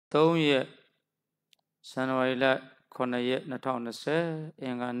3ရက်ဇန်နဝါရီလ9ရက်2020အ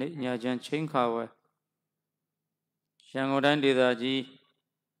င်္ဂါနေ့ညချမ်းချင်းခါဝဲရန်ကုန်တိုင်းဒေသကြီး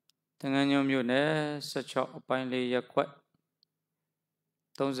သင်္ကန်းကျွန်းမြို့နယ်16အပိုင်း4ရပ်ကွက်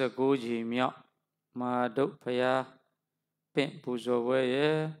39ကြီးမြောက်မဟာဒုတ်ဘုရားပင့်ပူဇော်ပွဲ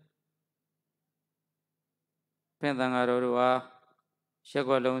ရဲ့ပင့်သံဃာတော်တို့အားရက်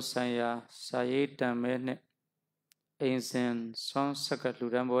ကွက်လုံးဆိုင်ရာစာရေးတံမဲနှင့်အိမ်စဉ်ဆွမ်းဆက်ကလူ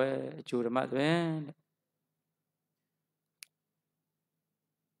တန်းပွဲအကျိုးဓမ္မတွင်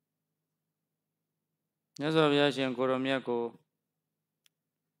မြတ်စွာဘုရားရှင်ကိုရောမြတ်ကို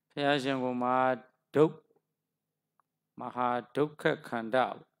ဘုရားရှင်ကိုမဟာဒုက္ခခန္ဓာ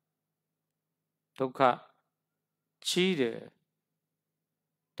ဒုက္ခချီးတယ်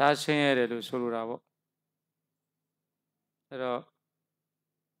ဒါဆင်းရဲတယ်လို့ဆိုလိုတာပေါ့အဲ့တော့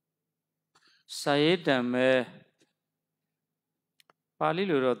စာရေးတံမဲပါဠိ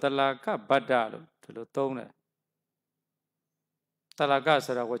လိုတော့တလာကဗတ္တလို့ဒီလိုသုံးတယ်တလာက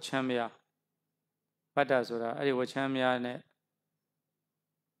ဆိုတာဝချမ်းများဗတ္တဆိုတာအဲ့ဒီဝချမ်းများနဲ့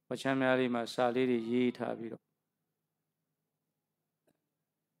ဝချမ်းများလေးမှာစာလေးတွေရေးထားပြီးတော့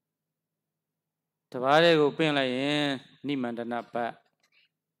တပါးတွေကိုပင့်လိုက်ရင်နိမန္တနာပတ်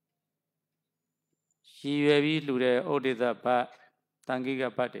ရည်ရွယ်ပြီးလှူတဲ့ဩဒိတပတ်တန်ခိက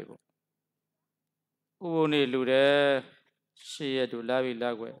ပတ်တွေပေါ့ဥပုံနေလှူတဲ့ရှေ့ရက်တို့လာပြီ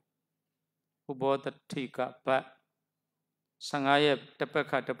လာွယ်ဥဘောတတိကပတ်15ရက်တပတ်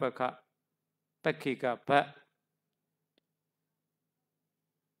ခပက္ခိကပတ်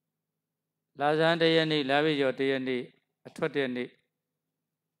လာဇန်တရက်နေ့လာပြီကျော်တရက်နေ့အထွတ်တရက်နေ့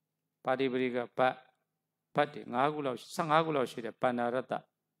ပါတိပရိကပတ်တွေ5ခုလောက်15ခုလောက်ရှိတယ်ပန္နာရတ္တ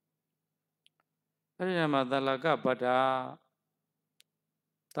အဲ့ဒီမှာတလကဗတ္တာ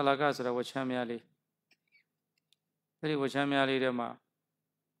တလကဆိုတာဝချမ်းများလေးအဲ့ဒီဝချမ်းများလေးထဲမှာ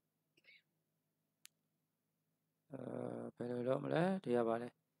ဘယ်လိုလုပ်မလဲတရားပါလဲ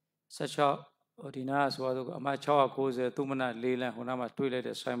16ဒီနာဆိုတော့အမ690သူမန4လမ်းဟိုနားမှာတွေးလိုက်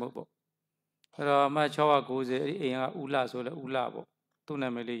တဲ့ဆိုင်ဘုတ်ပေါ့အဲ့တော့အမ690အဲ့ဒီအိမ်ကဥလဆိုလဲဥလပေါ့သူ့နာ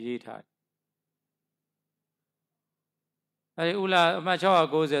မည်လေးရေးထားတယ်အဲ့ဒီဥလအမ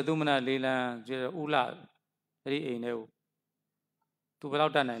690သူမန4လမ်းကျတော့ဥလအဲ့ဒီအိမ်ထဲကိုသူဘယ်လော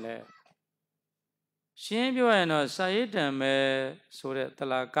က်တတ်နိုင်လဲရှင်းပြောရရင်တော့စာရေးတံမဲဆိုတဲ့တ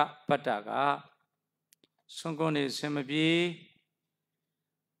လာကဗတ္တကဆွန်ကွန်နေစင်မပြေ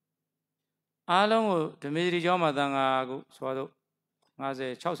အားလုံးကိုဓမေရီကျောင်းမှာတန်ခါခုဆိုတော့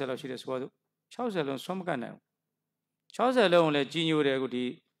50 60လောက်ရှိတယ်ဆိုတော့60လုံးဆွမ်းမကတ်နိုင်ဘူး60လုံးကိုလည်းကြီးညိုတယ်ခုဒီ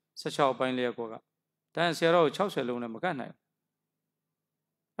16ပိုင်းလေးကောကတန်ဆရာတော်ကို60လုံးနဲ့မကတ်နိုင်ဘူး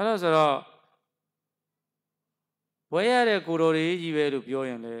အဲ့တော့ဆိုတော့ဝဲရတဲ့ကိုတော်တွေကြီးပဲလို့ပြော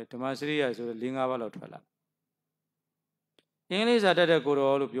ရင်လေဓမ္မစရိယဆိုတော့4-5ပါးလောက်ထွက်လာအင်္ဂလိပ်စာတတ်တဲ့ကို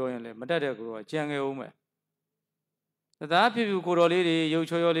တော်လို့ပြောရင်လေမတတ်တဲ့ကိုတော်ကကြံခဲ့ဦးမယ်သာဖြူဖြူကိုတော်လေးတွေရုပ်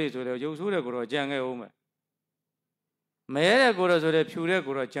ချောရောလေးဆိုတော့ရုပ်ဆိုးတဲ့ကိုတော်ကြံခဲ့ဦးမယ်မဲတဲ့ကိုတော်ဆိုတဲ့ဖြူတဲ့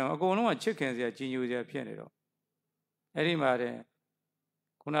ကိုတော်ကြံအကုန်လုံးကချစ်ခင်စရာကြီးညိုစရာဖြစ်နေတော့အဲ့ဒီမှာတဲ့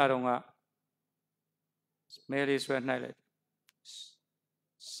ခုနတော့ကမဲလေးဆွဲနှိုက်လိုက်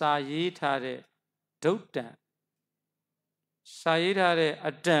စာရေးထားတဲ့ဒုတ်တံစာရေးထားတဲ့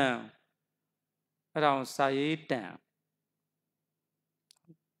အတန်အဲ့ဒါကိုစာရေးတံ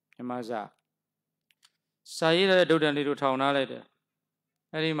မြမစာရေးထားတဲ့ဒုတ်တံလေးတို့ထောင်ထားလိုက်တယ်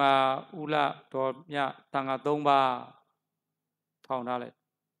အဲ့ဒီမှာဥလတော်မြတန်ခါ3ပါးထောင်ထားလိုက်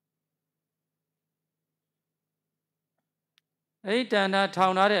အဲ့ဒီတန်တာထော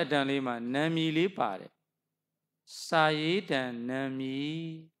င်ထားတဲ့အတန်လေးမှာနာမည်လေးပါတယ်စာရေးတံနာမ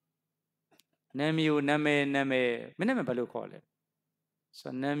ည်ကိုနာမည်မင်းနာမည်ဘယ်လိုခေါ်လဲ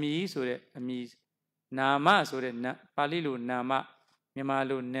ဆိုနာမည်ဆိုတဲ့အမည်နာမဆိုတဲ့ပါဠိလိုနာမမြန်မာ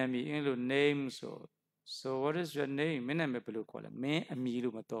လိုနာမည်အင်္ဂလိပ်လို name so what is your name မင်းနာမည်ဘယ်လိုခေါ်လဲမင်းအမည်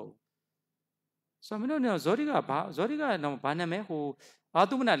လို့မတော့ဘူးဆိုမင်းတို့ဇောတိကတော့ဘာနာမည်ဟို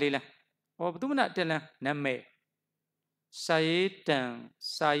သူမနာလေးလန်းဟောသူမနာတက်လန်းနာမည်စာရေးတံ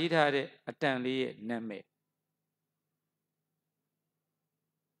စာရေးထားတဲ့အတန်လေးရဲ့နာမည်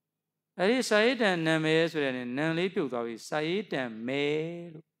အဲ့ဒီစာရေးတံနာမည်ဆိုတဲ့နာမ်လေးပြုတ်သွားပြီစာရေးတံမဲ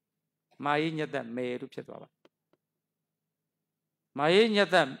လို့မာရေးညတ်သက်မဲလို့ဖြစ်သွားပါမာရေးညတ်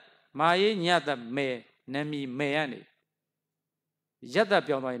သက်မဲနာမည်မဲကနေယတ်သက်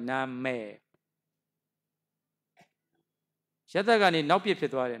ပြောင်းသွားရင်နာမဲယတ်သက်ကနေနောက်ပြစ်ဖြ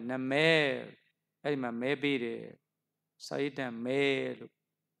စ်သွားတယ်နာမဲအဲ့ဒီမှာမဲပေးတယ်စာရေးတံမဲလို့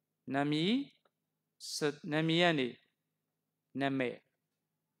နာမည်ကနေနာမဲ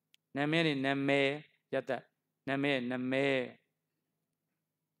နာမည်နဲ့နာမည်ယတ္တနာမည်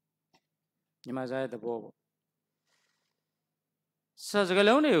ညီမစားရဲ့သဘောပေါ့ စစက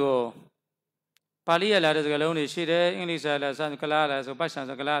လုံးတွေကိုပါဠိရလာတဲ့စကားလုံးတွေရှိတယ်အင်္ဂလိပ်စာလာစကလာလာဆိုပတ်စံ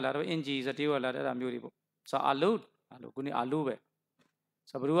စကလာလာတော့အင်ဂျီစတေးဝလာတဲ့အဲ့ဒါမျိုးတွေပေါ့ဆိုအာလုခုနေ့အာလုပဲ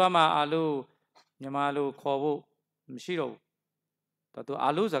ဆိုဘယ်သူမှအာလုမြန်မာလိုခေါ်ဖို့မရှိတော့ဘူးသူအာ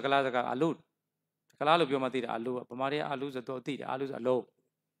လုစကလာစကားအာလုစကလာလို့ပြောမှသိတယ်အာလုဗမာတွေအာလုဆိုတော့သိတယ်အာလုဆိုအလုံး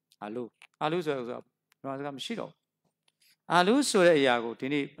အာလုဆိုတော့မြန်မာစကားမရှိတော့အာလုဆိုတဲ့အရာကိုဒီ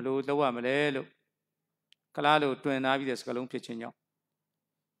နေ့ဘယ်လိုလုပ်ရမလဲလို့ကလားလို့တွင်သားပြီးတဲ့စကားလုံးဖြစ်ခြင်းကြောင့်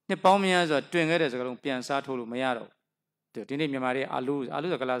နှစ်ပေါင်းများစွာတွင်ခဲ့တဲ့စကားလုံးပြန်စားထိုးလို့မရတော့ဘူးဒီနေ့မြန်မာတွေအာလု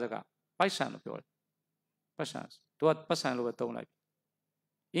ဆိုကလားစကားပိုက်ဆံလို့ပြောတယ်ပတ်ဆံသူကပတ်ဆံလို့ပဲသုံးလိုက်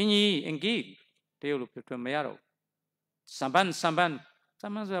အင်းကြီးအင်ဂီတရုတ်လို့တွင်မရတော့စမ်ပန်ဆို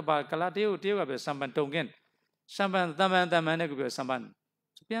ပါကလားတရုတ်ကပဲစမ်ပန်တုံကင်စမ်ပန်တမန်နဲ့ကိုပြောစမ်ပန်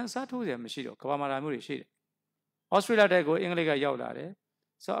ပြန်စားထိုးရမရှိတော့ကဘာမာရာမျိုးတွေရှိတယ်ဩစတြေးလျတဲ့ကိုအင်္ဂလိပ်ကရောက်လာတယ်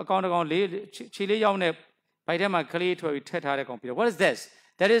ဆိုအကောင်တကောင်လေးခြေလေးရောက်နေဘိုက်ထဲမှာကလေးထွယ်ပြီးထည့်ထားတဲ့ကောင်ပြီးတော့ what is this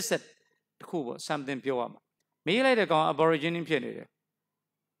that is it တခုပေါ့ something ပြောရမှာမေးလိုက်တဲ့ကောင် aborigine ဖြစ်နေတယ်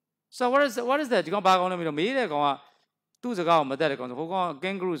so what is that ဒီကောင်ဘာကောင်လဲပြီးတော့မေးတဲ့ကောင်ကသူ့စကားကိုမတတ်တဲ့ကောင်ဆိုဟိုကောင်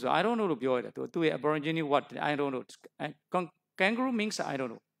kangaroo ဆို I don't know လို့ပြောရတယ်သူ့ရဲ့ aborigine what I don't know kangaroo means I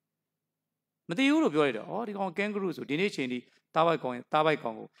don't know မသိဘူးလို့ပြောရတယ်ဩဒီကောင် kangaroo ဆိုဒီနေ့ချိန်ဒီတားပိုက်ကောင်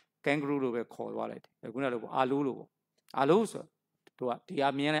ကို kangaroo လို့ပဲခေါ်သွားလိုက်တယ်ခုနကလို့အာလူလို့ပေါ့အာလူဆိုသူကဒီအ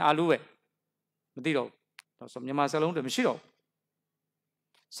မြင်နဲ့အာလူပဲမသိတော့ဘူးဆိုမြန်မာစလုံးတွေမရှိတော့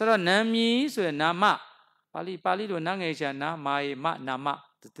ဆိုတော့နာမည်ဆိုရယ်နာမပါဠိလိုနာငယ်ချာနာမာယေမနာမ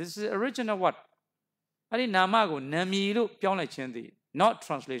this is original word အဲ့ဒီနာမကိုနာမည်လို့ပြောင်းလိုက်ခြင်းသည် not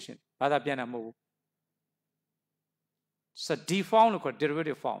translation ဘာသာပြန်တာမဟုတ်ဘူးso deform လို့ခေါ်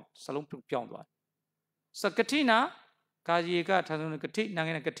derivative form စလုံးပြောင်းသွားso ကတိနာကာယေကထာဆုံးကတိနာင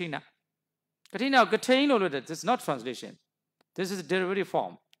ယ်ကတိနာကထိန်လို့ this is not translation this is derivative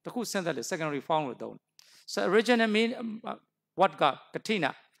form တခုစဉ်းစားတယ် secondary form လို့သုံး so original mean what ကတိ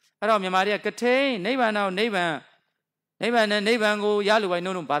နာအဲ့တော့မြန်မာတွေကကထိန်နိဗ္ဗာန်နဲ့နိဗ္ဗာန်ကိုရလို့ပဲ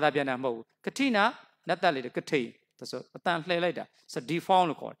နှုံဘာသာပြန်တာမဟုတ်ဘူးကတိနာလက်တက်လေးကထိန်ဆိုအတန်လှည့်လိုက်တာ so deform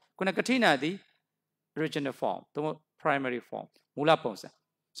လို့ခေါ်တယ်ခုနကတိနာသည် original form သို့မဟုတ် primary form မူလပုံစံ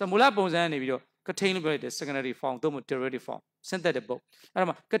so မူလပုံစံကနေပြီးတော့ကထိန်လို့ပြောလိုက်တယ် secondary form သို့မဟုတ် derivative form ဆင့်သက်တဲ့ပုံအဲ့တော့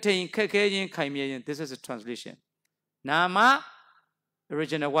မှကထိန်ခက်ခဲခြင်းခိုင်မြဲခြင်း this is a translation နာမ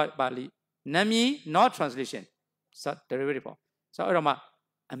original word ပါဠိနာမည် not translation so derivative form so အဲ့တော့မှ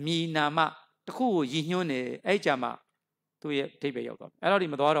အမည်နာမတစ်ခုကိုရည်ညွှန်းနေအဲ့ကြမှာသူ့ရဲ့အဓိပ္ပာယ်ရောက်သွားအဲ့တော့ဒီ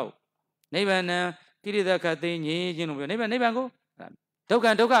မသွားတော့ဘူးနိဗ္ဗာန်ကိရိတာခတ်သိငြိမ်းခြင်းလို့ပြောနိဗ္ဗာန်ကိုဒုက္ခ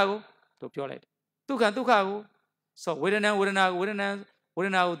ကိုသူပြောလိုက်တယ်ဒုက္ခကိုဆိုဝေဒနာကို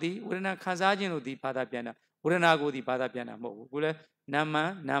ဒီဝေဒနာခံစားခြင်းလို့ဒီဘာသာပြန်တာဝေဒနာကိုဒီဘာသာပြန်တာမဟုတ်ဘူးခုလဲနာမ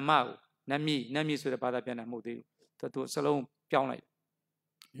ကိုနမည်ဆိုတဲ့ဘာသာပြန်တာမဟုတ်သေးဘူးသူစလုံးပြောင်းလိုက်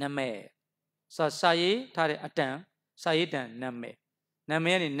နမဲစာရေးထားတဲ့အတန်စာရေးတန်နမဲ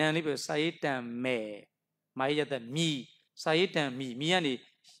ကနေနန်လေးပြောစာရေးတန်မဲမာရတဲ့မီစာရေးတန်မီကနေ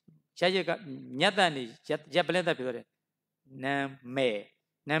ရကညတ်တန်နေရက်ပလက်သက်ပြောတယ်နမဲ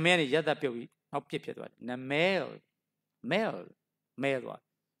ကနေရက်သက်ပြုတ်ပြီးနောက်ပြစ်ဖြစ်သွားတယ်နမဲသွား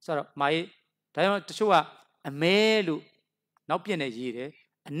ဆိုတော့မာရေးဒါကြောင့်တချို့ကအမဲလို့နောက်ပြစ်နေရေးတယ်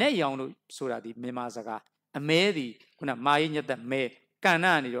အနဲ့ရောင်လို့ဆိုတာဒီမြန်မာစကားအမဲဒီခုနမာရေးညတ်သက်မဲကဏ္ဍက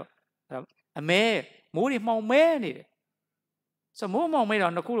နေတော့အမဲမိုးတွေမှောင်မဲနေတယ်ဆိုမိုးမှောင်မဲ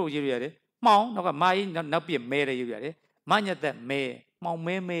တော့နှစ်ခုလို့ရေးလို့ရတယ်မှောင်နောက်ကမာရေးနောက်ပြစ်မဲတယ်ရေးလို့ရတယ်မညတ်သက်မဲမှောင်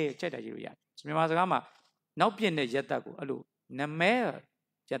မဲကြိုက်တာရေးလို့ရတယ်မြန်မာစကားမှာနောက်ပြစ်တဲ့ရက်သက်ကိုအဲ့လိုနမဲ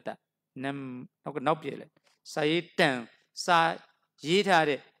ရက်သက်နောက်ပြစ်လေစာရေးတန်စာရေးထား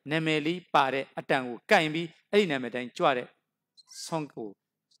တဲ့နာမည်လေးပါတဲ့အတန်ကိုကင်ပြီးအဲ့ဒီနာမည်တိုင်းကြွတဲ့ဆုံးကို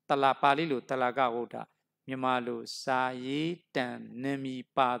တလာပါဠိလိုတလာကဝုဒ္ဓမြန်မာလိုစာရေးတန်နာမည်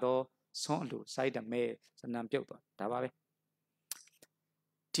ပါတော့ဆုံးအလိုစာရေးတမဲစနံပြုတ်သွားဒါပါပဲ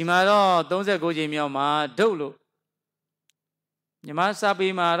ဒီမှာတော့39ချိန်မြောက်မှာဒုတ်လို့မြန်မာစာပေ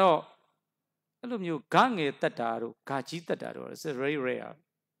မှာတော့အဲ့လိုမျိုးဂငယ်တက်တာတို့ဂါကြီးတက်တာတို့ it's very rare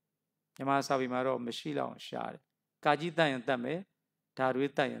မြန်မာစာပေမှာတော့မရှိလောက်ရှားတယ်ဂါကြီးတက်ရင်တက်မယ်ဓာတွေ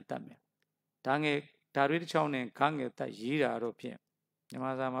တက်ရင်တက်မယ်ဓာတွေတစ်ချောင်းနဲ့ဂငယ်တက်ရေးတာတော့ဖြင့်မြန်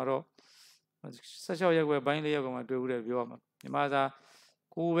မာစာမှာတော့16ရက်ွယ်ပိုင်း4ရက်ကွယ်မှာတွေ့ဦးတယ်ပြောရမှာမြန်မာစာ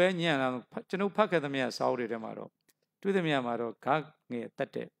ကိုပဲညံ့လာကျွန်တော်ဖတ်ခဲ့သမျှစာအုပ်တွေထဲမှာတော့တွေ့သမျှမှာတော့ဂငယ်တ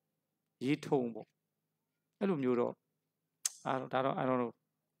က်တဲ့ရေးထုံပေါ့အဲ့လိုမျိုးတော့ဒါတော့ I don't know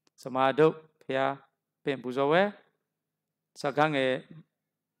စမာဒုတ်ဖျားပင်ပူဇော်ဝဲစကငယ်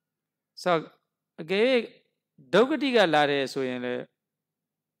အကေဒုက္ခတိကလာတယ်ဆိုရင်လေ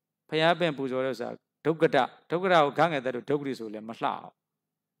ဖျားပင်ပူဇော်လို့ဆိုတာဒုက္ခတကိုဂငယ်တက်လို့ဒုက္ခတိဆိုလည်းမလှအောင်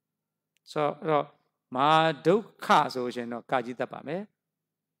ဆိုတော့မာဒုက္ခဆိုရှင်တော့ကာကြီးတက်ပါမယ်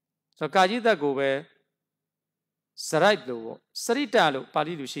ဆိုကာကြီးတက်ကိုပဲ right လို့စရိတလို့ပါ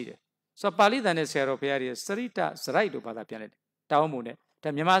ဠိလိုရှိတယ်ဆိုတော့ပါဠိတန်တဲ့ဆရာတော်ဘုရားကြီးစရိတ right လို့ဘာသာပြန်လိုက်တယ်တောင်းမှုနဲ့ဒါ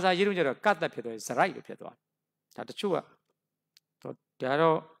မြန်မာစာရေးလို့ကျတော့ကတ်သက်ဖြစ်သွားတယ် right လို့ဖြစ်သွားတယ်ဒါတချို့ကတော့ဒါ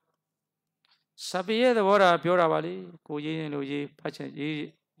တော့စပရဲ့သဘောတာပြောတာပါလေကိုရေးရင်လို့ရေးဖတ်ချင်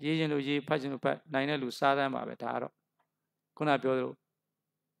ရေးရင်လို့ရေးဖတ်ချင်လို့ဖတ်နိုင်တဲ့လူစားတမ်းပါပဲဒါကတော့ခုနပြောသလို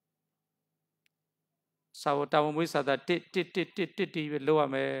စာဝတ္တဝမွေးစာသားတစ်ပဲလို့ရ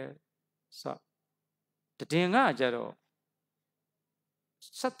မယ်ဆို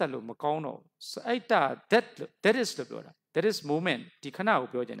တည်ငါကြတော့ဆက်တက်လို့မကောင်းတော့အဲ့တာ that is လို့ပြောတာ that is moment ဒီခဏ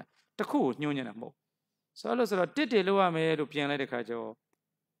ကိုပြောချင်တာတခုကိုညှိုးညင်တာမဟုတ်ဆိုလို့ဆိုတော့တစ်လို့ရမယ်လို့ပြင်လိုက်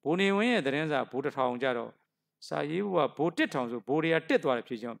တဲ့ခါကျတော့ဘိုးနေဝင်းရဲ့သတင်းစာဘိုးတစ်ထောင်ကြတော့စာရေးဘူးကဘိုးတစ်ထောင်ဆိုဘိုးတွေကတစ်သွား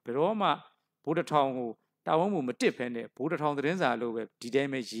တယ်ဖြစ်ချင်းဘယ်တော့မှဘိုးတစ်ထောင်ကိုတာဝန်မှုမတစ်ဖဲနဲ့ဘိုးတစ်ထောင်သတင်းစာလို့ပဲဒီတိုင်း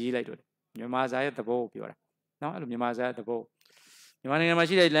ပဲရေးလိုက်တော့မြန်မာစာရဲ့သဘောကိုပြောတာနော်အဲ့လိုမြန်မာစာရဲ့သဘောမြန်မာနိုင်ငံ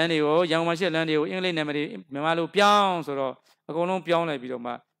မှာရှိတဲ့လမ်းတွေကိုရန်ကုန်မှာရှိတဲ့လမ်းတွေကိုအင်္ဂလိပ်နာမည်တွေမြန်မာလိုပြောင်းဆိုတော့အကုန်လုံးပြောင်းလိုက်ပြီးတော့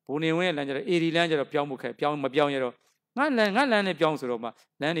မှဘိုးနေဝင်းရဲ့လမ်းကျတော့ AD လမ်းကျတော့ပြောင်းမှုခဲ့ပြောင်းမပြောင်းရတော့ငါလမ်းနဲ့ပြောင်းဆိုတော့မှ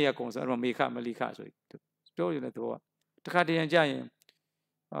လမ်းတွေကကုန်ဆိုအဲ့တော့မေခမလိခဆိုပြောရတဲ့သဘောကတခါတရံကြရင်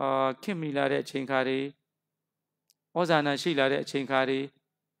ခင်မိလာတဲ့အချိန်ခါတွေဩဇာနာရှိလာတဲ့အချိန်ခါ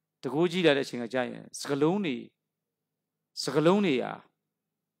တွေတကူကြီးလာတဲ့အချိန်ခါကြရင်စကလုံး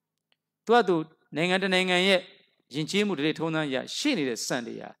တွေဟာသူနိုင်ငံတနိုင်ငံရဲ့ယဉ်ကျေးမှုတွေထုံးတမ်းရရှိနေ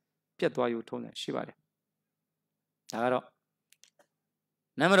တဲ့စံတွေဟာပြတ်သွားယူထုံးတမ်းရှိပါတယ်ဒါ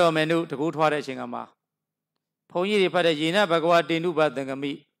ကတော့နမတော်မယ်နုတကူထွားတဲ့အချိန်ကမှာဘုန်းကြီးတွေဖတ်တဲ့ယေနဘဂဝါတေနုပါသံဃ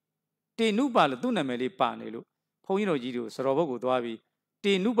မိတေနုပါလို့သူ့နာမည်လေးပါနေလို့ဘုန်းကြီးတို့ကြီးတို့စတော်ဘုတ်ကိုသွားပြီး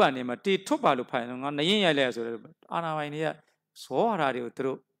တေနုပါနေမှာတေထွတ်ပါလို့ဖိုင်တော့ငါနရင်ရိုက်လဲဆိုတော့အာနာပိုင်တွေကဇောဟာတွေကိုသူ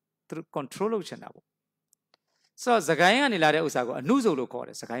တို့ control လုပ်ချင်တာပေါ့ဆိုတော့သခိုင်းကနေလာတဲ့ဥစ္စာကိုအနုစုပ်လို့ခေါ်တ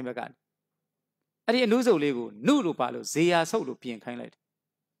ယ်သခိုင်းဘက်ကနေအဲ့ဒီအနုစုပ်လေးကိုနုလို့ပါလို့ဇေယာဆုပ်လို့ပြင်ခိုင်းလိုက်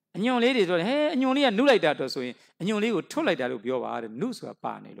တယ်အညွန်လေးတွေပြောတယ်ဟဲအညွန်လေးကနုလိုက်တာတော့ဆိုရင်အညွန်လေးကိုထွတ်လိုက်တာလို့ပြောပါတဲ့နု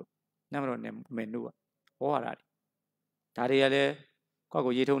ဆိုတာပါနေလို့နမတော်နဲ့မယ်နုကဟောရတာဒါတွေကလည်း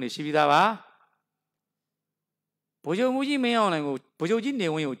ကိုရေးထုံးနေရှိပြီးသားပါဗိုလ်ချုပ်မှုကြီးမင်းအောင်လှိုင်ကိုဗိုလ်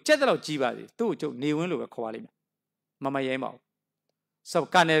ချုပ်ကြီးနေဝင်းကိုကြက်တဲ့လောက်ကြီးပါစေသူ့ကိုကျုပ်နေဝင်းလို့ပဲခေါ်ပါလိမ့်မယ်မရဲမအောင်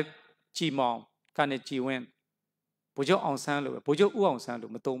ဆောကနေကြည်မောင်ကနေကြည်ဝင်းဗိုလ်ချုပ်အောင်ဆန်းလို့ပဲဗိုလ်ချုပ်ဦးအောင်ဆန်း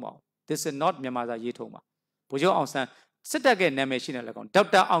လို့မသုံးပါဘူး this is not မြန်မာစာရေးထုံးပါဗိုလ်ချုပ်အောင်ဆန်းစစ်တပ်ကနာမည်ရှိနေလည်းကောင်းဒေါက်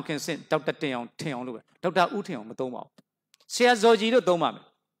တာအောင်ခင်စင်ဒေါက်တာတင်အောင်ထင်အောင်လို့ပဲဒေါက်တာဦးထင်အောင်မသုံးပါဘူးဆရာဇော်ကြီးလို့သုံးပါ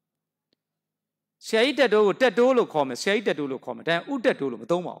မယ်ဆရာကြီးတက်တိုးကိုတက်တိုးလို့ခေါ်မယ်ဆရာကြီးတက်တိုးလို့ခေါ်မယ်ဒါဥတက်တိုးလို့မ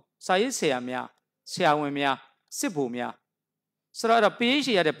သုံးပါဘူးစာရေးဆရာများဆရာဝန်များစစ်ဗိုလ်များဆိုတော့ PH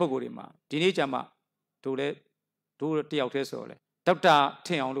ရတဲ့ပုံကိုယ်တွေမှာဒီနေ့ကျမှတို့တယောက်တည်းဆိုတော့လေဒေါက်တာထ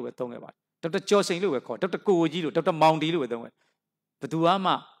င်အောင်လို့ပဲသုံးခဲ့ပါတယ်ဒေါက်တာကျော်စိန်လို့ပဲခေါ်ဒေါက်တာကိုကြီးလို့ဒေါက်တာမောင်ဒီလို့ပဲသုံးခဲ့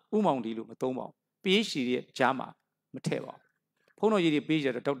ဘသူမှဥမောင်ဒီလို့မသုံးပါဘူး PH ရဲ့ကြားမှာမထည့်ပါဘူးဖုန်းတော်ကြီးတွေ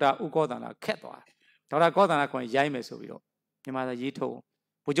ပေးကြတော့ဒေါက်တာဦးကောသန္တာခက်သွားတယ်ဒေါက်တာကောသန္တာခွန်ရိုင်းမယ်ဆိုပြီးတော့မြန်မာစာရေးထုံး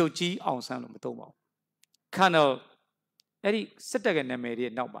ဗိုလ်ချုပ်ကြီးအောင်ဆန်းလို့မသုံးပါဘူးခါတော့အဲ့ဒီစစ်တပ်ရဲ့နာမည်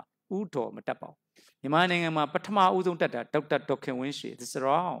တွေနောက်မှာဥတော်မတက်ပါဘူးမြန်မာနိုင်ငံမှာပထမဦးဆုံးတက်တာဒေါက်တာဒေါခင်ဝင်းရွှေ this is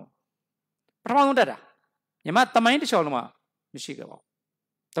wrong ပထမဆုံးတက်တာမြန်မာတမိုင်းတစ်ချောင်းလုံးမှာမရှိခဲ့ပါဘူး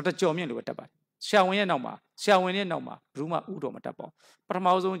ဒေါက်တာကျော်မြင့်လိုပဲတက်ပါတယ်ဆရာဝန်ရဲ့နောက်မှာဘယ်သူမှဥတော်မတက်ပါဘူးပထ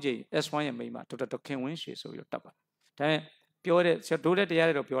မဆုံးချိန် S1 ရဲ့မိန်းမဒေါက်တာဒေါခင်ဝင်းရွှေဆိုပြီးတော့တက်ပါတယ်ဒါနဲ့ပြောတဲ့ဒိုးတဲ့တရား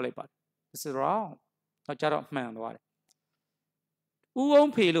တွေတော့ပြောလိုက်ပါတယ် this is wrong တော့ကြတော့မှန်သွားတယ်ဦးအောင်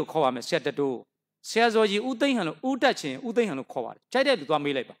ဖေလို့ခေါ်ပါမယ်ဆရာတတိုးဆရာဇော်ကြီးဦးသိန်းဟန်လို့ဦးတက်ချင်းဦးသိန်းဟန်လို့ခေါ်ပါတယ်ကြိုက်တဲ့လူသွား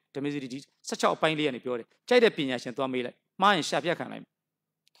မေးလိုက်ပါဓမေစီဒီ16အပိုင်းလေးကနေပြောတယ်ကြိုက်တဲ့ပညာရှင်သွားမေးလိုက်မှားရင်ရှာပြတ်ခံ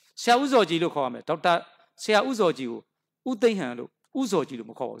လိုက်ဆရာဦးဇော်ကြီးလို့ခေါ်ပါမယ်ဒေါက်တာဆရာဦးဇော်ကြီးကိုဦးသိန်းဟန်လို့ဦးဇော်ကြီးလို့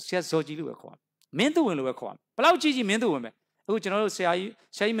မခေါ်ပါဘူးဆရာဇော်ကြီးလို့ပဲခေါ်ပါမင်းသူဝင်လို့ပဲခေါ်ပါဘယ်လောက်ကြီးမင်းသူဝင်ပဲအခုကျွန်တော်တို့ဆရာ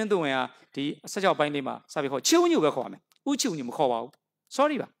ကြီးမင်းသူဝင်ဟာဒီ16ပိုင်းလေးမှာစပြီးခေါ်ချစ်ဦးညို့ပဲခေါ်ပါမယ်ဦးချစ်ဦးညို့မခေါ်ပါဘူး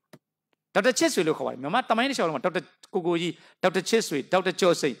sorry ပါဒေါက်တာချစ်ဆွေလို့ခေါ်ပါတယ်မြန်မာတမိုင်းတစ်ချောင်းလုံးမှာဒေါက်တာကိုကြီးဒေါက်တာချစ်ဆွေဒေါက်တာ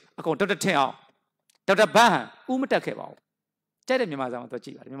ကျော်စိန်အကုန်ဒေါက်တာထင်အောင်ဒေါက်တာဘန်းဟန်ဦးမတက်ခဲ့ပါဘူးကြိုက်တဲ့မြန်မာစာ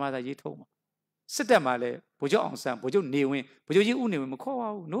မှာတော့ကြည့်ပါတယ်မြန်မာစာရေးထုံးမှာစစ်တပ်မှာလည်းဗိုလ်ချုပ်အောင်ဆန်းဗိုလ်ချုပ်နေဝင်းဗိုလ်ချုပ်ကြီးဦးနေဝင်းမခေါ်ပါ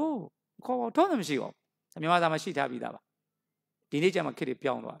ဘူး no မခေါ်ပါဘူးထုံးတယ်မရှိပါဘူးမြန်မာစာမှာရှိထားပြီးသားပါဒီနေ့ကျမှခေတ်တွေ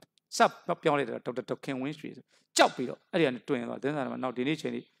ပြောင်းသွားတယ်စပြောင်းလိုက်တော့ဒေါက်တာဒေါခင်ဝင်းရွှေဆိုကြောက်ပြီးတော့အဲ့ဒီကနေတွင်သွားသတင်းစာမှာနောက်ဒီနေ့ချိ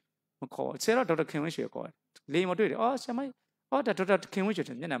န်လေးမခေါ်ဆရာတော့ဒေါက်တာခင်ဝင်းရွှေခေါ်တယ်လေမတွေ့တယ်အော်ဆရာမဒေါက်တာခင်ဝင်းရွှေ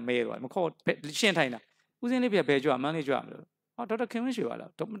မျက်နှာမဲသွားတယ်မခေါ်ရှင်းထိုင်တာဦးစင်းလေးပြဘယ်ကြွမန်းလေးကြွမလို့အော်ဒေါက်တာခင်ဝင်းရွှေပါလား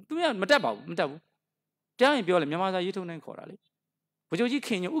သူကမတက်ပါဘူးမတက်ဘူးတရားရင်ပြောလေမြန်မာစာရေးထုံးတိုင်းခေါ်တာလေဗိုလ်ချုပ်ကြီးခ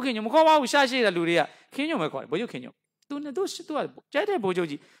င်ညိုဦးခင်ညိုမခေါ်ပါဘူးရှာရှိတဲ့လူတွေကခင်ညိုပဲခေါ်တယ်ဗိုလ်ချုပ်ခင်ညိုသူကကြိုက်တဲ့ဗိုလ်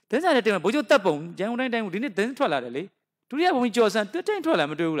ချုပ်ကြီးသတင်းစာနဲ့တင်ဗိုလ်ချုပ်တပ်ပုံရန်ကုန်တိုင်းဒီနေ့သတင်းထွက်လာတယ်လေဒုတိယဘုံကြီးကျော်စံတွတ်တို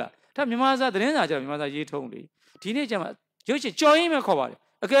င်းထွက်လာမတွေ့ဘူးလားဒါမြန်မာစာသတင်းစာကျတော့မြန်မာစာရေးထုံးလေဒီနေ့ကျမှရုပ်ရှင်ကြော်ရင်းပဲခေါ်ပါ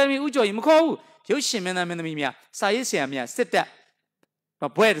တယ်အကယ်ဒမီဦးကျော်ကြီးမခေါ်ဘူးရုပ်ရှင်မင်းသားမင်းသမီးများစာရေးဆရာများစစ်တပ်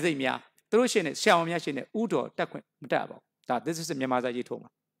ဘွဲ့တစိမ့်များ တို့ရှင်နဲ့ဆရာဝန်များရှင်နဲ့ဥတော်တက်ခွင့်မတက်ပါဘူးဒါ this is မြန်မာစာရေးထုံးမှာ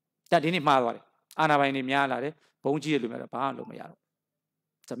ဒါဒီနေ့မှားသွားတယ်အာနာပိုင်တွေများလာတယ်ဘုံကြီးရလူများတော့ဘာမှလုပ်မရတော့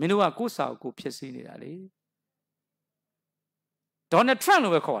ဆိုမင်းတို့ကကိုယ်စာကိုဖြစ်စည်းနေတာလေ Donald Trump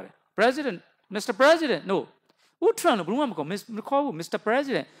လို့ပဲခေါ်တယ် President Mr. President no ဦး Trump လို့ဘယ်မှမခေါ် Mr.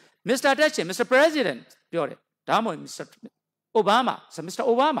 President Mr. Attention Mr. President ပြောတယ်ဒါမှမဟုတ် Mr. Obama Mr.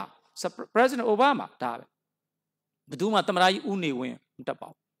 Obama President Obama ဒါပဲဘယ်သူမှသမ္မတကြီးဦးနေဝင်းမတက်ပါ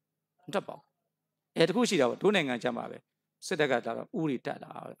ဘူးတခုရှိတာပေါ့ဒိုးနိုင်ငံချမ်းပါပဲစစ်တပ်ကဒါတော့ဦးတွေတက်လာ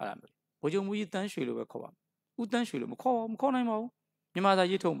အဲ့ဒါမျိုးဘိုးချုပ်မူကြီးတန်းရွှေလို့ပဲခေါ်ပါဦးတန်းရွှေလို့မခေါ်နိုင်ပါဘူးမြန်မာစာ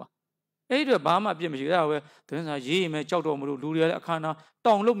ရေးထုံးပါအဲ့ဒီတော့ဘာမှအပြစ်မရှိဘူးအဲ့ဒါပဲသတင်းစာရေးရင်ပဲကြောက်တော့မလို့လူတွေကလည်းအခါနာ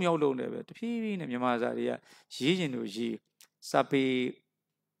တောင်လုတ်မြောက်လုံးတယ်ပဲတဖြည်းဖြည်းနဲ့မြန်မာစာတွေကရေးကျင်လို့ရေးစာပေ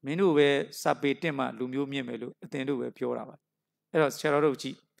မင်းတို့ပဲစာပေတင့်မှလူမျိုးမြင့်မယ်လို့အတင်တို့ပဲပြောတာပါအဲ့တော့ဆရာတော်တို့ကြ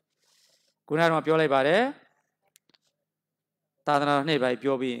ည့်ခုနကတော့ပြောလိုက်ပါတယ်သာသနာနှစ်ပိုင်း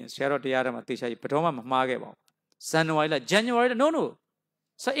ပြောပြီးရင်ဆရာတော်တရားတော်မှာတေချာကြီးဘယ်တော့မှမမှားခဲ့ပါဘူးဇန်နဝါရီလ January no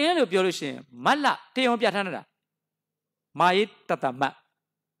စအင်းလို့ပြောလို့ရှိရင်မတ်လတရားပြဋ္ဌာန်းတာမာရေးတတမတ်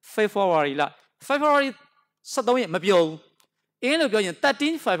February လ February 73ရက်မပြောဘူးအင်းလို့ပြောရင်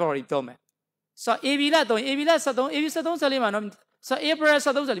13 February တော့မယ်စ AB လတော့ AB လ73 AB 73ဆက်လေးမှာနော်စ April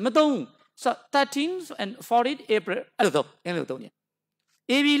 73ဆက်လေးမသုံးဘူးစ13 and 14 April အဲ့လိုတော့အင်းလို့သုံးရင်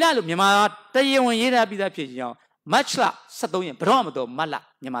AB လလို့မြန်မာတရားဝင်ရေးထားပြီးသားဖြစ်ကြအောင်March လ73ရက်ဘယ်တော့မှမတော့မတ်လ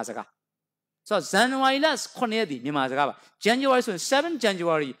မြန်မာစကားဆိုတော့ဇန်နဝါရီလ9ရက်ဒီမြန်မာစကားပါ January ဆိုရင်7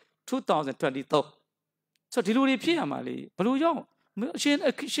 January 2023ဆိုတော့ဒီလိုတွေဖြစ်ရမှာလေဘယ်လိုကြောင့်အရှ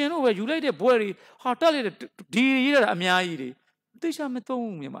င်တို့ပဲယူလိုက်တဲ့ဘွဲတွေဟာတက်လိုက်တဲ့ဒီရေးရတာအများကြီးတွေသိချာမသုံး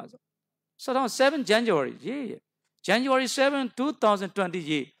ဘူးမြန်မာဆိုတော့7 January ရေး January 7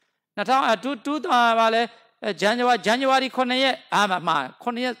 2020ရေး2000ပါလဲ January 9ရက်မှာ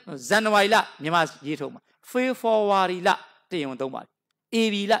9ရက်ဇန်နဝါရီလမြန်မာရေးထုံးမှာFebruary လတည်ရုံသုံးပါတယ်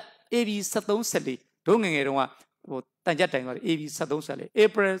AB လ AB 73ဆက်လေးဒုငငယ်တုန်းကဟိုတန်ကြက်တိုင်သွားတယ် AB 73ဆက်လေး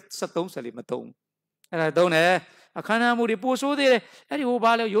April 73ဆက်လေးမသုံးအဲ့ဒါသုံးတယ်အခမ်းအနားမှုတွေပို့ဆိုးသေးတယ်အဲ့ဒီဟို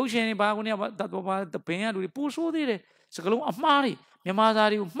ဘာလဲရုပ်ရှင်တွေဘာကုန်နေဘာဘင်းရလူတွေပို့ဆိုးသေးတယ်စကလုံးအမှားတွေမြန်မာသား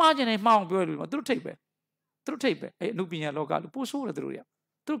တွေကိုမှားကျင်နေမှားအောင်ပြောလို့သူတို့ထိတ်ပဲအဲ့အနုပညာလောကလို့ပို့ဆိုးတယ်သူတို့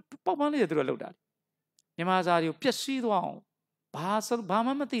ပေါက်ပန်းလေးတွေသူတို့လောက်တာမြန်မာသားတွေကိုပျက်စီးသွားအောင်ဘာ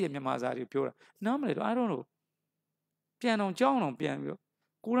မှမသိတဲ့မြန်မာစာတွေပြောတာနားမလဲတော့ I don't know ပြန်တော့ကြောင်းတော့ပြန်ပြီးတော့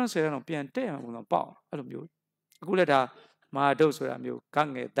9ရန်10ရန်တော့ပြန်တက်အောင်တော့ပေါ့အဲ့လိုမျိုးအခုလည်းဒါမာဒုတ်ဆိုတာမျိုးက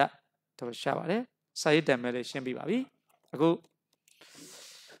ငယ်တတ်တော့ရှာပါတယ်စာရေးတံမဲ့လေးရှင်းပြပါပြီအခု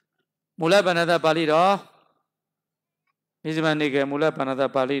မူလဗန္နတပါဠိတော်မိဇမနေကမူလဗန္နတ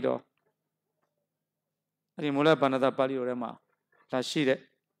ပါဠိတော်အဲ့ဒီမူလဗန္နတပါဠိတော်ထဲမှာလာရှိတဲ့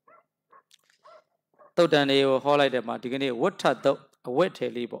တုတ်တန်တွေကိုဟောလိုက်တဲ့မှာဒီကနေ့ဝဋ္ထတုတ်အဝတ်ထဲ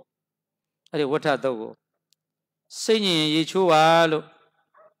လေးပေါ့အဲ့ဒီဝဋ္ထတုတ်ကိုစိတ်ညင်ရေချိုးပါလို့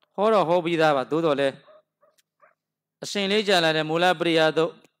ဟောတော့ဟောပြီးသားပါသို့တော်လဲအရှင်လေးကြလာတဲ့မူလပရိယတု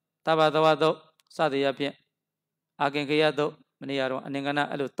တ်တဘာသဝတုတ်စသည်အဖြစ်အာကင်ခရတုတ်မနေ့ကတော့အနင်္ဂနာ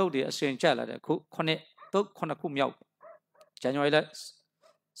အဲ့လိုတုတ်တွေအရှင်ကြလာတဲ့ခု9တုတ်9ခုမြောက်ဇန်နဝါရီလ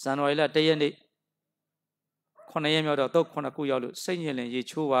1ရက်နေ့9ရက်မြောက်တော့တုတ်9ခုရောက်လို့စိတ်ညင်လင်ရေ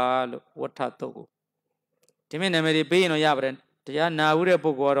ချိုးပါလို့ဝဋ္ထတုတ်ကိုဒီမဲ့နာမည်တွေပေးရင်တော့ရပါတယ်တရားနာဦးတဲ့ပု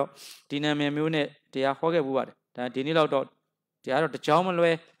ဂ္ဂိုလ်ကတော့ဒီနာမည်မျိုးနဲ့တရားဟောခဲ့မှုပါတယ်ဒါဒီနေ့တော့တရားတော့တကြောင်မ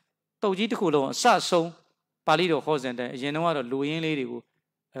လွဲတုတ်ကြီးတစ်ခုလုံးအစဆုံးပါဠိတော်ဟောစဉ်တဲ့အရင်တော့လူရင်းလေးတွေကို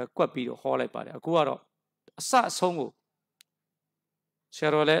ကွက်ပြီးတော့ဟောလိုက်ပါတယ်အခုကတော့အစဆုံးကိုဆရာ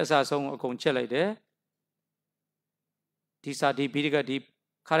တော်လည်းအစဆုံးကိုအကုန်ချက်လိုက်တယ်ဒီစာဒီဘီဒီကဒီ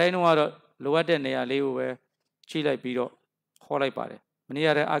ခါတိုင်းတော့လိုအပ်တဲ့နေရာလေးကိုပဲချိလိုက်ပြီးတော့ဟောလိုက်ပါတယ်မနေ့က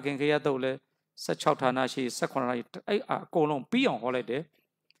လည်းအာကင်ခရတုတ်လည်း16ဌာနရှိ18ဌာနရှိအဲ့အကုန်လုံးပြီးအောင်ဟောလိုက်တယ်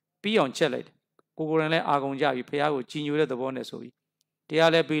ပြီးအောင်ချက်လိုက်တယ်ကိုယ်လည်းအာကုန်ကြပြီဖះကိုကြည်ညိုတဲ့သဘောနဲ့ဆိုပြီးတ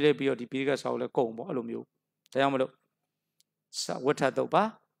ရားလည်းပြီးတော့ဒီပြီးကဆောက်လည်းကုန်ပေါ့အဲ့လိုမျိုးဒါကြောင့်မလို့ဝဋ္ထတုတ်ပါ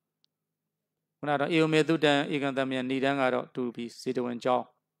ခုနကတော့အေယမေတုတံဧကံတမယဏိဒံကတော့တူပြီးစေတဝင်ကျောင်း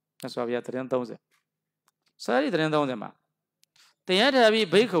မြတ်စွာဘုရားသတင်း30စာရီသတင်း30မှာတရားထာပြီး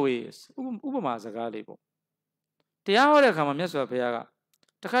ဘိက္ခဝေဥပမာစကားလေးပေါ့တရားဟောတဲ့အခါမှာမြတ်စွာဘုရားက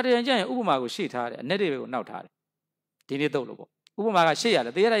တခါတရံကျရင်ဥပမာကိုရှေ့ထားတယ်အ내တွေကိုနောက်ထားတယ်ဒီနေ့တော့လို့ပေါ့ဥပမာကရှေ့ရတ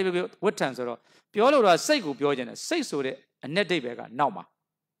ယ်တရားထိုင်ဝဋ္ထံဆိုတော့ပြောလို့တော့စိတ်ကိုပြောခြင်းတယ်စိတ်ဆိုတဲ့အ내ဒိဗ္ဗေကနောက်မှာ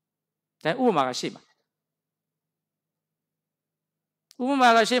ဒါဥပမာကရှေ့မှာဥပမာ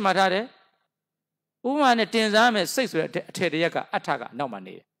ကရှေ့မှာထားတယ်ဥပမာနဲ့တင်စားမယ်စိတ်ဆိုတဲ့အထည်တရက်ကအထကနောက်မှာ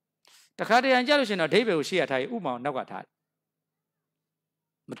နေတယ်တခါတရံကြလို့ရှိရင်တော့ဒိဗ္ဗေကိုရှေ့ရထားရင်ဥပမာကိုနောက်ကထားတယ်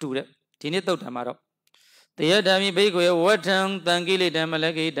မတူတဲ့ဒီနေ့သုတ်တံမှာတော့တရားဓမ္မိဘိက္ခွေဝဋ္ထံတံကိလေတံမလ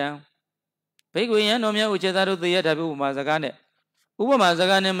ကိတံဘိက္ခွေယံတော်မြတ်ဥစ္စေသာတို့တရားဓမ္မိဥပမာစကားနဲ့ဥပမာစ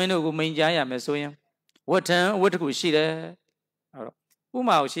ကားနဲ့မင်းတို့ကိုမိန်ကြားရမယ်ဆိုရင်ဝဋ္ထံအဝတ်တစ်ခုရှိတယ်အဲ့တော့ ဥ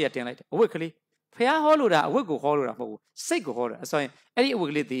မာကိုရှေ့ရတင်လိုက်တယ်အဝတ်ကလေးဖះဟောလို့တာအဝတ်ကိုဟောလို့တာမဟုတ်ဘူးစိတ်ကိုဟောတာဆိုရင်အဲ့ဒီအဝတ်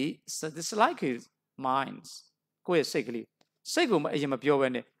ကလေးဒီ this like his minds ကိုယ့်ရဲ့စိတ်ကလေးစိတ်ကိုအရင်မပြောဘဲ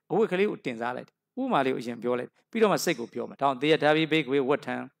နဲ့အဝတ်ကလေးကိုတင်စားလိုက်ဥမာလေးကိုအရင်ပြောလိုက်ပြီးတော့မှစိတ်ကိုပြောမှာတောင်းတရားဒါဘီဘိတ်ကိုဝတ်ထ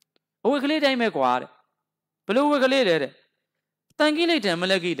မ်းအဝတ်ကလေးတိုင်းပဲကွာတဲ့ဘလို့ဝတ်ကလေးလေတဲ့တန်ကြီးလိုက်တယ်မ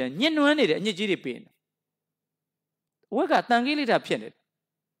လက်ကြီးတယ်ညှဉ်းနှွမ်းနေတယ်အညစ်ကြီးတွေပေးနေဝက်ကတန်ကြီးလိုက်တာဖြစ်နေတယ်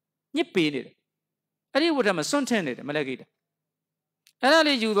ညစ်ပေးနေတယ်အဲ့ဒီဝတ်ထဲမှာစွန့်ထင်းနေတယ်မလက်ကြီးတယ်အဲ့ဒါ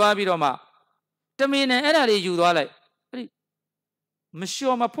လေးယူသွားပြီးတော့မှတမင်နဲ့အဲ့ဒါလေးယူသွားလိုက်အဲ့ဒီမ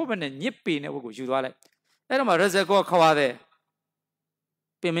လျှော်မဖို့ဘဲနဲ့ညစ်ပေးနေဝတ်ကိုယူသွားလိုက်အဲ့တော့မှရဇကောခွာတဲ့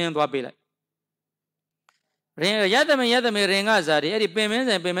ပင်မင်းသွားပေးလိုက်ရင်ရတမင်ရင်ကစားတယ်အဲ့ဒီပင်မင်း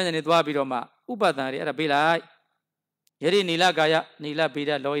ဆိုင်နေသွားပြီးတော့မှဥပဒံတွေအဲ့ဒါပေးလိုက်ယရိနီလကာယနီလဗေ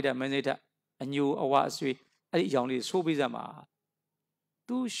ဒလောဟိတမင်းစိတအညူအဝအဆွေအဲ့ဒီအကြောင်းလေးဆိုးပေးစမ်းပါ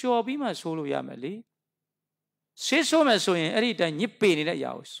သူလျှော်ပြီးမှဆိုးလို့ရမယ်လေဆေးဆိုးမယ်ဆိုရင်အဲ့ဒီတိုင်းညစ်ပေနေတဲ့အ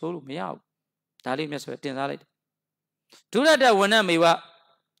ရာကိုဆိုးလို့မရဘူးဒါလေးမြတ်စွာတင်စားလိုက်တယ်ဒုရတဝဏမေဝ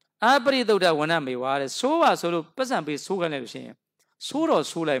အပရိသုဒ္ဓဝဏမေဝတဲ့ဆိုးပါဆိုလို့ပတ်စံပေးဆိုးခိုင်းလိုက်လို့ရှိရင်ဆိုးတော့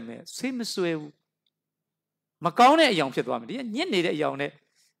ဆိုးလိုက်မယ်ဆေးမဆွဲဘူးမကောင်းတဲ့အယောင်ဖြစ်သွားမယ်ဒီညစ်နေတဲ့အယောင်နဲ့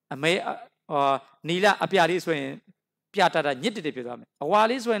အမဲနီလအပြာလေးဆိုရင်ပြတာညစ်တက်ဖြစ်သွားမယ်အဝါ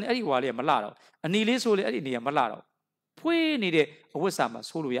လေးဆိုရင်အဲ့ဒီဝါလေးကမလှတော့အနီလေးဆိုလေအဲ့ဒီနေရာမလှတော့ဖွေးနေတဲ့အဝတ်စာမှာ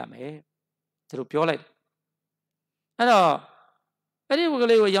ဆိုးလို့ရမယ်သူတို့ပြောလိုက်အဲ့တော့အဲ့ဒီဝက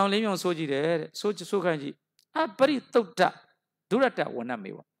လေးကိုရောင်လေးမြောင်ဆိုးကြည့်တယ်တဲ့ဆိုးခိုင်းကြည့်အပရိသုဒ္ဓဒုရတဝဏ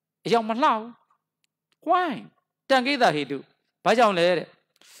မေဝအယောင်မလှဘူးဝိုင်းတန်ကိတဟိတုဘာကြောင့်လဲတဲ့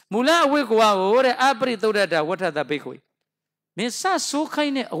မူလအဝတ်ကွာကိုတဲ့အပရိသုဒ္ဓဝဋ္ဌတဘိက္ခွေမင်းစဆိုးခို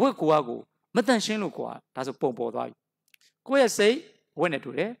င်းတဲ့အဝတ်ကွာကိုမတန်ရှင်းလို့ကွာဒါဆိုပုံပေါ်သွားပြီကိုယ့်ရဲ့စိတ်ဝတ်နေ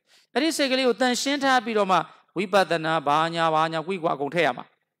တူတယ်အဲ့ဒီစိတ်ကလေးကိုတန်ရှင်းထားပြီးတော့မှဝိပဿနာဘာညာဝိကွာအကုန်ထည့်ရမှာ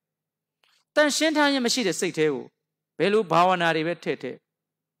တန်ရှင်းထားရင်မရှိတဲ့စိတ်သေးကိုဘယ်လိုဘာဝနာတွေပဲထည့်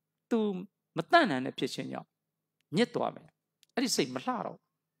သူမတန့်နိုင်တဲ့ဖြစ်ခြင်းကြောင့်ညစ်သွားမယ်အဲ့ဒီစိတ်မလှတော့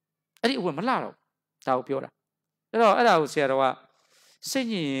အဲ့ဒီအဝတ်မလှတော့ဒါကိုပြောတာအဲ့တော့အဲ့ဒါကိုဆရာတော်ကစိတ်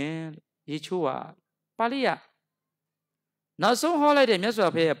ညစ်ရင်ရေချိုးပါပါဠိရနောက်ဆုံးဟောလိုက်တဲ့မြတ်စွာ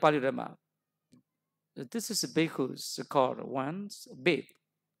ဘုရားပါဠိတော်မှာthis is a bhikkhus called one's bath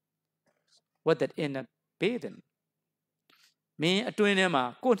what that in a bathing မင်းအတွင်းထဲမှာ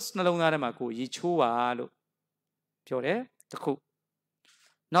ကိုယ်နှလုံးသားထဲမှာကိုရေချိုးပါလို့ပြောတယ်တခု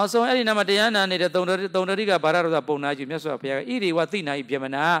နောက်ဆုံးအဲ့ဒီနာမှာတရားနာနေတဲ့သုံးတရိကဘာရရောပုံနာကြီးမြတ်စွာဘုရားကဣရိဝသိနာဤဗျမ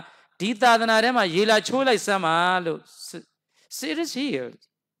နာဒီသာသနာထဲမှာရေလာချိုးလိုက်စမ်းပါလို့ it is here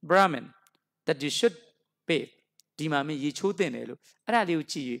Brahmin that you should bathe ဒီမှာမင်းရေချိုးတင်တယ်လို့အဲ့ဒါလေးကို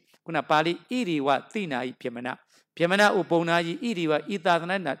ကြည့်ခုနပါဠိဣရိဝသိနာဤဗျမနာဥပုံနာကြီးဣရိဝဤသာသ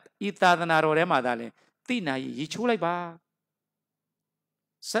နာတော်ထဲမှာသာလဲသိနာကြီးရေချိုးလိုက်ပါ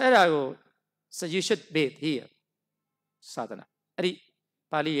အဲ့ဒါကို so you should bathe here သာသနာအဲ့ဒီ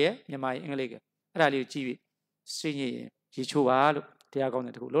ပါဠိရဲ့မြန်မာရဲ့အင်္ဂလိပ်ကအဲ့ဒါလေးကိုကြည့်ပြီးဆွေးနွေးရင်ရေချိုးပါလို့တရားကောင်း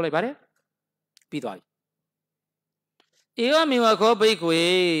တဲ့တခုလုပ်လိုက်ပါတယ်ပြီးသွားပြီဧဝမေဝခောဘိက္ခွေ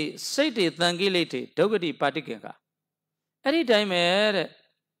စိတ်တွေတန်ကိလေတွေဒုက္ခတိပါတိကေကအဲ့ဒီတိုင်းပဲတဲ့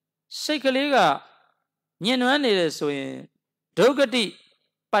စိတ်ကလေးကညှဉ်းနှွမ်းနေတယ်ဆိုရင်ဒုက္ခတိ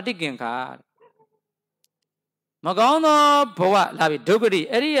ပါတိကေကမကောင်းသောဘဝလာပြီဒုက္ခတိ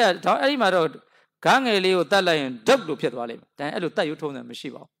အဲ့ဒီမှာတော့ဂငယ်လေးကိုတတ်လိုက်ရင်ဒုက္ခလို့ဖြစ်သွားလိမ့်မယ်ဒါအဲ့လိုတတ်ရုံထုံးတယ်မရှိ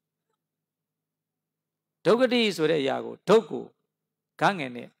ပါဘူးဒုက္ခတိဆိုတဲ့အရာကိုဒုက္ခကိုဂင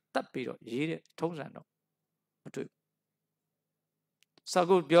ယ်နဲ့တတ်ပြီးတော့ရေးတဲ့ထုံးစံတော့မတွေ့ဘူးစ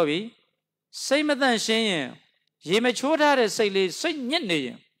ကုတ်ပြောပြီးစိတ်မတန့်ရှင်းရင်ရေမချိုးထားတဲ့စိတ်လေးစိတ်ညစ်နေရ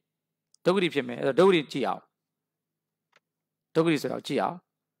င်ဒုက္ခတိဖြစ်မယ်အဲ့တော့ဒုက္ခတိကြည့်အောင်ဒုက္ခတိဆိုတော့ကြည့်အောင်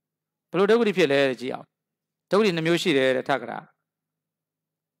ဘယ်လိုဒုက္ခတိဖြစ်လဲတဲ့ကြည့်အောင်ဒုက္ခတိနှမျိုးရှိတယ်တဲ့ထက္ကရာ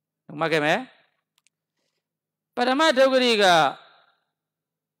မှတ်ခဲ့မယ်ပရမဒုက္ခတိက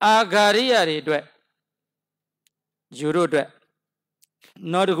အာဂါရိယတွေအတွက်ယူတို့အတွက်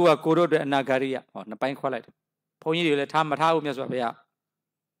နောက်တစ်ခုကကိုတို့အတွက်အနာဂါရိယဟောနှစ်ပိုင်းခွဲလိုက်တယ်ဘုန်းကြီးတွေလည်းမထားဘူးမြတ်စွာဘုရား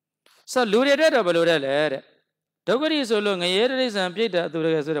ဆိုလူတွေအတွက်တော့ဘယ်လိုလဲတဲ့ဒုက္ခတိဆိုလို့ငရဲတိရစ္ဆာန်ပြိတ္တာသူ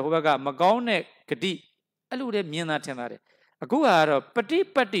တွေဆိုတဲ့ဟိုဘက်ကမကောင်းတဲ့ဂတိအဲ့လိုတည်းမြင်တာထင်တာတယ်အခုကတော့ပฏิ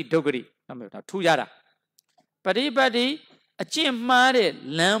ပတ်တိဒုက္ခတိနော်ထူရတာပฏิပတ်တိအကျင့်မှားတဲ့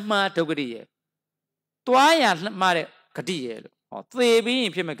လမ်းမှားဒုက္ခတိရဲ့တွားရမှားတဲ့ဂတိရဲ့လို့ဟောသေပြီးရ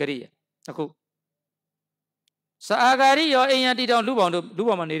င်ဖြစ်မဲ့ဂတိရဲ့အခုစာဂါရိရောအိမ်ရတီတောင်လူပေါင်း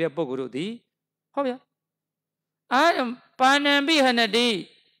မှာနေတဲ့ပုဂ္ဂိုလ်တို့သည်ဟုတ်ဗျာအာပါဏံပိဟနတိ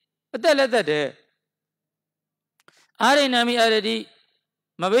အသက်လက်သက်တယ်အာရိဏမိအာရတိ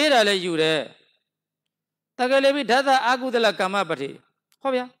မပေးတာလည်းယူတယ်တကယ်လည်းပြီးဓာတအာကုသလကမ္မပတိဟု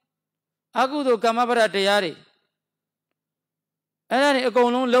တ်ဗျာအာကုသိုလ်ကမ္မပရတရားတွေအဲ့ဒါတွေအကု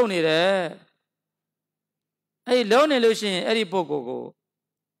န်လုံးလုံနေတယ်အဲ့ဒီလုံနေလို့ရှိရင်အဲ့ဒီပုဂ္ဂိုလ်ကို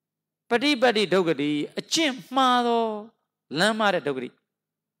ฏิบัติဒုက္ခတိအကျင့်မှားသောလမ်းမှားတဲ့ဒုက္ခတိ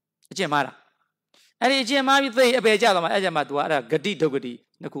အကျင့်မှားတာအဲ့ဒီအကျင့်မှားပြီးသိအပေကြသွားမှာအဲ့ကြမှာ तू အဲ့ဒါဂတိဒုက္ခတိ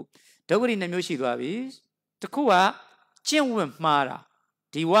နှစ်ခုဒုက္ခတိ2မျိုးရှိသွားပြီတစ်ခုကကျင့်ဝတ်မှားတာ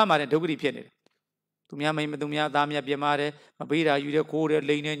ဒီဝမှာတဲ့ဒုက္ခတိဖြစ်နေတယ်သူများမိမသူများသားများပြမာတယ်မပေးတာယူတယ်ခိုးတယ်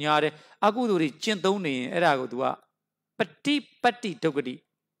လိန်တယ်ညာတယ်အကုသိုလ်တွေကျင့်သုံးနေရင်အဲ့ဒါကို तू ကပฏิပတ်တိဒုက္ခတိ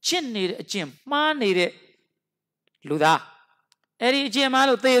ကျင့်နေတဲ့အကျင့်မှားနေတဲ့လူသားအဲ့ဒီအကျင့်မှား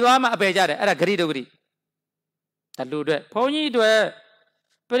လို့သေသွားမှအပယ်ကြတယ်အဲ့ဒါဂတိဒုက္ခတိဒါလူအတွက်ဘုန်းကြီးအတွက်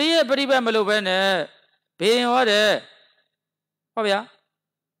ပရိယပရိပတ်မလို့ပဲနဲ့ဘေးရင်ဟောတယ်ဟုတ်ဗျာ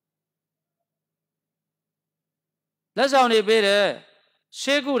လက်ဆောင်တွေပေးတယ်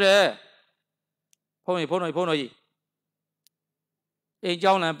ရှေးကုတယ်ဘုန်းကြီးအိမ်เจ้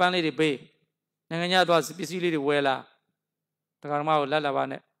าလံပန်းလေးတွေပေးနိုင်ငံခြားသွားပစ္စည်းလေးတွေဝယ်လာတရားဓမ္မကိုလက်လာပါ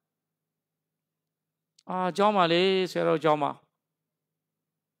နဲ့เจ้าမလေးဆရာတော်เจ้าမ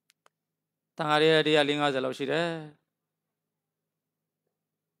တန်ဃာတွေတရား50လောက်ရှိတယ်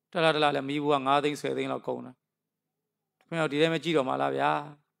တလားလည်းမိဘူးက9သိန်း10သိန်းလောက်ကုန်တယ်ခင်ဗျားဒီထဲမှာကြည့်တော့မှလားဗျာ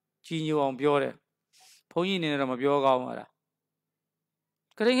ကြီးညိုအောင်ပြောတယ်ဘုန်းကြီးအနေနဲ့တော့မပြောကောင်းပါလား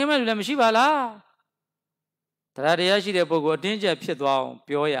ကရင်ငယ်မဲ့လူလည်းမရှိပါလားတရားရှိတဲ့ပုဂ္ဂိုလ်အတင်းကျပ်ဖြစ်သွားအောင်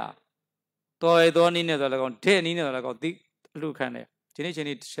ပြောရတော်ရသောနည်းနဲ့ဆိုလည်းကောင်းတဲ့နည်းနဲ့ဆိုလည်းကောင်းသိအလူခံတယ်ဒီနေ့ချင်း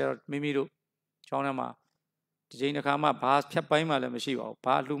ဆရာမိမိတို့ကျောင်းထဲမှာဒီချိန်တစ်ခါမှဘာဖြတ်ပိုင်းမှလည်းမရှိပါဘူး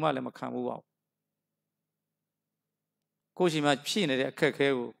ဘာအလူမှလည်းမခံဘူးပါဘူးကိုရှိမှဖြစ်နေတဲ့အခက်အခဲ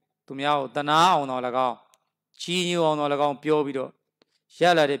ကိုသူများကိုတနာအောင်တော့လည်းကောင်းကြီးညိုအောင်တော့လည်းကောင်းပြောပြီးတော့ရ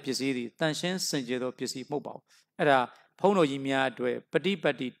လာတဲ့ပစ္စည်းတွေတန်ရှင်းစင်ကြယ်သောပစ္စည်းမဟုတ်ပါဘူးအဲ့ဒါဘုန်းတော်ကြီးများအတွက်ပฏิပ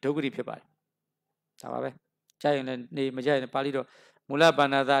တ်တိဒုက္ခတိဖြစ်ပါတယ်ဒါပါပဲကြိုက်ရင်လည်းနေမကြိုက်ရင်ပါဠိတော်မူလဘာ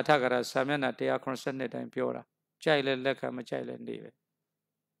နာသာအထကရာစာမျက်နှာ182တိုင်းပြောတာကြိုက်လဲလက်ခံမကြိုက်လဲနေပဲ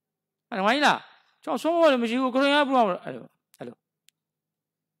အဲ့ဒါမိုင်းလားကျောင်းဆုံးမလို့မရှိဘူးခရင်ရပူအောင်အဲ့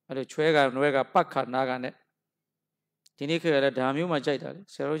လိုချွဲကနွဲကပတ်ခါနာကနဲ့ဒီနေ့ခေတ်ကလည်းဒါမျိုးမှကြိုက်တာလေ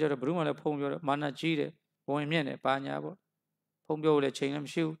ဆရာတို့ကျတော့ဘယ်သူမှလည်းဖုံပြောတယ်မာနကြီးတယ်ဝင်မြင့်တယ်ပါညာပေါ့ဖုံပြောလို့ချိန်လည်းမ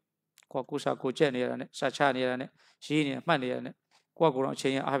ရှိဘူးကိုစားကိုကြက်နေရတာနဲ့စာချနေရတာနဲ့ရေးနေမှတ်နေရတာနဲ့ကိုတော့ချိ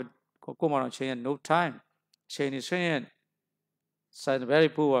န်ရကိုမတော့ချိန်ရ no time ချိန်နေဆွင်းရင် side very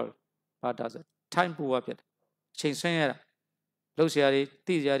poor what does it time poor ဖြစ်တယ်ချိန်ဆွင်းရတာလှုပ်ရှားတွေ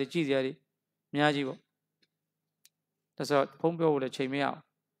သိစရာတွေကြည့်စရာတွေအများကြီးပေါ့ဒါဆိုဖုံပြောလို့လည်းချိန်မရအောင်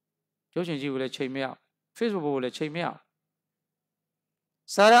ရုပ်ရှင်ကြည့်လို့လည်းချိန်မရအောင် Facebook ကိုလည်းချိန်မရအောင်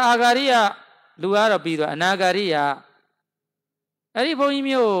စာရအာဂါရိယလူကတော့ပြီးတော့အနာဂါရိယအဲ့ဒီဘုန်းကြီး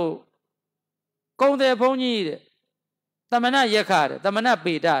မျိုးကုံတယ်ဘုန်းကြီးတဲ့တမနရက်ခတဲ့တမန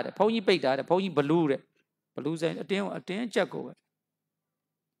ပေတာတဲ့ဘုန်းကြီးပိတ်တာတဲ့ဘုန်းကြီးဘလူးတဲ့ဘလူးဆိုင်အတင်းချက်ကိုပဲ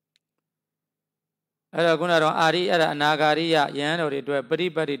အဲ့တော့ခုနကတော့အာရိအဲ့ဒါအနာဂါရိယယဟန်တော်တွေအတွက်ပရိ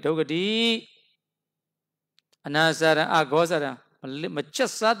ပတ်တိဒုက္ခတိအနာစာရံအဂောစာရံမချ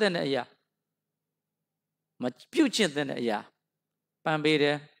က်စားတဲ့အရာမပြုတ်ချင့်တဲ့အရာပန်ပေးတ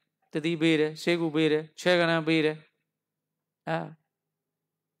ယ်တတိပေးတယ်ဆေးကူပေးတယ်ချဲကရန်ပေးတယ်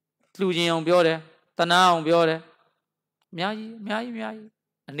လှူခြင်းအောင်ပြောတယ်တနာအောင်ပြောတယ်အများကြီး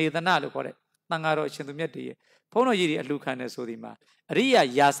အနေသနာလို့ခေါ်တဲ့တန်ဃာတော်အရှင်သူမြတ်တွေဘုန်းတော်ကြီးတွေအလှခံတယ်ဆိုဒီမှာအရိယာ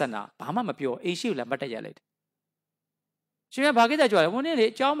ယာစနာဘာမှမပြောအိမ်ရှိကိုလည်းမတ်တက်ရလိုက်တယ်ရှင်ကဘာကိစ္စကြွားလဲဘုန်းကြီးလေ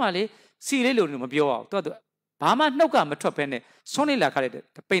အเจ้าမလေးစီလေးလို့မပြောအောင်သူကဘာမှနှုတ်ကမထွက်ဖဲနဲ့ဆွန်းနေလာခါလိုက်တယ်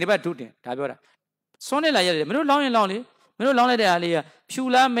ပိန်တစ်ပတ်ဒုတင်ဒါပြောတာဆွန်းနေလာရတယ်မင်းတို့လောင်းရင်လောင်းလေမင်းတို့လောင်းလိုက်တဲ့အားလေးကဖြူ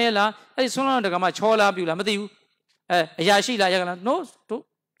လားမဲလားအဲ့ဒီဆွန်းလောင်းတဲ့ကမှချောလားပြူလားမသိဘူးအရာရှိလားရကလား no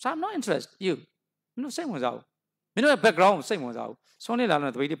I'm not interested you မင်းတို့စိတ်ဝင်စားဘူးမင်းတို့ရဲ့ background ကိုစိတ်ဝင်စားဘူးဆွန်းနေလာ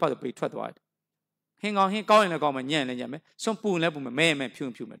တော့တပိတ်လေးဖတ်ပြီးထွက်သွားတယ်ဟင်းကောင်းရင်လည်းကောင်းမယ်ညံ့လည်းညံ့မယ်ဆွန်းပူလည်းပူမယ်မဲ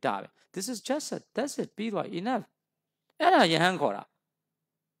ဖြူမယ်ဒါပဲ this is just it that's it ပြီးသွား enough အဲ့ဒါယဟန်ခေါ်တာ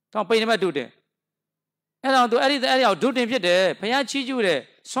တော့ပိန်တစ်ပတ်ဒုတင်အဲ့တော့သူအဲ့ဒီအောင်ဒုတင်ဖြစ်တယ်ဘုရားချီးကျူးတယ်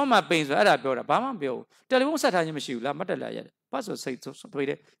ဆွမ်းမပိန်ဆိုအဲ့ဒါပြောတာဘာမှမပြောဘူးတယ်လီဖုန်းဆက်ထားခြင်းမရှိဘူးလားမတ်တက်လာရတယ်ပတ်ဆိုစိတ်တွေး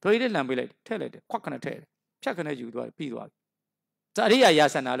တယ်လမ်းပေးလိုက်ထည့်လိုက်တယ်ခွက်ခနဲ့ထည့်တယ်ဖြတ်ခနဲ့ယူသွားတယ်ပြီးသွားပြီဒါအရိယာယာ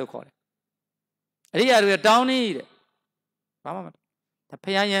စနာလို့ခေါ်တယ်အရိယာတွေတောင်းနေတဲ့ဘာမှမဒါ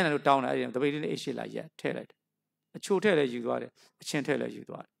ဖျားရမ်းတယ်လို့တောင်းတယ်အဲ့ဒီတပိတ်လေးအိတ်ရှိလာရက်ထည့်လိုက်တယ်အချိုထည့်လည်းယူသွားတယ်အချင်းထည့်လည်းယူ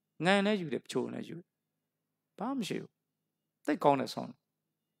သွားတယ်ငန်လည်းယူတယ်ချိုလည်းယူဘာမှမရှိဘူးသိကောင်းတဲ့ဆောင်း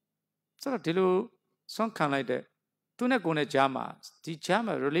ဆိုတော့ဒီလိုဆွမ်းခံလိုက်တဲ့သူနဲ့ကိုယ်နဲ့ကြားမှာဒီကြား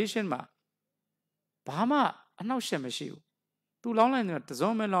မှာ relation မှာဘာမှအနှောက်အယှက်မရှိဘူးသူလောင်းလိုက်တယ်တ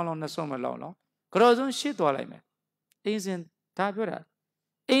စုံမဲ့လောင်းနှစ်စုံမဲ့လောင်းကြော်စုံရှစ်သွားလိုက်မယ်အင်းစင်ဒါပြောတာ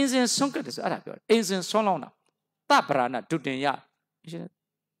အင်းစင်ဆွမ်းကတ်တယ်ဆိုအဲ့ဒါပြောတယ်အင်းစင်ဆွမ်းလောင်းတာတပရာဏဒုတင်ရရှင်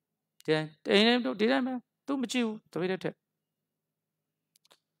ဒီတိုင်းပဲသူမကြည့်ဘူးတပိတ်တဲ့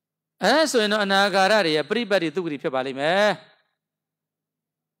အဲ့ဆိုရင်တော့အနာဂါရတွေရဲ့ပြိပတ်တိသုဂတိဖြစ်ပါလိမ့်မယ်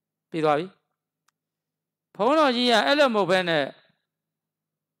ပြီးသွားပြီဘုန်းတော်ကြီးကအဲ့လိုမဟုတ်ဘဲနဲ့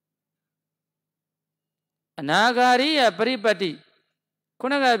Anagari, Paripati.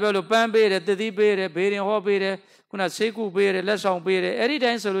 Kunaga Belo Pambere, the Bere, Bere, Hobere, Kuna Seku Bere, Lesson Bere, any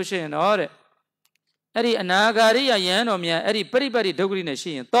time solution or Eri Anagari, Yanomia, Eri Paripati Dogri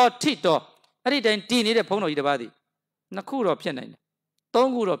Nation, thought Tito, any time tea need a pono the body. Nakuro Pianin,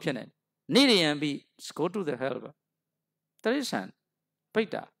 Tonguro Pianin, Niri and be, go to the helper. There is an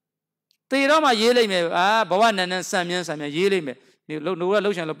Peter. They don't my yelling me, Bawan and Samians, and yelling me. You look no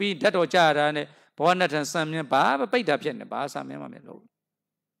illusion of being that or jar and Bawan and Samian, Baba Peter Pian, Basa Mamma.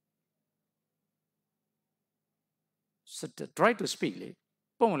 So try to speak,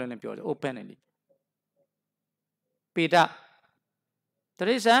 Pong and pure openly. Peter,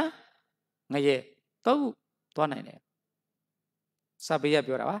 Teresa, Naye, Tau, Tonane. Sabia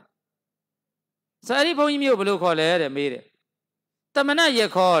Pura. Sari Pony Blue collar and made it. Tamana ye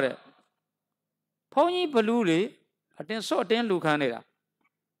call it. Pony Baluli, attend so 10 Lucanera.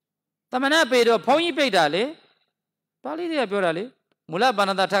 Tamana paid a pony pedale, Pali de Burali, Mula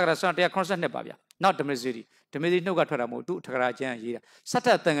Banana Tagra Santa Constant Nebabia, not the Missouri. The Missouri no Gatoramo, two Tagarajan here.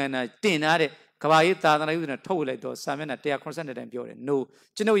 Satan and a dinner, Kavaita, and I even told it those Samana, they are consented and pure. No,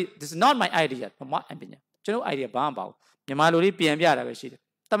 you know, this is not my idea, from my opinion. You know, idea Bambao. Yamaluri Piambiara,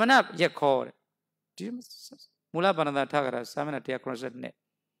 Tamana, ye call it. Mula Banana Tagra, Samana, they are consented.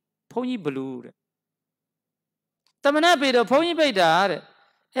 Pony Blue. Tamana paid a pony paid.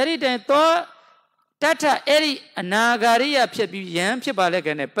 Every time thought Tata Eri Anagaria Piapi Yam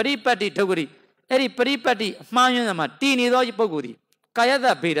Chibalek Paripati Toguri, Eri Paripati, Mayama, Tini Poguri,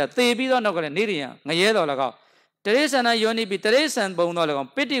 Kayada Pita, Tebido Nogan, Niria, Nayedo Lago, Teresa and Ioni be Teresa and Bonologon,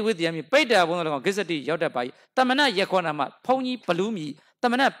 Pity with Yami, Peta Bonologon, Gizati, Yotapai, Tamana Yakonama, Pony Palumi,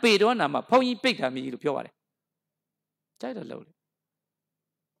 Tamana Pedonama, Pony Pigami, Pure. Title load.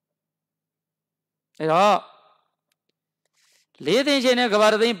 Lady Jenna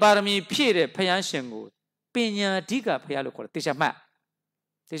Gavardin Parmi Pire Payanshango, Pina Diga Payaloco, Tishama.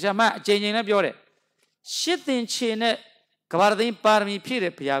 Tishama, changing up your shitting chin, Gavardin Parmi Pire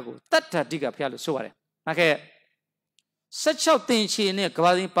Piago, Tata Diga Pialo Suare. Okay. Such a thing she near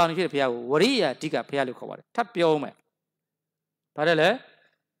Gavardin Parmi Piago, Waria Diga Pialoco, Tapiome. Parale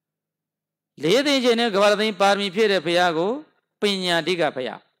Lady Jenna Gavardin Parmi Pire Piago, Pina Diga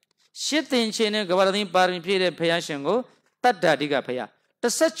Paya. Shitting chin, Gavardin Parmi Pire Payanshango. Tata Diga Paya. The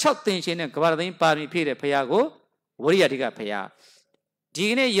such a thing in a Gavardin Parmi Pire Payago, Waria Diga Paya.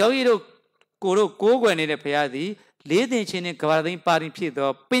 Dine Yoiro Kuro Kogan in a Payadi, Lady Chin in Gavardin Parmi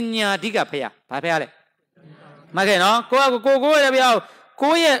Pido, Pina Diga Paya, Papale. Magano, go,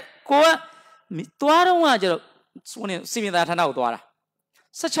 Koya, Koa, Tuara Wajo, swimming that an outdoor.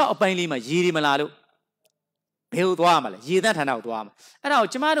 Such a painlima, Yiri Malalo. Hill Dwamal, ye that an outdwam. And now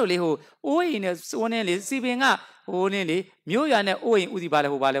Chamado Liho, owing as one only sipping up, only Muyan owing Udibala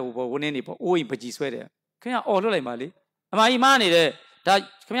who Bala one any owing Paji sweater. Can I order like Mali? Am I money there? That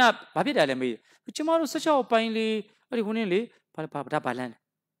come up, Papida and me. But tomorrow such a painly, very only, Papa Balan.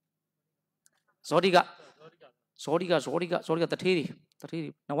 Sodiga, the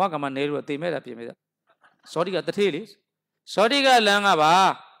Tiri. Nawagaman Nero, they made up here. Sodiga the Tiris. Sodiga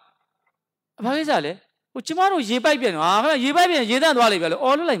Langaba. Pavizale. Uchimaro Yibabian, Yibabian, Yedan Wally,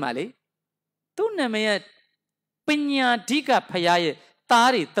 all like Mali. Tuna me Pina Diga Payaye,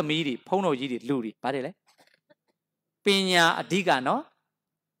 Tari, Tamiri, Pono Yidi, Luri, Padele. Pina Diga, no?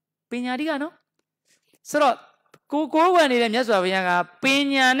 Pina Diga, no? So go and in Yasavianga,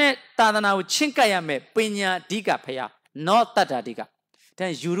 Pina net, Tadana, Chinkayame, Pina Diga Paya, not Tata Diga.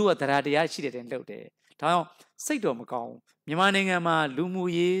 Then Yuru at the Radia, she didn't load it. Town, Saito Macau, Yamaningama,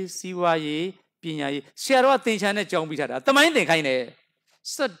 Lumuye, Siwaye. Pina, Sierra things and a John Bitada. The mind kind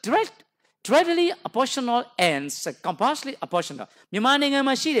so directly apportional and compulsively apportional. Demanding a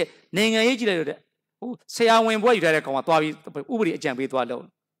machine, name a age. Say I went boy that I come to Uri Jambi to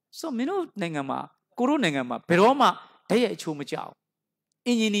alone. So Mino Nangama, Kuru Nangama, Peroma, Taya Chumachao.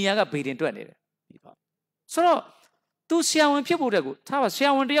 Ininiaga paid into it. So, two Siawan people that go, Tawa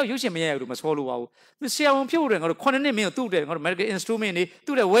Siawan, they are using me to Masolo. The Siawan people or Conan meal to them or American instrument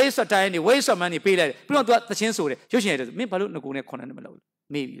to the waste of time, waste of money paid. We don't do the chance of it. Using it, me Palu Naguna Conan Malo.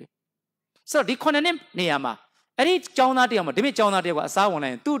 Maybe. So the Conan Niama. And each Jona Diama, Demi Jona de was Sawan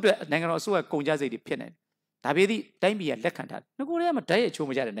and two Nangano so Conjazi dependent. Tabidi, time be a lecanta. Naguna Day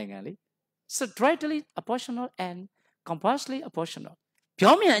Chumaja Nangali. So directly apportional and compulsively apportional.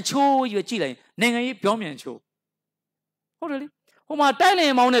 Pyomian Cho, you Chile, Nangai Pyomian Cho. Oh, really? Oh, my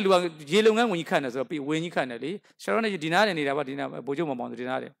Thailand mounted Yellow when you can as a when you can. Sharon, you deny any about dinner, Bojuma Mount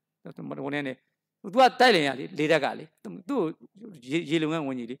Dinare. What Thailand, Lida Gali, do Yellow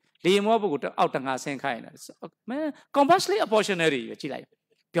when you did. Lay more out and ask and kindness. Compulsively apportionary, Chile.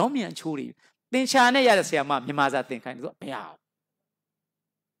 Pyomi and Churi. thing China yes ya ma mimaza thing kind of meow.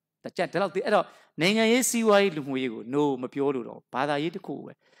 The chat tell the error Nanga is see why Lumuego no mapiolo Pada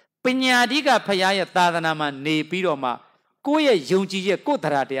Yitiku Pinya diga payaya tadanama ne piroma Koya Yunji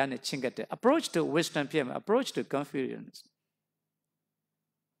Kotaratian chingate approach to Western PM approach to Confucians.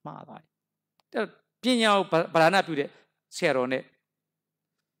 Mother Pinya Parana Pude Serone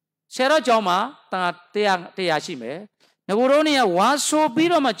Sera Joma Teashime Naguronia was so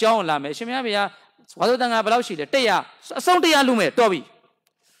biroma John Lame Shimia Swallow than Abalaushi Tea Sondia Lume Toby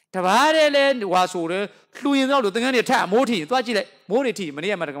Tavare was order flew out of the Gania time Moti Twajile Moriti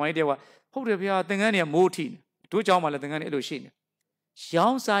Maria Margamidewa Hold up your Tangania Moti to Joma Latangani Elushin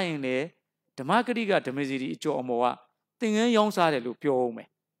Xiao saying le the Margariga to Mizzi Jomoa Tingan Yong Sade Lupio me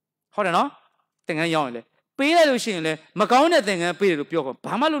Hold on Tingan Yongle Pay Lushin Macona thing and pay Lupio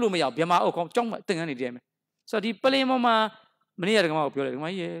Pamalumia Biama Ocom Jong Tangani Jam so the Palimoma Maria Gamma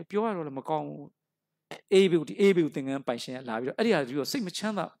my pure Macon able thing and Passion Live area you sing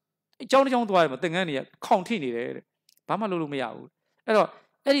channel Johnny John Dwyer Tangania continue Pamalumia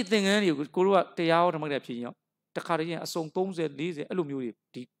anything you could go up the hour among the opinion the Caribbean song tones and lazy aluminium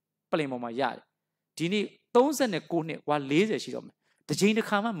deep Palimoma yard Dini tones and a cone while lazy she the Jane to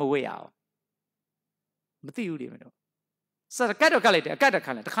come away out Matthew so the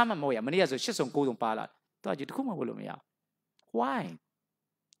catacalate the common moya many as a shit on golden pala thought you to come over why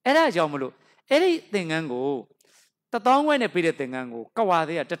Era Jomulu anything and go the tongue when a period thing and go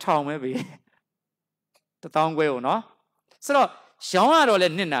Kawadi at the town maybe the tongue way or no so Shawar or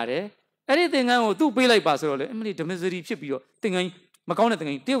Ninare anything I will do be like Basel Emily the misery ship you thinking Macona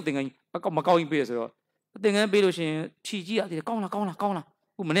thinking deal thinking Macau beers or thing and Belushi TG the Kona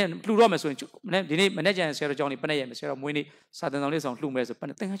who Blue Romas when the name manager and Sarah Johnny Panay and Sarah Winnie suddenly on Lumes upon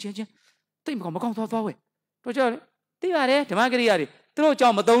a thing I change think of Macon to away they are there the Margariari throw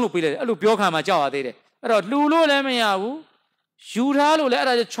John Madonna Pile a Lupioca Majawa did it Lulu Lemia Shutalo let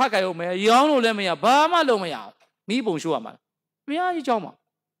a track I owe young Lemia Bama Lomia me Bonshuama me are you Joma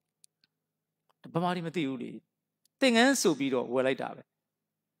the Bamari Matthew thing and so be well like that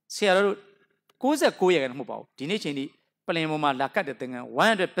Sierra goes a coy and mobile Dinachini Palimoma Lacata thing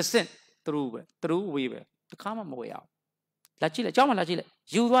 100% through weaver the common way out Lachila Joma Lachila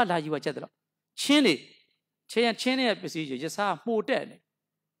you are like you are Chedra Chini Chini procedure just have more dead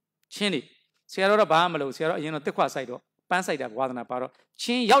Chini Sierra Bamalo Sierra you know the quaside panside of Wadana Paro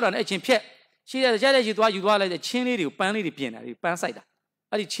Chin Yodan Etchin Pet she has a you like the chinny you panny the piano panside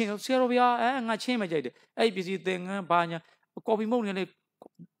I did chin of Sierra and I change ABC thing Banya coffee moon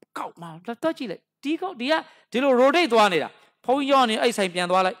Cow mount touchy like Tico dear till rotate one it Poyoni I say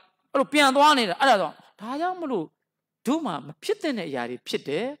piano or piano one it I don't Tayamalu Duma Pitin Yari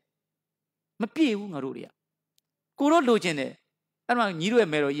Pite Mapi Maruria Kuro Logene and you a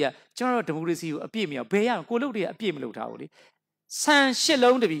Meroya General Democracy appear me a Bayan Kolodia appear me loudly San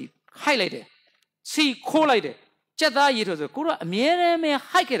Shilong to be highlighted see collated Jetta it was a Kura mere me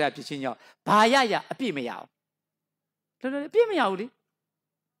hike it up to Chino Bayaya appear me out appear me out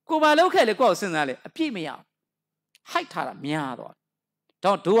Go by local go senale appear me out hike Tara miado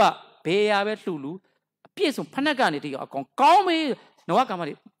don't do a pay a Lulu appears on Panaganity or call me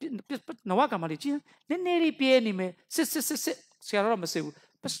Noakamari Noakamari then nearly pay any me sit Sierra Massive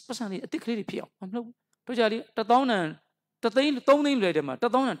personally a declared pure I'm no to Jolly the down the thing don't name later the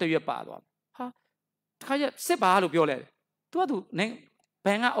down to your father ha Kaya Seba Piole to name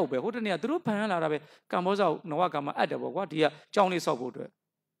Panga over who near Drew Panga Camosa Noakama Adabo what dear Johnny Sobood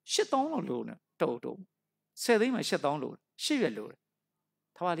shit down alone Toto say they might shut down load she will load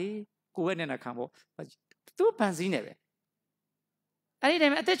Tawali go in a cambo but two panzine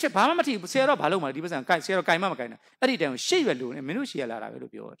anytime at the Pamati, Sarah Paloma, Sarah Kaimama, anytime she will do a minutia Lara will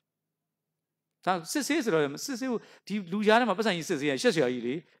be odd. Sister, Lujanama person says, yes,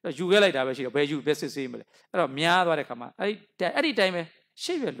 you will like that, where you best similar. Mia, come anytime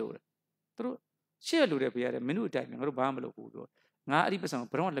she will do it. Through she will do it a minute time, or Bamalo. Not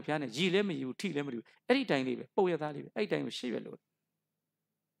 80% put on the piano, G lemon, you tea lemon, anytime leave it. Oh, yeah, that leave it. Anytime she will do it.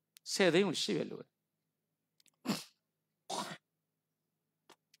 Say they will she will do it.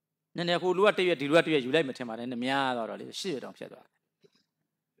 Nene who look at you, you like Matema and the Mia or she don't shut up.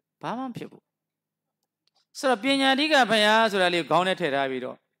 Pamam people. So, Pina Diga Payas or I live gone at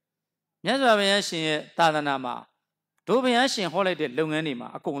Ravido. Yazavian Tadanama. Dobiashi holiday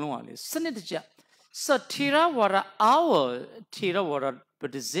Lunganima, a colon, Senate Jet. So, Tira water our Tira water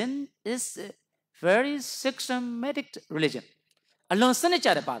Buddhism is a very systematic religion. Alone Senate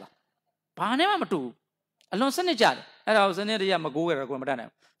Pada. Panama too. Alone Senate. And I was an area Mago.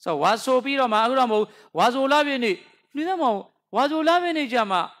 So, was so Peter Maguramo was all loving it. Nidamo was all loving it,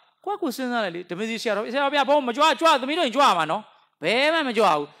 Jama. ကိုကစဉ်းစားလိုက်လေဓမ္မစီဆရာတော်ဗျာဘုံမကြွားသမီးတို့ရင်ကြွားမှာနော်ဘယ်မှမ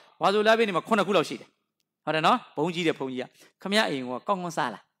ကြွားဘူးဝါဆိုလာပြင်းနေမှာ9ခုလောက်ရှိတယ်ဟုတ်တယ်နော်ဘုံကြီးတဲ့ဘုံကြီးကခမရအိမ်ကကောင်းကောင်း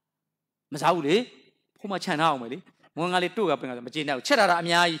စားလားမစားဘူးလေဘုံမခြံထားအောင်ပဲလေငွေငါလေးတို့ကပင်ကမကျေနပ်ဘူးချက်တာအ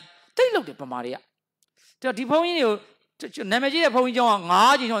များကြီးတိတ်လုတ်တယ်ပမာတွေကဒီဘုံကြီးတွေကိုနာမည်ကြီးတဲ့ဘုံကြီးကျောင်းက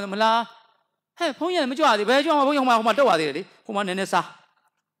9ချိန်ကျောင်းမလားဟဲ့ဘုံကြီးမကြွသေးဘယ်ကျောင်းမှာဘုံကြီးဟိုမှာတော့ပါသေးတယ်လေဟိုမှာနည်းနည်းစား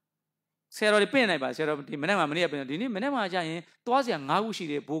ဆရာတော်တွေပင့်နိုင်ပါဆရာတော်ဒီမနေ့မှမနေ့ကပင့်ဒီနေ့မနေ့မှကြာရင်သွားစရာ9ခု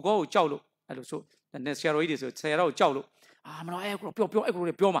ရှိတယ်ဘိုးကောကိုကြောက်လို့အဲ့လိုဆိုဆရာတော်ကြီးတွေဆိုဆရာတော်ကိုကြောက်လို့မလားအဲ့ကိုပြောအဲ့ကို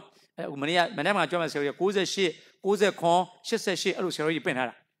တွေပြောမှာအဲ့မနေ့မှကြွမယ်ဆရာတော်ကြီး98 89 88အဲ့လိုဆရာတော်ကြီးပင့်ထား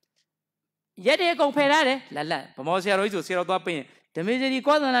တာရက်တဲ့ကုန်ဖယ်ထားတယ်လက်ဗမောဆရာတော်ကြီးဆိုဆရာတော်သွားပင့်ဓမ္မစရီ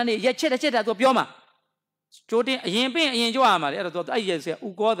ကောသနာနေရက်ချက်တာသူပြောမှာကြိုးတင်အရင်ပင့်အရင်ကြွရမှာလေအဲ့တော့အဲ့ရက်ဆရာဥ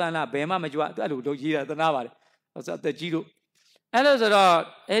ကောသနာဘယ်မှမကြွအဲ့လိုလုပ်ရေးတာသနာပါတယ်ဆိုအသက်ကြီးလို့အဲ့လိုဆိုတော့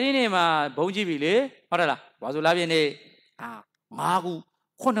အဲ့ဒီနေ့မှာဘုံကြည့်ပြီလေဟုတ်တယ်လားဘာဆိုလာပြင်းနေ9ခု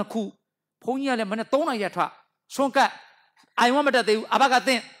9ခုဘုန်းကြီးကလည်းမနေ့3နာရီထဆွန့်ကတ်အိုင်ဝမတက်သေးဘူးအဘက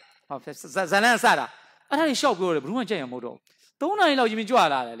သင်ဟောဇလန်းစတာအဲ့ဒါကြီးရှောက်ပြောတယ်ဘယ်သူမှကြက်ရမဟုတ်တော့3နာရီလောက်ကြီးမ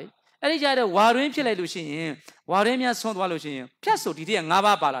ကြွလာတယ်လေအဲ့ဒီကြတဲ့ဝါရင်းဖြစ်လိုက်လို့ရှိရင်ဝါရင်းများဆွန့်သွားလို့ရှိရင်ဖြတ်ဆိုဒီတည်းက9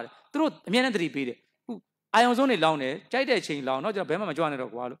ပါးပါလာတယ်သူတို့အမြဲတမ်းသတိပေးတယ်ခုအာယုံဆုံးနေလောင်းတယ်ကြိုက်တဲ့ချိန်လောင်းတော့ကျွန်တော်ဘယ်မှမကြွနဲ့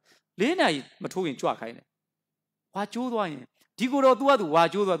တော့ကွာလို့4နာရီမထိုးရင်ကြွခိုင်းတယ်ဝါကျိုးသွားရင်ဒီကိုတော့ तू က तू ဝါ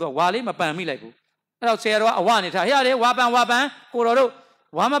ကျိုးသွားတော့ဝါလေးမပန်မိလိုက်ဘူးအဲ့တော့ဆရာတော်ကအဝနေထားဟဲ့လေဝါပန်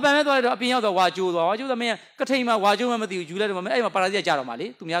ကိုတော်တို့ဝါမပန်မဲ့သွားလိုက်တော့အပြင်ရောက်တော့ဝါကျိုးသမင်းကထိန်မှာဝါကျိုးမှမသိဘူးယူလိုက်တော့မှအဲ့မှာပါရာဇိကကြတော့မှလေ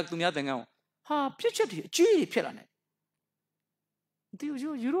သူများသင်္ကန်းကိုဟာဖြစ်ချက်တွေအကြီးကြီးဖြစ်လာနေမသိ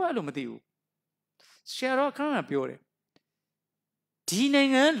ဘူးယူတော့အဲ့လိုမသိဘူးဆရာတော်ခဏပြောတယ်ဒီနို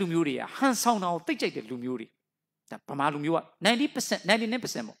င်ငံလူမျိုးတွေကဟန်ဆောင်တာကိုတိတ်ကြိုက်တဲ့လူမျိုးတွေဒါဗမာလူမျိုးက 90%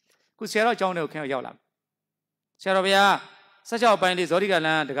 99% ပေါ့ခုဆရာတော်အကြောင်းတွေကိုခင်ဗျရောက်လာဆရာတော်ဗျာ16ပိုင်းလေးဇောတိကလ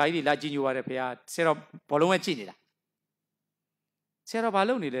န်တခါကြီးတွေလာကြည့်ညိုရတယ်ဖေဆရာတော်ဘောလုံးဝဲကြည့်နေတာဆရာတော်ဘာ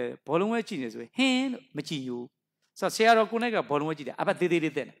လုပ်နေလဲဘောလုံးဝဲကြည့်နေဆိုရင်ဟင်းလို့မကြည့်ဘူးဆိုတော့ဆရာတော်ကိုနိုင်ကဘောလုံးဝဲကြည့်တယ်အဘသေး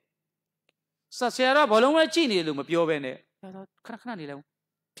သေးလေးတဲ့တယ်ဆိုတော့ဆရာတော်ဘောလုံးဝဲကြည့်နေလို့မပြောဘဲနဲ့ဆရာတော်ခဏနေလိုက်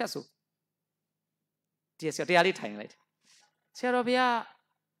ဖြတ်ဆိုဒီဆရာတရားလေးထိုင်လိုက်ဆရာတော်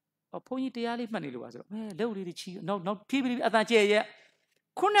ဗျာဘုန်းကြီးတရားလေးမှတ်နေလို့ပါဆိုတော့လက်လေးတွေချီနောက်ဖြည်းဖြည်းအတန်ကျဲ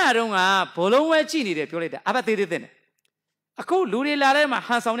ရဲ့ခုနတုန်းကဘောလုံးဝဲကြည့်နေတယ်ပြောလိုက်တာအဘသေးသေးတဲ့တယ်အခုလူတွေလာတဲ့မှာ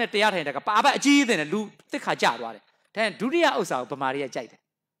ဟန်ဆောင်တဲ့တရားထိုင်တဲ့ကပါအဘအကြီးကြီးတဲ့လူတစ်ခါကြသွားတယ်ဒါဒုတိယဥစ္စာကိုဗမာတွေကကြိုက်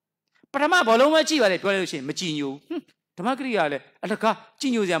တယ်ပထမဘောလုံးဝဲကြည့်ပါလေပြောလိုက်လို့ရှိရင်မကြည်ညိုဓမ္မဂရိယာလည်းအလ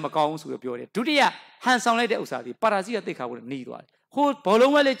ကားကြည်ညိုစရာမကောင်းဘူးဆိုပြီးပြောတယ်ဒုတိယဟန်ဆောင်လိုက်တဲ့ဥစ္စာဒီပါရာဇိကသိခါကိုနှီးသွားတယ်ဟိုဘော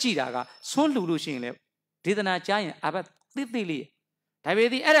လုံးဝဲလေးကြည့်တာကဆွန်းလှူလို့ရှိရင်လည်းဒေသနာကြားရင်အဘသိသိလေးဒါပေ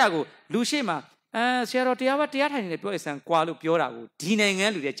မဲ့အဲ့ဒါကိုလူရှိမှဆရာတော်တရားထိုင်နေတယ်ပြောရစံကွာလို့ပြောတာကိုဒီ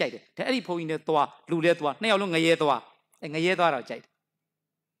နိုင်ငံလူတွေကြိုက်တယ်ဒါအဲ့ဒီဘုန်းကြီးနဲ့သွားလူလဲသွားနှစ်ယောက်လုံးငရဲသွား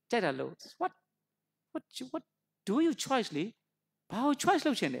ငရဲသွားတော့ကြိုက်တယ်လို့ what do you choice လေဘာလို့ choice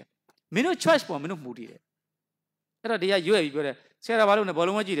လုပ်ချင်လဲမင်းတို့ choice ပေါ်မင်းတို့မူတည်တယ်အဲ့တော့တရားရွက်ပြီးပြောတယ်ဆရာတော်ဘာလို့လဲဘော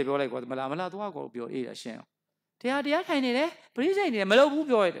လုံးဝဲကြည့်တယ်ပြောလိုက်ကွာမလားသွားကောပြောအေးတာရှင်းအောင်တရားထိုင်နေတယ်ပရိစိတ်နေတယ်မလုပ်ဘူး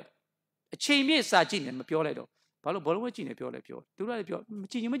ပြောရတယ်အချိန်ပြည့်စာကြည့်နေမပြောလိုက်တော့ဘာလို့ဘောလုံးဝဲကြည့်နေပြောလဲပြောသူတို့လည်းပြော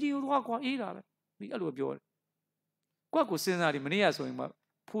မကြည့်ဘူးသွားကွာအေးတာပဲဒီအဲ့လိုပြောတယ်ကိုစဉ်းစားတယ်မနေ့ကဆိုရင်မှ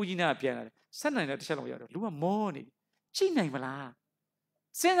ဖူးကြီးနာပြန်လာတယ်ဆက်နိုင်တဲ့တစ်ချက်လောက်ရောက်တော့လူကမောနေကြည့်နိုင်မလား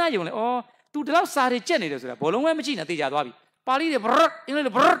စဉ်းစားယုံလေतू ဒီလောက်စာတွေကြက်နေတယ်ဆိုတာဘောလုံးဝဲမကြည့်နဲ့သိကြသွားပြီပါဠိတွေဘရတ်အင်္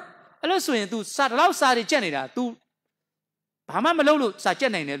ဂလိပ်ဘရတ်အဲ့လိုဆိုရင် तू စာဒီလောက်စာတွေကြက်နေတာ तू ဘာမှ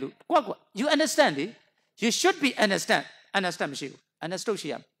မလုပ်လို့စာကြက်နိုင်တယ်လို့ကို you understand လေ you should be understand မရှိဘူး understood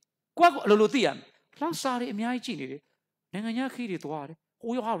ရှိရမယ်ကိုအလိုသိရမယ်လောက်စာတွေအများကြီးကြည့်နေတယ်နိုင်ငံခြားခီးတွေသွား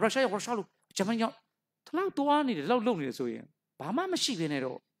တယ်ဟိုရောရုရှားလို့ဂျပန်ရောက်ဒီလောက်သွားနေတယ်လောက်လုပ်နေတယ်ဆိုရင်ဘာမှမရှိဘဲနဲ့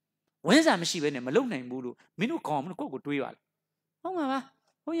တော့ဝင်းစာမရှိဘဲနဲ့မလုပ်နိုင်ဘူးလို့မင်းတို့ခေါင်းမလို့ကိုတွေးပါလေဟုတ်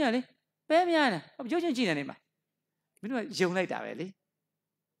မှာပါဘုန်းကြီးလေပဲများတယ်ရုပ်ချင်းကြည့်နေမှာမင်းတို့ယုံလိုက်တာပဲလေ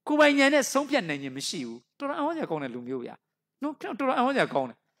ကိုပိုင်ညာနဲ့ဆုံးဖြတ်နိုင်ခြင်းမရှိဘူးတော်တော်အဝန်းစရာကောင်းတဲ့လူမျိုးဗျာနော်တော်တော်အဝန်းစရာကော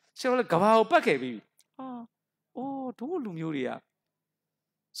င်းတယ်ဆရာတို့ကဘာကိုပတ်ခဲ့ပြီးတို့လူမျိုးတွေက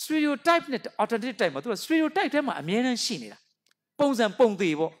stereotype နဲ့ alternative type မှာသူက stereotype ထဲမှာအများနဲ့ရှိနေတာပုံစံပုံ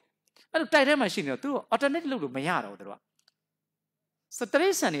သေးပေါ့အဲ့လို type ထဲမှာရှိနေတော့သူက alternative လုပ်လို့မရတော့သူကစ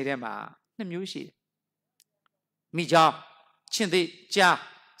တရိတ်ဆန်တွေထဲမှာနှစ်မျိုးရှိတယ်မိချောင်းချင်းသေးကြား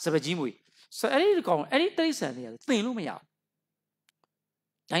စပကြီးမွေဆိုအဲ့ဒီကောင်အဲ့ဒီတရိတ်ဆန်တွေကသင်လို့မရ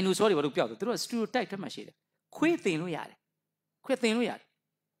ဘူးဒိုင်နိုဆောတွေဘာလို့ပြောက်တယ်သူတို့က stereotype ထဲမှာရှိတယ်ခွေးသင်လို့ရတယ်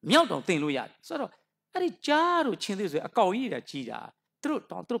မြောက်တောင်သင်လို့ရတယ်ဆိုတော့အဲ့ဒီကြားတို့ချင်းသေးဆိုအကောင်ကြီးတွေကြီးတာသူ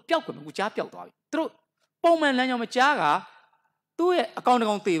တို့ပျောက်ကုန်ကူကြားပျောက်သွားပြီသူတို့ပုံမှန်လမ်းကြောင်းမကြားကသူ့ရဲ့အကောင်တ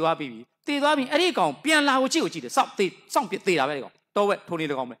ကောင်သေသွားပြီအဲ့ဒီအကောင်ပြန်လာကိုကြည့်တယ်စောင့်ပြသေတာပဲဒီကောင်တော့ဝက်ထိုးနေ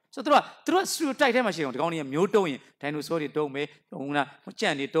တကောင်ပဲဆိုတော့သူတို့စတူတိုက်ထဲမှာရှိအောင်ဒီကောင်တွေကမျိုးတုံးရင်ဒိုင်နိုဆောတွေတုံးမယ်ခု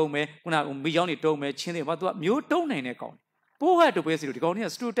နကြံ့တွေတုံးမယ်ခုနမီချောင်းတွေတုံးမယ်ချင်းတွေဘာသူကမျိုးတုံးနိုင်တဲ့ကောင် ပိုးဟတ်တို့ပဲစီလို့ဒီကောင်ကြီးက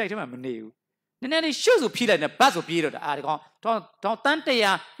စတူတိုက်ထဲမှာမနေဘူးနည်းနည်းလေးရှုပ်ဆိုဖြီးလိုက်နေဘတ်ဆိုပြေးတော့ဒီကောင်တော့တန်း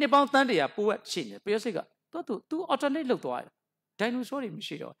100နှစ်ပေါင်းတန်း100ပိုးဟတ်ရှိနေပျောစိတ်ကသူ alternate လုပ်သွားတယ်ဒိုင်နိုဆောတွေမ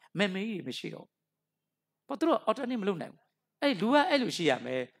ရှိတော့မေမေကြီးတွေမရှိတော့ဘာသူတို့ alternate မလုပ်နိုင်ဘူးအဲ့လူကအဲ့လိုရှိရမ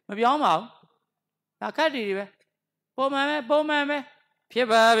ယ်မပြောင်းပါဘူးဒါခက်တွေပဲပုံမှန်ပဲဖြစ်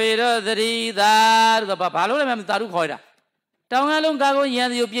ပါပေတော့သတိသာတို့ကဘာလို့လဲမသာဓုခေါ်တာတောင်ကလုံးကာကိုရန်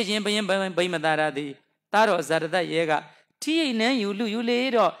စီကိုပြစ်ခြင်းဘယင်းဘိမသာရသည်တာတော့ဇာတတရဲကထီးအိမ်နှန်းယူလေ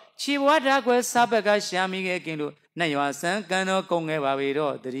တော့ခြေဘွားဓာကွယ်စားဘက်ကရှာမိခဲ့ကင်းလို့နှက်ရွာဆန်းကန်တော့ကုန်ခဲ့ပါပေ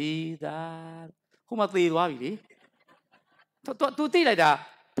တော့သတိသာဟိုမှာသေသွားပြီလေသူသိလိုက်တာ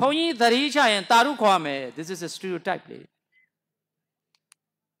ဘုန်းကြီးသတိချရင်တာဓုခေါ်မယ် this is a stereotype လေ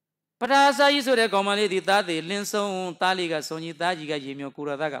ပဒါစာကြီးဆိုတဲ့ကောင်မလေးဒီသားသေးလင်းဆုံးသားလေးကစုံကြီးသားကြီးကရေမြော်ကို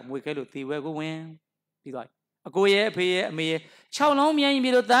ရသားကမွေခဲလို့သေဝဲကိုဝင်ပြီးသွားအကိုရဲ့အဖေရဲ့အမေရဲ့6လုံးမြိုင်း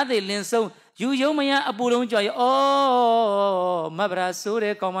ပြီးတော့သားသေးလင်းဆုံးယူယုံမယအပူလုံးကြွားရောမဗရာဆို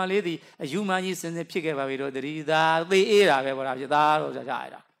တဲ့ကောင်မလေးဒီအယူမကြီးစင်စင်ဖြစ်ခဲ့ပါပြီတော့တတိသားသေအေးတာပဲဗောလားဖြစ်သားတော့ချရ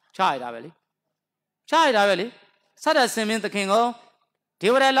တာပဲလေဆတ်တဲ့စင်မင်းသခင်ကောဒေ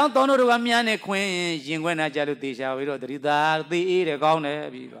ဝရလောင်းသုံးတို့ကမြန်းနေခွင်းရင်ခွဲနာကြလို့သေချာပြီးတော့တတိသားသေအေးတယ်ကောင်းတယ်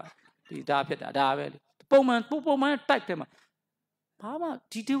ပြီးသွားဒီဒါဖြစ်တာဒါပဲလေပုံမှန်တိုက်တယ်မှာဘာမှ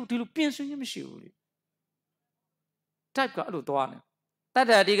ဒီလိုပြင်ဆင်ခြင်းမရှိဘူးလေ type ကအဲ့လိုသွားနေတတ္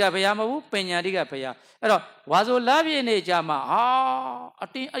တအဓိကဘုရားမဟုတ်ဘူးပညာအဓိကဘုရားအဲ့တော့ဝါဆိုလာပြည့်နေကြမှာအ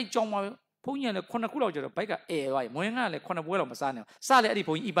တင်းအဲ့ကြောင်းမှာဘုန်းကြီးကလည်း9ခုလောက်ကျတော့ဘိုက်ကအဲသွားပြီမွေးငါလည်း9ပွဲလောက်မစားနိုင်ဘူးစလည်းအဲ့ဒီ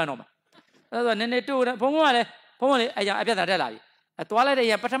ဘုန်းကြီးဤပန်းတော့မှာအဲ့တော့နည်းနည်းတို့ဘုန်းကလည်းအဲ့ကြောင့်အပြတ်တာတက်လာပြီအသွားလိုက်တဲ့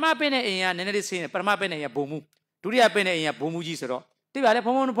ရင်ပထမပင်းတဲ့အိမ်ကနည်းနည်းလေးဆင်းတယ်ပထမပင်းတဲ့အိမ်ကဘုံမူဒုတိယပင်းတဲ့အိမ်ကဘုံမူကြီးဆိုတော့သိပါလေ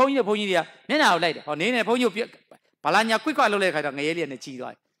ဘုန်းကြီးတွေကမျက်နှာကိုလိုက်တယ်ဟောနေနေဘုန်းကြီးကိုဘာလာညာကွိကွလှုပ်လိုက်ခါတော့ငရဲလေးနဲ့ကြီး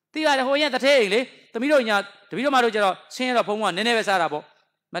သွားတယ်သိရတယ်ဟိုရင်တထဲအိမ်လေသမီးတို့ညာတပီးတို့မတို့ကျတော့ဆင်းရတော့ဘုံကနည်းနည်းပဲစားတာပေါ့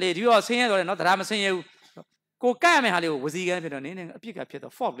မလေးဒီတော့ဆင်းရတော့လေနော်တရားမဆင်းရဘူးကိုကန့်ရမယ့်ဟာလေးကိုဝစီကန်ဖြစ်တော့နင်းနေအပြစ်ကဖြစ်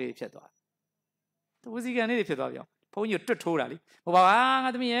တော့ fault လေးဖြစ်သွားတယ်ဝစီကန်လေးတွေဖြစ်သွားပြောဘုန်းကြီးကိုတွတ်ထိုးတာလေဟိုပါငါ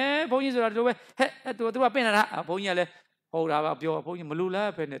သမီးရဲ့ဘုန်းကြီးဆိုတော့ဒီလိုပဲဟဲ့သူကပင့်နေတာဘုန်းကြီးကလည်းဟုတ်တာပါပြောဘုန်းကြီးမလူ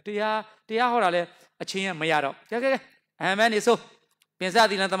လားပဲနဲ့တရားဟောတာလဲအချင်းရမရတော့ကဲအမှန်နေဆိုပင်စ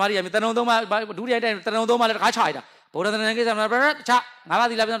သီလသမားတွေရပြီတဏုံသုံးပါဒုတိယတိုင်းတဏုံသုံးပါလဲတခါချရတာဗုဒ္ဓသနကိစ္စမှာချငါးပါး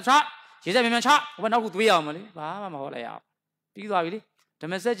သီလပြန်ချရေးစက်မြန်ချဟိုဘက်နောက်ခုသွေးရအောင်မလေးဘာမှမဟောလိုက်ရအောင်ပြီးသွားပြီလေဓ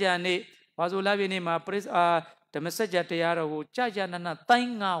မ္မစကြာနေ့ဝါဆိုလပြည့်နေ့မှာဓမ္မစကြာတရားတော်ကိုကြာကြာနာနာတို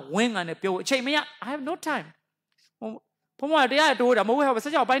င်းငါဝင်းငါနဲ့ပြောအချိန်မရ I have no time ဘုံမတရားတိုးတာမဟုတ်ဘူးဟောစ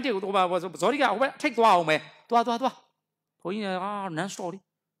က်ကြောပိုင်းတစ်ကိုတော့ပါဇောတိကဟိုဘက်ထိတ်သွားအောင်ပဲသွားဘုန်းကြီးnon story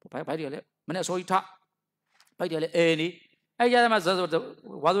ဘိုက်တွေလည်းမနဲ့ဆိုကြီးထဘိုက်တွေလည်းအေးနေအဲ့ကြမှာ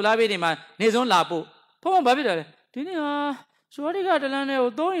ဝါဆိုလပြည့်နေ့မှာနေစွန်းလာဖို့ဘုံဘာဖြစ်တယ်လဲဒီနေ့ဟာဇောတိကတလန်းလေး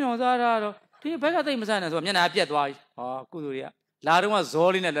ကိုသုံးရင်တော့စားတာတော့ဒီဘက်ကသိမစားနဲ့ဆိုတော့မျက်နှာပြက်သွားပြီဟောကုသိုလ်တွေကလာတော့ကဇော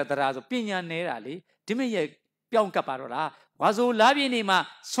လေးနဲ့လက်တရားဆိုပညာနေတာလေဒီမရဲ့ပြောင်းကပ်ပါတော့လားဝါဆိုလာပြည့်နေ့မှာ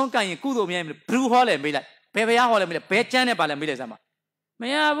ဆွန့်ကပ်ရင်ကုသိုလ်များဘလူးဟောလဲမေးလိုက်ဘယ်ဘုရားဟောလဲမေးလိုက်ဘယ်ကျမ်းနဲ့ပါလဲမေးလိုက်စမ်းပါမ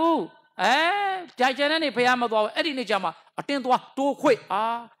ရဘူးကြိုက်ကျမ်းနဲ့ဘုရားမသွားဘူးအဲ့ဒီနေ့ကျမှအတင်းသွားတိုးခွေ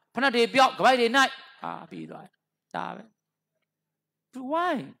ဖဏတ်တွေပြောက်ကပိုက်တွေနိုင်ပြီးသွားဒါပဲ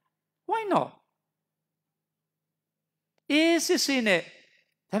why not အေးစစ်စစ်နဲ့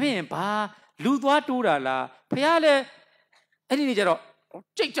ဒါဖြင့်ဘာလူသွားတိုးတာလားဖះလဲအဲ့ဒီနေ့ကျတော့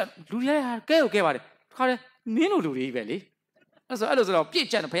ကြိတ်ကြလူတွေဟာကဲပါတယ်ခါလဲမင်းတို့လူတွေပဲလေအဲ့လိုဆိုတော့ပြစ်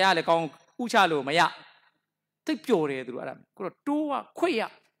ချက်ဖះလဲကောင်းဥချလို့မရသိပျော်တယ်သူတို့အဲ့ဒါကိုတော့တိုးခွေရ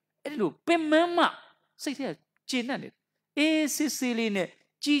အဲ့လိုပင်မမစိတ်ထဲကျဉ်နဲ့အေးစစ်စစ်လေးနဲ့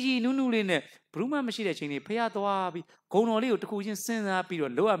ကြီးနူးလေးနဲ့ဘယ်မှမရှိတဲ့အချိန်လေးဖះသွားပြီးဂုံတော်လေးကိုတစ်ခုချင်းစဉ်းစားပြီး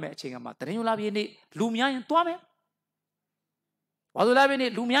တော့လောက်ရမယ့်အချိန်ကမှတရင်ယူလာပြည့်နေ့လူများရင်သွားမယ်ဝါဆိုလာပြည့်နေ့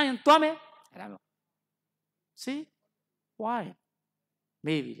လူများရင်သွားမယ်အဲ့ဒါမျိုး see why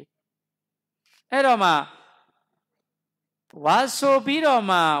maybe အဲ့တော့မှဝါဆိုပြီးတော့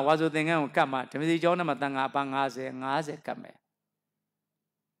မှဝါဆိုသင်္ကန်းကိုကတ်မှဓမ္မစီကျောင်းထဲမှာတန်ခါအပန်း50ကတ်မယ်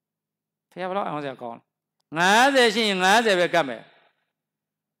ဖះဘယ်တော့အောင်စရာကောင်း50ရှိရင်50ပဲကတ်မယ်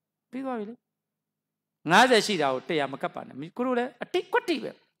ပြီးသွားပြီလေ50ရှိတာကို100မကတ်ပါနဲ့ကိုတို့လည်းအတိတ်ကွက်တိ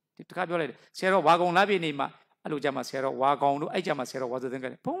ပဲဒီတခါပြောလိုက်တယ်ဆရာတော်ဝါကုံလာပြည့်နေမှာအဲ့လိုကြမှာဆရာတော်ဝါကောင်တို့အဲ့ကြမှာဆရာတော်ဝါဆိုသင်္က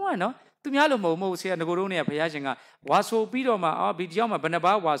န်းဘုံကနော်သူများလို့မဟုတ်ဆရာငကိုတို့နဲ့ဘုရားရှင်ကဝါဆိုပြီးတော့မှဒီတယောက်မှဘယ်နှ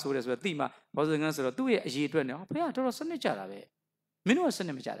ပါးဝါဆိုတယ်ဆိုတော့တိမှဝါဆိုသင်္ကန်းဆိုတော့သူ့ရဲ့အရေးအတွက်နဲ့ဘုရားတော်တော်စနစ်ကြတာပဲမင်းတို့ကစန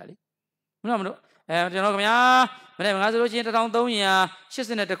စ်မကြတာလေမင်းတို့ကျွန်တော်ခင်ဗျာမနေ့ငါဆိုလို့ချင်း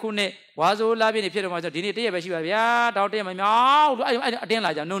1382ခုနှစ်ဝါဆိုလာပြည့်နေဖြစ်တော့မှဆိုဒီနေ့တရက်ပဲရှိပါဗျာတောက်တရက်မမြောက်လို့အဲ့အတင်း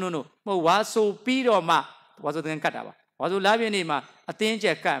လာကြ no မဟုတ်ဝါဆိုပြီးတော့မှဝါဆိုသင်္ကန်းကတ်တာပါဝါဆိုလာပြည့်နေမှာအတင်းကျ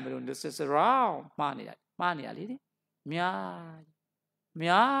က်ကတ်မလို့ this is wrong မှားနေတာမှားနေရလေဒီ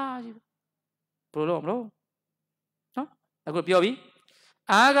များကြီးဘယ်လိုလုပ်မလို့နော်အခုပြောပြီ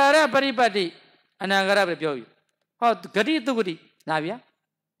အာဂါရပရိပတ်တိအနာဂါရပဲပြောပြီ好，搿里都搿里哪边？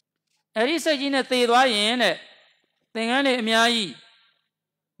အဲ့ဒီစိတ်ကြီးနဲ့သေသွားရင်တဲ့သင်္ကန်းတွေအများကြီး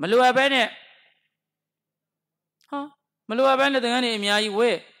မလိုအပ်ပဲနဲ့ဟာမလိုအပ်ပဲနဲ့သင်္ကန်းတွေအများကြီးဝဲ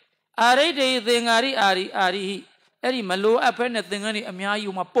အာရိတ္တေသင်္ဃာရိအာရိအာရိဟိအဲ့ဒီမလိုအပ်ပဲနဲ့သင်္ကန်းတွေအများကြီး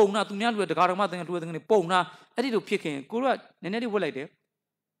ဟိုမှာပုံနာသူများလူတကားတော်မှသင်္ကန်းလူသင်္ကန်းတွေပုံနာအဲ့ဒီလိုဖြစ်ခင်ကိုတို့ကနည်းနည်းလေးဝတ်လိုက်တယ်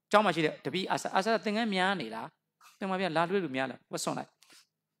ကျောင်းမှာရှိတဲ့တပည့်အာဆာသင်္ကန်းများနေလားသင်မပြလာလွှဲလို့များလားဝတ်စွန်လိုက်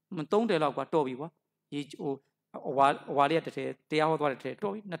30လောက်ကွာတော်ပြီကွာရေဟိုအဝါလေးကတည်းတရားဟောသွားတဲ့တည်း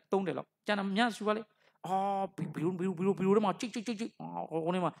တော်ပြီ30လောက်ကျန်တာများစုပါလေအော်ဘီလိုတော့မှကြိတ်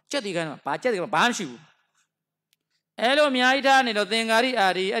ဟိုနေမှာကြက်တီကန်းမှာဘာကြက်တီကဘာမှမရှိဘူးအဲ့လိုအများကြီးထားနေတော့သင်္ဃာရိအာ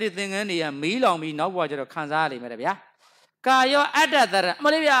ရိအဲ့ဒီသင်္ကန်းတွေကမီးလောင်ပြီးနောက်ဘဝကျတော့ခံစားရလိမ့်မယ်ဗျာကာယောအတ္တတရအမ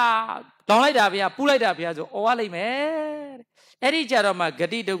လေးဗျာလောင်လိုက်တာဗျာပူလိုက်တာဗျာဆိုအော်ရလိမ့်မယ်အဲ့ဒီကြတော့မှဂ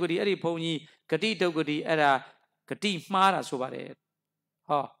တိဒုက္ခတိအဲ့ဒီဘုံကြီးဂတိဒုက္ခတိအဲ့ဒါဂတိမှားတာဆိုပါတယ်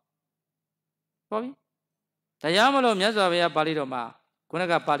ဟောဟုတ်ပြီတရားမလို့မြတ်စွာဘုရားပါဠိတော်မှာခုန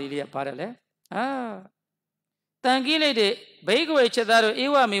ကပါဠိလေးကပါတယ်လေတန်ကိလေတေဘိက္ခဝေချက်သားတို့ဧ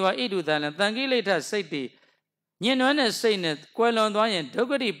ဝမေဝဣတုတံတန်ကိလေထစိတ်တွေညင်နွမ်းတဲ့စိတ်နဲ့ကွယ်လွန်သွားရင်ဒုက္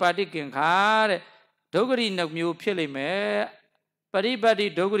ခတိပါတိကင်္ခာတဲ့ဒုက္ခတိနှမျိုးဖြစ်လိမ့်မယ်ပရိပတ်တိ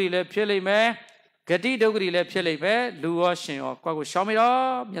ဒုက္ခတိလည်းဖြစ်လိမ့်မယ်ဂတိဒုက္ခတိလည်းဖြစ်လိမ့်မယ်လူရောရှင်ရောကိုယ့်ကိုရှောင်မိတော့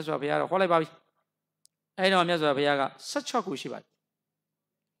မြတ်စွာဘုရားတော့ဟောလိုက်ပါပြီအဲ့တော့မြတ်စွာဘုရားက16ခုရှိပါတယ်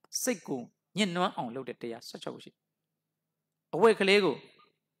စိတ်ကိုညင်နွမ်းအောင်လုပ်တဲ့တရား16ခုရှိအဝိတ်ကလေးကို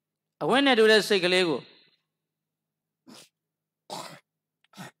အဝိတ်နဲ့တူတဲ့စိတ်ကလေးကို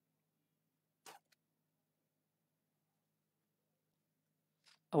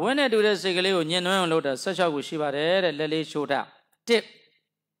အဝိတ်နဲ့တူတဲ့စိတ်ကလေးကိုညင်နွမ်းအောင်လုပ်တာ16ခုရှိပါတယ်တဲ့လက်လေးရှိုးတာ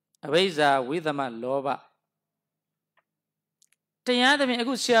1အဘိဇ္ဇာဝိသမလောဘတရားသဖြင့်အ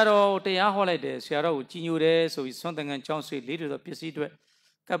ခုဆရာတော်တရားဟောလိုက်တယ်ဆရာတော်ကိုကြည်ညိုတယ်ဆိုပြီးသွန်သင်္ကန်းကျောင်းဆွေလေးတွေတော့ပစ္စည်းတွေ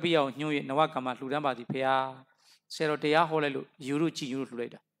ကပ်ပြီးအောင်ညှို့ရနဝကမ္မလှူဒန်းပါသည်ဖေဟာဆရာတော်တရားဟောလိုက်လို့ယူလို့ကြည်ညိုလို့လှူလို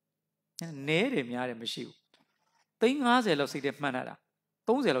က်တာနဲတယ်များတယ်မရှိဘူး350လောက်စိတ်ထဲမှန်းထားတာ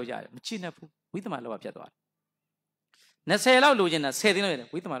30လောက်ရတယ်မချိနဲ့ဘူးဝိသမလောဘပြတ်သွားတယ်20လောက်လိုချင်တာ10သိန်းလောက်ရတယ်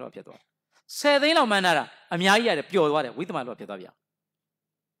ဝိသမလောဘပြတ်သွားတယ်10သိန်းလောက်မှန်းထားတာအများကြီးရတယ်ပျော်သွားတယ်ဝိသမလောဘပြတ်သွားဗျာ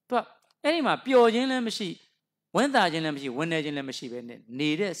သူကအဲ့ဒီမှာပျော်ခြင်းလည်းမရှိဝမ်းသာခြင်းလည်းမရှိဝမ်းနည်းခြင်းလည်းမရှိပဲနဲ့နေ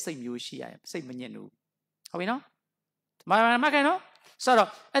တဲ့စိတ်မျိုးရှိရရင်စိတ်မညစ်ဘူးဟုတ်ပြီနော်မခိုင်နော်ဆိုတော့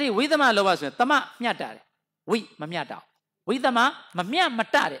အဲ့ဒီဝိသမလောဘဆိုရင်တမမြတ်တာတယ်ဝိမမြတ်တာဝိသမမမြတ်မ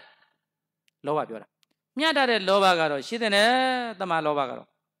တတဲ့လောဘပြောတာမြတ်တဲ့လောဘကတော့ရှိတဲ့နဲ့တမလောဘကတော့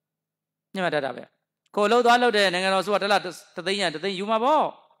မြတ်တတ်တာပဲကိုလှုပ်သွားလှုပ်တဲ့နိုင်ငံတော်ဆိုတော့တလားတသိန်းရတသိန်းယူမှာပေါ့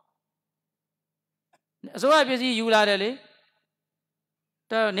အစိုးရပစ္စည်းယူလာတယ်လေ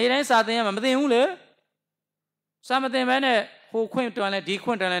နေတိုင်းစာသင်ရမှာမသင်ဘူးလေစာမသင်ဘဲနဲ့ဟိုခွင့်တွန်းလဲဒီခွ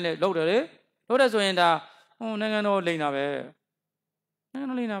င့်တွန်းလဲနဲ့လှုပ်တယ်လေလှုပ်တယ်ဆိုရင်ဒါဟိုနိုင်ငံတော်လိန်တာပဲနိုင်ငံ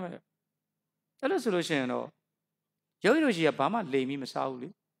တော်လိန်တာပဲအဲ့လိုဆိုလို့ရှိရင်တော့ယောဂီတို့ရှိကဘာမှလိန်ပြီးမစားဘူးလေ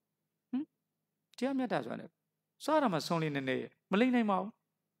တရားမြတ်တာဆိုတာလေစားရမှာဆုံးလေးနည်းနည်းမလိန်နိုင်ပါဘူး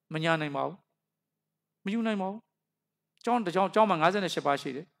မညာနိုင်ပါဘူးမယူနိုင်ပါဘူးကျောင်းမှာ58ပါးရှိ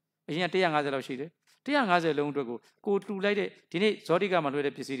တယ်အရင်က150လောက်ရှိတယ်150လုံးအတွက်ကိုလှူလိုက်တဲ့ဒီနေ့ဇောတိကမှာလွှဲ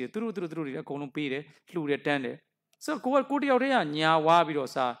တဲ့ပစ္စည်းတွေသူတို့တွေအကုန်လုံးပေးတယ်လှူတယ်တန်းတယ်ဆိုတော့ကိုတယောက်တည်းကညာဝါပြီးတော့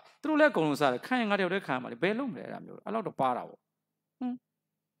စားသူတို့လည်းအကုန်လုံးစားတယ်ခံရင်ငါတယောက်တည်းခံရမှာလေဘယ်လုံးမလဲအဲ့ဒါမျိုးအဲ့လောက်တော့ပါတာပေါ့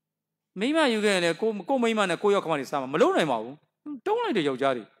မိမယူခဲ့ရင်လည်းကိုမိမနဲ့ကိုရောက်ခမတွေစားမှာမလုံးနိုင်ပါဘူးတုံးလိုက်တဲ့ယော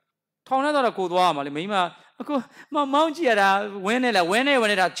က်ျားတွေထောင်ထဲသွားတော့ကိုသွားရမှာလေမိမအခုမောင်းကြည့်ရတာဝင်းနေလားဝင်း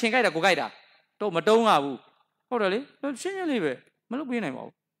နေတာခြင်ကြိုက်တာကိုကြိုက်တာတော့မတုံးရဘူးဟုတ်တယ်လေရှင်းလေးပဲမလုပ်ပေးနိုင်ပါ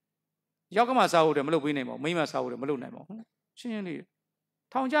ဘူးရောက်ကမှစားဖို့တယ်မလုပ်ပေးနိုင်ပါဘူးမိမစားဖို့တယ်မလုပ်နိုင်ပါဘူးရှင်းလေး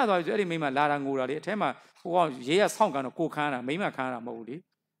ထောင်ကျသွားပြီဆိုအဲ့ဒီမိမလာတာငိုတာလေအထဲမှာဟိုကရေးရဆောင့်ကန်တော့ကိုခန်းတာမိမခန်းတာမဟုတ်ဘူးလေ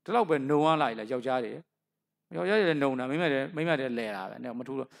ဒီလောက်ပဲနှုံရလိုက်လားယောက်ျားတွေနှုံတာမိမတွေလဲတာပဲမ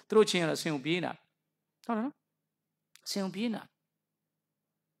ထူးတော့သူတို့ချင်းရတော့ဆင်ုံပြေးနေတာဟုတ်တယ်နော်ဆင်ုံပြေးနေတာ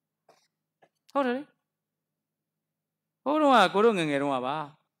ဟုတ်တယ်လေဟိုတော့ကိုတို့ငငယ်တော့ပါ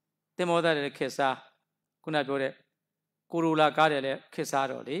တင်မောသားတဲ့ခက်စားခုနပြောတဲ့ကိုရိုလာကားတယ်လေခက်စား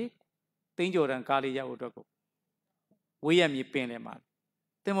တော့လေသိန်းကျော်တန်ကားလေးရောက်တော့ကိုဝေးရမြေပင်လေမှာ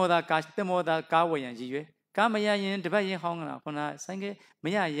တင်မောသားကားဝယ်ရန်ရည်ရွယ်ကားမရရင်တပတ်ရင်ဟောင်းကလာခုနဆိုင်ကမ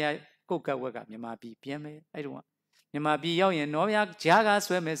ရရကုတ်ကဝက်ကမြန်မာပြည်ပြန်မယ်အဲ့တော့မြန်မာပြည်ရောက်ရင်နော်ဗျာဂျားကား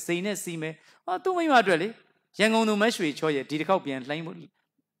ဆွဲမယ်စိန်နဲ့စီးမယ်ဟောသူ့မိမအတွက်လေရန်ကုန်သူမရွှေချောရဲ့ဒီတစ်ခေါက်ပြန်လှိုင်း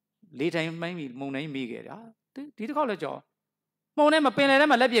လေးတိုင်းမှိုင်းပြီးမုံတိုင်းမိခဲ့တာဒီတစ်ခေါက်လည်းကြော်မုံထဲမှာပင်လယ်ထဲ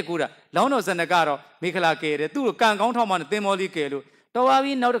မှာလက်ပြက်ကူးတာလောင်းတော်စနကတော့မေခလာကဲတယ်သူ့ကိုကန်ကောင်းထောက်မှနဲ့သင်္ဘောလေးကဲလို့တော်ပါ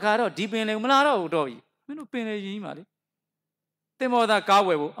ပြီနောက်တစ်ခါတော့ဒီပင်လယ်မလာတော့ဘူးတော့ပြီမင်းတို့ပင်လယ်ကြီးမှာလေသင်္ဘောသားကားဝ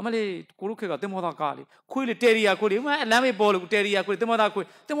ယ်ဖို့အမလေးကိုရုခေကသင်္ဘောသားကားလေခွေးလေတယ်ရီယာခွေးလေအလမ်းမေးပေါ်လို့တယ်ရီယာခွေးသင်္ဘောသားခွေး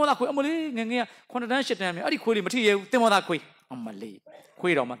အမလေးငငယ်က9တန်း10တန်းမြေအဲ့ဒီခွေးလေမထီရဘူးသင်္ဘောသားခွေးအမလေး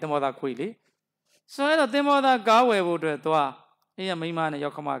ခွေးတော်မှာသင်္ဘောသားခွေးလေ ဆိုတော့သင်္ဘောသားကားဝယ်ဖို့အတွက်သွားအေးရမိမနဲ့ရော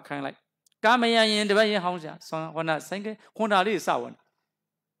က်ခမခိုင်းလိုက်ကားမရရင်တပတ်ရင်ဟောင်းစားဆွမ်းဟောနာဆိုင်ကဟွန်ဒါလေးစဝင်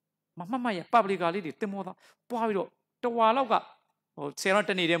မရပပလီကာလေးတွေသင်္ဘောသားပွားပြီးတော့တဝါလောက်ကဟိုဆယ်တော့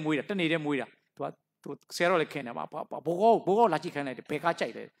တနေတဲ့မွေးတာသူဆယ်တော့လည်းခင်တယ်ပါဘိုးကောလာကြည့်ခိုင်းလိုက်တယ်ဘယ်ကားကြို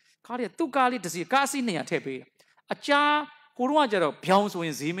က်လဲကားတွေသူ့ကားလေးတစ်စီကားစီး200ထည့်ပေးတယ်အကြာကိုတော့ကကြတော့ဗျောင်းဆိုရ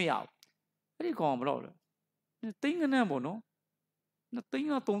င်ဈေးမရဘူးအဲ့ဒီကောင်မလို့လေသိန်းကနန်းပေါ့နော်သိန်း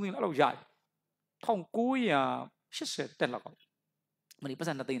က3သိန်းအဲ့လိုရတယ်1980တက်လောက်မလီပတ်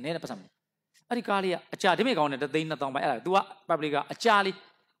စံ2သိန်းနဲ့ပတ်စံအဲ့ဒီကားလေးကအကြာဒီမိကောင်နဲ့3သိန်း2000ပဲအဲ့ဒါ तू ကပပလီကအကြာလေး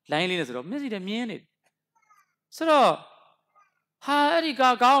လိုင်းလေးနဲ့ဆိုတော့မျက်စိနဲ့မြင်းနေဆိုတော့ဟာအဲ့ဒီ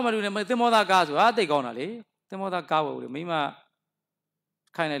ကားကောင်းမှလို့လည်းသင်္ဘောသားကားဆိုတာတိတ်ကောင်းတာလေသင်္ဘောသားကားဝယ်လို့မိမ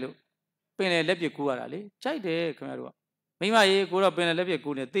ခိုင်းလိုက်လို့ပင်လေလက်ပြကူရတာလေကြိုက်တယ်ခင်ဗျားတို့ကမိမရေကိုတော့ပင်လေလက်ပြ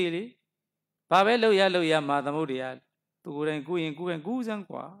ကူနေတေးလေဘာပဲလှုပ်ရမှာသမုဒ္ဒရာသူကိုယ်တိုင်ကူရင်ကူးစမ်း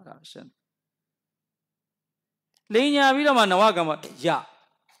กว่าဒါရှင်းလင်းညာပြီးတော့မှနဝကံမရ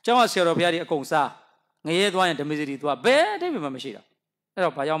ကျောင်းကဆရာတော်ဘုရားကြီးအကုန်စားငရဲသွားရင်ဓမ္မစီတီသွားဘယ်အတိတ်မှမရှိတာအဲ့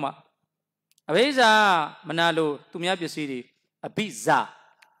တော့ဘာကြောင့်မှအဘိဇာမနာလို့သူများပစ္စည်းတွေအဘိဇာ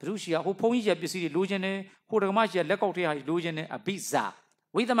ဘုရုရှိကဟိုဘုန်းကြီးရဲ့ပစ္စည်းတွေလိုချင်တယ်ဟိုဓမ္မရှိကလက်ကောက်ထဲဟာလိုချင်တယ်အဘိဇာ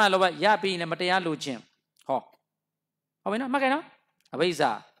ဝိသမလောဘရပြီးရင်မတရားလိုချင်ဟောဟုတ်ပြီနော်မှတ်ခဲ့နော်အဘိဇာ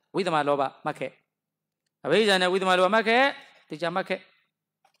ဝိသမလောဘမှတ်ခဲ့အဘိဇာနဲ့ဝိသမလောဘမှတ်ခဲ့တရားမှတ်ခဲ့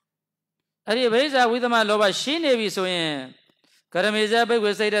အဲ့ဒီအဘိဇာဝိသမလောဘရှင်းနေပြီဆိုရင်ကရမေဇဘိ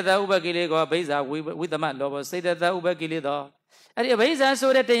ဝေစိတ်တသဥပကိလေကောအဘိဇာဝိသမလောဘစိတ်တသဥပကိလေသောအဲ့ဒီအဘိဇာ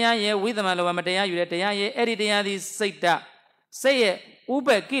ဆိုတဲ့တရားရဲ့ဝိသမလောဘမတရားယူတဲ့တရားရဲ့အဲ့ဒီတရားသည်စိတ်ရဲ့ဥပ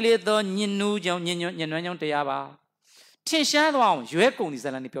ကိလေသောညင်နူးကြောင့်ညင်နွမ်းကြောင့်တရားပါထင်ရှားသွားအောင်ရွဲကုန်ဒီဇ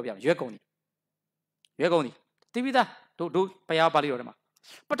လန်นี่ပြောပြမယ်ရွဲကုန်ဒီတိပိသားတို့ဘုရားပါဠိတော်ထဲမှာ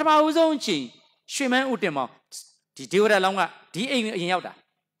ပထမဦးဆုံးချိန်ရွှေမန်းဥတင်မောင်ဒီဒေဝရလောင်းကဒီအိမ်အရင်ရောက်တာ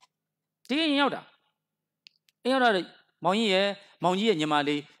အိမ်ရောက်တာမောင်ကြီးရဲ့ညီမ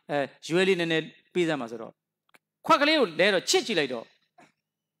လေးရွဲလေးနည်းနည်းပေးစမ်းပါဆိုတော့ခွက်ကလေးကိုလဲတော့ချစ်ကြည့်လိုက်တော့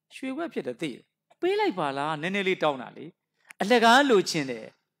ရွှေခွက်ဖြစ်တယ်သိတယ်ပေးလိုက်ပါလားနည်းနည်းလေးတောင်းတာလေအလကားလိုချင်တယ်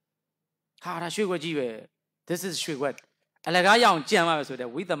ဟာဒါရွှေခွက်ကြီးပဲ this is ရွှေခွက်အလကားရအောင်ကြံပါပဲဆိုတဲ့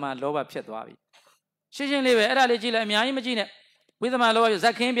ဝိသမလောဘဖြစ်သွားပြီရှင်းလေးပဲအဲ့ဒါလေးကြည့်လိုက်အများကြီးမကြည့်နဲ့ဝိသမလောဘဇ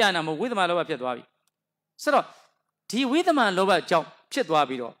က်ခင်းပြနာမဟုတ်ဝိသမလောဘဖြစ်သွားပြီဆိုတော့ဒီဝိသမလောဘကြောင့်ဖြစ်သွား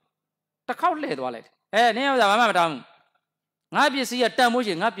ပြီးတော့တစ်ခေါက်လှည့်သွားလိုက်တယ်နင်းရောက်တာဘာမှမတောင်းဘူးငါပစ္စည်းကတန်မိုး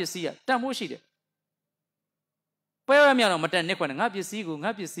ရှိငါပစ္စည်းကတန်မိုးရှိတယ်ပွဲရမြောက်တော့မတန်နစ်ခွက်နဲ့ငါပစ္စည်းကို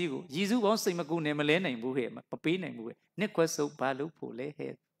ရည်စူးပေါင်းစိတ်မကူနဲ့မလဲနိုင်ဘူးဟဲ့မပေးနိုင်ဘူးဟဲ့နစ်ခွက်စုပ်ဘာလို့ဖို့လဲ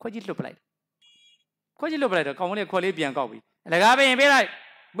ဟဲ့ခွက်ကြီးလွတ်ပလိုက်တော့ကောင်မလေးခွက်လေးပြန်ကောက်ပြီအလကားပေးရင်ပေးလိုက်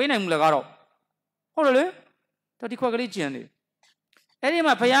ပေးနိုင်မှုလကားတော့ဟုတ်တယ်လေတော့ဒီခွက်ကလေးကျန်နေအဲ့ဒီ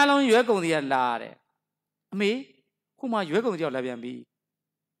မှာဖျားလုံးရွဲကုန်စီကလာတယ်အမေခုမှရွဲကုန်စီရောက်လာပြန်ပြီ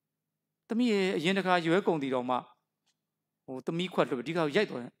သမီးရဲ့အရင်တခါရွဲကုန်စီတော့မှဟိုသမီးခွက်လို့ဒီကောင်ရိုက်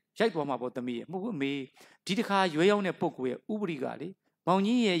သွားမှာပေါ့သမီးရဲ့မဟုတ်ဘူးအမေဒီတခါရွဲရောက်တဲ့ပုဂ္ဂိုလ်ရဲ့ဥပရိကလေမောင်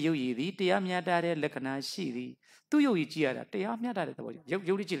ကြီးရဲ့ရုပ်ရည်သည်တရားမျှတတဲ့လက္ခဏာရှိသည်သူ့ရုပ်ရည်ကြည့်ရတာတရားမျှတတဲ့သဘော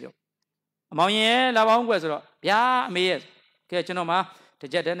ရုပ်လေးကြည့်လို့အမောင်ရင်လာပေါင်းကွယ်ဆိုတော့ဗျာအမေရဲ့ကဲကျွန်တော်မှတ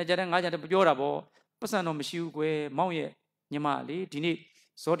စ်ချက်တည်းနှစ်ချက်တည်းငါးချက်တည်းပြောတာပေါ့ပတ်စံတော့မရှိဘူးကွယ်မောင်ရဲ့ညီမလေးဒီနေ့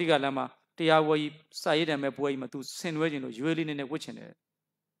ဇောတိကလမ်းမှာတရားဝယ်ကြီးစာရေးတယ်မဲ့ပွဲကြီးမှာသူဆင်နွှဲခြင်းလို့ရွေးလေးနဲ့ဝှက်ချင်တယ်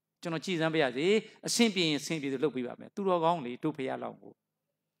ကျွန်တော်ကြည်စမ်းပေးရစေအဆင်ပြေရင်ဆင်ပြေသူလုပ်ပေးပါမယ်သူတော်ကောင်းလေတို့ဖရားလောက်ကို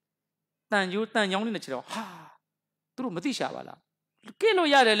တန်ကြောင်းလေးနဲ့ချတော့ဟာသူတို့မသိရှာပါလားကင်းလို့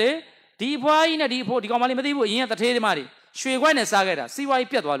ရတယ်လေဒီဖွားကြီးနဲ့ဒီကောင်မလေးမသိဘူးအရင်ကတထေးသမားတွေရွှေခွက်နဲ့စားခဲ့တာစီးပွား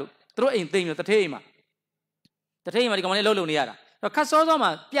ကြီးပြတ်သွားလို့သူတို့အိမ်သိမ်းပြီးတထေးအိမ်မှာဒီကောင်မလေးလှုပ်နေရတာခတ်စောမှ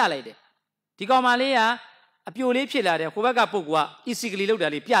ပြလိုက်တယ်ဒီကောင်မလေးကအပြိုလေးဖြစ်လာတယ်ဟိုဘက်ကပုတ်ကအီစီကလီလောက်တာ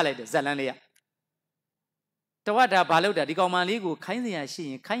လေးပြလိုက်တယ်ဇက်လန်းလေးကတဝတ်တာဘာလောက်တာဒီကောင်မလေးကိုခိုင်းစရာရှိ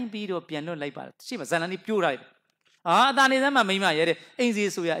ရင်ခိုင်းပြီးတော့ပြန်လွတ်လိုက်ပါရှေ့မှာဇက်လန်းလေးပြိုးလိုက်တယ်အသာနေစမ်းမှမိမရဲတဲ့အိမ်စီ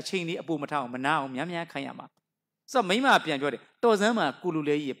ဆိုရအချိန်လေးအပူမထအောင်မနာအောင်များခိုင်းရမှာဆိုတော့မိမပြန်ပြောတယ်တော်စမ်းမှာကုလူ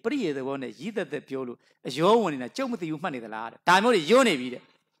လေးကြီးပရိယေသဘောနဲ့ရည်သက်ပြောလို့အယောဝင်နေတာကြုံမသိဘူးမှတ်နေသလားတဲ့ဒါမျိုးတွေယွန်းနေပြီတဲ့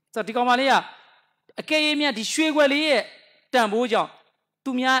ဆိုတော့ဒီကောင်မလေးကအကယ်၍မြတ်ဒီရွှေခွက်လေးရဲ့တန်ဖိုးကြောင့်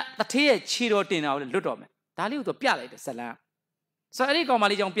သူများတထေးရဲ့ခြေတော်တင်တာကိုလွတ်တော်မယ်ဒါလေးကိုသူပြလိုက်တယ်ဇလန်းဆိုတော့အဲ့ဒီကောင်မ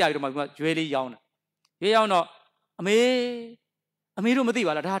လေးကြောင့်ပြပြီးတော့မှရွေးလေးရောင်းတာရွေးရောင်းတော့အမေတို့မသိ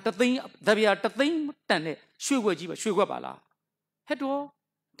ပါလားဒါတသိန်းတပြားတသိန်းတန်တဲ့ရွှေခွက်ကြီးပါရွှေခွက်ပါလားဟဲ့တော်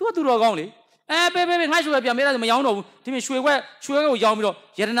သူကသူတော်ကောင်းလေပေးငါရွှေခွက်ပြန်မေးတာမရောင်းတော့ဘူးဒီမြရွှေခွက်ကိုရောင်းပြီးတော့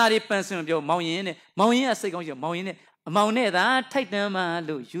ယတနာတွေပန်းစင်ပြောမောင်ရင်ကစိတ်ကောင်းရှိမောင်ရင်နဲ့အမောင်နဲ့သာထိုက်တန်းမှ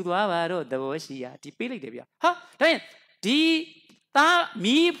လို့ယူသွားပါတော့သဘောရှိရဒီပေးလိုက်တယ်ဗျဟာဒါရင်ဒီသား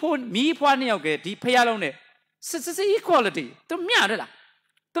မီးဖွားနှစ်ယောက်ကဒီဖျားလုံးနဲ့စစ် equality သူမျှတယ်လား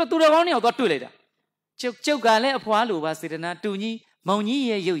သူတော်ကောင်းနှစ်ယောက်သွားတွေ့လိုက်တာကျုပ်ကလည်းအဖွားလိုပါစေတနာတူကြီး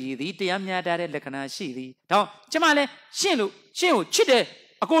မောင်ကြီးရဲ့ရုပ်ရည်သည်တရားမျှတတဲ့လက္ခဏာရှိသည်ဒါကျမလည်းရှင့်ကိုချစ်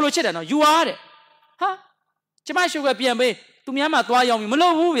တယ်အကိုလိုချစ်တယ်နော်ယူအားတဲ့ဟာကျမရှုပ်ကပြန်ပေးသူများမှသွားရောက်ပြီမ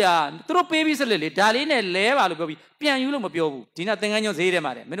လို့ဘူးဗျာသူတို့ပေးပြီးစလက်လေဒါလေးနဲ့လဲပါလို့ပြောပြီးပြန်ယူလို့မပြောဘူးဒီနေ့သင်္ကန်းကျောင်းဈေးထဲ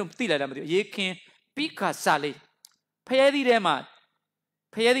မှာတဲ့မင်းတို့သိလိုက်လားမသိဘူးအေးခင်းပြီးခါစလေးဖရဲသီးထဲမှာ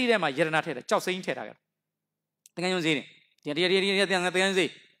ရတနာထည့်တယ်ကြောက်စိမ့်ထည့်ထားကြတယ်သင်္ကန်းကျောင်းဈေးနေတရားသင်္ကန်း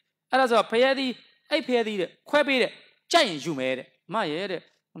ဈေးအဲ့ဒါဆိုဖရဲသီးအဲ့ဖရဲသီးတဲ့ခွဲပေးတဲ့ကြိုက်ရင်ယူမယ်တဲ့မရဲ့တဲ့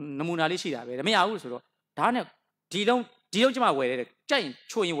နမူနာလေးရှိတာပဲမရဘူးဆိုတော့ဓာတ်နဲ့ဒီလုံးကျမဝယ်တဲ့ကြိုက်ရင်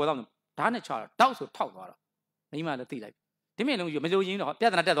ချိုရင်ဝယ်တော့ဓာတ်နဲ့ချတာတောက်ဆိုထောက်သွားတော့မိမလည်းသိလိုက်ဒီမြင်လုံးယူမလို့ရ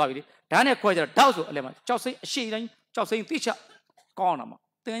င်းတော့ပြဿနာတက်သွားပြီလေဓာတ်နဲ့ခွဲကြတော့တောက်ဆိုအလဲမှာကြောက်စိမ့်အရှိတိုင်းကြောက်စိမ့်တိချကောင်းတာ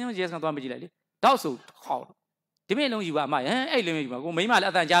မှာသင်္ကန်းကျောင်းရဲစကန်သွားမကြည့်လိုက်လေတောက်ဆိုခေါက်ဒီမြင်လုံးယူပါအမအဲ့လိုမျိုးယူပါကိုမိမလ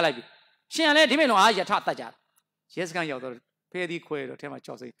ည်းအတန်ကြားလိုက်ပြီရှင်ကလည်းဒီမြင်လုံးအားရထတတ်ကြရဲစကန်ရောက်တော့ဖဲသီးခွဲတော့ထဲမှာ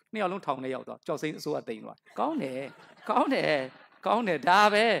ကြောက်စိမ့်နှစ်ယောက်လုံးထောင်နဲ့ရောက်တော့ကြောက်စိမ့်အစိုးရတိန်သွားကောင်း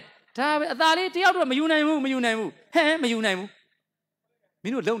တယ်ဒါပဲအသာလေးတယောက်တော့မယူနိုင်ဘူးဟဲ့မယူနိုင်ဘူး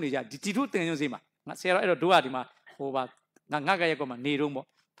မင်းတို့လုံနေကြဒီတို့တင်ရုံစေးမှာငါဆရာတော်အဲ့တော့တို့ကဒီမှာဟိုပါငါကရက်ကောမှာနေတော့ပေါ့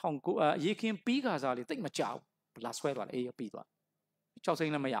ထောင်ကိုရေခင်းပြီးခါစားလေးတိတ်မကြောက်လာဆွဲသွားတယ်အေးပြီးသွား6စိ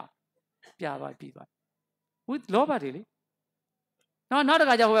မ့်လည်းမရပြသွားပြီးသွားဝိလောဘတွေလေနောက်တ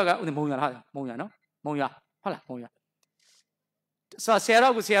ခါကျဟိုကမုံရလားမုံရနော်မုံရဟုတ်လားမုံရ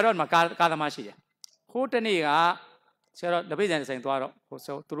ဆရာတော်မှာကာသမားရှိတယ်ဟိုတနေ့ကဆရာတော်တပိတ်ဆိုင်သွားတော့ဟို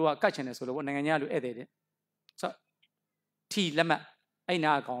ဆိုသူတို့ကကတ်ချင်တယ်ဆိုလို့နိုင်ငံခြားလူဧည့်သည်တဲ့ဆိုထီလက်မှတ်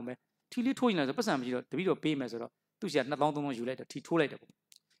အဲ့နာအကောင်ပဲထီလေးထိုးရင်လည်းဆိုပတ်စံမရှိတော့တပိတော့ပေးမယ်ဆိုတော့သူ့ဆရာ2300ယူလိုက်တော့ထီထိုးလိုက်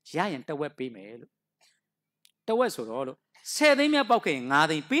တယ်ပေါ့ရရင်တဝက်ပေးမယ်လို့တဝက်ဆိုတော့လို့10သိန်းမြတ်ပေါက်ခဲ့ရင်9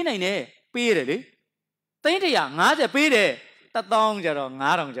သိန်းပေးနိုင်တယ်ပေးရတယ်လေသိန်း150ပေးတယ်1000ကျတော့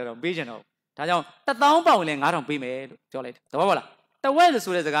9000ကျတော့ပေးချင်တော့ဒါကြောင့်1000ပေါက်ရင်လည်း9000ပေးမယ်လို့ပြောလိုက်တယ်သဘောပေါက်လားတဝက်လို့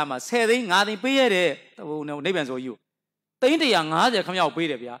ဆိုတဲ့စကားမှာ10သိန်း9သိန်းပေးရတဲ့ဟိုနိဗ္ဗာန်ဆိုကြီးကိုသိန်း150ခမရောက်ပေး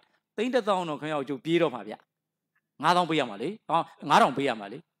တယ်ဗျာသိန်း1000တော့ခမရောက်ကျုပ်ပြေးတော့မှာဗျ9000ပေးရမှာလေ9000ပေးရ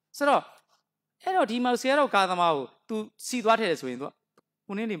မှာလေဆိုတော့အဲ့တော့ဒီမှာဆရာတော်ကာသမားကို तू စီသွားထည့်တယ်ဆိုရင် तू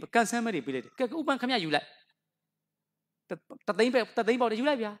ခုနင်းနေကန်ဆန်းမဲ့တွေပေးလိုက်တယ်ကဲဥပန်ခမယူလိုက်တသိန်းပေါက်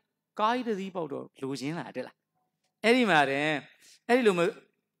တယ်ယူလိုက်ဗျာကားကြီးတစ်စီးပေါက်တော့လိုချင်လာတက်လားအဲ့ဒီမှာတဲ့အဲ့ဒီလိုမျိုး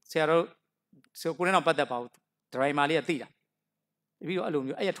ဆရာတော်ဆိုကိုရင်းတော့ပတ်သက်ပါဘူးဒရိုင်မာလေးကသိတာပြီးတော့အဲ့လို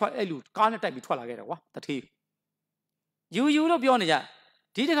မျိုးအဲ့လူကားနဲ့တိုက်ပြီးထွက်လာခဲ့တယ်ကွာတထေးယူလို့ပြောနေကြ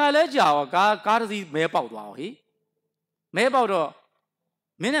ဒီတခါလဲကြာရောကားတစ်စီးမဲပေါက်သွားရောဟေးမဲပေါက်တော့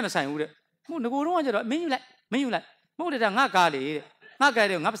မင်းနဲ့မဆိုင်ဘူးတဲ့ဟိုငကိုတော့ကကျတော့မင်းယူလိုက်မဟုတ်တယ်ငါကားလေတဲ့ငါ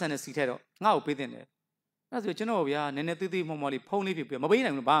ကားတယ်ငါပစံနဲ့စီထဲတော့ငါ့ကိုပေးတင်တယ်အဲ့ဒါဆိုကျွန်တော်ဗျာနည်းနည်းသေးသေးမော်လေးဖုန်းလေးပြမပေး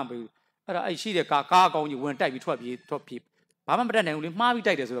နိုင်ဘူးဘာမှမပေးဘူးအဲ့ဒါအဲ့ရှိတဲ့ကားအကောင်ကြီးဝင်တိုက်ပြီးထွက်ပြေးဘာမှမတတ်နိုင်ဘူးလေမှားပြီး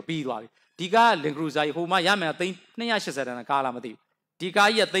တိုက်တယ်ဆိုတော့ပြီးသွားပြီဒီကားလင်ကရူဇာကြီးဟိုမှရမယ်သိန်း280တန်းကားလားမသိဘူးဒီ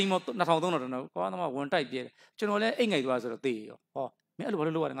ကားကြီးကသိန်း2300တန်းကောင်းသမားဝင်တိုက်ပြေးတယ်ကျွန်တော်လည်းအိတ်ငိုက်သွားဆိုတော့သိရောဟောမင်းအဲ့လိုဘာ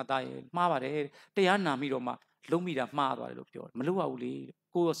လို့လုပ်ရလဲငါတားရမှားပါတယ်တရားနာမိတော့မှလုံးမိတာမှားသွားတယ်လို့ပြောတယ်မလုပ်ရ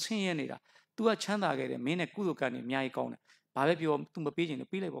ဘူးလေကိုယ်ဆင်းရဲနေတာ तू ကချမ်းသာခဲ့တယ်မင်းနဲ့ကုသိုလ်ကံနေအများကြီးကောင်းတယ်ဘာပဲပြော तू မပေးချင်လို့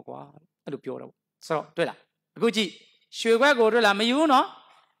ပေးလိုက်ပေါ့ကွာအဲ့လိုပြောတော့ဆိုတော့တွေ့လားအခုကြည့်ရွှေခွက်ကိုတွေ့လားမယူနော်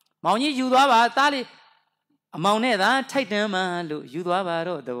မောင်ကြီးယူသွားပါသားလေးအမောင်နဲ့သာထိုက်တ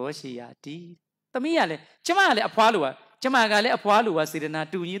န်းမှလို့ယူသွားပါတော့သဘောရှိရတီးသမီးကလည်းကျမကလည်းအဖွားလိုပါကျမကလည်းအဖွားလိုပါစေတနာ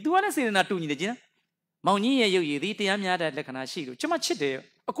တူညီ तू ကလည်းစေတနာတူညီတယ်ကျင်းမောင်ကြီးရဲ့ရုပ်ရည်သည်တရားများတဲ့လက္ခဏာရှိလို့ကျမချစ်တယ်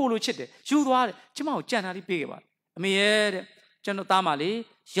အကိုလိုချစ်တယ်ယူသွားတယ်ကျမကိုကြံတာလေးပေးခဲ့ပါအမေရဲ့တဲ့ကျွန်တော်သားမလေး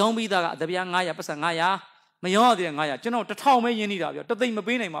ရောင်းပြီးသားကအတပြား900ပတ်စံ900မရောင်းရသေးတဲ့900ကျွန်တော်1000ပဲရင်းနေတာပြောတသိမ့်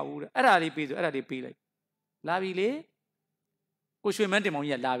မပေးနိုင်ပါဘူးတဲ့အဲ့ဒါလေးပေးဆိုအဲ့ဒါလေးပေးလိုက်လာပြီလေကိုရွှေမန်းတင်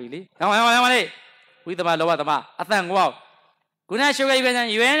မောင်ကြီးကလာပြီလေဟောလေဝိသမာလောဘသမာအသံကွာခုနရှုပ်ကြီးပဲ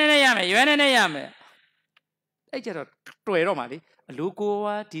ရွယ်နေရမယ်အဲ့ကြတော့တွေ့တော့မှလေအလူ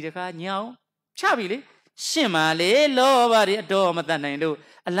ကိုဝါဒီတခါညောင်းချပြီလေရှင့်ပါလေလောဘတွေအတော်မတတ်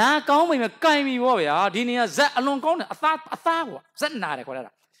နိုင်လို့အလားကောင်းမိမကင်ပြီဗောဗျာဒီနေရာဇက်အလွန်ကောင်းတယ်အသားကွာဇက်နာတယ်ခေါ်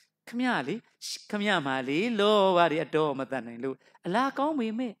တာခမရမှာလေလောဘတွေအတော်မတတ်နိုင်လို့အလားကော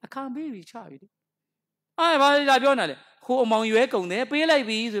င်းမိမအခါပေးပြီချပြီလေအဲ့ဘာလာပြောနေလဲဟိုအမောင်ရွဲကုန်တယ်ပေးလိုက်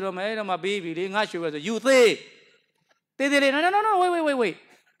ပြီဆိုတော့မဲတော့မှပေးပြီလေငါရွှေခွက်ဆိုယူသေးလေနော်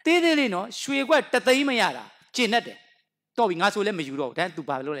ဝေးသေးလေးနော်ရွှေခွက်တသိန်းမရတာကျင်တတ်တယ်တော့ပြီငါဆိုလည်းမယူတော့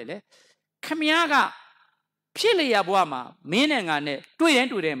ဘူးဒါသူဘာလို့လဲလေခမရကဖြစ်လျာဘွားမှာမင်းနဲ့ငါ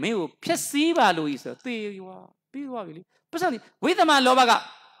နဲ့တွေ့တယ်မင်းကိုဖျက်ဆီးပါလို့ဤဆိုသေရွာပြီးသွားပြီလေပတ်စံဝိသမလောဘက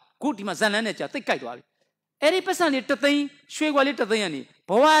ခုဒီမှာဇန်လန်းနဲ့ကြာတိတ်ကြိုက်သွားပြီအဲ့ဒီပတ်စံလေးတသိန်းရွှေခွက်လေးတသိန်းရနေ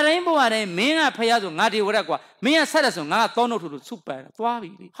ဘဝတိုင်းမင်းကဖျားဆိုငါဒီဝရက်ကွာမင်းကဆက်တယ်ဆိုငါကသောနှုတ်ထို့စုပန်သွားပြီ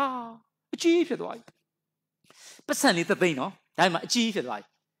လေဟာအကြီးဖြစ်သွားပြီပတ်စံလေးတသိန်းနော်ဒါမှ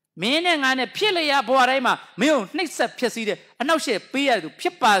အကြီးဖြစ်သွားပြီမင်းနဲ့ငါနဲ့ဖြစ်လျာဘဝတိုင်းမှာမင်းကိုနှိပ်စက်ဖျက်ဆီးတဲ့အနောက်ရှေ့ပေးရတယ်သူဖြ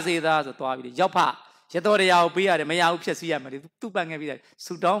စ်ပါစေသားဆိုသွားပြီလေရောက်ဖ ရတော်တရားကိုပေးရတယ်မရဘူးဖြစ်စီရမယ်သူ့ပန်းငယ်ပြီးတယ်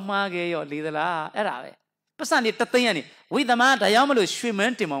ဆူတောင်းမှားခဲ့ရောလေသလားအဲ့ဒါပဲပတ်စံနေတသိန်းရနေဝိသမဒါရောက်မလို့ရွှေမ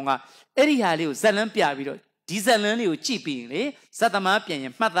န်းတင်မောင်ကအဲ့ဒီဟာလေးကိုဇက်လန်းပြပြီးတော့ဒီဇက်လန်းလေးကိုကြည့်ပြီးရင်လေဇက်သမားပြန်ရ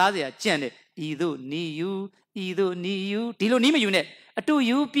င်မှတ်သားစရာကြံ့တယ်ဤတို့နီယူဤတို့နီယူဒီလိုနီးမယူနဲ့အတူ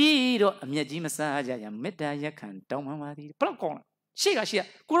ယူပြီးတော့အမျက်ကြီးမစားကြရမေတ္တာရက်ခံတောင်းပန်ပါသည်ဘလောက်ကောင်းလားရှေ့က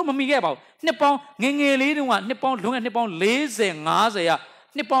ကိုတော့မမိခဲ့ပါဘူးနှစ်ပေါင်းငငယ်လေးတုန်းကနှစ်ပေါင်းလွန်ခဲ့နှစ်ပေါင်း40 50ရ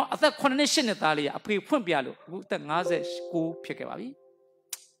နှစ်ပေါင်းအသက်9နှစ်10နှစ်သားလေးအဖေဖွင့်ပြလို့အခုအသက်59ဖြစ်ခဲ့ပါပြီ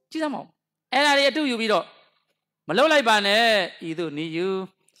ကြည့်စမ်းပါဦးအဲ့ဒါတွေအတူယူပြီးတော့မလှုပ်လိုက်ပါနဲ့ဤသို့နီယူ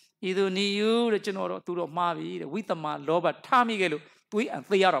တဲ့ကျွန်တော်တော့သူတော့မှားပြီတဲ့ဝိသမလောဘထားမိခဲ့လို့သွေးအံ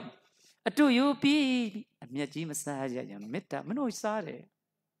သေရတော့အတူယူပြီးအမျက်ကြီးမစားကြရမေတ္တာမနှုတ်စားတယ်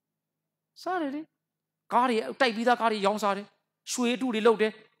လေကားတွေတိုက်ပြီးသားကားတွေရောင်းစားတယ်ရွှေတူတွေလုတ်တ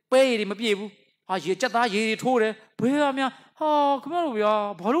ယ်ပဲရည်တွေမပြေဘူးဟာရေကြက်သားရေတွေထိုးတယ်ဘယ်ဟာများဟာခင်ဗျားတို့ဗျာ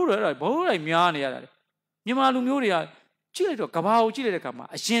ဘာလို့လဲအဲ့ဒါဘာလို့လဲများနေရတာလဲမြန်မာလူမျိုးတွေကကြည့်လိုက်တော့ကဘာကိုကြည့်လိုက်တဲ့အခါမှာ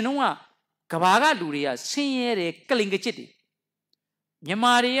အရင်တုန်းကကဘာကလူတွေကဆင်းရဲတယ်ကလင်ကချစ်တယ်မြန်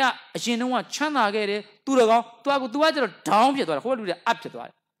မာတွေကအရင်တုန်းကချမ်းသာခဲ့တယ်သူတော်ကောင်းသူကကျတော့ဒေါင်းဖြစ်သွားတယ်ဟိုလူတွေအပ်ဖြစ်သွား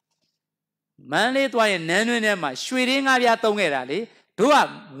တယ်မန်းလေးသွားရင်နန်းတွင်းထဲမှာရွှေရင်းငါးပြားသုံးခဲ့တာလေတို့က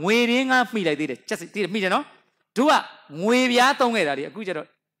ငွေရင်းငါးမှီလိုက်သေးတယ်ကြက်သိတယ်မှီတယ်နော်တို့ကငွေပြားသုံးခဲ့တာလေအခုကျတော့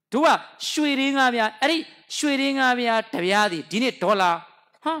တို့ကရွှေရင်းငါးပြားအဲ့ဒီရွှေရင်းငါးပြားတပြားစီဒီနေ့ဒေါ်လာ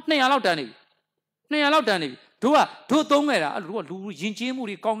ဟာ200လောက်တန်နေပြီတို့သုံးခဲ့တာအဲ့လိုလူယဉ်ကျေးမှု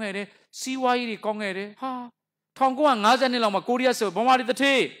တွေကောင်းခဲ့တယ်စီးပွားရေးတွေကောင်းခဲ့တယ်ဟာ1950နှစ်လောက်မှာကိုရီးယားဆိုဗမာတွေတ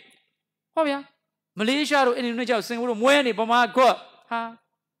ထေးဟောဗျာမလေးရှားတို့အင်ဒိုနီးရှားတို့စင်ကာပူတို့မွဲနေဗမာကွတ်ဟာ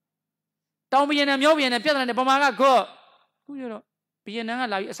တောင်ဗီယက်နမ်မြောက်ဗီယက်နမ်ပြဿနာနဲ့ဗမာကကွတ်ခုကျတော့ဗီယက်နမ်က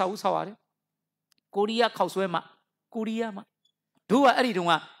လာပြီးအဆောက်အဦဆောက်ရတယ်ကိုရီးယားခောက်ဆွဲမှာတို့ကအဲ့ဒီတုန်း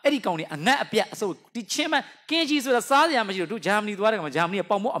ကအဲ့ဒီကောင်တွေအငတ်အပြတ်အစုပ်ဒီချင်းမကင်းကြီးဆိုတာစားစရာမရှိလို့တို့ဂျာမနီသွားတဲ့ကောင်ဂျာမနီက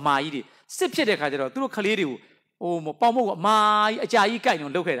ပေါင်မို့အမာကြီးတွေစစ်ဖြစ်တဲ့ခါကျတော့သူတို့ကလေးတွေကိုပေါင်မို့ကအမာကြီးအကြာကြီးကြိုက်နေ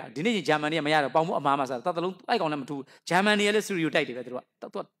လုပ်ခဲ့တာဒီနေ့ဂျာမနီကမရတော့ပေါင်မို့အမာမှာစားတလုံးအဲ့ကောင်လည်းမထူးဂျာမနီကလည်းစတူဒီယိုတိုက်တယ်ပဲသူတို့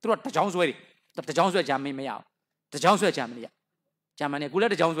ကတကြောင်းဆွဲဂျာမနီမရအောင်တကြောင်းဆွဲဂျာမနီကလ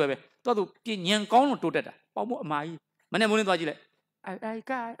ည်းတကြောင်းဆွဲပဲသူပြင်ညံကောင်းလို့တိုးတက်တာပေါင်မို့အမာကြီးမနေ့မိုးလင်းသွားကြည့်လိုက်အဲ့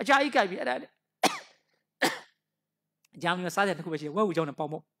ကအကြာကြီးကြိုက်ပြီအဲ့ဒါဂျာမနီမှာစားတဲ့တစ်ခုပဲရှိတယ်ဝက်ဝူကြောင်းနဲ့ပေါ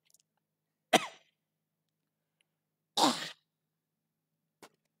င်မို့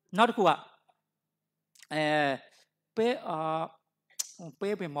နောက်တစ်ခုကပဲ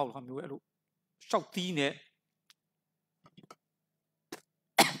ပင်မောက်လို့မျိုးအဲ့လိုရှောက်သီးနဲ့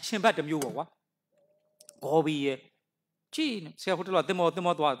ရှင်ဘတ်တစ်မျိုးပေါ့ကွာဂေါ်ဘီရဲ့ကြည့်ဆရာဟိုတလောတင်မော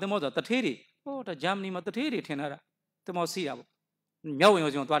ဆိုတာတထေးတွေဟောဒါဂျာမနီမှာတထေးတွေထင်တာတင်မောစီးတာပေါ့မြောက်ဝင်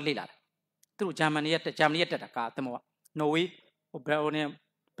ရောကျွန်တော်သွားလေ့လာတာသူတို့ဂျာမနီရဲ့တက်တာကာတင်မောကနော်ဝေးဘ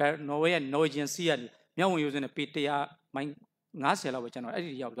ယ်နော်ဝေးရဲ့နော်ဂျင်စီးကနေမြောက်ဝင်ရိုးစင်းနဲ့ပေ100မိုင်50လောက်ပဲကျွန်တော်အဲ့ဒီ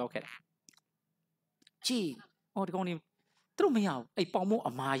ရောက်ခဲ့တာကြည့်ဒီကောင်နေသူတို့မရဘူးအဲ့ပေါင်မို့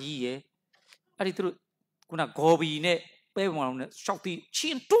အမာကြီးရယ်အဲ့ဒီသူတို့ခုနဂေါ်ဘီနဲ့ပဲပုံအောင်နဲ့ရှောက်တီချ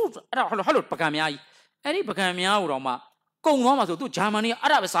င်းတူးအဲ့ဒါဟဲ့လို့ပကံများကြီးအဲ့ဒီပကံများကိုတော့မှကုံသွားမှာဆိုသူဂျာမနီက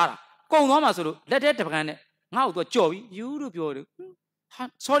အဲ့ဒါပဲစားတာကုံသွားမှာဆိုလို့လက်ထဲတပကံနဲ့ငါ့ကိုသူကြော်ပြီးယူလို့ပြောတယ်ဟာ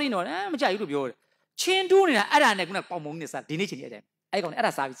sorry နော်မကြိုက်ဘူးလို့ပြောတယ်ချင်းတူးနေတာအဲ့ဒါနဲ့ခုနပေါင်မုံနဲ့စားဒီနေ့ချိန်ကြီးအဲ့ကောင်နဲ့အဲ့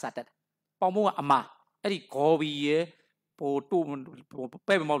ဒါစားပြီးစားတတ်တယ်ပေါင်မုံကအမာအဲ့ဒီဂေါ်ဘီရယ်တို့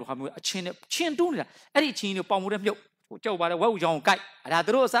ပဲပမောက်လို့ခါမျိုးအချင်းနဲ့ချင်းတူးနေတာအဲ့ဒီအချင်းတွေပေါင်မိုးတဲ့မြုပ်ကြောက်ပါတယ်ဝက်ဝူချောင်းကိုကြိုက်အဲ့ဒါ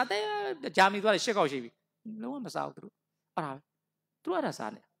သူတို့အစားတဲ့ဂျာမနီသွားတယ်ရှစ်ကောက်ရှိပြီလုံးဝမစားဘူးသူတို့အဲ့ဒါ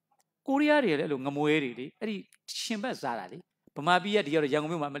စားနေကိုရီးယားတွေလည်းအဲ့လိုငမွေတွေလေအဲ့ဒီရှင်ဘက်စားတာလေဗမာပြည်ကဒီရောက်ရန်ကု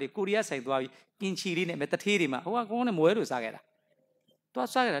န်မြို့မှာမလေးကိုရီးယားဆိုင်သွားပြီးကင်ချီလေးနဲ့တထေးတွေမှာဟိုကကောင်းနဲ့မွဲလို့စားခဲ့တာသွား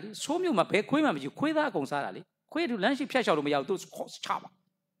စားခဲ့တာလေဆိုးမြို့မှာဘယ်ခွေးမှမရှိခွေးသားအကုန်စားတာလေခွေးတူလမ်းရှိဖြတ်လျှောက်လို့မရဘူးသူချပါ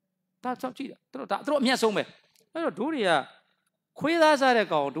ဒါစောက်ကြည့်တာသူတို့အမျက်ဆုံးပဲအဲ့တော့တို့တွေကခွေးသားစားတဲ့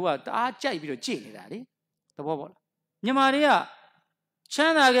ကောင်တို့ကတအားကြိုက်ပြီးတော့ကြိတ်နေတာလေသဘောပေါက်လားမြန်မာတွေကချ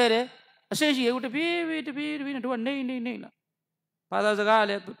မ်းသာခဲ့တယ်အရှိရှိကိုတပြေးနဲ့တို့ကနေလားဘာသာစကားက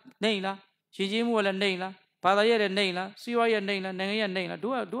လည်းနေလားရှင်ချင်းမှုကလည်းနေလားဘာသာရဲ့လည်းနေလားစီးပွားရေးနေလားနိုင်ငံရဲ့နေလား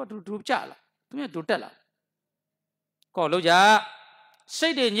တို့ကြလားသူများတို့တက်လားကောလို့ကြစိ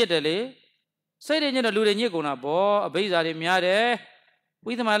တ်တွေညစ်တယ်လေစိတ်တွေညစ်တော့လူတွေညစ်ကုန်တာဗောအဘိဇာတွေများတယ်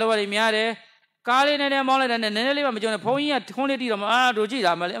ဝိသမလောဘတွေများတယ်ကားလေးနဲ့မောင်းလိုက်တဲ့နည်းနည်းလေးမှမကြုံနဲ့ဘုန်းကြီးကထွန်းလေးတီးတော့တို့ကြည့်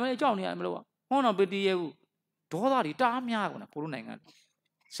တာမလဲအမလေးကြောက်နေရမလို့ဟောတော့ပတီးရဲ့ဘူးဒေါသတွေတားများကုန်တာကိုလိုနိုင်ငံ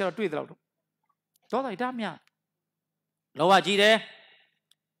ဆရာတွေ့တော့ဒေါသတွေတားများလောဘကြီးတယ်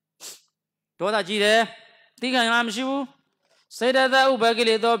ဒေါသကြီးတယ်တိခံရမရှိဘူးစေတသာဥပကိ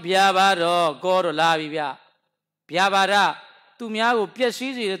လေသောဗျာပါတော့ကောတော့လာပြီဗျာပါဒသူများကိုပြက်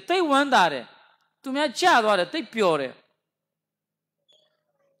စီးစေတယ်တိတ်ဝမ်းသာတယ်သူများကြသွားတယ်တိတ်ပျော်တယ်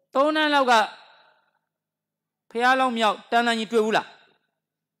3 နန်းလောက်ကဖះလောင်းမြောက်တန်တန်ကြီးတွေ့ဘူးလား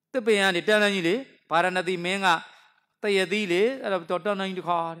တစ်ပင်ကနေတန်တန်ကြီးလေဘ巴拉那地面啊，对呀地嘞，到那一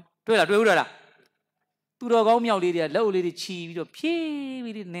块，对了，对不对啦？都到高庙里的，楼里的起就偏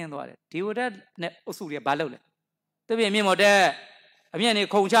为的难多的，对不对？那我说的白楼嘞，对不对？面没得，面的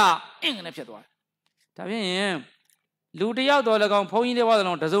空下，应该偏多。这边路的要多了，讲朋友的话的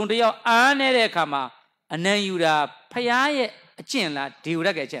龙，这种的要安内的看嘛，能有的培养也见了，丢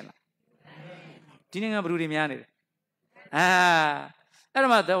了给见了。今天我不รู้的面的，အဲ့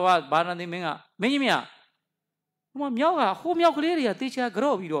မှာတော့ဘာနာသိမင်းကမင်းကြီးမဟိုမြောက်ကဟိုမြောက်ကလေးတွေကတေချာ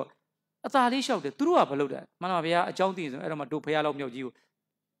ကြော့ပြီးတော့အသာလေးလျှောက်တယ်သူတို့ကမလုပ်တာမှန်ပါဗျာအကြောင်းသိဆိုအဲ့တော့မှတို့ဖះလောက်မြောက်ကြီးကို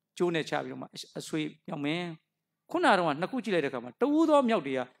ကျိုးနဲ့ချပြီးတော့မှအဆွေမြောက်မင်းခုနကတော့နှစ်ခုကြည့်လိုက်တဲ့အခါမှာတဝူးသောမြောက်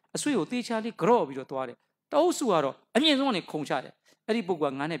တွေကအဆွေကိုတေချာလေးကြော့ပြီးတော့သွားတယ်တအုပ်စုကတော့အမြင့်ဆုံးကနေခုံချတယ်အဲ့ဒီပုဂ္ဂို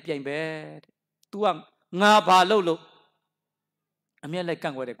လ်ကငါနဲ့ပြိုင်ပဲတဲ့ तू ကငါဘာလုပ်လို့အမျက်လိုက်က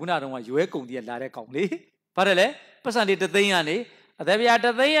န့်ကွက်တယ်ခုနကတော့ရွဲကုန်ကြီးကလာတဲ့ကောင်လေဘာတယ်လဲပတ်စံလေးတသိန်းကနေအသက်ပြားတ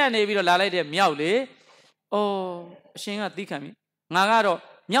သိန်းကနေပြီးတော့လာလိုက်တဲ့မြောက်လေအော်အရှင်ကသိခံပြီငါကတော့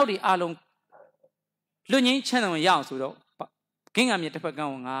မြောက်တွေအားလုံးလွတ်ငင်းချမ်းသာရအောင်ဆိုတော့ဂင်းကမြေတစ်ဖက်ကန်း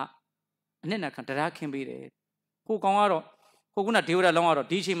ကိုငါအနစ်နာခံတရားခင်းပေးတယ်ဟိုကောင်ကတော့ဟိုခုနဒေဝရလောင်းကတော့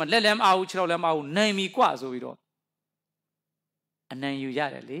ဒီအချိန်မှာလက်လည်းမအားဘူးခြေထောက်လည်းမအားဘူးနိုင်ပြီကွဆိုပြီးတော့အနံယူရ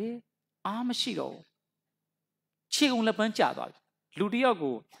တယ်လေအားမရှိတော့ဘူးခြေကုန်လက်ပန်းကျသွားပြီလူတယောက်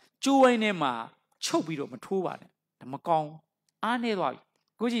ကိုကျိုးဝိုင်းထဲမှာချုပ်ပြီးတော့မထိုးပါနဲ့ဒါမကောင်းအားနေသွားပြီ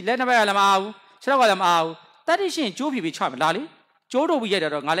ကိုကြီးလက်နှစ်ဘက်ကလည်းမအားဘူးခြေထောက်ကလည်းမအားဘူးတတိရှင်ကျိုးဖြီပြီးချမလားလေကျိုးထုတ်ပြီးရိုက်တာ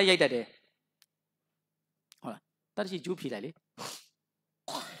တော့ငါလည်းရိုက်တတ်တယ်ဟုတ်လားတတိရှင်ကျိုးဖြီလိုက်လေ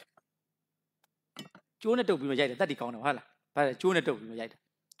ကျိုးနဲ့တုပ်ပြီးတော့ရိုက်တယ်တတိကောင်းတယ်ဟုတ်လားဘာလဲကျိုးနဲ့တုပ်ပြီးတော့ရိုက်တယ်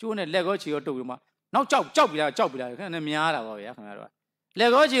ကျိုးနဲ့လက်ကောချီရောတုပ်ပြီးမှနောက်ကြောက်ပြီးလားခဏနဲ့များတာပါဗျာခင်ဗျားတို့လက်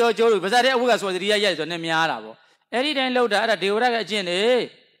ကောချီရောကျိုးလို့ဗဇက်တဲ့အဝတ်ကဆိုသတိရရိုက်ဆိုတော့နဲ့များတာပေါ့အဲ့ဒီတိုင်းလှုပ်တာအဲ့ဒါဒေဝရကအကျင့်နေ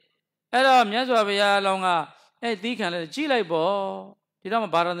အဲ့တော့မြတ်စွာဘုရားလောင်းကအဲ့သီးခံလဲကြည့်လိုက်ပေါ့ဒီတော့မှ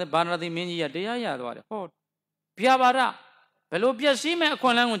ဘာနာတိမင်းကြီးကတရားရသွားတယ်ဟောဗျာပါဒဘယ်လိုပြည့်စည်မဲ့အခွ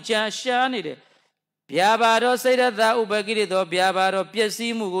င့်အလမ်းကိုကြံရှားနေတယ်ဗျာပါတော့စိတ်တ္တဥပကိရိသောဗျာပါတော့ပြည့်စ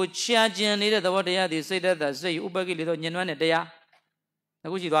ည်မှုကိုချာကျင်နေတဲ့သဘောတရားသည်စိတ်တ္တစိတ်ဥပကိရိသောညှဉ်းနှွမ်းတဲ့တရားအ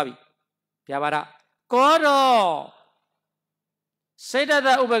ခုရှိသွားပြီဗျာပါဒကောတော့စိတ်တ္တ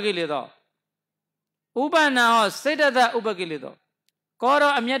ဥပကိရိသောဥပနာဟောစိတ်တ္တဥပကိလေတော့ကော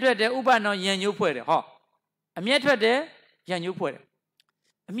တော့အမျက်ထွက်တယ်ဥပနာရံညှိုးဖွဲ့တယ်ဟောအမျက်ထွက်တယ်ရံညှိုးဖွဲ့တယ်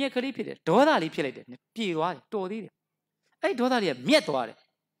အမျက်ကလေးဖြစ်တယ်ဒေါသလေးဖြစ်လိုက်တယ်ပြေသွားတယ်တော်သေးတယ်အဲ့ဒေါသလေးကမြက်သွားတယ်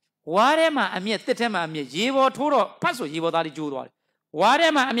ဝါးထဲမှာအမျက်တစ်ထဲမှာအမျက်ရေပေါ်ထိုးတော့ဖတ်ဆိုရေပေါ်သားလေးကျိုးသွားတယ်ဝါးထဲ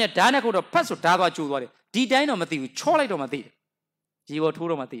မှာအမျက်ဓာတ်နဲ့ခုတ်တော့ဖတ်ဆိုဓာတ်သွားကျိုးသွားတယ်ဒီတိုင်းတော့မသိဘူးချောလိုက်တော့မသိတယ်ရေပေါ်ထိုး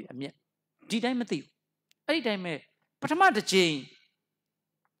တော့မသိတယ်အမျက်ဒီတိုင်းမသိဘူးအဲ့ဒီတိုင်းပဲပထမတစ်ချိန်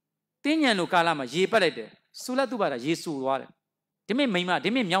တင်းညံလိုကာလမှာရေပတ်လိုက်တယ်ဆူလက်သူ့ဘာသာရေဆူသွားတယ်ဒီမိမိမဒီ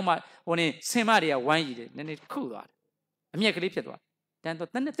မိမြောက်မဟိုနေဆင်မတွေကဝိုင်းကြည့်တယ်နည်းနည်းခုသွားတယ်အမျက်ကလေးဖြစ်သွားတန်တော့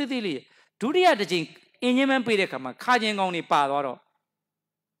တန်းသေးသေးလေးဒုတိယတစ်ချိန်အင်းချင်းမန်းပေးတဲ့ခါမှာခါချင်းကောင်းနေပါသွားတော့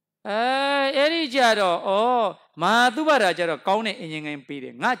အဲ့ဒီကြတော့မဟာသူ့ဘာသာကြတော့ကောင်းတဲ့အင်းချင်းကိုင်းပေးတ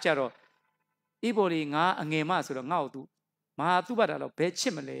ယ်ငါကြတော့အေးပေါ်လေးငါအငယ်မဆိုတော့ငါ့ကိုသူမဟာသူ့ဘာသာတော့ဘယ်ချ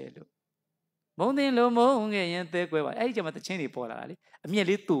စ်မလဲလို့မုံသိန်းလုံးမုံငယ်ရင်သဲကွဲပါအဲ့ဒီကျမှတချင်းတွေပေါ်လာတာလေအမျက်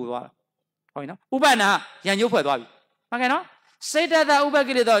လေးတူသွားတာဟုတ်ပြီနော်ဥပနာရံညှိုးဖွဲ့သွားပြီမှန်ကဲနော်စိတ်တ္တဥပ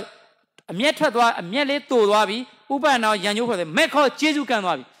ကိလေတော့အမျက်ထွက်သွားအမျက်လေးတူသွားပြီဥပနာရံညှိုးဖွဲ့တယ်မဲ့ခေါ်ကျေးဇူးကမ်း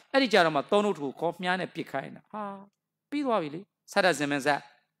သွားပြီအဲ့ဒီကြတော့မှသုံးတို့ထူခေါ်မြားနဲ့ပြစ်ခိုင်းတာဟာပြီးသွားပြီလေဆတ်ရစင်မင်းဇက်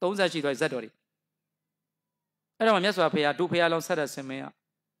30ရှိသွားဇက်တော်တွေအဲ့တော့မြတ်စွာဘုရားဒုဘုရားလောင်းဆတ်ရစင်မင်းက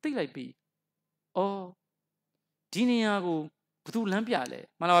သိလိုက်ပြီဒီနေရာကိုဘသူလမ်းပြလဲ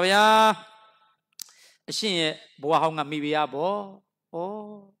မှန်ပါဗျာအရှင်ရဲ့ဘဝဟောင်းကမိဖုရားပေါ့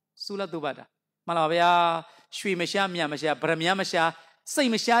သုလတုပ္ပတာမှန်ပါဗျာရွှေမရှားမြတ်မရှားဗရမယမရှားစိ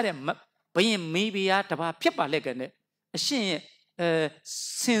တ်မရှားတဲ့ဘယင်မိဖုရားတပါဖြစ်ပါလက်ကနေအရှင်ရဲ့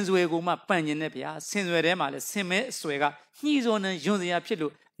ဆင်ဆွေကိုမှပန့်ကျင်တဲ့ဗျာဆင်ဆွေထဲမှာလဲဆင်မဲအဆွေကညှိစောနဲ့ယွန်စရာဖြစ်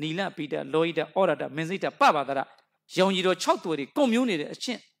လို့နီလပိတလောဟိတဩရတမင်းစိတ်တပပတရရောင်ကြီးတော်6သွေတွေကုန်မျိုးနေတဲ့အရှ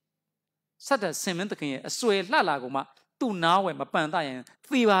င်စတ္တဆင်မင်းသခင်ရဲ့အဆွေလှလာကိုမှသူ့နားဝယ်မပန့်တရင်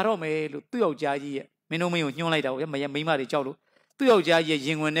သေပါတော့မယ်လို့သူ့ယောက်ျားကြီးရဲ့မင်းတို့မင်းကိုညှိုးလိုက်တာဗျမိန်းမတွေကြောက်လို့သူ့ယောက်ျားကြီးရဲ့ရ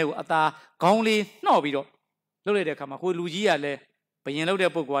င်ဝင်ထဲကိုအသာခေါင်းလေးနှော့ပြီးတော့လှုပ်လိုက်တဲ့အခါမှာဟိုလူကြီးကလည်းဘယင်လှုပ်တဲ့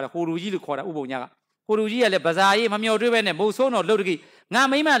ပုဂ္ဂိုလ်ကဟိုလူကြီးလို့ခေါ်တာဥပုံညာကဟိုလူကြီးကလည်းဗဇာရေးမမြော်တွေးပဲနဲ့မုတ်ဆိုးတော့လှုပ်တကြီးငါ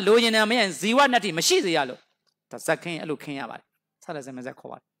မိန်းမလိုချင်တယ်မင်းဇီဝနတ်တိမရှိစေရလို့ဒါဇက်ခင်းအဲ့လိုခင်းရပါတယ်ဆက်လက်စမဇက်ခေါ်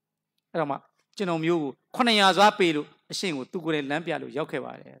ပါတယ်အဲ့တော့မှကျွန်တော်မျိုးကို900စွာပေးလို့အရှင်ကိုသူ့ကိုယ်နဲ့လမ်းပြလို့ရောက်ခဲ့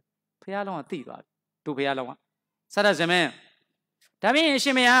ပါတယ်ဖះလောင်းကသိသွားပြီသူ့ဖះလောင်းကဆက်လက်စမင်းဒါမင်းအရှ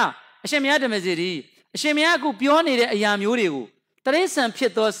င်မယားဓမ္မစီရီအရှင်မယားအခုပြောနေတဲ့အရာမျိုးတွေကိုတရိษံဖြ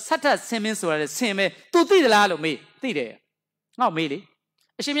စ်သောဆတ်ထဆင်းမင်းဆိုတာလေဆင်ပဲသူသိသလားလို့မေးသိတယ်ငေါ့မေးလေ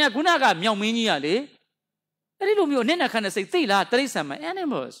အရှင်မယားခုနကမြောက်မင်းကြီးကလေအဲ့ဒီလိုမျိုးအနစ်နာခံတဲ့စိတ်သိလားတရိษံမှာ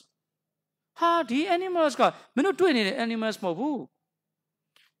animals ဟာဒီ animals ကမင်းတို့တွေ့နေတဲ့ animals မဟုတ်ဘူး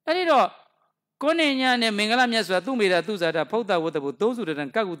အဲ့ဒီတော့ကိုနေညာနဲ့မင်္ဂလာမြတ်စွာသူ့မိတာသူ့ဇာတာဖုတ်တာဝတ္တဘုသုံးစုတန်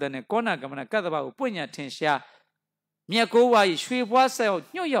ကကုတန်နဲ့ကောနာကမနာကတ္တဘကိုပွင့်ညာထင်ရှားမြတ်ကိုးဝါကြီးရွှေဘွားဆက်ရောက်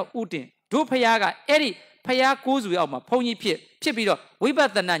ညွတ်ရောက်ဥတင်တို့ဖယားကအဲ့ဒီဖယားကိုးစုအောက်မှာဘုန်းကြီးဖြစ်ပြီးတော့ဝိ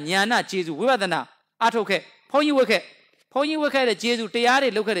ပဿနာဉာဏကျေစုဝိပဿနာအထုတ်ခဲ့ဘုန်းကြီးဝတ်ခဲ့တဲ့ကျေစုတရားတွေ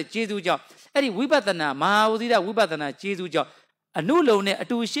လုပ်ခဲ့တဲ့ကျေစုကြောင့်အဲ့ဒီဝိပဿနာမဟာဝဇိရဝိပဿနာကျေစုကြောင့်အနုလုံနဲ့အ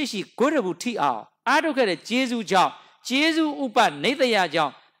တူရှိဂုရဘူးထိအောင်အထုတ်ခဲ့တဲ့ကျေစုကြောင့်ကျေစုဥပနိတယကြော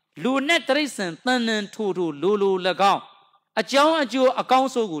င့်လူနဲ့တရိษံတန်တန်ထိုးထိုးလို၎င်းအကြောင်းအကျိုးအကောင်း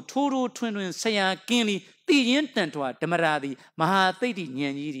ဆုံးကိုထိုးထွင်းဆရာကင်းလီတည်ရင်တန်ထွာဓမ္မရာသည်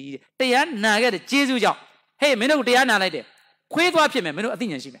မဟာသိတ္တိဉာဏ်ကြီးသည်တရားနာခဲ့တဲ့ကျေစုကြောင့်ဟေးမင်းတို့တရားနာလိုက်တယ်ခွေးသွားဖြစ်မယ်မင်းတို့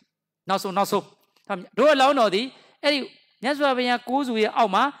အသိဉာဏ်ရှိမယ်နောက်ဆုံးတို့အလောင်းတော်သည်အဲ့ဒီမြတ်စွာဘုရားကိုးစုရဲ့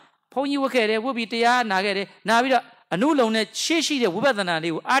အောက်မှာဘုန်းကြီးဝတ်ခဲ့တယ်ဝတ်ပြီးတရားနာခဲ့တယ်နာပြီးတော့အနုလုံနဲ့ရှိတဲ့ဝိပဿနာ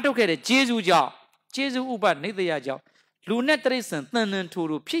လေးကိုအားထုတ်ခဲ့တဲ့ကျေစုကြောင့်ကျေစုဥပနိတယကြောင့်လူနဲ့တရိษံတန်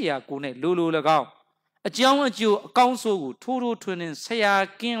တန်ထိုးဖြစ်ရာကိုနဲ့လို၎င်းအကြောင်းအကျိုးအကောင်းဆိုးကိုထိုးထွင်း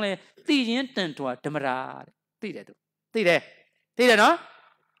ဆရာကင်းလဲသိရင်တန်ထွာဓမ္မရာတဲ့သိတယ်နော်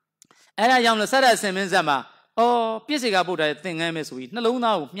အဲ့ဒါကြောင့်လို့စရဆင်မင်းဆက်မှာပြည့်စေကဗုဒ္ဓရဲ့သင်္ကန်းပဲဆိုပြီးနှလုံး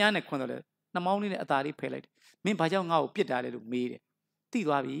သားကိုမြားနဲ့ခွန်းတော့လေနှမောင်းလေးနဲ့အသာလေးဖယ်လိုက်တယ်မင်းဘာကြောင့်ငါ့ကိုပြစ်တာလဲလို့မေးတယ်သိ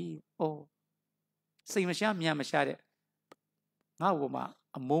သွားပြီစိတ်မရှားမြတ်မရှားတဲ့ငါ့ကိုမှ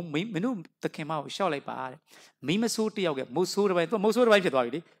အမုန်းမင်းတို့သခင်မကိုရှော့လိုက်ပါတဲ့မိမဆိုးတယောက်ကမုတ်ဆိုးတစ်ပိုင်းသူမုတ်ဆိုးတစ်ပို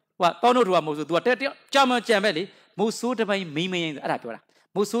င်းဖြစ်သွားပြီလေဟိုကတောင်းတို့ကမုတ်ဆိုး तू ကတက်ကြာမကြံပဲလေမုတ်ဆိုးတစ်ပိုင်းမိမရင်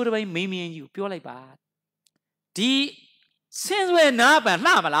အဲ့ဒါပြောတာမုတ်ဆိုးတစ်ပိုင်းမိမရင်ကြီးကိုပြောလိုက်ပါဒီစင်စွဲနားပန်လှ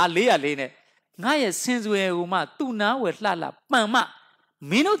မလား404နဲ့ငါရဲ့စင်စွဲကိုမှသူ့နားဝယ်လှပန်မ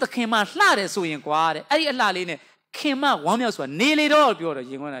မင်းတို့သခင်မလှတယ်ဆိုရင်ကွာတဲ့အဲ့ဒီအလှလေးနဲ့ခင်မဝမ်းမြောက်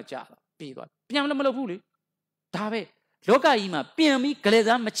ဆိုတာနေလေတော့ပြောတော့ရင်ခွန်းတာကြာတော့ပြီးသွားပြန်လည်းမလုပ်ဘူးလေဒါပဲလောကကြီးမှာပြန်ပြီးဂလဲ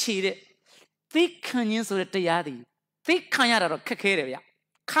စားမချေတဲ့သိခံခြင်းဆိုတဲ့တရားသည်သိခံရတာတော့ခက်ခဲ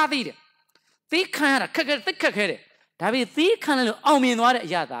တယ်ဗျခါသေးတယ်သိခံရတာခက်ခဲတယ်ဒါပေမဲ့သိခံလိုက်လို့အောင်မြင်သွားတဲ့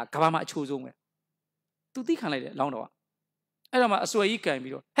အရာသာကဘာမှအချိုးဆုံးပဲသူသိခံလိုက်တယ်လောင်းတော်ကအဲ့တော့မှအစွဲကြီး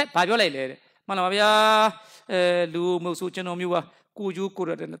ကင်ပြီးတော့ဟဲ့ဘာပြောလိုက်လဲတဲ့မှန်လားဗျာလူမဟုတ်ဆိုကျွန်တော်မျိုးကကိုကျိုးကို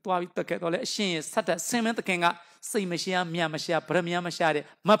ရတဲ့နဲ့တွားပြီးတက်ခဲ့တော့လေအရှင်ရဲ့ဆက်တက်ဆင်မင်းတခင်ကစိတ်မရှားမြတ်မရှားဗရမများမရှားတဲ့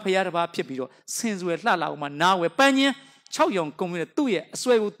မဖရားတစ်ပါးဖြစ်ပြီးတော့ဆင်စွယ်လှလာအောင်မှနားဝဲပန်းချင်း6ရောင်ကုံပြီးသူ့ရဲ့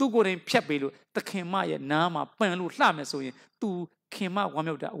အစွဲကိုသူ့ကိုယ်တိုင်ဖြတ်ပေးလို့သခင်မရဲ့နားမှာပန်လို့လှမယ်ဆိုရင်သူခင်မဝ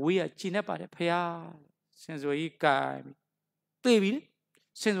မ်းမြောက်တာအဝေးကကျင်နေပါတယ်ဖရားဆင်စွယ်ကြီးကင်ပြီးသိပြီ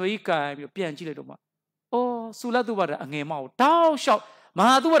ဆင်စွယ်ကြီးကင်ပြီးပြန်ကြည့်လိုက်တော့မှဆူလတ်သူဘာတာအငယ်မအောင်တောက်လျှောက်မ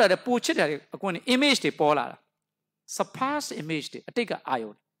ဟာသူဘာတာပိုချစ်တယ်အကွန်း image တွေပေါ်လာတာ surpass image တွေအတိတ်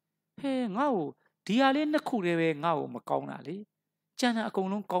ကအာယုံဟဲငါ့ကိုဒီဟာလေးနှစ်ခုတည်းပဲငါ့ကိုမကောင်းတာလေကျန်တာ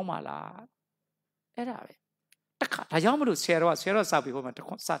အကုန်လုံးကောင်းပါလားအဲ့ဒါပဲတခါဒါကြောင့်မလို့ဆရာတော်စာပေဟော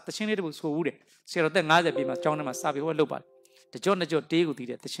မှာတချင်းလေးတပုဆိုဦးတယ်ဆရာတော်တက်50ปีမှာကျောင်းထဲမှာစာပေဟောလုပ်ပါတယ်တကြော့တေးကိုတည်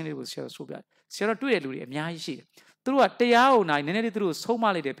တယ်တချင်းလေးကိုဆရာတော်ဆိုပြတယ်ဆရာတော်တွေ့တဲ့လူတွေအများကြီးရှိတယ်သူတို့ကတရားဟောနိုင်နည်းနည်းလေးသူတို့ဆုံး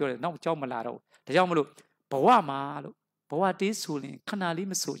မလိုက်တယ်ပြောတယ်နောက်ကျောင်းမလာတော့ဒါကြောင့်မလို့ဘဝမှာလို့ဘဝတေးဆိုရင်ခဏလေး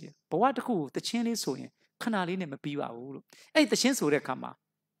မဆိုရင်ဘဝတစ်ခုကိုတချင်းလေးဆိုရင်ခဏလေးနဲ့မပြီးပါဘူးလို့အဲ့ဒီတချင်းဆိုတဲ့အခါ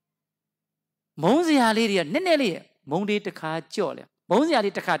မှာမုန်းစရာလေးတွေကနည်းနည်းလေးမုန်းလေးတစ်ခါကြော့လဲမုန်း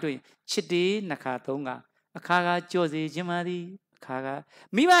စရာလေးတစ်ခါတွေ့ရင်ချစ်သေးနှစ်ခါသုံးခါအခါကကြော့စေခြင်းပါသည်အခါက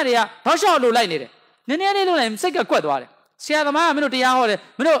မိမတွေကတောက်လျှောက်လိုလိုက်နေတယ်နည်းနည်းလေးလိုလိုက်စိတ်ကကွက်သွားတယ်ဆရာသမားကမင်းတို့တရားဟော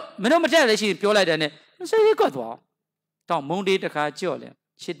တယ်မင်းတို့မထက်လည်းရှိရင်ပြောလိုက်တယ်နဲ့စိတ်လေးကွက်သွားတောင်းမုန်းလေးတစ်ခါ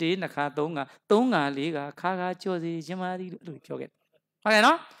ကြော့လဲချစ်သေးနှစ်ခါသုံးခါလေးခါခါခါကြော့စေခြင်းပါသည်လို့ပြောခဲ့ဟုတ်ကဲ့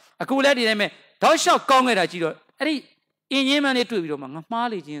နော်အခုလည်းဒီတိုင်းပဲတောက်လျှောက်ကောင်းခဲ့တာကြည့်တော့အဲ့ဒီအင်းချင်းမန်းလေးတွေ့ပြီးတော့မှငါမှား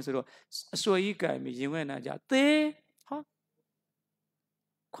လေခြင်းဆိုတော့အစွဲကြီးကံပြီးရင်ဝင်လာကြသေဟာ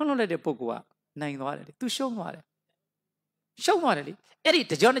ခွန်းလွတ်လိုက်တဲ့ပုဂ္ဂိုလ်ကနိုင်သွားတယ်လေသူရှုံးသွားတယ်လေအဲ့ဒီ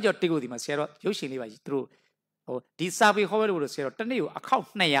တကြောတေကိုဒီမှာဆရာတော်ရုပ်ရှင်လေးပါကြီးသူတို့ဒီစာပေဟောလို့ဆရာတော်တနေ့ကိုအခောက်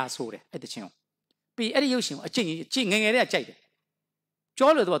200ဆိုတယ်အဲ့တချင်းကိုပြီးအဲ့ဒီရုပ်ရှင်ကိုအချင်းငယ်ငယ်လေးကကြိုက်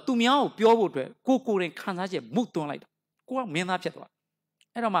တယ်ကြောလို့သူကသူများကိုပြောဖို့အတွက်ကိုယ်ခံစားချက်မှုသွန်းလိုက်တာကိုကမင်းသားဖြစ်သွား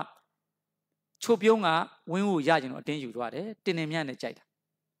အဲ့တော့မှချိုပြုံးကဝင်းကိုရကျင်တော့အတင်းယူသွားတယ်တင်းနေမြတ်နဲ့ကြိုက်တာ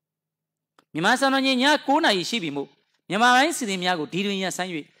မြန်မာစံတော်ညည9နာရီရှိပြီမို့မြန်မာပိုင်းစီစဉ်များကိုဒီတွင်ရဆို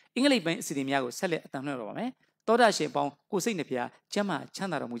င်း၍အင်္ဂလိပ်ပိုင်းအစီအစဉ်များကိုဆက်လက်အတန်လှည့်တော့ပါမယ်သောတာရှင်ပေါင်းကိုစိတ်နှဖျားကျမ်းမာချ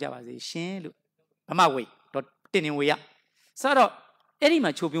မ်းသာတော်မူကြပါစေရှင်လို့မမဝေတော့တင်းနေဝေရစတော့အဲ့ဒီ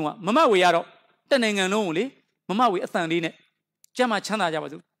မှာချိုပြုံးကမမဝေရတော့တနိုင်ငံလုံးကိုလေမမဝေအတန်လေးနဲ့ကျမ်းမာချ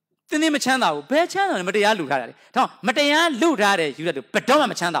မ်းသာကြပါစို့တင်းနေမချမ်းသာဘူးဘယ်ချမ်းသာလဲမတရားလူထားတာလေဒါမတရားလူထားတယ်ယူတယ်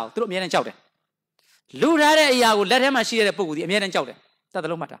ဘယ်တော့မှမချမ်းသာဘူးသူတို့အများနဲ့ကြောက်တယ်လူထားတဲ့အရာကိုလက်ထဲမှာရှိတဲ့ပုဂ္ဂိုလ်ဒီအများနဲ့ကြောက်တယ်တတ်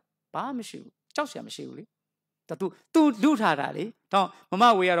တယ်လို့မှတ်တာဘာမှမရှိဘူးကြောက်စရာမရှိဘူးလေဒါသူလူထားတာလေတော့မ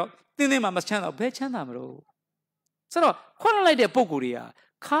မဝေကတော့တင်းတင်းမှမချမ်းသာဘယ်ချမ်းသာမလို့ဆိုတော့ခွန်းလိုက်တဲ့ပုဂ္ဂိုလ်တွေက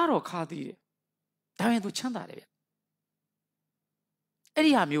ခါတော့ခါသေးတယ် ဒါပေမဲ့သူချမ်းသာတယ်ဗျအဲ့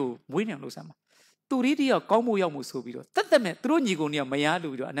ဒီဟာမျိုးမွေးနေအောင်လုပ်စမ်းပါသူရီတယောက်ကောင်းမှုရောက်မှုဆိုပြီးတော့တက်တက်မဲ့သူတို့ညီကိုနှစ်ယောက်မ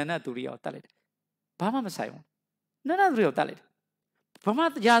ယားလူပြီးတော့အနန္တသူရီယောက်တတ်လိုက်တယ်ဘာမှမဆိုင်ဘူးအနန္တသူရီယောက်တတ်လိုက်တယ်ဘာမှ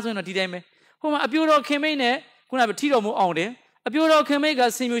ကြားဆိုရင်တော့ဒီတိုင်းပဲဟိုမှာအပြိုတော်ခင်မိတ်နဲ့ခုနကထီတော်မူအောင်တယ်အပြိုတော်ခင်မိတ်က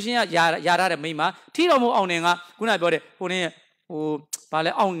စင်မျိုးရှင်ကယာရတဲ့မိန်းမထီတော်မူအောင်တယ်ကခုနကပြောတယ်ဟိုနည်း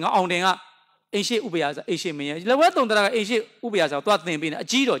ဟိုဗာလဲအောင်တယ်ကအိမ်ရှိဥပယာဆိုအိမ်ရှိမင်းရဲ့လဝဲတုံတရာကအိမ်ရှိဥပယာဆိုတော့သင်ပေးနေ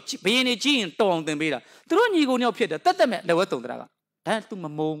အကြီးတော်ဘယင်းနေကြီးရင်တော်အောင်သင်ပေးတာသူတို့ညီကိုနှစ်ယောက်ဖြစ်တယ်တက်တက်မဲ့လဝဲတုံတရာကဒါ तू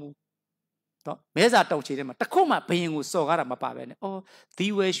မမုံဘူးတော့မဲစာတောက်ချေထဲမှာတခုမှဘယင်းကိုစော်ကားတာမပါပဲနဲ့အော်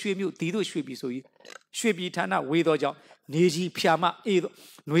ဒီဝဲရွှေမြို့ဒီတို့ရွှေပြီဆိုပြီးရွှေပြီဌာနဝေသောကြောင့်နေကြီးဖြာမအေးတော့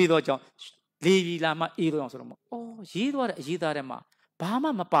နှွေးသောကြောင့်လေပြီလာမအေးတော့ဆိုတော့အော်ရေးသွားတဲ့အရေးသားထဲ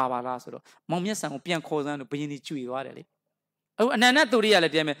မှာဘာမှမပါပါလားဆိုတော့မောင်မျက်စံကိုပြန်ခေါ်စမ်းလို့ဘယင်းကြီးကျွေသွားတယ်လေအခုအနန္တသူရိယလ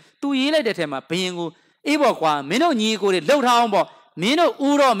ည်းပြန်မယ် तू ရေးလိုက်တဲ့ထဲမှာဘယင်းကိုအေးပေါ့ကွာမင်းတို့ညီကိုတွေလှုပ်ထားအောင်ပေါ့မ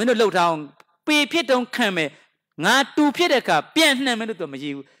င်းတို့ဦးတော့မင်းတို့လှုပ်ထားအောင်ပေဖြစ်တုံးခံမယ်ငါတူဖြစ်တဲ့အခါပြန်နှံ့မယ်လို့ तू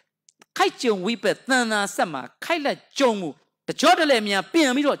မရေးဘူးခိုက်ကြုံဝိပက်တန်သာဆက်မှာခိုက်လက်ကြုံမှုတကြော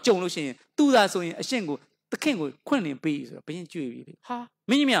တလဲများပြန်ပြီးတော့ကြုံလို့ရှိရင်သူသာဆိုရင်အရှင်ကိုသခင်ကိုခွင့်လင်ပေးဆိုတော့ဘယင်းကြွေပြီလေဟာ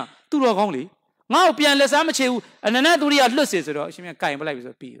မင်းကြီးများသူတော်ကောင်းလေငါ့ကိုပြန်လက်စားမချေဘူးအနန္တသူရိယလွတ်စေဆိုတော့အရှင်မြတ်ကင်ပလိုက်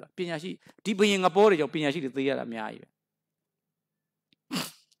ပြီဆိုတော့ပြီးသွားပညာရှိဒီဘယင်းငပေါ်တွေကြောင့်ပညာရှိတွေသိရတာ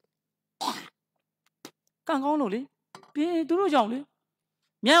အများကြီးပဲကံကောင်းလို့လေပြင်းသူတို့ကြော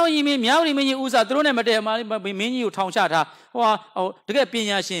င့်လေမြောက်ရီမင်းကြီးဥစားသူတို့နဲ့မတည့်မှာမင်းကြီးကိုထောင်ချထားဟိုတကယ်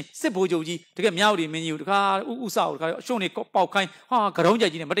ပညာရှင်စစ်ဘိုလ်ချုပ်ကြီးတကယ်မြောက်ရီမင်းကြီးကိုတခါဥစားကိုတခါအရှုံးနေပေါက်ခိုင်းဟာကရုံးကြိုက်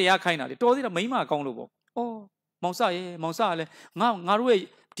ကြီးနဲ့မတရားခိုင်းတာလေတော်သေးတယ်မိမကောင်းလို့ပေါ့အော်မောင်ဆရဲ့မောင်ဆကလည်းငါတို့ရဲ့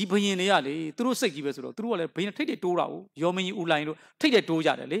ဒီဘယင်တွေကလေသူတို့စိတ်ကြီးပဲဆိုတော့သူတို့ကလည်းဘယင်ထိတ်ထိတ်တိုးတာကိုရောမင်းကြီးဦး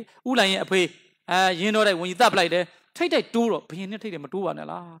လိုင်တို့ထိတ်ထိတ်တိုးကြတယ်လေဦးလိုင်ရဲ့အဖေရင်းတော့တဲ့ဝင်ကြီးတပ်ပလိုက်တယ်ထိတ်ထိတ်တိုးတော့ဘယင်နဲ့ထိတ်တယ်မတိုးပါ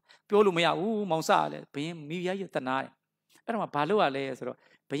နဲ့လားပြောလို့မရဘူးမောင်ဆကလည်းဘယင်မိဖုရားကြီးတနာတယ်အဲ့တော့ဘာလို့ရလဲဆိုတော့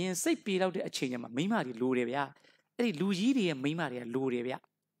ဘယင်စိတ်ပြေတော့တဲ့အချိန်ကျမှမိမတွေလိုတယ်ဗျာအဲ့ဒီလူကြီးတွေရဲ့မိမတွေကလိုတယ်ဗျာ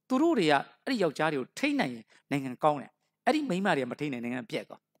သူတို့တွေကအဲ့ဒီယောက်ျားတွေကိုထိတ်နိုင်ရင်နိုင်ငံကောင်းတယ်အဲ့ဒီမိမတွေကမထိတ်နိုင်နိုင်ငံပြက်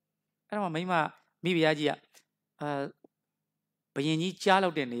ကောအဲ့တော့မိမမိဖုရားကြီးကဘယင်ကြီးကြားလော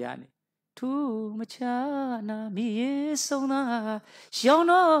က်တဲ့နေရာနေထူးမချာနာမိရေဆုံးသာရောင်း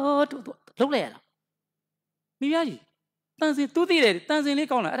တော့လုံးလိုက်ရလားမိဖုရားကြီးတန်စင်သူသိတယ်တန်စင်လေး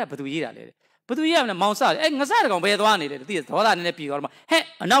ကောင်းလားအဲ့ဒါဘသူရေးတာလဲဘသူရေးရမလဲမောင်ဆတယ်ငါစတကောင်ဘယ်သွားနေလဲသိတယ်ဒေါသနည်းနည်းပြီးသွားတော့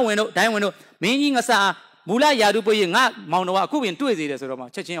ဟဲ့အနောက်ဝင်တို့ဒိုင်းဝင်တို့မင်းကြီးငါစမူလယာတုပွေးငါမောင်တော်ကအခုပင်တွေ့စေတယ်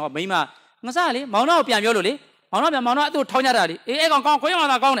ဆိုတော့မှချက်ချင်းဟောမိမငါစလေမောင်တော်ကိုပြန်ပြောလို့လေမောင်တော်အတူထောင်းကြတာလေအေးအဲ့ကောင်ကောင်းခွေး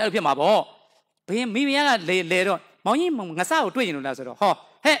မောင်သားကောင်းတယ်အဲ့လိုဖြစ်မှာပေါ့ဘယင်မိမရကလေတော့မောင်ကြီးငါစကိုတွေ့ရင်လို့လားဆိုတော့ဟော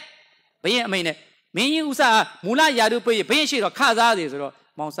ဟဲ့ဘယင်အမိန်နဲ့မင်းကြီးဥစားမူလယာတုပွေးဘယင်ရှိတော့ခစားစေဆိုတော့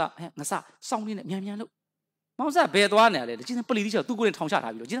မောင်ဆဟဲ့ငါစစောင်းလေးနဲ့မြန်လို့မောင်ဆဘယ်သွားနေရလဲကျင်းပလီတိချောသူ့ကိုယ်နဲ့ထောင်ချ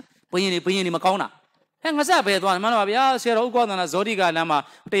ထားပြီလို့ကျင်းဘယင်နေမကောင်းတာဟဲ့ငါစဘယ်သွားမှန်းတော့ဗျာဆရာတော်ဥက္ကောသနာဇောတိကလမ်းမှာ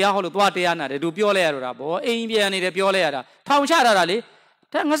တရားဟောလို့သွားတရားနာတယ်သူပြောလဲရတော့တာဗောအိမ်ပြန်နေတယ်ပြောလဲရတာထောင်ချထားတာလေ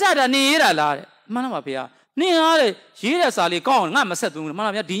ဒါငါစတာနေရတာလားတဲ့မှန်းတော့ပါဗျာနင်ဟာတဲ့ရေးတဲ့စာလေးကောင်းအောင်ငါမဆက်သွင်းဘူးမှ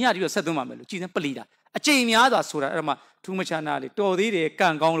န်းတော့ဗျာဒီညဒီတော့ဆက်သွင်းပါမယ်လို့ကြည်စမ်းပလီတာအချိန်များစွာဆိုတာအဲ့တော့မှထူးမချာနာလေးတော်သေးတယ်ကံ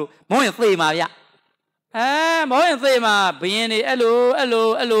ကောင်းလို့မောင်းရင်သေမှာဗျမောင်းရင်သေမှာဘယင်နေ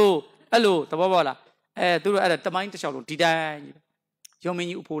အဲ့လိုသဘောပေါက်လားသူတို့အဲ့ဒါတမိုင်းတစ်လျှောက်လုံးဒီတိုင်းကြီးရောမ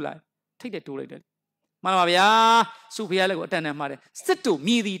င်းကြီးဥဖိုးလိုက်ထိတ်တဲ့တိုးလိုက်တယ်မှန်ပါဗျာစုဖျားလက်ကိုအတန်တန်မှားတယ်စစ်တို့မြ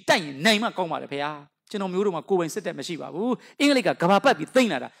ည်သည်တိုက်ရင်နိုင်မှကောင်းပါလေဗျာကျွန်တော်မျိုးတို့မှာကိုယ်ပိုင်စစ်တက်မရှိပါဘူးအင်္ဂလိပ်ကကဘာပတ်ပြီးသိမ့်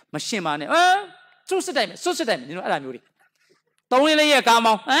လာတာမရှင်းပါနဲ့စွတ်စစ်တိုက်မယ်နင်တို့အဲ့ဒါမျိုးတွေသုံးလေးရဲ့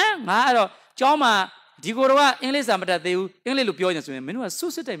ကားမောင်းငါအဲ့တော့ကျောင်းမှာဒီကိုတော့ကအင်္ဂလိပ်စာမတတ်သေးဘူးအင်္ဂလိပ်လိုပြောရင်ဆိုရင်မင်းတို့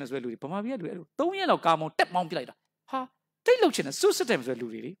ကစွတ်စစ်တိုက်မယ်ဆိုတဲ့လူတွေဗမာပြည်ကလူအဲ့လို3ရက်လောက်ကားမောင်းတက်မောင်းပြလိုက်တာဟာတိတ်လုတ်ချင်တယ်စွတ်စစ်တိုက်မယ်ဆို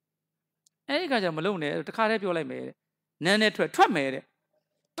တဲ့လူတွေလေအဲ့ဒီခါကျမလုံနဲ့တခါတည်းပြောလိုက်မယ်တဲ့နန်းနဲ့ထွက်မယ်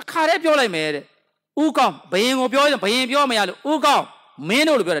တဲ့တခါတည်းပြောလိုက်မယ်တဲ့ဦးကောင်းဘယင်ကိုပြောရင်ဘယင်ပြောမရလို့ဦးကောင်းမ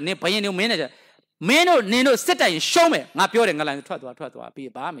င်းတို့လို့ပြောတယ်နင်ဘယင်တို့မင်းနဲ့ကြမင်းတို့နင်တို့စစ်တိုင်ရှုံးမယ်ငါပြောတယ်ငါလည်းထွက်သွားပြီး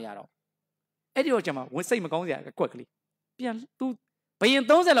ဘာမှမရတော့အဲ့ဒီတော့ကျွန်မဝင်စိတ်မကောင်းစရာကွက်ကလေးပြန်သူဘယင်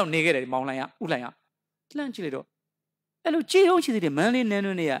30လောက်နေခဲ့တယ်မောင်လိုင်ကဦးလိုင်ကလှမ်းကြည့်လိုက်တော့အဲ့လိုကြည်ဟုတ်ချီသေးတယ်မန်းလေးန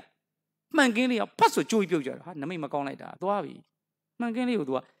န်းတွင်းတွေကမှန်ကင်းလေးကဖတ်ဆိုကြိုးပြုတ်ကြတယ်ဟာနမိတ်မကောင်းလိုက်တာသွားပြီမှန်ကင်းလေး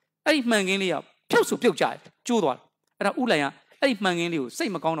ကိုသူကအဲ့ဒီမှန်ကင်းလေးကဖြုတ်ဆိုပြုတ်ကြတယ်ကျိုးသွားတယ်အဲ့ဒါဦးလိုင်ကအဲ့ဒီမှန်ကင်းလေး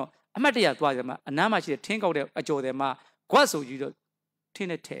ကိုစိတ်မကောင်းတော့အမတ်တရသွားကြမှာအနားမှာရှိတဲ့ထင်းကောက်တဲ့အကျော်တွေမှာခွတ်ဆိုကြီးတော့ထ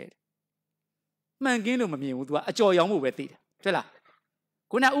င်းနဲ့ထဲတယ်မှန်ကင်းလို့မမြင်ဘူး तू ကအကျော်ရောင်မှုပဲသိတယ်ဟုတ်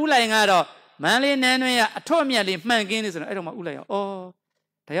လားခုနဦးလိုင်ကတော့မန်းလေးနန်းတွင်းကအထွတ်အမြတ်လေးမှန်ကင်းလေးဆိုတော့အဲ့တော့မှဦးလိုင်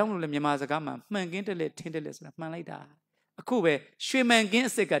ရောဒါကြောင့်မလို့လေမြန်မာစကားမှာမှန်ကင်းတက်လက်ထင်းတက်လက်ဆိုတာမှန်လိုက်တာအခုပဲရွှေမှန်ကင်းအ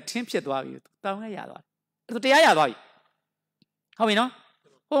စ်စ်ကထင်းဖြစ်သွားပြီတောင်းရရသွားတယ်အဲ့တရားရသွားပြီဟုတ်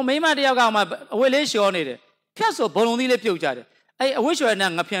ပြီနော်ဟိုမိမတယောက်ကမှအဝတ်လေးလျှောနေတယ်ဖြတ်ဆိုဘုံလုံးသီးလေးပြုတ်ကြတယ်အဲ့အဝတ်လျှော်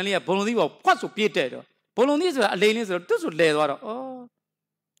တဲ့ငါဖျံလေးကဘုံလုံးသီးပေါ်ခွတ်ဆိုပြည့်တဲ့တော့ဘုံလုံးသီးဆိုတာအလိန်လေးဆိုတော့တွတ်ဆိုလဲသွားတော့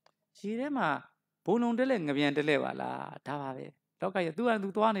ရေထဲမှာ ဘုံလုံးတက်လဲငပြန်တက်လဲပါလားဒါပါပဲလောကရဲ့သူကသူ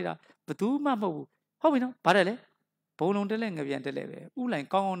သွားနေတာဘသူမှမဟုတ်ဘူးဟုတ်ပြီနော်ဗါတယ်လေဘုံလုံးတက်လဲငပြန်တက်လဲပဲဥလိုင်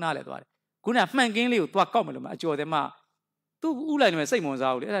ကောင်းကောင်းနားလဲသွားတယ်ခုနမှန်ကင်းလေးကိုသွားကောက်မယ်လို့မအကျော်တယ်မှသူ့ဥလိုင်နေစိတ်ဝင်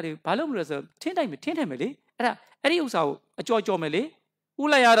စားဘူးလေအဲ့ဒါတွေဘာလို့မလို့ဆိုထင်းတိုက်မယ်ထင်းထည့်မယ်လေအဲ့ဒီဥစ္စာကိုအကျော်ကြော်မယ်လေဥ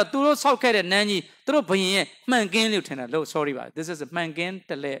လိုက်ရတော့သူတို့ဆောက်ခဲ့တဲ့နန်းကြီးသူတို့ဘယင်ရဲ့မှန်ကင်းလို့ထင်တာလို့ sorry ပါ this is မှန်ကင်း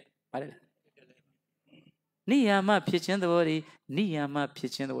တလဲဗါတယ်နိယာမဖြစ်ခြင်းသဘောဒီနိယာမဖြ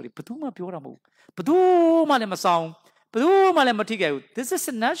စ်ခြင်းသဘောဒီဘယ်သူမှပြောတာမဟုတ်ဘယ်သူမှလည်းမဆောင်ဘယ်သူမှလည်းမထိခဲ့ဘူး this is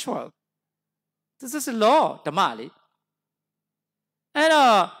natural this is law ဓမ္မလေအဲ့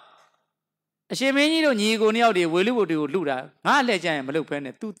တော့အရှင်မင်းကြီးတို့ညီကိုနှစ်ယောက်တွေဝေလူဘုတ်တွေကိုလှူတာငါအလှည့်ကြရင်မလုပ်ဖဲ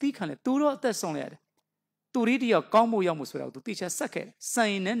နဲ့ तू တီးခံလဲ तू တော့အသက်ဆုံးလိုက်ရတယ် तू ရီးတယောက်ကောင်းမှုရောက်မှုဆိုတော့ तू တိချဆက်ခဲ့စံ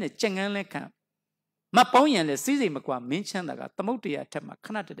ရင်နဲ့ကြက်ငန်းလဲခံမပေါင်းရံလဲစီးစိမ်မကွာမင်းချမ်းသာကသမုတ်တရားထက်မှာခ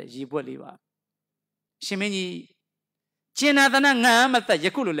ဏတက်တဲ့ရေပွက်လေးပါရှင်မင်းကြီးကျင်နာတနာငါမသက်ယ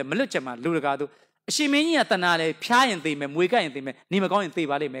ခုလိုလဲမလွတ်ချင်မှာလူတကာတို့အရှင်မင်းကြီးကတနာလဲဖျားရင်သိမယ်မွေကရင်သိမယ်နေမကောင်းရင်သိ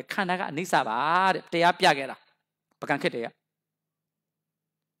ပါလိမ့်မယ်ခန္ဓာကအနိစ္စပါတဲ့တရားပြခဲ့တာပကံခက်တယ်က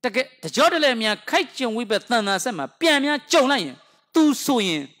တကယ်တကြောတလဲများခိုက်ကျုံဝိပဿနာဆက်မှာပြန်များကြုံလိုက်ရင် तू ဆိုရ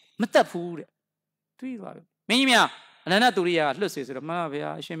င်မတက်ဘူးတဲ့တွေးသွားပြီမင်းကြီးများအနန္တတူရိယကလွတ်စေဆိုတော့မှန်ပါဗျာ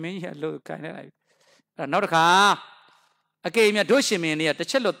အရှင်မင်းကြီးကလွတ်ခိုင်းလိုက်အဲ့နောက်တစ်ခါအကေမြတ်တို့ရှင်မင်းတွေကတစ်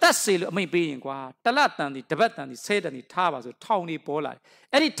ချက်လို့တတ်စေလို့အမိန့်ပေးရင်ကွာတလတန်ဒီတပတ်တန်ဒီဆဲတန်ဒီထားပါဆိုထောင်နေပေါ်လာတယ်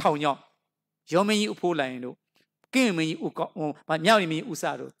အဲ့ဒီထောင်ကြောင့်ရောမင်းကြီးဥဖိုးလိုက်ရင်တို့ကင်းမင်းကြီးဥကောမြောက်နေမင်းဥစ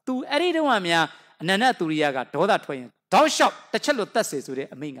တို့ तू အဲ့ဒီတော့မှများအနန္တတူရိယကဒေါသထွက်ရင်တောက်လျှောက်တစ်ချက်လို့တတ်စေဆိုတဲ့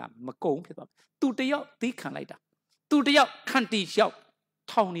အမိန့်ကမကုံဖြစ်သွားတယ်။ तू တယောက်သီးခံလိုက်တာ။ तू တယောက်ခန့်တီလျှောက်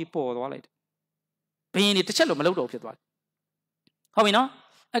ထောင်နေပေါ်သွားလိုက်တယ်။ဘင်းနေတစ်ချက်လို့မလုပ်တော့ဖြစ်သွားတယ်။ဟုတ်ပြီနော်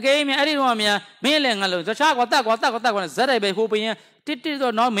။အကယ်၍အဲ့ဒီတော့မှမင်းလည်းငါလို့တခြားကွာတတ်ကွာဇက်တိုက်ပဲဟိုပင်တစ်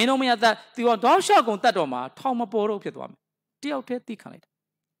တော့နော်မင်းတို့မရတတ်သူတော့တောက်လျှောက်ကုန်တတ်တော့မှထောင်မပေါ်တော့ဖြစ်သွားမယ်။တယောက်တည်းသီးခံလိုက်တာ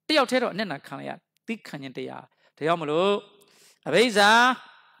။တယောက်တည်းတော့အနဲ့နာခံလိုက်ရသီးခံခြင်းတရား။ဒါကြောင့်မလို့အဘိဇာ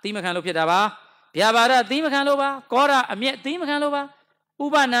သီးမခံလို့ဖြစ်တာပါ။ဗျာပါဒသီးမခံလို့ပါကောရအမျက်သီးမခံလို့ပါဥ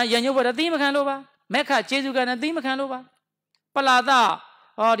ပနာယညုတ်ဘသီးမခံလို့ပါမက္ခကျေစုကနသီးမခံလို့ပါပလာသ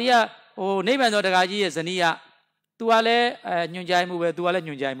ဒီကနိဗ္ဗာန်သောတရားကြီးရဲ့ဇနီးက तू ကလည်းညွန်ကြိုင်မှုပဲ तू ကလည်း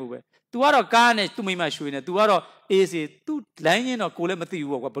ညွန်ကြိုင်မှုပဲ तू ကတော့ကားနဲ့သူ့မိမရွှေနေ तू ကတော့အေးစီ तू လိုင်းချင်းတော့ကိုလည်းမသိ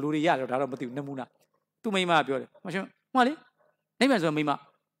ဘူးပေါ့ကွာဘလို့တွေရတော့ဒါတော့မသိဘူးနမူနာသူ့မိမကပြောတယ်မရှင်ဟောလေနိဗ္ဗာန်ဆိုမိမ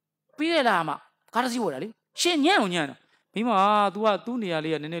ပြီးရလားမကားတစ်စီးဝယ်တာလေရှင်ညံ့အောင်ညံ့တော့မိမက तू ကသူ့နေရာ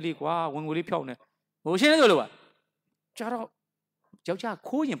လေးကနည်းနည်းလေးကွာဝင်ငွေလေးဖြောက်နေဟိုရှင်းနေလို့ပါကျတော့ယောက်ျား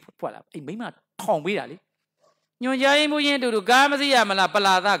ခိုးရင်ဖွက်လာအဲ့မိမထောင်ပေးတာလေညွန်ကြားရင်မူရင်တူကားမသိရမလားပ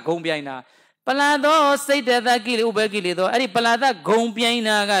လာသဂုံပြိုင်တာပလာသောစိတ်တသကိလေဥပကိလေသောအဲ့ဒီပလာသဂုံပြိုင်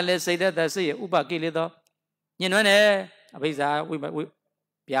တာကလည်းစိတ်တသစိတ်ရဥပကိလေသောညင်နွမ်းတယ်အဘိဇာဝိ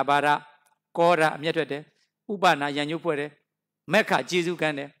ဗျာပါဒကောရအမျက်ထွက်တယ်ဥပနာယံညုတ်ဖွဲ့တယ်မက္ခကျေစုက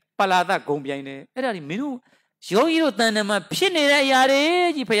န်းတယ်ပလာသဂုံပြိုင်တယ်အဲ့ဒါဒီမင်းတို့ယောဂီတို့တန်တမှာဖြစ်နေတဲ့အရာတွေ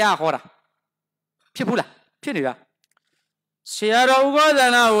ကြီးဖရာဟောတာဖြစ်ဘူးလားဖြစ်နေတာဆရာတော်ဥက္ကဋ္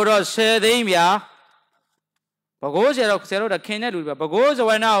ဌနာကိုတော့10သိန်းဗျာဘကိုးဆရာတော်တခင်တဲ့လူတွေဘကိုးဇ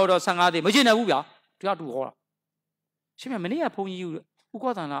ဝနာကိုတော့15သိန်းမကျင်နိုင်ဘူးဗျာတရားတူဟောတာရှင်မမနေ့ကဘုန်းကြီးဥက္က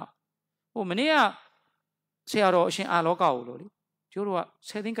ဋ္ဌနာမနေ့ကဆရာတော်အရှင်အာလောကကိုလို့လေကျိုးတို့က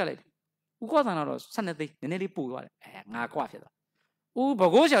10သိန်းကတ်လိုက်တယ်ဥက္ကဋ္ဌနာတော့12သိန်းနည်းနည်းလေးပို့သွားတယ်ငါကွာဖြစ်သွားဘ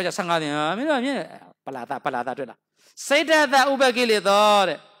ကိုးဆရာတော်15သိန်းမင်းတို့မြင်ပလာတာတွေ့လားစိတ်တသဥပကိလေသော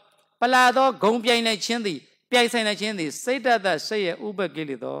တဲ့ပလာသောဂုံပြိုင်နိုင်ခြင်းသည်ပြိုင်ဆိုင်နိုင်ခြင်းသည်စိတ်တသစိတ်ရဲ့ဥပကိ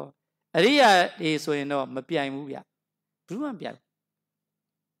လေသောအရိယာတွေဆိုရင်တော့မပြိုင်ဘူးဗျဘူးမှမပြိုင်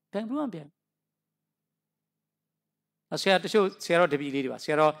ဘူးမှမပြိုင်ဆရာတချို့ဆရာတော်တပည့်လေးတွေပါဆ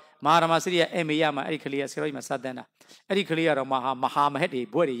ရာတော်မဟာဓမ္မစရိယအမေရမှာအဲ့ဒီကလေးကဆရာတော်ကြီးမှာစတဲ့တာအဲ့ဒီကလေးကတော့မဟာမဟက်တွေ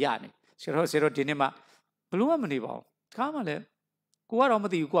ဘွဲ့တွေရနေဆရာတော်ဒီနေ့မှဘလို့မှမနေပါဘူးခါမှလည်းကိုကတော့မ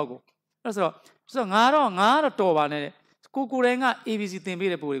သိဘူးကိုအဲ့ဆိုတော့ငါတော့တော်ပါနဲ့ကိုယ်တိုင်က ABC သင်ပေး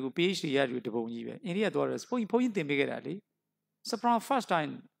တဲ့ပုံတွေကို PhD ရယူတပုံကြီးပဲအိန္ဒိယသွားတယ်ဘုန်းကြီးသင်ပေးခဲ့တာလေ first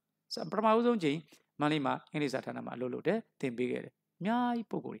time ပထမဦးဆုံးချိန်မန္တလေးမှာအင်္ဂလိပ်စာဌာနမှာအလုပ်လုပ်တယ်သင်ပေးခဲ့တယ်အများကြီး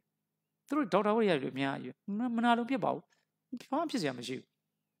ပုံကိုယ်တွေသူတို့ဒေါက်တာဝရရယူအများကြီးမနာလို့ဖြစ်ပါဘူးဘာမှဖြစ်စရာမရှိဘူး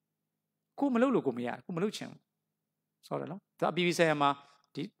ကိုမလုပ်လို့ကိုမရကိုမလုပ်ချင်ဘူးဆိုတော့နော်ဒါအပြည်ပြည်ဆိုင်ရာမှာ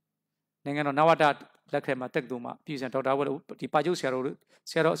ဒီနိုင်ငံတော်နဝတလက်ခဲမှာတက်တူမှာပြည်စံဒေါက်တာဝရဒီပါကျုပ်ဆရာတော်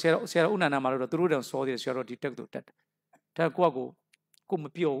ဥနာနာမှာလို့သူတို့တောင်စောသေးတယ်ဆရာတော်ဒီတက်တူတက်ဒါကိုမ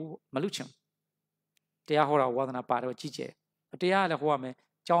ပြောဘူးမလုပ်ချင်တရားဟောတာဝါသနာပါတော့ကြီးကျယ်တရားလည်းဟောရမယ်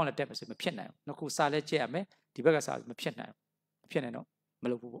ကျောင်းလည်းတက်မယ်ဆိုမဖြစ်နိုင်ဘူးခုစာလည်းကျက်ရမယ်ဒီဘက်ကစာမဖြစ်နိုင်တော့မ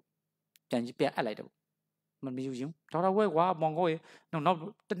လုပ်ဘူးပေါ့ပြန်အပ်လိုက်တော့မယူရင်ဒေါက်တာဝဲကွာမောင်ကောရေနောက်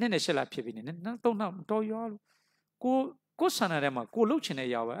တစ်နှစ်နဲ့8လဖြစ်ပြီနေနောက်3နှစ်တော်ရွာလို့ကိုဆန္ဒထဲမှာကိုလှုပ်ချင်တဲ့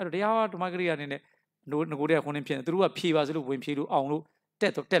ຢာပဲအဲ့တော့တရားဓမ္မဂရိယာအနေနဲ့ငကိုတဲ့ခုနှစ်ဖြစ်နေသူတို့ကဖြေပါစလို့ဝင်ဖြေလို့အောင်လို့တ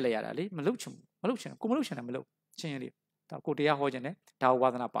က်လိုက်ရတာလေမလှုပ်ချင်ဘူး မလုပ်ချင်ကိုမလုပ်ချင်တယ်မလုပ်ချင်းရင်လေးဒါကိုတရားဟောခြင်းနဲ့ဒါ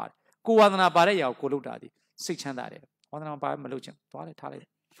ဝါသနာပါတယ်ကိုဝါသနာပါတဲ့ຢာကိုလုပ်တာဒီစိတ်ချမ်းသာတယ်ဝါသနာပါမလုပ်ချင်သွားတယ်ထား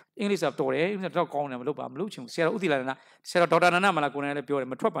လိုက်အင်္ဂလိပ်ဆိုတော်တယ်တော့ကောင်းတယ်မလုပ်ပါမလုပ်ချင်ဆရာတော်ဥတီလာနာဆရာတော်ဒေါက်တာနာနာမလာကိုယ်နဲ့လည်းပြော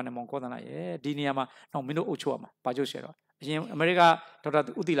တယ်မထွက်ပါနဲ့မောင်ကောသနာရဲ့ဒီနေရာမှာတော့မင်းတို့အုပ်ချုပ်ရမှာဘာကျုပ်ဆရာတော်အရင်အမေရိကဒေါက်တာ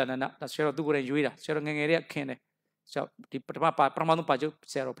ဥတီလာနာဆရာတော်သူကိုယ်တိုင်ရွေးတာဆရာတော်ငယ်ငယ်လေးခင်းတယ်ဆရာဒီပထမဆုံးပါကျုပ်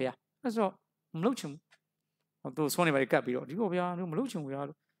ဆရာတော်ဖေအဲ့ဆိုမလုပ်ချင်ဘူးသူဆုံးနေပါလေကပ်ပြီးတော့ဒီကိုဗျာမလုပ်ချင်ဘူး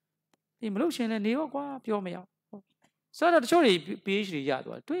ဗျာလို့အေးမလုပ်ချင်လည်းနေရောကွာပြောမရဆိုတော့တချို့တွေ PhD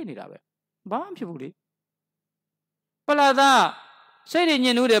ရသွားတွေးနေတာပဲဘာမှဖြစ်ဘူးလေပလာသာစိတ်ည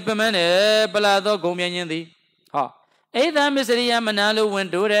င်နူးတယ်ပင်မတယ်ပလာသောဂုံမြင်းသည်ဟောအိသံမစ္စရိယမနာလို့ဝင်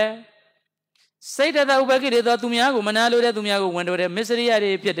တိုးတယ်စိတ်တဥပကိလေသောသူများကိုမနာလို့တဲ့သူများကိုဝင်တိုးတယ်မစ္စရိယ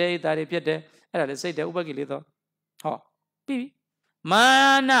တွေဖြစ်တယ်ဣတာတွေဖြစ်တယ်အဲ့ဒါလေစိတ်တဥပကိလေသော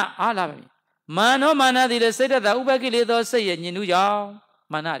ဟောပြီးမာနအားလာပြီမာနောမာနသည်လေစိတ်တဥပကိလေသောစိတ်ရဲ့ညင်နူးကြော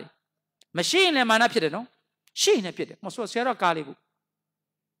င့်မာနတွေမရှိရင်လည်းမာနဖြစ်တယ်နော်ရှိနေဖြစ်တယ်မဆိုဆရာတော်ကားလေးကို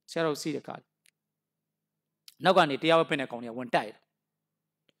ဆရာတော်စီးတဲ့ကားလေးနောက်ကနေတရားဝဲပင်တဲ့ကောင်တွေက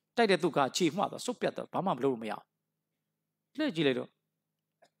ဝင်တိုက်တဲ့သူကခြေမှသွားစုပ်ပြတ်တော့ဘာမှမလုပ်လို့မရဘူးလှည့်ကြည့်လိုက်တော့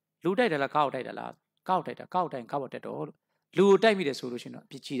လူတိုက်တယ်လားကောက်တိုက်တယ်လားကောက်တိုက်တာကောက်တိုင်းကောက်တက်တော့လို့လူတိုက်မိတယ်ဆိုလို့ရှိ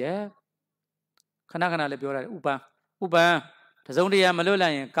ရင်တော့ပြစ်ကြည့်တယ်ခဏခဏလည်းပြောရတယ်ဥပန်းတစုံတရာမလွတ်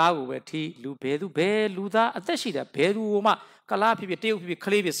လိုက်ရင်ကားကိုပဲထီလူဘဲလူသားအသက်ရှိတာဘဲသူမှကလားဖြစ်တရုတ်ဖြစ်ခ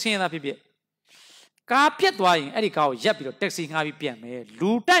လေးဖြစ်ဆင်းသားဖြစ်ကားပြက်သွားရင်အဲ့ဒီကားကိုရက်ပြီးတော့တက်ဆီငှားပြီးပြန်မယ်လူ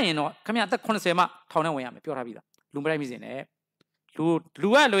တိုက်ရင်တော့ခင်ဗျအသက်80မှထောင်ထဲဝင်ရမယ်ပြောထားပြီးသားလူမတိုက်မိစင်နဲ့လူ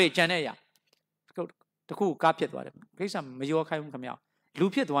ကလွေကြံတဲ့အရာတခုကားပြက်သွားတယ်ကိစ္စမရောခိုင်းဘူး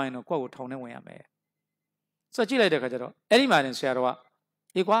ခင်ဗျလူဖြစ်သွားရင်တော့ကိုယ့်ကိုထောင်ထဲဝင်ရမယ်ဆိုကြည့်လိုက်တဲ့ခါကျတော့အဲ့ဒီမှာတင်ဆရာတော်က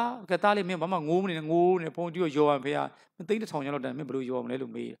အေးကွာကသားလေးမင်းဘာမှငိုးမနေနဲ့ဘုန်းကြီးရောရဖေးမသိတဲ့ထောင်ကျတော့တန်မင်းဘလို့ရောမလဲလို့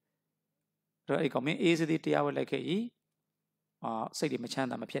မေးတယ်အဲ့တော့အဲ့ကောင်မင်းအေးစေးသေးတရားဝဲလိုက်ခဲ့ကြီးစိတ်တွေမချ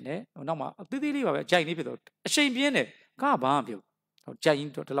မ်းသာမဖြစ်နဲ့နောက်မှအသေးသေးလေးပါပဲအကြိုက်လေးဖြစ်တော့အချိန်ပြင်းတယ်ကဘာမှမပြုတ်ကြိုက်ရင်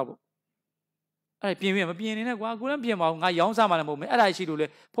တော့ဒီလောက်ပေါ့အဲ့ပြင်မပြင်နေနဲ့ကွာကိုလည်းပြင်ပါအောင်ငါရောင်းစားမှလည်းမဟုတ်ဘူးအဲ့ဒါရှိလို့လေ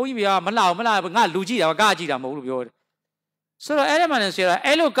ဘုန်းကြီးဗျာမလှငါလူကြည့်တာကကြည့်တာမဟုတ်လို့ပြောတယ်ဆိုတော့အဲ့ဒါမှလည်း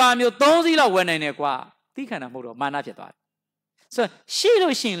ဆရာအဲ့လိုကာမျိုး3စီးလောက်ဝယ်နိုင်တယ်ကွာသိခန္ဓာမဟုတ်တော့မာနဖြစ်သွားတယ်ဆိုတော့ရှိ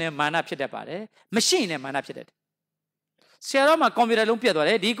လို့ရှိရင်လည်းမာနဖြစ်တတ်ပါတယ်မရှိရင်လည်းမာနဖြစ်တတ်တယ်ဆရာတော်မှာကွန်ပျူတာလုံးပြတ်သွား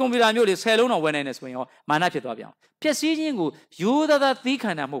တယ်ဒီကွန်ပျူတာမျိုးတွေ10လုံးတော့ဝယ်နိုင်တယ်ဆိုရင်ရောမာနဖြစ်သွားပြန်ပျက်စီးခြင်းကိုရိုးသားသီး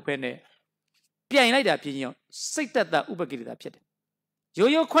ခန္ဓာမဟုတ်ဘဲနဲ့ပြိုင်လိုက်တာဖြစ်ရင်စိတ်တတဥပကိလေသာဖြစ်တယ်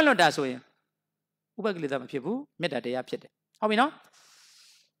ရိုးခွန့်လွတ်တာဆိုရင်ဥပကိလေသာမဖြစ်ဘူးမေတ္တာတရားဖြစ်တယ်ဟုတ်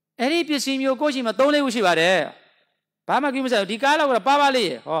ပြီနော်အဲ့ဒီပစ္စည်းမျိုးကိုယ့်ရှိမှာ3-4ခုရှိပါတယ်ဘာမှကိမဆိုင်ဘူးဒီကားလောက်ကတော့ပါ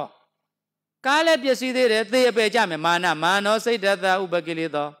လေးရဟောကားလည်းပစ္စည်းသေးတယ်သေအပယ်ကြမယ်မာနောစိတ်တတဥ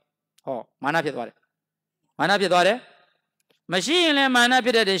ပကိလေသာဟောမာနဖြစ်သွားတယ်မရှိရင်လည်းမာနဖြ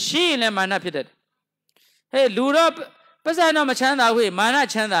စ်တတ်တယ်ရှိရင်လည်းမာနဖြစ်တတ်တယ်ဟဲ့လူတော့ပတ်စံတော့မချမ်းသာဘူးမာ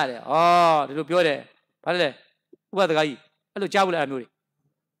နချမ်းသာတယ်ဩဒီလိုပြောတယ်ဘာလဲဥပဒကကြီးအဲ့လိုကြားဘူးလားအမျိုး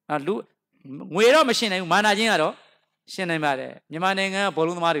တွေလူငွေတော့မရှင်းနိုင်ဘူးမာနချင်းကတော့ရှင်းနိုင်ပါတယ်မြန်မာနိုင်ငံက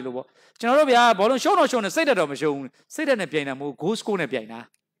ဘောလုံးသမားတွေလို့ပေါ့ကျွန်တော်တို့ဗျာဘောလုံးရှုံးတော့စိတ်တော့မရှုံးဘူးစိတ်တက်နဲ့ပြိုင်တာမဟုတ် goal score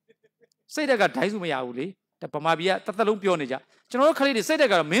နဲ့ပြိုင်တာစိတ်တက်ကဒိုင်းစုမရဘူးလေဗမာပြည်ကတလုံးပြောနေကြကျွန်တော်တို့ခလေးတွေစိတ်တက်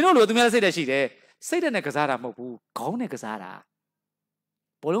ကတော့မင်းတို့လိုသူများစိတ်တက်ရှိတယ်စိတ်တက်နဲ့ကစားတာမဟုတ်ဘူးခေါင်းနဲ့ကစားတာ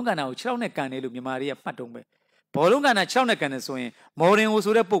ဘောလုံးကန်တာကို6နဲ့ကန်တယ်လို့မြန်မာတွေကမှတ်တုံးပဲဘောလုံးကန်တာ6နဲ့ကန်တယ်ဆိုရင်မော်ဒင်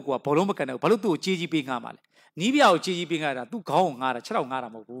ကိုဆိုတဲ့ပုဂ္ဂိုလ်ကဘောလုံးမကန်တယ်ဘာလို့သူ့ကိုကြေးကြီးပေးငှားမှာလဲနီးပြကိုကြေးကြီးပေးငှားတာသူ့ခေါင်းကိုငှားတာ6ငှားတာ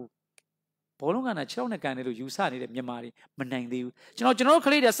မဟုတ်ဘူးဘောလုံးကန်တာ6နဲ့ကန်တယ်လို့ယူဆနေတဲ့မြန်မာတွေမနိုင်သေးဘူးကျွန်တော်တို့က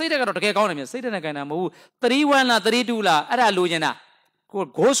လေးတွေစိတ်တက်ကတော့တကယ်ကောင်းတယ်မြန်စိတ်တက်နဲ့ကန်တာမဟုတ်ဘူး3-1လား3-2လားအဲ့ဒါလိုချင်တာကို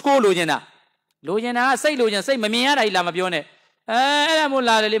goal score လိုချင်တာကစိတ်လိုချင်စိတ်မမြင်ရတာကြီးလားမပြောနဲ့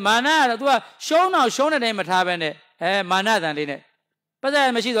အဲ့ဒါမို့လာတယ်လေမာနကတော့ तू ကရှုံးတဲ့တိုင်းမထားဘဲနဲ့မာနတန်လေးနဲ့ပတ်သ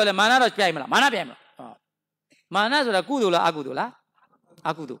က်မရှိတော့လဲမာနတော့ပြိုင်မလားမာနပြိုင်မလားမာနဆိုတာကုသိုလ်လားအကုသိုလ်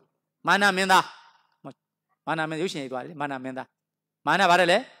လားအကုသိုလ်မာနမင်းသားရုပ်ရှင်ရေးသွားတယ်မာနမင်းသားမာနပါ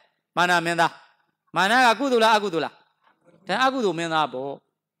တယ်လေမာနမင်းသားမာနကကုသိုလ်လားအကုသိုလ်လားဒါအကုသိုလ်မင်း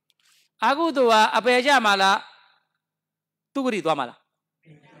သားပေါ့အကုသိုလ်ကအပယ်ကြမှာလားသူဂတိသွားမှာ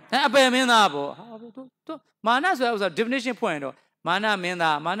လားအပယ်မင်းသားပေါ့သူမာနဆိုတာဥစ္စာ definition ဖွင့်ရင်တော့မာနမ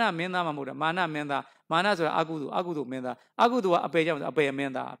င်းသားမှမဟုတ်တာမာနမင်းသားမာနဆိုတာအကုသိုလ်မင်းသားအကုသိုလ်ကအပယ်ကြောင့်အပယ်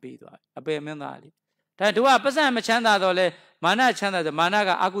မင်းသားပြီးသွားအပယ်မင်းသားလေဒါတို့ကပတ်စံမချမ်းသာတော့လဲမာနချမ်းသာဆိုမာန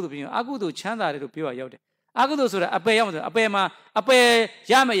ကအကုသိုလ်ပြီးအကုသိုလ်ချမ်းသာတယ်လို့ပြောရရောက်တယ်အကုသိုလ်ဆိုတာအပယ်ရောက်ဆိုအပယ်မှာအပယ်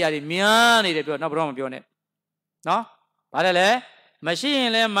ရမယ့်အရာတွေများနေတယ်ပြောနောက်ဘယ်တော့မှပြောနဲ့နော်ဗါတယ်လေမရှိ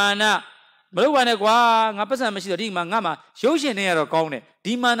ရင်လဲမာနမလုပ်ပါနဲ့ကွာငါပတ်စံမရှိတော့ဒီမှာငါမှရုပ်ရှင်နေရတော့ကောင်း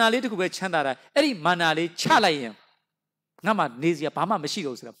တယ်ဒီမာနာလေးတခုပဲချမ်းသာတာအဲ့ဒီမာနာလေးချလိုက်ရင်ငါမှနေစရာဘာမှမ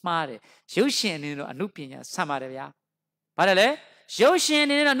ရှိတော့ဆိုတော့မှားတယ်ရုပ်ရှင်အနေနဲ့တော့အနုပညာဆံပါတယ်ဗျာဘာလဲရုပ်ရှင်အ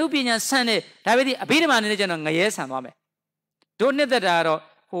နေနဲ့တော့အနုပညာဆံတယ်ဒါပေမဲ့အဘိဓမ္မာအနေနဲ့ကျတော့ငရဲဆံသွားမယ်တို့နှစ်သက်တာ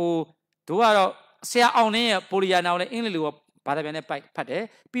ကတော့ဟို တို့ဆရာအောင်လင်းရဲ့ပိုလီယာနာကိုလည်းအင်္ဂလိပ်လိုဘာသာပြန်နဲ့ဖတ်တယ်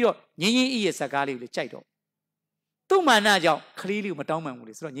ပြီးတော့ငင်းငင်းဤရဲ့ဇာကားလေးကိုလည်းကြိုက်တော့သူ့မာနကြောင့်ခလေးလေးကိုမတောင်းပန်ဘူး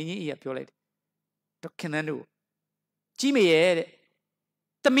လေဆိုတော့ငင်းငင်းဤကပြောလိုက်တယ်တော့ခင်နန်းတို့ကြီးမေရဲ့တဲ့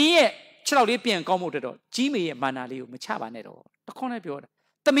သမီးရဲ့ခြေထောက်လေးပြန်ကောင်းဖို့တော့ကြီးမေရဲ့မာနလေးကိုမချပါနဲ့တော့တခွန်းနဲ့ပြောတာ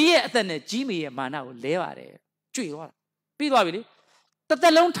သမီးရဲ့အသက်နဲ့ကြီးမေရဲ့မာနကိုလဲပါတယ်ကြွေသွားတာပြီးသွားပြီလေတသ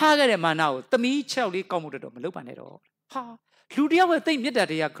က်လုံးထားခဲ့တဲ့မာနကိုသမီးခြေထောက်လေးကောင်းဖို့တော့မလုပ်ပါနဲ့တော့ဟာလူတယောက်ရဲ့သိမ့်မြတ်တာ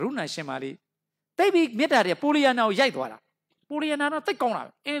တရားကရုဏာရှင်ပါလေတိတ်ပြီးမြတ်တာတွေပိုလီယာနာကိုရိုက်သွားတာပိုလီယာနာတော့တိတ်ကောင်းတာ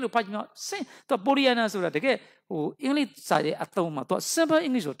အင်းလို့ဖတ်ကြည့်တော့စင်သူပိုလီယာနာဆိုတာတကယ်ဟိုအင်္ဂလိပ်စာရဲ့အသုံးမှာသူ simple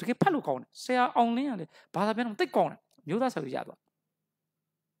English ဆိုတကယ်ဖတ်လို့ကောင်းတယ်ဆရာအောင်လင်းကလေဘာသာပြန်တော့တိတ်ကောင်းတယ်မျိုးသားဆိုရသွား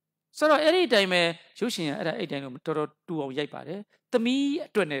ဆိုတော့အဲ့ဒီအတိုင်းပဲရုပ်ရှင်ကအဲ့ဒါအဲ့တိုင်းတော့တော်တော်တူအောင်ရိုက်ပါတယ်သမီး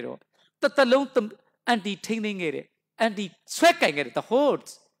အတွက်နဲ့တော့တလုံးအန်တီထိန်းသိမ်းခဲ့တဲ့အန်တီဆွဲကင်ခဲ့တဲ့ the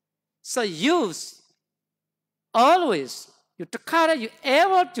holds so use always you takara you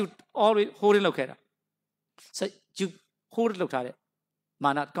ever to always hold it လောက်ခဲ့တာ so you hold it လောက်ထားတဲ့မာ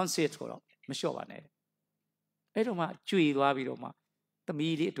န concept ကိုတော့မလျှော့ပါနဲ့အဲ့တော့မှကြွေသွားပြီးတော့မှသ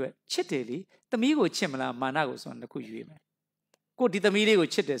မီးလေးအတွက်ချစ်တယ်လေသမီးကိုချစ်မလားမာနကိုဆိုတော့တစ်ခုရွေးမယ်ကိုဒီသမီးလေးကို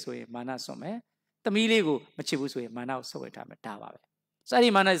ချစ်တယ်ဆိုရင်မာနစွန့်မယ်သမီးလေးကိုမချစ်ဘူးဆိုရင်မာနကိုဆုတ်ဝဲထားမယ်ဒါပါပဲစအဲ့ဒီ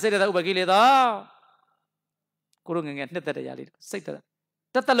မာနစိတ်သက်ဥပကိလေသာကိုတို့ငငယ်နှစ်သက်တရားလေးစိတ်သ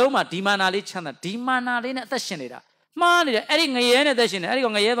က်တလုံးမှာဒီမာနလေးချမ်းသာဒီမာနလေးနဲ့အသက်ရှင်နေတာမှားနေတယ်အဲ့ဒီငရဲနဲ့အသက်ရှင်နေအဲ့ဒီက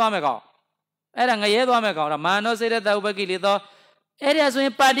ငရဲသွားမယ်ကောင်အဲ့ဒါငရဲသွားမယ်ကောင်ဒါမာနောစိတ်သက်ဥပကိလေသာအဲ့ဒါဆိုရ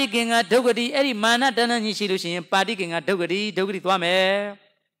င်ပါတိကင်္ဂဒုက္ခတိအဲ့ဒီမာနတဏ္ဍညရှိလို့ရှိရင်ပါတိကင်္ဂဒုက္ခတိသွားမယ်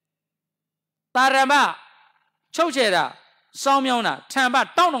တာရမချုပ်ချယ်တာစောင်းမြောင်းတာထံပ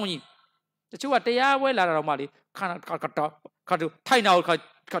တောင်းတောင်းကြီးတချို့ကတရားဝဲလာတာတော့မှလေခါထိုင်တာကို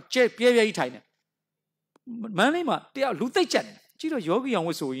ခါကျဲပြဲကြီးထိုင်တယ်မန်းလေးမှာတရားလူသိပ်ကြက်တယ်ကြည့်တော့ယောဂီအောင်ဝ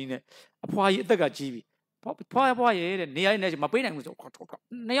တ်ဆိုရင်းနဲ့အဖွာကြီးအသက်ကကြီးပြီဖွာရဲ့တဲ့နေရာနဲ့မပေးနိုင်ဘူးဆို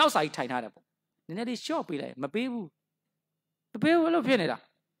နှစ်ယောက်စာကြီးထိုင်ထားတယ်ပေါ့နည်းနည်းလေးရှော့ပေးလိုက်မပေးဘူးတပေးဘူးလို့ဖြစ်နေတာ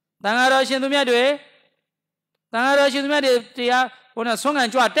တန်ဃာတော်ရှင်သူမြတ်တွေတရားဟိုနဲ့ဆွမ်းခံ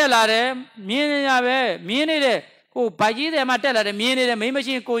ကြွတက်လာတယ်မြင်းရပဲမြင်းနေတဲ့ဟိုဗိုက်ကြီးတယ်မှတက်လာတယ်မြင်းနေတဲ့မိမ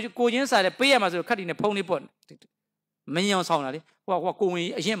ရှိကိုချင်းစားတယ်ပေးရမှာဆိုခက်တီနဲ့ဖုံးလေးပေါ့မင်းအောင်ဆောင်တာလေဟိုကကိုဝင်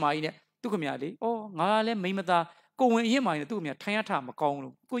အရင်မာကြီးနဲ့သူခမရလေဩငါလည်းမိမသားကိုဝင်အရင်မာကြီးနဲ့သူခမရထိုင်ရထမကောင်း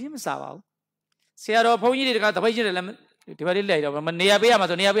လို့ကိုချင်းမစားပါဘူးဆရာတော်ဘုန်းကြီးတွေတခါတပိတ်ကျတယ်လည်းဒီဘက်လေးလိုက်တော့နေရာပေးရမှာ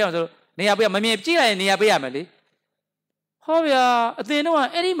ဆိုနေရာပေးမမြင်ကြည့်လိုက်ရင်နေရာပေးရမယ်လေဟောဗျာအသင်တော့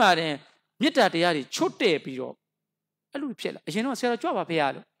အဲ့ဒီမှာတင်မေတ္တာတရားတွေချွတ်တဲ့ပြီးတော့အဲ့လိုဖြစ်လာအရင်တော့ဆရာတော်ကြွပါဖေရ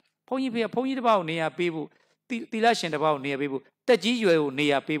လို့ဘုန်းကြီးတစ်ပါးကိုနေရာပေးဖို့သီလရှင်တစ်ပါးကိုနေရာပေးဖို့တက်ကြီးရွယ်ကိုနေ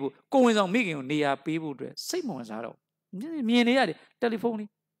ရာပေးဖို့ကိုဝင်ဆောင်မိခင်ကိုနေရာပေးဖို့အတွက်စိတ်မဝင်စားတော့မြင်နေရတယ်တယ်လီဖုန်းလေး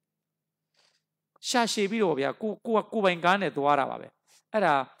ရှာရှည်ပြီးတော့ဗျာကိုပိုင်ကားနဲ့သွားတာပါပဲအဲ့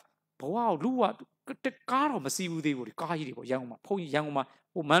ဒါဘဝကိုလူကကားတော့မစီးဘူးသေးဘူးဒီကားကြီးတွေပေါ့ရန်ကုန်မှာဘုန်းကြီးရန်ကုန်မှာ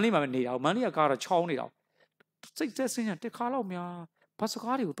ဟိုမန်းလေးမှာပဲနေတာမန်းလေးကကားတော့ချောင်းနေတာစိတ်သက်ဆင်းရတစ်ခါတော့များဘာစ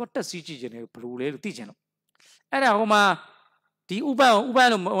ကားတွေကိုတက်စီးကြည့်ခြင်းလေဘလို့လဲလို့သိခြင်းလို့အဲ့ဒါဟိုမှာဒီဥပန်း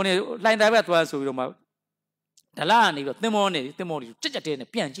လို့ဟိုနေလှိုင်သားဘက်သွားဆိုပြီးတော့မှဒလကနေပြီးတော့သင်္ဘောတွေကြက်တဲနဲ့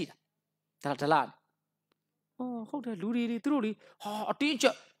ပြန်ကြည့်တာဒလဟုတ်တယ်လူတွေသူတို့လေဟာအတင်းကျ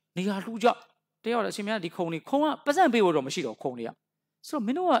ပ်နေရာလူကြတယောက်လည်းအရှင်မြတ်ဒီခုံကပတ်စံပေးဖို့တော့မရှိတော့ခုံတွေကဆိုတော့မ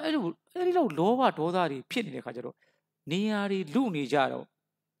င်းတို့ကအဲ့ဒီလောက်လောဘဒေါသတွေဖြစ်နေတဲ့ခါကျတော့နေရာတွေလူနေကြတော့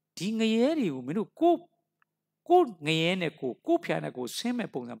ဒီငရဲတွေကိုမင်းတို့ကိုငရဲနဲ့ကိုဖျားနဲ့ကိုဆင်းမဲ့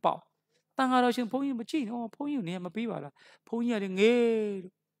ပုံစံပေါ့တန်ဃာတော်ရှင်ဘုန်းကြီးမကြည့်နော်ဘုန်းကြီးနေရာမပေးပါလားဘုန်းကြီးကလည်းငဲ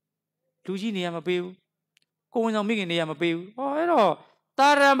လူကြီးနေရာမပေးဘူးကိုဝင်ဆောင်မိခင်နေရာမပေးဘူးဟောအဲ့တော့တာ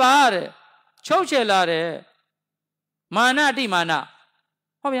ရံပါတဲ့ချုပ်ချယ်လာတဲ့မာနအတိမာန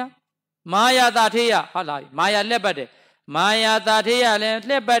ဟောဗျာမာယာတာထေယဟာလာမာယာလက်ပတ်တယ်မာယာတာထေယလည်း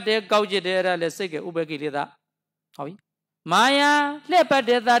လက်ပတ်တယ်ကောက်ကျစ်တယ်အဲ့ဒါလည်းစိတ်ကဥပကိလေသာဟုတ်ပြီမာယာလက်ပတ်တ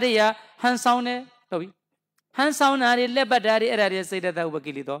ယ်တာထေယဟန်ဆောင်တယ်ဟုတ်ပြီဟန်ဆောင်တာတွေလက်ပတ်တာတွေအဲ့ဒါတွေစိတ်သက်ဥပ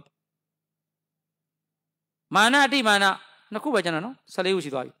ကိလေသာမာနအတိမာနနှစ်ခုပဲကျွန်တော်နော်14ခု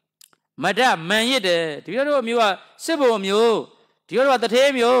ရှိသွားပြီမဒမန်ရစ်တယ်ဒီလိုအမျိုးကစစ်ဘုံအမျိုးဒီလိုကတ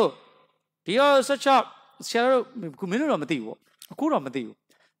ထေးမျိုးဒီလို16ဆရာတို့ခုမင်းတို့တော့မသိဘူးပေါ့အခုတော့မသိဘူး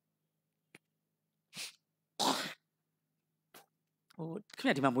ဟိုခင်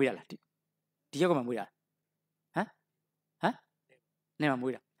ဗျဒီမှာမွေးရလားဒီရောက်ကမှမွေးရဟမ်နေမှာ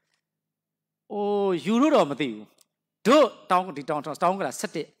မွေးတာဟိုယူလို့တော့မသိဘူးတို့တောင်းကလာ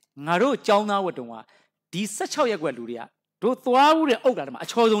17ငါတို့ចောင်းသားဝတ်တုံကဒီ16ရက်ကွက်လူတွေကတို့သွားဦးတဲ့အုပ်တာတည်းမှာအ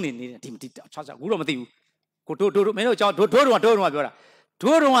ချောဆုံးနေတယ်ဒီ66ခုတော့မသိဘူးကိုတို့မင်းတို့ចောင်းတို့တော့ပြောတာတို့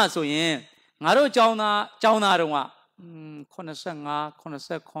တော့ဆိုရင်ငါတို့ចောင်းသားတုံးက85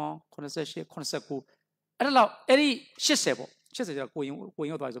 89 88 89အဲ့ဒါလောက်အဲ့ဒီ80ပေါ့80ကျတော့ကိုရင်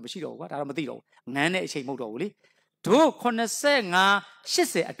ရောက်သွားဆိုမရှိတော့ဘူးကွာဒါတော့မသိတော့ဘူးငန်းတဲ့အချိန်မဟုတ်တော့ဘူးလေ တို့85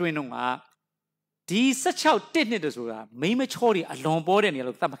 80အတွင်းတော့ကဒီ16တစ်နှစ်တဆိုတာမိမချောတွေအလွန်ပေါ်တဲ့နေရာ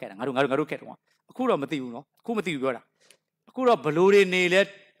လို့သတ်မှတ်ခဲ့တာငါတို့ခဲ့တော့အခုတော့မသိဘူးနော်အခုမသိဘူးပြောတာအခုတော့ဘလို့တွေနေလဲ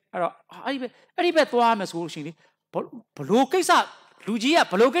အဲ့တော့အဲ့ဒီဘက်သွားမယ်ဆိုလို့ရှိရင်ဘလို့ကိစ္စလူကြီးက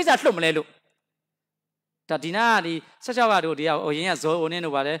ဘလို့ကိစ္စလှုပ်မလဲလို့ဒါဒီနာဒီ16ကတို့ဒီကဟိုရင်းကဇောဟိုနင်း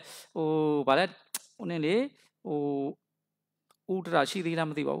တို့ဗာလဲဟိုဗာလဲဟိုနင်းလေဟိုဥဒရာရှိသေးလား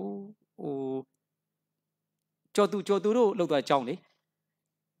မသိပါဘူးဟိုကျော်သူတို့လောက်သွားကြောင်းလေ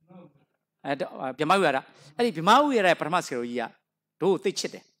ဗြဟ္မဝိရအဲ့ဒီဗြဟ္မဝိရရဲ့ပထမဆရာကြီးကတို့သိချ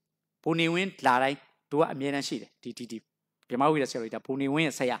စ်တယ်ဘုံနေဝင်းလာတိုင်းတို့ကအမြဲတမ်းရှိတယ်ဒီဗြဟ္မဝိရဆရာကြီးဒါဘုံနေဝင်း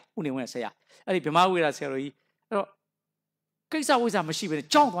ရဲ့ဆရာဥနေဝင်းရဲ့ဆရာအဲ့ဒီဗြဟ္မဝိရဆရာကြီးအဲ့တော့ကိစ္စဝိဇ္ဇာမရှိဘဲနဲ့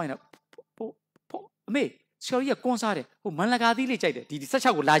ကြောင်းသွားရင်တော့အမေဆရာကြီးကကွန်စားတယ်ဟိုမန်လကာသီးလေးကြိုက်တယ်ဒီ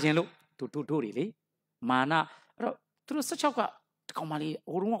16ကိုလာခြင်းလို့တို့တွေလေမာနအဲ့တော့သူတို့16ကတကောင်မလေး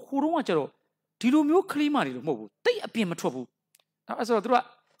ဟိုတုန်းကကျတော့ဒီလိုမျိုးခလီးမာတွေလို့မဟုတ်ဘူးတိတ်အပြင်မထွက်ဘူးအဲ့ဆိုတော့သူ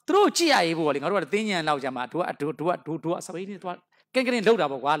တို့ကြည့်ရရေးပေါ့လေငါတို့ကတင်းညံလောက်ကြမှာတို့ကစပိန်နေသွားကင်လောက်တာ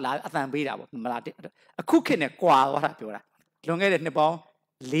ပေါ့ကွာလာအတန်ပေးတာပေါ့မလားအခုခေတ်နဲ့ကွာသွားတာပြောတာလွန်ခဲ့တဲ့နှစ်ပေါင်း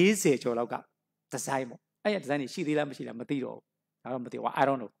40ကျော်လောက်ကဒီဇိုင်းပေါ့အဲ့ဒီဒီဇိုင်းတွေရှိသေးလားမရှိလားမသိတော့ဘူးဒါတော့မသိဘူး I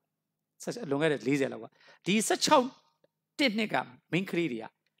don't know လွန်ခဲ့တဲ့40လောက်ကဒီ16တစ်နှစ်က main ခရီးတွေက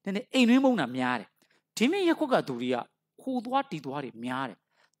နည်းနည်းအိမ်တွင်းမုန်းတာများတယ်ဒီမင်းရက်ခွက်ကသူတွေကဟိုသွားတီသွားတွေများတယ်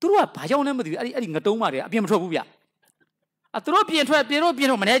သူတို့ကဘာကြောင့်လဲမသိဘူးအဲ့ဒီငတုံးမတွေအပြင်မထွက်ဘူးဗျသူတို့ပြင်ထွက်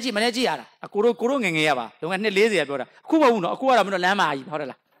မနေကြည့်ရတာကိုတို့ငငယ်ရပါလုံကနှစ်40ပြောတာအခုမဟုတ်ဘူးနော်အခုကတော့မင်းတို့လမ်းမကြီးဟုတ်တယ်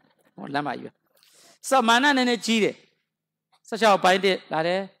လားဟောလမ်းမကြီးပဲစမာနနည်းနည်းကြီးတယ်16ပိုင်းတက်လာတ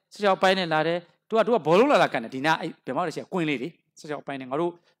ယ်16ပိုင်းနဲ့လာတယ်သူကဘောလုံးလာကန်တယ်ဒီနာအဲ့ဗမာတွေရှိကွင်းလေးလေ16ပိုင်းနဲ့ငါ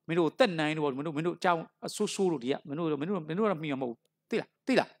တို့မင်းတို့တက်နိုင်လို့မင်းတို့ကြောင်းဆိုးလို့ဒီကမင်းတို့တော့မှီရမဟုတ်သိ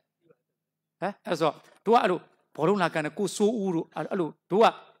လားဟမ်အဲ့ဆိုတို့ကအဲ့လိုဘောလုံးလာကန်တယ်ကိုစိုးဦးတို့အဲ့လိုတို့က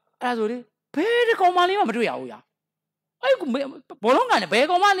အဲ့ဆိုလေဘယ်ဒီကောင်မလေးမှမတွေ့ရဘူးညာအဲ့ဘောလုံးကန်တယ်ဘယ်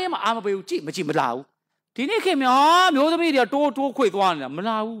ကောင်မလေးမှအာမပေးဘူးကြည့်မလာဘူးဒီနေ့ခင်ဗျာမျိုးသမီးတွေကတိုးခွေသွားနေတာမ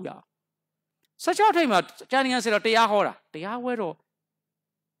လာဘူးညာ16ထိပ်မှာကြာနေငန်းဆရာတရားဟောတာတရားဝဲတော့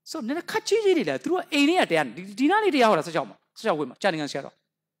ဆိုနည်းခက်ကြီးတွေလေသူတို့အိမ်လေးကတရားဒီနားလေးတရားဟောတာ16ဝဲမှာကြာနေငန်းဆရာတော့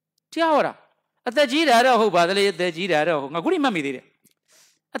တရားဟောတာအသက်ကြီးတာတော့ဟုတ်ပါသလေအသက်ကြီးတာတော့ငါခုနေမှတ်မိသေးတယ်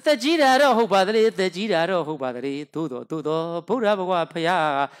အသက်ကြီးတာတော့ဟုတ်ပါသလေအသက်ကြီးတာတော့ဟုတ်ပါသလေသို့တော်ဘုရားဘဂဝါဖရာ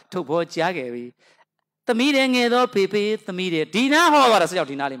ထုတ်ဖို့ကြားခဲ့ပြီသမီးတွေငယ်သောဖေသမီးတွေဒီနားဟောတာ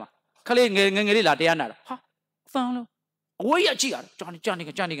16ဒီနားလေးမှာခလေးငယ်လေးလာတရားနာတာဟာဖန်လို့အဝေးရကြည့်ရတယ်ကြာ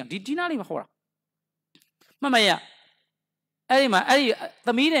နေကဒီနားလေးမှာဟောတာမမရအဲ့ဒီမှာအဲ့ဒီသ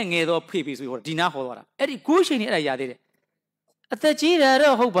မီးတဲ့ငယ်တော့ဖေဆိုဟောဒီနားဟောသွားတာအဲ့ဒီကိုးချိန်နေအဲ့ဒါရသေးတယ်အသက်ကြီးတာ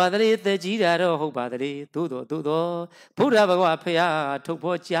တော့ဟုတ်ပါသလေအသက်ကြီးတာတော့ဟုတ်ပါသလေသို့တော်ဘုရားဘဂဝါဖရာထုတ်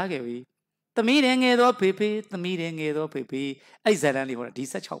ဖို့ကြားခဲ့ပြီသမီးတဲ့ငယ်တော့ဖေသမီးတဲ့ငယ်တော့ဖေအဲ့ဇာလန်လေးဟောတာဒီ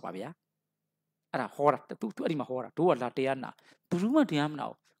16ပါဗျာအဲ့ဒါဟောတာသူအဲ့ဒီမှာဟောတာတို့ကလာတရားနာဘယ်သူမှတရားမနာ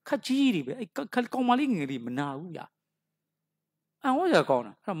ဘူးခက်ကြီးတွေပဲအဲ့ကောင်မလေးငယ်လေးမနာဘူးဗျာဟောရကောင်း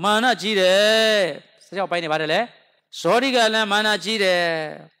တာအဲ့မာနကြီးတယ်16ပိုင်းနေပါတယ်လေဇောတိကလန်မာနကြီးတယ်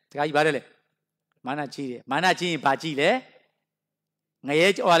တခါကြီးပါတယ်လေမာနကြီးတယ်မာနကြီးရင်ဘာကြီးလဲငရဲ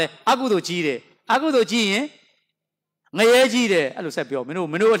ဟောလေအကုသိုလ်ကြီးတယ်အကုသိုလ်ကြီးရင်ငရဲကြီးတယ်အဲ့လိုဆက်ပြောမင်း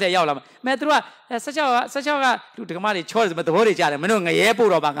တို့အထက်ရောက်လာမယ်သူတို့က16ကလူဒကမတွေချောတယ်သဘောတွေကြားတယ်မင်းတို့ငရဲပို့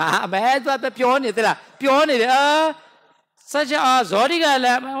တော့ပါငါအမဲသူကပြောနေသလားပြောနေတယ်16ဇောတိကလ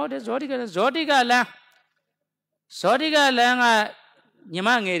န်ဟုတ်တယ်ဇောတိကလန်ကညီမ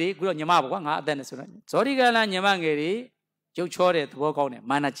ငယ်တွေခုတော့ညီမပေါ့ကွာငါအသက်နဲ့ဆိုတော့ဇောတိကလန်ညီမငယ်တွေရုပ်ချောတဲ့သဘောကောင်းတယ်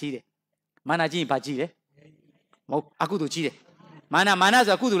မာနကြီးတယ်မာနကြီးရင်ဘာကြီးလဲမဟုတ်အကုသိုလ်ကြီးတယ်မာန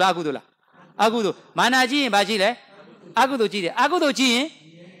ဆိုတာကုသိုလ်လားအကုသိုလ်လားအကုသိုလ်မာနကြီးရင်ဘာကြီးလဲအကုသိုလ်ကြီးတယ်အကုသိုလ်ကြီးရင်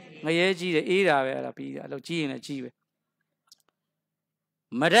ငရဲကြီးတယ်အေးတာပဲအဲ့ဒါပြီးတာလို့ကြီးရင်လည်းကြီးပဲ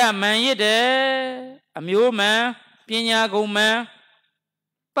မရမှန်ရစ်တယ်အမျိုးမှန်ပညာကုံမှန်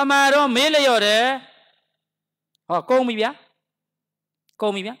ပမာတော့မေးလျော့တယ်ဟောကုန်ပြီဗျာ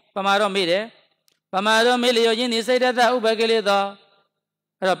ပမာတော့မေးတယ်ပမာတော့မေးလျော့ခြင်းဒီစိတ်တဥပကိလေသာ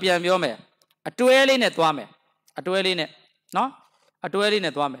အဲ့တော့ပြန်ပြောမယ်အတွဲလေးနဲ့သွားမယ်အတွဲလေးနဲ့နော်အတွဲလေး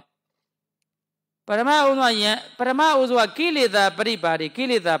နဲ့သွားမယ်ပရမဥစွာကိလေသာပရိပါတိကိ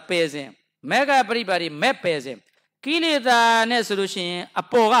လေသာပယ်စဉ်မေဃပရိပါတိမဲ့ပယ်စဉ်ကိလေသာနဲ့ဆိုလို့ရှိရင်အ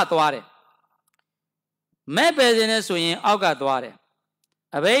ပေါ်ကသွားတယ်မဲ့ပယ်စဉ်နဲ့ဆိုရင်အောက်ကသွားတယ်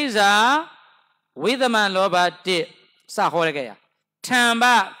အဘိဇ္ဇာဝိသမလောဘ1စဟောရခဲ့ရထံဘ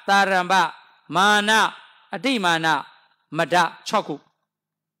တာရံဘမာနအတိမာနမဒ6ခု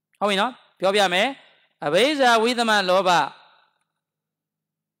ဟုတ်ပြီနော်ပြောပြမယ်အဘိဇ္ဇာဝိသမလောဘ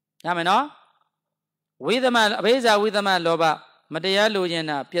ရမယ်နော်အဘိဇ္ဇာဝိသမလောဘမတရားလိုချင်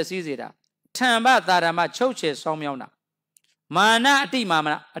တာပျက်စီးစေတာထံဘတာရံဘချုပ်ချယ်ဆောင်းမြောင်းတာမာနအတိမာ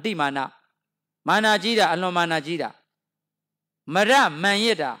န မာနာကြီးတာအလွန်မာနာကြီးတာမရမန်ရ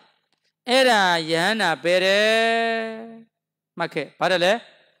စ်တာအဲ့ဒါယဟန္တာပဲတယ်မှတ်ခဲ့ဘာတယ်လဲ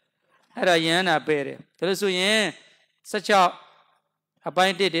အဲ့ဒါယဟန္တာပဲတယ်ဒါလို့ဆိုရင်16အပို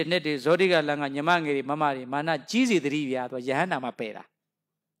င်း1တွေ2တွေဇောတိကလံကညမငယ်တွေမမတွေမာနကြီးစီတတိဗျာသူယဟန္တာမှာပဲတာ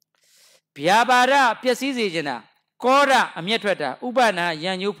ဗျာပါဒပျက်စီးစေခြင်းတာကောရအမျက်ထွက်တာဥပနာ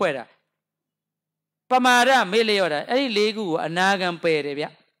ယံညိုးဖွဲ့တာပမာဒမေ့လျော့တာအဲ့ဒီ၄ခုကိုအနာဂံပယ်တယ်ဗျ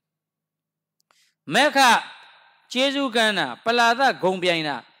မေခကျေစုကန်းတာပလာဒဂုံပြိုင်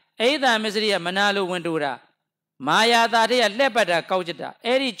တာအိဒာမစ္စရိယမနာလိုဝင်တူတာမာယာတာတဲ့လှက်ပတ်တာကောက်ကျတာ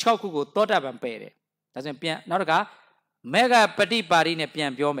အဲ့ဒီ6ခုကိုသောတာပန်ပယ်တယ်ဒါဆိုရင်ပြန်နောက်တစ်ခါမေဃပฏิပါရိနဲ့ပြ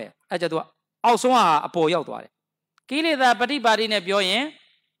န်ပြောမယ်အဲ့ကျတော့အောက်ဆုံးဟာအပေါ်ရောက်သွားတယ်ကိလေသာပฏิပါရိနဲ့ပြောရင်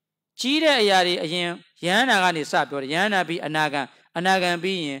ကြီးတဲ့အရာတွေအရင်ယဟန္တာကနေစပြောတယ်ယဟန္တာပြီးအနာဂံ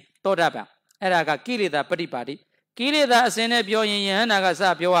ပြီးရင်သောတာပန်အဲ့ဒါကကိလေသာပฏิပါရိကိလေသာအစင်းနဲ့ပြောရင်ယဟန္တာကစ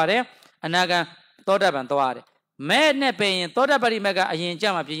ပြောရတယ်အနာဂံသောတာပန်သွားရတယ်မဲ့နဲ့ပင်ရင်သောတာပတိမေကအရင်ကြ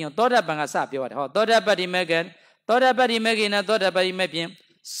မှာဖြစ်ရင်သောတာပန်ကစပြောရတယ်ဟောသောတာပတိမေကသောတာပတိမေကိနသောတာပတိမေပြင်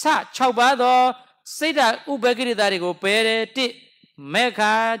စ6ပါးသောစိတ်ဓာတ်ဥပကိရိတာတွေကိုပယ်တယ်တစ်မေ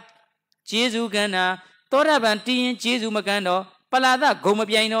ခာကျေစုကန္နာသောတာပန်တည်ရင်ကျေစုမကန်းတော့ပလာဒဂုံမ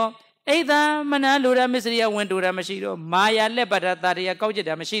ပြိုင်တော့အိဒံမနလိုတာမစ္စရိယဝင်တူတာမရှိတော့မာယာလက်ပတ္တတာရိယကောက်ကျစ်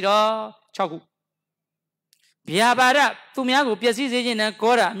တာမရှိတော့6ခုဗျာပါဒသူများကိုပျက်စီးစေခြင်းနဲ့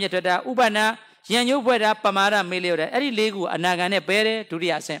ကောတာအမျက်ထွက်တာဥပနာယံညိုးဖွဲ့တာပမာဒမေးလျော့တာအဲ့ဒီ၄ခုအနာဂံနဲ့ပယ်တယ်ဒုတိ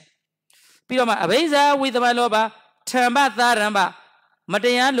ယအဆင့်ပြီးတော့မှအဘိဇာဝိသမလောဘထံဘသာရံဘမတ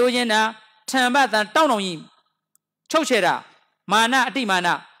ရားလိုချင်တာထံဘသာတောင်းတောင်းကြီးချုပ်ချယ်တာမာနအတိမာန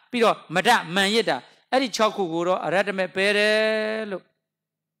ပြီးတော့မဒမန်ရစ်တာအဲ့ဒီ6ခုကိုတော့အရတ္တမေပယ်တယ်လို့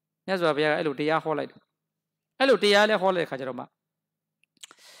မြတ်စွာဘုရားကအဲ့လိုတရားဟောလိုက်တယ်အဲ့လိုတရားလဲဟောလိုက်တဲ့ခါကျတော့မှ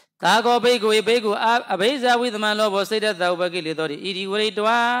ကာကောဘိက္ခုဘိက္ခုအဘိဇာဝိသမလောဘောစိတ်တသဥပကိလေသောတိဣတိဝရိတ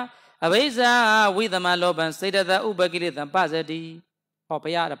ဝါအဘိဇာဝိသမလောဘံစိတ်တသဥပကိလေသံပဇတိဟောဘု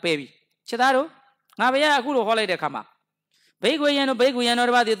ရားကပယ်ပြီချက်သားတို့ငါဘုရားအခုလိုဟောလိုက်တဲ့ခါမှာဘိက္ခုယံတို့ဘိက္ခုယံတို့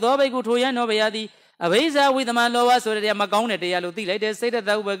တပါးသည်သောဘိက္ခုထိုယံတို့ဘုရားသည်အဘိဇာဝိသမလောဘဆိုတဲ့တရားမကောင်းတဲ့တရားလို့သိလိုက်တယ်စိတ်တသ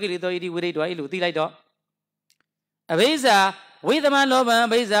ဥပကိလေသောဣတိဝရိတဝါဤလို့သိလိုက်တော့အဘိဇာဝိသမလောဘံအ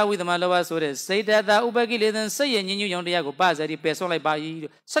ဘိဇာဝိသမလောဘဆိုတဲ့စိတ်တသဥပကိလေသံစိတ်ရဲ့ညဉ့်ညွတ်ကြောင့်တရားကိုပဇတိပယ်ဆွလိုက်ပါ၏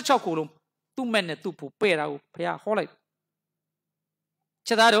16ခုလုံးသူ့မဲ့နဲ့သူ့ဖို့ပယ်တာကိုဘုရားဟောလိုက်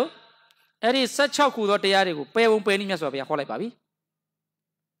ချက်သားတို့အဲ့ဒီ16ခုသောတရားတွေကိုပယ်ပုံပယ်နည်းမြတ်စွာဘုရားဟောလိုက်ပါပြီ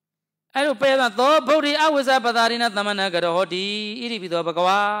အဲ့လိုပယ်တော့သောဗုဒ္ဓအဝိဇ္ဇပတာရိနသမဏကရောဟောတိဣတိပိသောဘဂ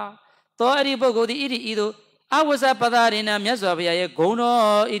ဝါသောအဲ့ဒီပုဂ္ဂိုလ်သည်ဣတိဤသို့အဝိဇ္ဇပတာရိနမြတ်စွာဘုရားရဲ့ဂုဏ်တော်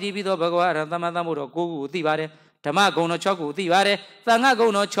ဣတိပိသောဘဂဝါရသမသမုဒ္ဒော9ခုကိုသိပါတယ်ဓမ္မဂုဏ်တော်6ခုကိုသိပါတယ်သံဃဂု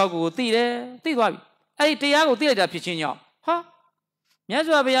ဏ်တော်6ခုကိုသိတယ်သိသွားပြီအဲ့ဒီတရားကိုသိလိုက်တာဖြစ်ချင်းကြောင့်ဟာမြတ်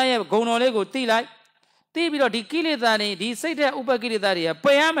စွာဘုရားရဲ့ဂုဏ်တော်လေးကိုသိလိုက်သိပြီးတော့ဒီကိလေသာတွေဒီစိတ်တဲ့ဥပကိလေသာတွေကပ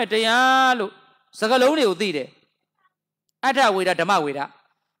ယ်ရမယ်တရားလို့စကားလုံးတွေကိုသိတယ်အဋ္ဌဝေဒဓမ္မဝေဒ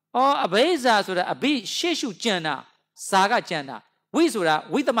အော်အဘိဇာဆိုတာအဘိရှေ့ရှုကြံတာဇာကကြံတာဝိဆိုတာ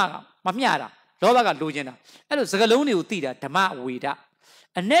ဝိသမကမမျှတာလောဘကလိုချင်တာအဲ့လိုစကားလုံးတွေကိုသိတာဓမ္မဝေဒ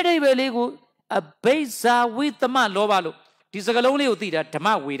အ내ဒိဗ္ဗေလေးကိုအဘိဇာဝိသမလောဘလို့ဒီစကားလုံးလေးကိုသိတာဓမ္မ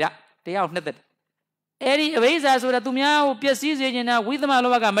ဝေဒတရားကိုနှစ်သက်အဲ့ဒီအဘိဇာဆိုတာသူများကိုပျက်စီးစေခြင်းတာဝိသမ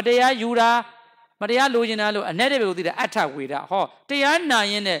လောဘကမတရားယူတာမတရားလိုချင်တာလို့အ내ဒိဗ္ဗေကိုသိတာအဋ္ဌဝေဒဟောတရားနာ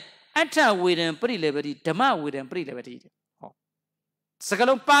ရင်နဲ့အဋ္ဌဝေဒံပရိလေပတိဓမ္မဝေဒံပရိလေပတိဟောစကား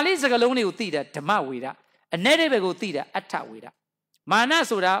လုံးပါဠိစကားလုံးတွေကိုသိတာဓမ္မဝေဒအ내ဒိဗ္ဗေကိုသိတာအဋ္ဌဝေဒမာန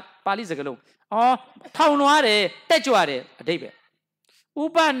ဆိုတာပါဠိစကားလုံးအော်ထောင်လွှားတယ်တက်ကြွတယ်အဓိပ္ပာယ်ဥ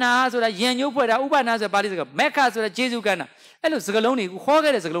ပနာဆိုတာယဉ်ညိုးဖွဲ့တာဥပနာဆိုတာပါဠိစကားမက္ခဆိုတာကျေစုကန်းတာအဲ့လိုစကားလုံးတွေကိုခေါ်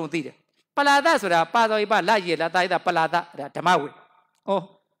ခဲ့တဲ့စကားလုံးကိုသိတယ်ပလာဒဆိုတာပါဇောပလရည်လာတာယတာပလာဒဒါဓမ္မဝေဩ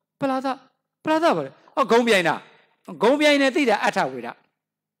ပလာဒပါလေဩဂုံပြိုင်တာဂုံပြိုင်နေသိတာအဋ္ဌဝေဒ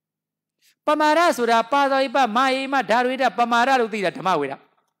ပမာရဆိုတာပါဇောပမာယေမဓာရွေဒပမာရလို့သိတာဓမ္မဝေဒ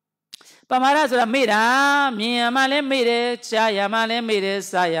ပမာရဆိုတာမေ့တာမြင်ရမှလည်းမေ့တယ်ရှားရမှလည်းမေ့တယ်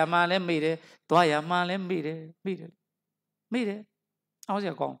စားရမှလည်းမေ့တယ်သွားရမှလည်းမေ့တယ်အောက်စ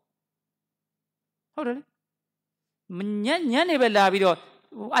ရာကောင်းဟုတ်တယ်လေညနေပဲလာပြီးတော့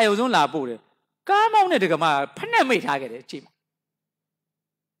အာယုံဆုံးလာပို့တယ်ကားမောင်းတဲ့တက္ကမဖက်နဲ့မိတ်ထားခဲ့တယ်အချိန်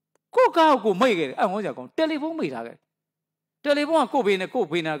ကိုကားကိုမိတ်ခဲ့တယ်အောက်စရာကောင်းတယ်လီဖုန်းမိတ်ထားခဲ့တယ်လီဖုန်းကကို့ဘေးနဲ့ကို့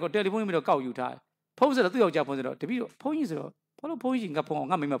ဘေးနာကိုတယ်လီဖုန်းမိတော့ကောက်ယူထားတယ်ဖုန်းဆိုတော့သူ့ယောက်ျားဖုန်းဆိုတော့တပည့်တော့ဖုန်းကြီးဆိုတော့ဘာလို့ဖုန်းကြီးငါဖုန်း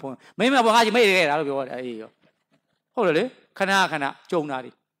ငါမိမဖုန်းဟာကြီးမိတ်ခဲ့တာလို့ပြောတယ်အေးရောဟုတ်တယ်လေခဏကြုံတာ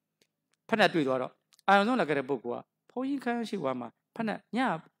ဒီဖက်နဲ့တွေ့သွားတော့အာယုံဆုံးလာခဲ့တဲ့ပုဂ္ဂိုလ်ကဖုန်းကြီးခန်းရှိသွားမှာဖက်နဲ့ည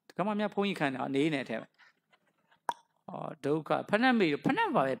ကမမြဖုန်းကြီးခန်းတာနေနေတဲ့အထက်ဒုက္ခဖက်နဲ့မိဖက်နဲ့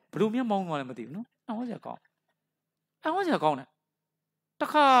ပါပဲဘလူးမြမောင်းသွားလည်းမသိဘူးနော်အောက်စရာကောင်းတယ်တ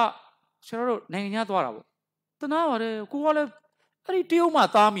ခါကျွန်တော်တို့နိုင်ငံခြားသွားတာပေါ့တနာပါတယ်ကိုကလည်း အဲ့ဒီတရုတ်မှ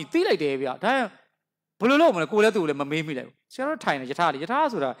သားမိသိလိုက်တယ်ဗျဒါဘယ်လိုလုပ်မလဲကိုလည်းသူ့ကိုလည်းမမေးမိလိုက်ဘူးဆရာတော်ထိုင်နေယထာလေယထာ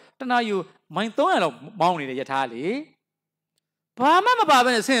ဆိုတာတနာယူမိုင်300လောက်မောင်းနေတဲ့ယထာလေဘာမှမပါဘဲ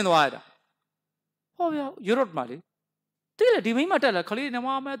နဲ့ဆင်းသွားရတာဟောဗျာယူရိုတ်မှာလေတိလေဒီမိမတက်လာခလေးနမ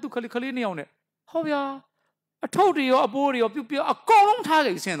မဲသူခလေးနှစ်ယောက်နဲ့ဟောဗျာအထုပ်တွေရောအပိုးတွေရောပြုတ်ပြုတ်အကုန်လုံးထား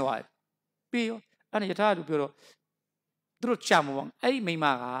လိုက်ဆင်းသွားတယ်ပြီးရောအဲ့ဒါယထာလူပြောတော့သူတို့ချမောအဲ့ဒီမိမ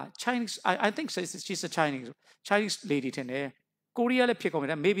က Chinese I think she's a Chinese lady ထင်တယ်ကိုရီးယားလည်းဖြစ်ကုန်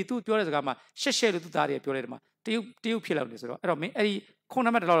တယ် maybe သူပြောတဲ့စကားမှာရှက်လို့သူသားတွေပြောလိုက်တယ်မှာတရုတ်ဖြစ်လောက်နေဆိုတော့အဲ့တော့မင်းအဲ့ဒီခုန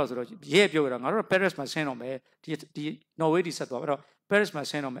မတလောက်ဆိုတော့ရဲပြောရတော့ငါတို့ Paris မှာဆင်းတော့မယ်ဒီ Norway ဒီဆက်သွားအဲ့တော့ Paris မှာ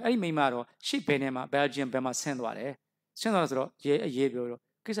ဆင်းတော့မယ်အဲ့ဒီမိမတော့ရှေ့ဘယ်နဲ့မှာ Belgium ဘယ်မှာဆင်းသွားတယ်ဆင်းသွားဆိုတော့ရဲပြောတော့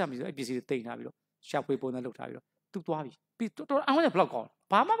ကိစ္စမရှိဆိုအဲ့ပစ္စည်းတွေတိတ်ထားပြီးတော့ရှာဖွေပုံစံလုပ်ထားပြီးတော့သူသွားပြီပြီးတော့အမှန်ဘလောက်ကောင်း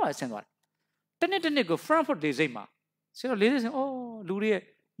ဘာမှမဆင်းသွားတယ်တနေ့ကို Frankfurt လေဆိပ်မှာဆင်းတော့လေဆိပ်အော်လူတွေရဲ့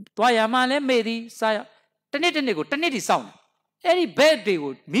သွားရမှလဲမေးသည်စားရတနေ့ကိုတနေ့ဒီစောင့်အဲ့ဒီဘက်တွေ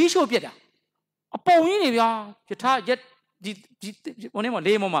ကိုမီးရှို့ပြက်တာအပုံကြီးနေဗျာယထာရက်ဒီဟိုနေမှာ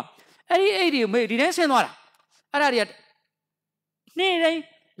လေးမမှာအဲ့ဒီမေးဒီတိုင်းဆင်းသွားတာအဲ့ဒါတွေကနေ့တိုင်း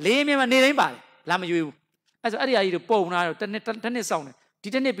လေးမြမှာနေတိုင်းပါတယ်လာမရွေးဘူးအဲ့ဆိုအဲ့ဒီအကြီးတွေပုံလာတော့တနေ့စောင့်တယ်ဒီ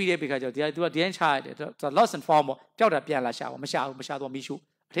တနေ့ပြီးတဲ့ခါကျတော့သူကဒီတိုင်းချရတယ်သူ lost and found ပေါ့ပျောက်တာပြန်လာရှာပါမရှာတော့မီးရှို့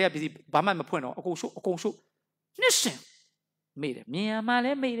အထက်ကပစ္စည်းဘာမှမဖွင့်တော့အကုန်ရှို့နှစ်စင်မေးတယ်မြင်ရမှလ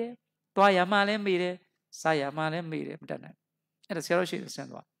ည်းမေးတယ်သွားရမှလည်းမေးတယ်စားရမှလည်းမေးတယ်မတတ်နိုင်အဲ့ဒါဆရာတော်ရှိတယ်ဆင်း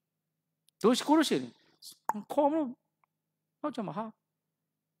သွားတို့ကိုလို့ရှိတယ်ခေါ်မလို့ဟုတ်ကြမှာဟာ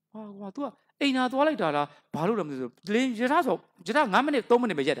ကွာ तू ကအိမ်နာသွားလိုက်တာလားဘာလို့လဲမသိဘူးလင်းရထားဆိုရထား9မိနစ်3မိ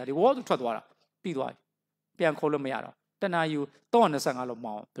နစ်ပဲရက်တာဒီဝေါ်သူထွက်သွားတာပြီးသွားပြီပြန်ခေါ်လို့မရတော့တနာယူ325လောက်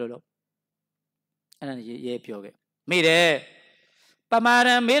မောင်းဘယ်လိုလုပ်အဲ့ဒါရဲပြောခဲ့မေးတယ်ပမာ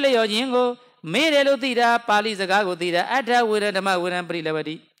ရံမေးလျော်ခြင်းကိုမေးတယ်လို့သိတာပါဠိစကားကိုသိတာအဋ္ဌဝေရဓမ္မဝေရံပရိလဝ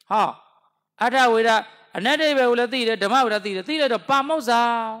တိဟာအဋ္ဌဝေရအနတ္တိပဲကိုလည်းသိတယ်ဓမ္မဝေရသိလိုက်တော့ပါမောက္ခ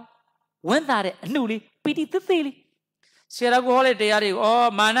ဝင်းသားတဲ့အနှုလေးပီတိသေးလေးဆရာတော်ကိုဟောတဲ့တရားတွေကို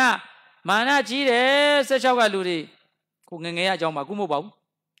ဩမာနကြီးတယ်16ကလူတွေကိုငငယ်ရအကြောင်းပါခုမဟုတ်ပါဘူး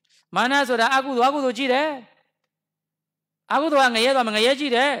မာနဆိုတာအကုသိုလ်ကြီးတယ်အကုသိုလ်ကငရဲသွားမငရဲ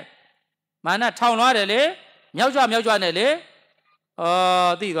ကြီးတယ်မာနထောင်လွှားတယ်လေမြောက်ကြနဲ့လေ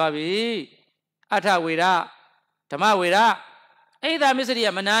သိသွားပြီအဋ္ဌဝေရဓမ္မဝေရအိဒါမစ္စရိယ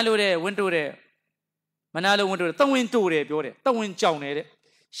မနာလို့တဲ့ဝင်းတိုးတဲ့မနာလို့ဝင်းတိုးတယ်တဝင်းတိုးတယ်ပြောတယ်တဝင်းကြောင်တယ်တဲ့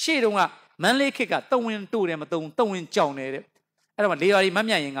ရှေ့တုန်းကမန်းလေးခေတ်ကတဝင်းတိုးတယ်မတုံတဝင်းကြောင်တယ်တဲ့အဲ့တော့လေရွာကြီးမ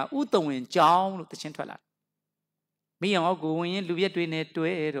မြရင်ကဥတဝင်းကြောင်လို့တခြင်းထွက်လာမိအောင်အောက်ကိုဝင်ရင်လူရက်တွေနဲ့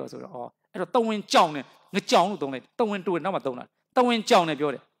တွဲတော့ဆိုတော့အဲ့တော့တဝင်းကြောင်တယ်ငကြောင်လို့သုံးလိုက်တဝင်းတိုးတယ်နောက်မှသုံးလာတဝင်းကြောင်တယ်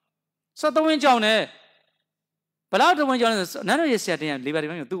ပြောတယ်ဆိုတော့တဝင်းကြောင်တယ်ဘလောက်တဝင်းကြောင်လဲနန်းတော်ရဲ့ဆရာတင်ကလေပါဒီ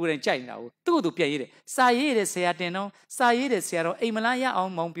မမျိုးသူကိုယ်တိုင်ကြိုက်နေတာကိုသူ့ကိုယ်သူပြန်ရေးတယ်စာရေးတဲ့ဆရာတင်တော့စာရေးတဲ့ဆရာတော်အိမ်မလားရအော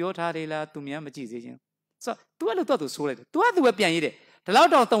င်မောင်ပြောထားတယ်လားသူများမကြည့်စေခြင်းဆိုတော့ तू အဲ့လိုတော့ तू ဆိုးလိုက်တယ် तू ကသူပဲပြန်ရေးတယ်ဒီလောက်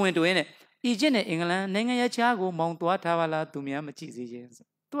တော့တဝင်းတွင်းနဲ့အီဂျစ်နဲ့အင်္ဂလန်နိုင်ငံရဲ့ခြားကိုမောင်သွားထားပါလားသူများမကြည့်စေခြင်းဆို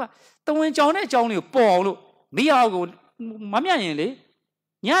तू ကတဝင်းကြောင်တဲ့အကြောင်းလေးကိုပေါ်အောင်လို့မိအောင်ကိုမမြရင်လေ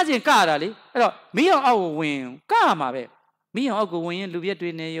ညစဉ်ကတာလေအဲ့တော့မိအောင်အောက်ကိုဝင်ကမှာပဲမိအောင်အောက်ကိုဝင်ရင်လူပြက်တွေ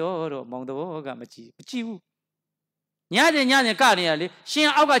နေရောတော့မောင်တော်ကမကြည့်ဘူးညစဉ်ကနေရလေရှင်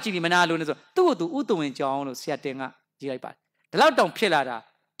အောက်ကကြည့်ပြီးမနာလို့နေဆိုသူ့ကိုသူဥတဝင်ကြောင်းလို့ဆရာတင်ကကြည့်လိုက်ပါတယ်ဒီလောက်တောင်ဖြစ်လာတာ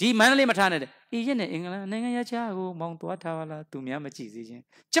ဒီမန္တလေးမထားနဲ့အီဂျစ်နဲ့အင်္ဂလန်နိုင်ငံရဲ့ခြားကိုမောင်သွားထားပါလားသူများမကြည့်စေခြင်း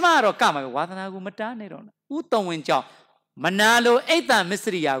ကျမကတော့ကမှာပဲဝါသနာကိုမတားနဲ့တော့ဥတဝင်ကြောင်းမနာလို့အိတ်တမစ္စ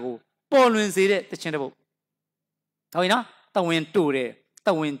ရိယာကိုပေါ်လွင်စေတဲ့တခြင်းတစ်ပုဒ်ဟုတ်ပြီနော်တဝင်တူတယ်တ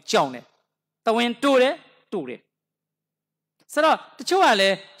ဝင်ကြောင်းတယ်တဝင်တူတယ်ဆိုတော့တချို့ကလ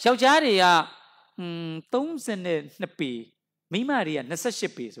ည်းယောက်ျားတွေက32ပေမိန်းမတွေက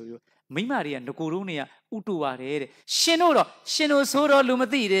28ပေဆိုပြီးမိန်းမတွေကငကိုတုံးတွေကဥတူပါတယ်တဲ့ရှင်တို့ဆိုတော့လူမ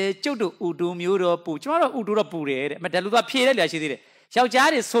သိတယ်ကျုပ်တို့ဥတူမျိုးတော့ပူကျွန်တော်တို့ဥတူတော့ပူတယ်တဲ့မတလူကဖြေတဲ့လျာရှိသေးတယ်ယောက်ျား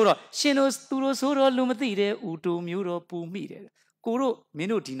တွေဆိုတော့ရှင်တို့သူတို့ဆိုတော့လူမသိတယ်ဥတူမျိုးတော့ပူမိတယ်ကိုတို့မင်း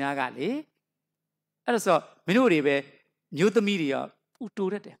တို့ဒီနာကလေအဲ့ဒါဆိုမင်းတို့တွေပဲမျိုးသမီးတွေကဥတူ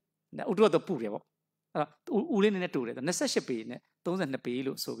တတ်တယ်ဥတူတော့ပူတယ်ပေါ့အဲ့တော့ဥလေးနဲ့တူတယ်28ပေနဲ့32ပေ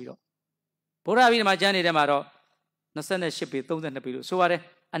လို့ဆိုပြီးတော့ဗုဒ္ဓဘုရားမှာကျမ်းနေတဲ့မှာတော့28ပေ32ပေလို့ဆိုပါတယ်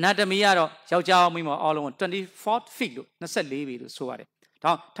အနာတမီကတော့ယောက်ျားမိန်းမအားလုံး24 feet လို့24ပေလို့ဆိုပါတယ်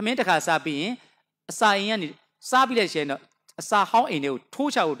ဒါထမင်းတစ်ခါစားပြီးရင်အစာအိမ်ကနေစားပြီးလိုက်ရှင်တော့အစာဟောင်းအိမ်တွေကို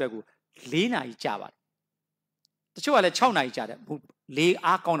ထိုးချဖို့အတွက်ကို4နာရီကြာပါတယ်တချို့ကလည်း6နာရီကြာတယ်4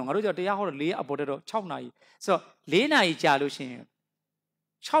အားကောင်းတော့ငါတို့ကျတရားဟောတော့4အပေါ်တက်တော့6နာရီဆိုတော့4နာရီကြာလို့ရှိရင်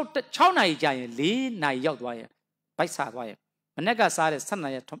6နာရီကြာရင်4နာရီရောက်သွားရင်ဗိုက်စားသွားရင်မနေ့ကစားတဲ့10နာ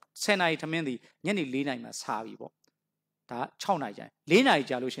ရီထမင်းသည်ညနေ4နာရီမှာစားပြီပေါ့ဒါ6နာရီကြာ4နာရီ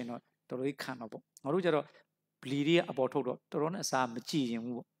ကြာလို့ရှိရင်တော့တော်တော်ကြီးခံတော့ပေါ့ငါတို့ကျတော့ဘလီတွေကအပေါ်ထုတ်တော့တော်တော်နဲ့အစားမကြည့်ရင်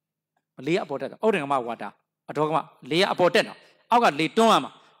ဘူးပေါ့လေးကအပေါ်တက်တာဥဒ္ဒင်္ဂမဝါတာအတော်ကမလေးကအပေါ်တက်တော့ အောက်ကလေတွန်းရ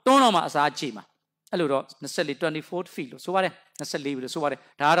မှာတွန်းတော့မှအစားကြည့်မှာအဲ့လိုတော့24 feet လို့ဆိုပါတယ်24ပြီလို့ဆိုပါတယ်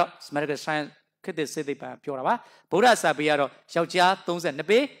ဒါကတော့ medical science ခေတ်သစ်စေသိပ္ပံပြောတာပါဗုဒ္ဓစာပေကတော့ယောက်ျား32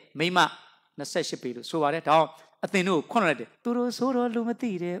ပေမိန်းမ28ပေလို့ဆိုပါတယ်ဒါအသင်တို့ခွန့်လိုက်တယ်သူတို့ဆိုတော့လူမ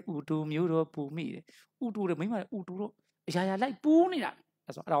သိတယ်ဥတူမျိုးတော့ပူမိတယ်ဥတူတယ်မိန်းမဥတူတော့အရာရာလိုက်ပူနေတာ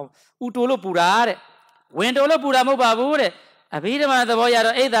အဲ့ဆိုအဲ့ဒါဥတူလို့ပူတာတဲ့ဝင်တိုလို့ပူတာမဟုတ်ပါဘူးတဲ့အဘိဓမ္မာသဘောရ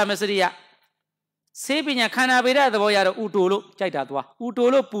တော့အိဒါမစရိယစေပညာခန္ဓာဗေဒသဘောရတော့ဥတိုလို့ကြိုက်တာသွားဥတို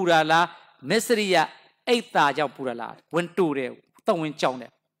လို့ပူတာလားမစ္စရိယအိဒါကြောင့်ပူတာလားဝင်တိုတယ်တောင်းဝင်ကြောင်းတ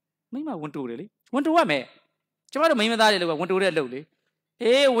ယ်မိမဝင်တိုတယ်လေဝင်တိုရမယ်ကျမတို့မိမသားတွေလို့ကဝင်တိုတဲ့အလုပ်လေ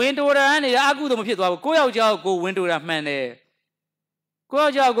အေးဝင်တိုတာကနေအကုသို့မဖြစ်သွားဘူးကိုယောက်ျားကိုဝင်တိုတာမှန်တယ်ကိုယော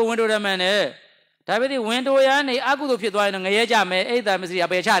က်ျားကိုဝင်တိုတာမှန်တယ်ဒါပေမဲ့ဝင်တိုရကနေအကုသို့ဖြစ်သွားရင်ငရဲကြမယ်အိဒါမစ္စရိယ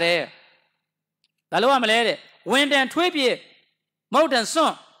ပယ်ချတယ်ဘာလို့ရမလဲတဲ့ဝင်တန်ထွေးပြည့်မဟုတ်တန်စွ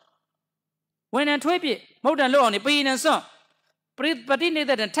န့်ဝင်တန်ထွေးပြည့်မဟုတ်တန်လွတ်အောင်နေပိနန်စွန့်ပฏิနေ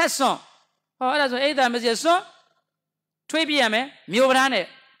တဲ့တန်ထက်စွန့်ဟောအဲ့ဒါဆိုအိဒါမစ္စရိယစွန့်ထွေးပြည့်ရမယ်မြို့ပဓာနဲ့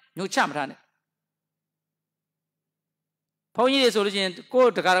မြို့ချမထားနဲ့ဘုန်းကြီးတွေဆိုလို့ချင်းကို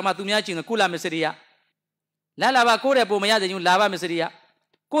ယ်တကားတော့မှသူများကျင်ကုလမစ္စရိယလက်လာပါကိုယ်တဲ့ပုံမရတဲ့ချင်းလာပါမစ္စရိယ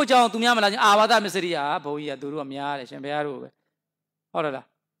ကိုယ်ကြောင့်သူများမလာချင်းအာဝါဒမစ္စရိယဘုန်းကြီးကသူတို့ကများတယ်ရှင်ဘုရားတို့ပဲဟုတ်တယ်လား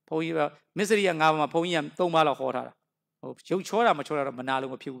ဘုန်းကြီးကမစ္စရိယ၅ပါးမှာဘုန်းကြီးက၃ပါးလောက်ဟောထားတာဟိုရုပ်ချောတာမချောတာတော့မနာ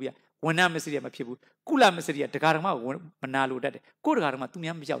လို့မဖြစ်ဘူးဗျဝဏ္ဏမစ္စရိယမဖြစ်ဘူးကုလမစ္စရိယတကားတော့မှမနာလို့တတ်တယ်ကိုယ်တကားတော့မှသူ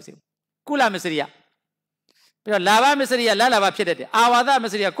များမကြောက်စေဘူးကုလမစ္စရိယပြီးတော့လာဘမစ္စရိယလာဘဖြစ်တတ်တယ်အာဝါဒမ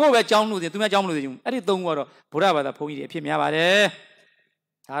စ္စရိယကိုယ်ပဲကြောင်းလို့သူများကြောင်းမလို့သိဘူးအဲ့ဒီ၃ခုကတော့ဗုဒ္ဓဘာသာဘုန်းကြီးတွေအဖြစ်များပါတယ်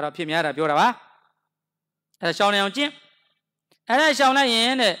ဒါတော့ဖြစ်များတာပြောတာပါအဲ့ဒါရှောင်းနေအောင်ကျင့်အဲ့ဒါရှောင်းလိုက်ရ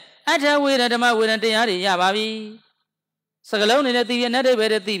င်တဲ့အထဝေဒဓမ္မဝေဒတရားတွေရပါပြီစကလုံးနေတဲ့သိရနဲ့တည်းပဲ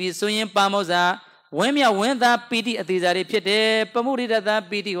သိပြီဆိုရင်ပါမောဇာဝင်းမြောက်ဝင်းသားပီတိအသေးစားတွေဖြစ်တယ်ပမှုရိတသာ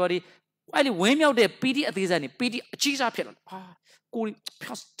ပီတိဟောဒီအဲ့ဒီဝင်းမြောက်တဲ့ပီတိအသေးစားနေပီတိအကြီးစားဖြစ်တော့ဟာကို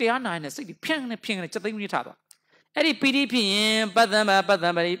တရားနိုင်တဲ့စိတ်တွေဖြန့်နေစက်သိမ်းနေထားသွားအဲ့ဒီပီတိဖြစ်ရင်ပတ္တံပါပတ္တံ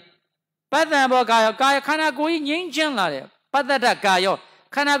ဘောကာယောကာယခန္ဓာကိုယ်ကြီးငြိမ်းချမ်းလာတယ်ပတ္တတကာယော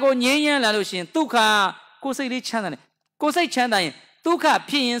ခန္ဓာကိုယ်ငြိမ်းချမ်းလာလို့ရှိရင်ဒုက္ခကိုယ်စိတ်လေးချမ်းသာတယ်ကိုယ်စိတ်ချမ်းသာရင်ဒုက္ခ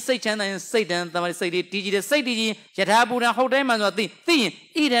ဖြစ်ရင်စိတ်ချမ်းသာရင်စိတ်တန်တမစိတ်လေးတည်ကြည်တယ်စိတ်တည်ကြည်ယထာပူရန်ဟုတ်တိုင်းမှဆိုသိရင်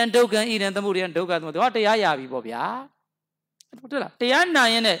ဣဒံဒုက္ခံဣဒံသမှုရိယံဒုက္ခသမုဒ္ဒေတရားရပြီပေါ့ဗျာဟုတ်လားတရားနို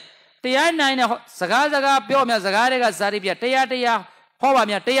င်ရင်စကားပြောမြစကားတွေကဇာတိပြတရားဟောပါ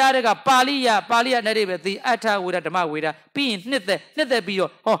မြတရားတွေကပါဠိယနဲ့တွေပဲသိအထဝေဒဓမ္မဝေဒပြီးရင်နှစ်သက်ပြီး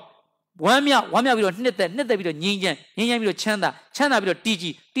တော့ဟောဝမ်းမြောက်ပြီးတော့နှစ်သက်ပြီးတော့ငြိမ်းချမ်းပြီးတော့ချမ်းသာပြီးတော့တည်ကြ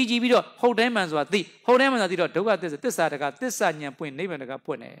ည်ပြီးတော့ဟုတ်တိုင်းမှန်ဆိုတာသိဟုတ်တိုင်းမှန်ဆိုတာသိတော့ဒုက္ခသစ္စာတကသစ္စာဉာဏ်ပွင့်နိဗ္ဗာန်တက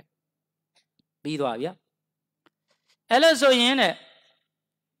ပွင့်တယ်ပြီးသွားဗျာအဲ့လိုဆိုရင်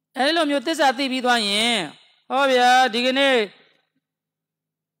အဲ့လိုမျိုးသစ္စာသိပြီးသွားရင်ဟောဗျာဒီကနေ့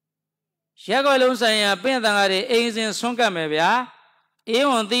ရက်ွက်လုံးဆိုင်ရာပင့်သံဃာတွေအိမ်စဉ်ဆွန့်ကပ်မယ်ဗျာဧ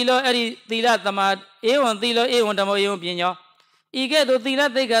ဝံသီလောအဲ့ဒီသီလသမာဧဝံသီလောဧဝံဓမ္မောဧဝံပညာဤကဲ့သို့သီလ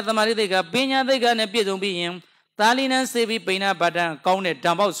သိက္ခာသမာဓိသိက္ခာပညာသိက္ခာနဲ့ပြည့်စုံပြီးရင်သာလိနံစေပြီးပိဏဗတ္တံကောင်းတဲ့ဓ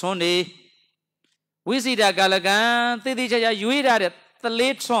မ္မောက်ဆွန်းနေဝိစိတကာလကံသေသေးချာချာရွေးထားတဲ့သ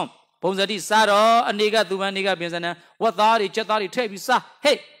လေးထွန်းဘုံစတိစားတော့အနေကသူမအနေကပြင်စနံဝတ်သားတွေချက်သားတွေထည့်ပြီးစား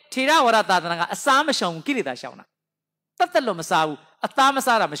ဟေ့ထေရဝါဒသာသနာကအစားမရှောင်ဘူးကိလေသာရှောင်တာတက်လို့မစားဘူးအသားမ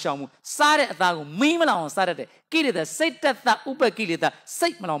စားတာမရှောင်ဘူးစားတဲ့အသားကိုမင်းမလောင်အောင်စားတတ်တယ်ကိလေသာစိတ်တက်တာဥပကိလေသာစိ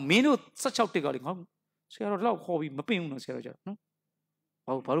တ်မလောင်မင်းတို့16တက်ကောလေငါဆရာတော်လောက်ခေါ်ပြီးမပင်ဘူးနော်ဆရာတော်ကျတော့နော်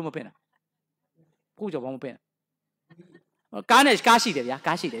ဘာလို့မပင်တာကိုကြောင့်ဘာမပင်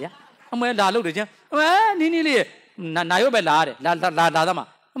ကားရှိတယ်ဗျာအမေလာလို့တယ်ကျန်အမေနင်းလေးနာရွက်ပဲလာရတယ်လာသားမှာ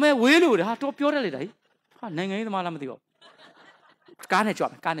အမေဝေးလို့တယ်ဟာတော့ပြောတယ်လေဒါကြီးဟာနိုင်ငံရေးသမားလားမသိပါဘူးကားနဲ့ကြွ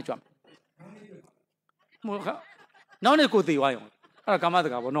မယ်မို့နောက်နေ့ကိုသေးသွားရောအဲ့ဒါကာမတ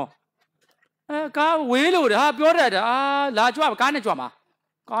ကာပေါ့နော်ကားဝေးလို့တယ်ဟာပြောတယ်အာလာကြွကားနဲ့ကြွမှာ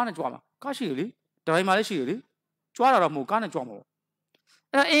ကားရှိရလေဒရိုင်မာလည်းရှိရလေကြွတာတော့မဟုတ်ကားနဲ့ကြွမှာပေါ့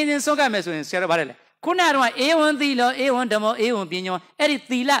အဲ့အင်းစင်ဆုံးကမယ်ဆိုရင်ဆရာတော်ဗါတယ်လေခုနကတော့ဧဝံသီလောဧဝံဓမ္မောဧဝံပညာအဲ့ဒီ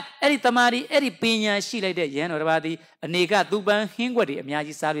သီလအဲ့ဒီတမာတိအဲ့ဒီပညာရှိလိုက်တဲ့ယဟန်တော်တစ်ပါးသည်အနေကသူပန်းဟင်းွက်တွေအများ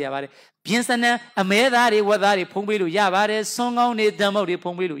ကြီးစားလို့ရပါတယ်ပြင်းစနံအမဲသားတွေဝက်သားတွေဖုံးပေးလို့ရပါတယ်ဆွန်းကောင်းတွေဓမ္မောက်တွေ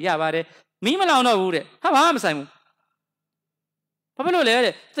ဖုံးပေးလို့ရပါတယ်မီးမလောင်တော့ဘူးတဲ့ဟာဘာမှမဆိုင်ဘူးဘာဖြစ်လို့လဲ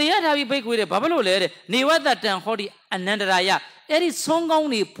တဲ့သေရထားပြီးပိတ်ခွေးတဲ့ဘာဖြစ်လို့လဲတဲ့နေဝတ္တတံဟောဒီအနန္တရာယအဲ့ဒီဆွန်းကောင်း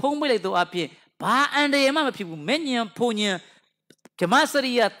တွေဖုံးပေးလိုက်တော့အဖြစ်ဘာအန္တရာယ်မှမဖြစ်ဘူးမဲ့ညံဖုန်ညံဓမ္မစ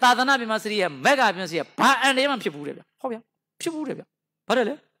ရိယသာသနာ့ဗြဟ္မစရိယမက္ခဗြဟ္မစရိယဘာအန္တရာယ်မှဖြစ်ဘူးတဲ့ဗျဟုတ်ဗျာဖြစ်ဘူးတဲ့ဗျဘာ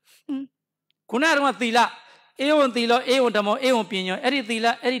လဲခုနကတော့သီလဧဝံသီလောဧဝံဓမ္မောဧဝံပညာအဲ့ဒီသီလ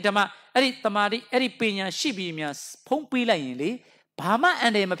အဲ့ဒီဓမ္မအဲ့ဒီတမာတိအဲ့ဒီပညာရှိပြီးများဖုံးပေးလိုက်ရင်လေဘာမှအ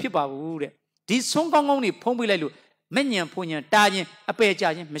န္တရာယ်မဖြစ်ပါဘူးတဲ့ဒီဆွန်းကောင်းကောင်းတွေဖုံးပေးလိုက်လို့မဲ့ညံဖုန်ညံတားခြင်းအပယ်ကြ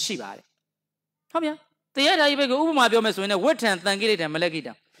ခြင်းမရှိပါတဲ့ဟုတ်ဗျာ တရားဓာကြီးဘက်ကဥပမာပြောမယ်ဆိုရင်ဝတ်ထန်တန်ကိလေတံမလက်ကိ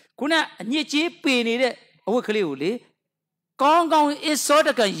တံခုနအညစ်ကြေးပေနေတဲ့အဝတ်ကလေးကိုလေကောင်းကောင်းအစောတ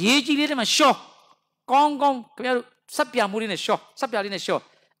ကရေးကြီးလေးတည်းမှာရှော့ကောင်းကောင်းခင်ဗျားတို့စပ်ပြမှုလေးနဲ့ရှော့စပ်ပြလေးနဲ့ရှော့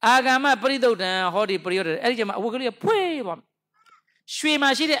အာဂမပရိသုတ်တံဟောဒီပရိယောတအဲ့ဒီကျမှအဝတ်ကလေးဖွေးပါရွှေမှာ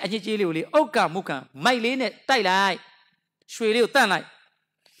ရှိတဲ့အညစ်ကြေးလေးကိုလေဥက္ကမုခံမိုက်လေးနဲ့တိုက်လိုက်ရွှေလေးကိုတန့်လိုက်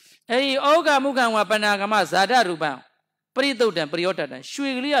အဲ့ဒီဥက္ကမုခံဝပဏာဂမဇာတရူပံပရိသုတ်တံပရိယောတတံရွှေ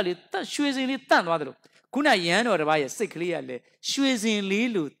ကလေးကလေရွှေစင်လေးတန့်သွားတယ်လို့ခုနရဟန်းတော်တစ်ပါးရဲ့စိတ်ကလေးကလေရွှေစင်လေး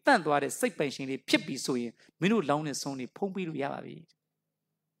လိုတန့်သွားတဲ့စိတ်ပိုင်ရှင်လေးဖြစ်ပြီဆိုရင်မင်းတို့လောင်းတဲ့ဆုံးလေးဖုံးပြီးလို့ရပါပြီ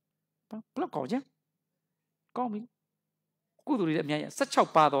ဘလောက်ကောင်းချင်ကောင်းပြီကုသိုလ်တွေလည်းအများကြီး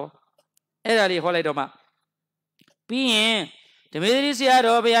16ပါတော့အဲ့ဒါလေးဟောလိုက်တော့မှပြီးရင်ဓမေသီဆရာ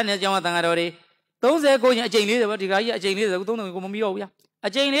တော်ဘုရားနဲ့ကျောင်းသံဃာတော်တွေ39ကျင်းအကျိန်40ပေါ့ဒီကကြီးအကျိန်40ကို30ကိုမမီးတော့ဘူးဗျာအ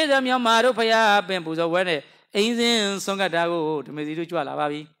ကျိန်40မြောက်မှာတို့ဘုရားပင်ပူဇော်ဝဲနဲ့အိမ်စဉ်ဆွမ်းကတ်တာကိုဓမေသီတို့ကြွလာပါ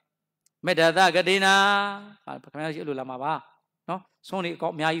ပြီမေတ္တာသကတိနာခင်ဗျားရှိလို့လာမှာပါနော်ဆုံးနေအကော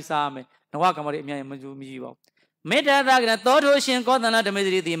အများကြီးစားမယ်နဝကမ္မတွေအများကြီးမကြည့်ပါဘူးမေတ္တာသကတိသောထိုရှင်ကောသလဓမေ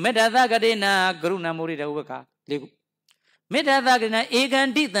သီတိမေတ္တာသကတိနာကရုဏာမုရိတဝက၄ခုမေတ္တာသကတိနာဧကံ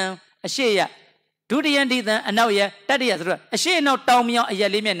တိတံအရှိယဒုတိယတိတံအနောက်ယတတိယဆိုတော့အရှိအနောက်တောင်မြောင်အရ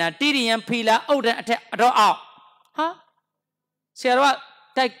က်လေးမျက်နှာတိရိယံဖီလာအုတ်တံအထက်အတော်အောက်ဟာဆရာတော်က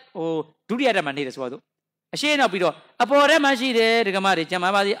တိုက်ဒုတိယဓမ္မနေတယ်ဆိုတော့အရှိနောက်ပြီးတော့အပေါ်ထဲမှာရှိတယ်ဒကမတွေကျမ်းပါ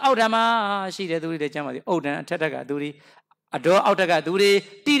ပါစီအောက်ဓမ္မရှိတယ်သူတွေကျမ်းပါစီအုတ်တံအထက်ထက်ကသူတွေအတော်အောက်ထက်ကသူတွေ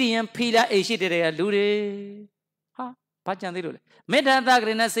တိရိယံဖီလာအိရှိတဲ့လူတွေဟာဘာကြံသေးလို့လဲမေတ္တာသက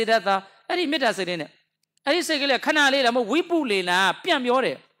ရိဏစေတသာအဲ့ဒီမေတ္တာစိတ်လေးနဲ့အဲ့ဒီစိတ်ကလေးခဏလေးလားမဟုတ်ဝိပုလေလားပြန်ပြောတ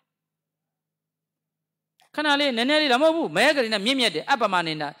ယ်ခဏလေးနည်းနည်းလေးလားမဟုတ်ဘူးမဲကလေးနဲ့မြင့်မြတ်တယ်အပ္ပမ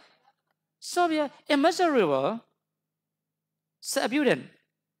နေတာ so we are immeasurable so abundant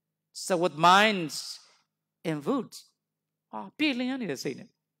so with minds and woods ပြည့်လျန်းနေတဲ့စိတ်နဲ့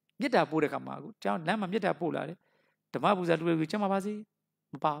မေတ္တာပို့တဲ့ခါမှာအခုကျောင်းလမ်းမှာမေတ္တာပို့လာတယ်ဓမ္မပူဇာတူတွေကိုကျမ်းပါပါစေ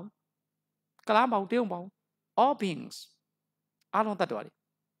မပါဘူးကလားမပေါ့တေးအောင်ပါဘူး all beings အားလုံးတတ်တော်တယ်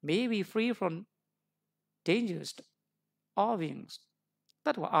may be free from dangers all beings တ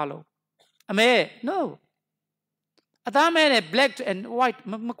တ်တော်အားလုံးအမေ no အသားမဲနဲ့ black and white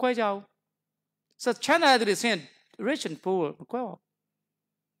မခွဲကြဘူးစချမ်းသာတဲ့သူတွေဆင်း rich and poor မခွဲဘူး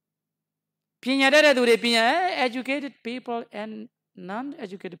ပညာတတ်တဲ့သူတွေပညာ educated people and non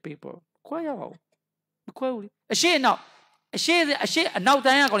educated people ခွဲရပါဘူးမခွဲဘူးလေအရှိအနောက်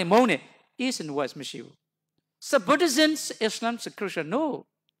တိုင်းကကောင်မုန်းတယ် east and west မရှိဘူး so Buddhism Islam Christian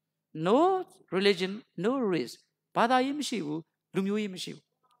no religion no race ဘာသာရေးမရှိဘူးလူမျိုးရေးမရှိဘူး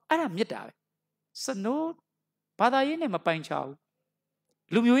အဲ့ဒါမေတ္တာပဲ so no ဘာသာရေးနဲ့မပိုင်ချဘူး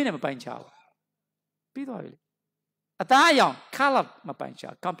လူမျိုးရေးနဲ့မပိုင်ချဘူးပြီးသွားပြီလေအသားအရောင် color မပိုင်ချ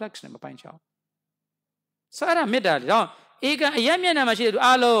complex နဲ့မပိုင်ချ so အဲ့ဒါမေတ္တာလေတော့ဧကံအယံမျက်နှာမှာရှိတဲ့သူ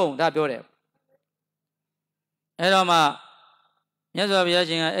အားလုံးဒါပြောတယ်အဲ့တော့မှမြတ်စွာဘုရား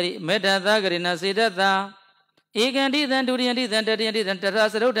ရှင်ကအဲ့ဒီမေတ္တာသကရိဏစေတသာဧကံတိသံဒုတိယတိသံတတိယတိသံတထသ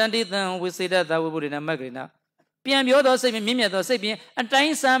ရုတ်တံတိသံဝိစေတသာဝိပုရိဏမဂ္ဂရိဏပြန်ပြောသောစိတ်မြင့်မြတ်သောစိတ်ဖြင့်အတို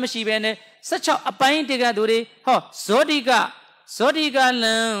င်းစားမရှိဘဲနဲ့16အပိုင်းတကသူတွေဟောဇောတိက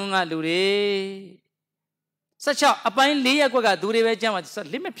လံကလူတွေ16အပိုင်း4ရပ်ကွက်ကသူတွေပဲကျမ်းမှာ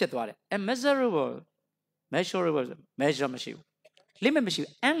limit ဖြစ်သွားတယ် immeasurable measure မရှိဘူး limit မရှိ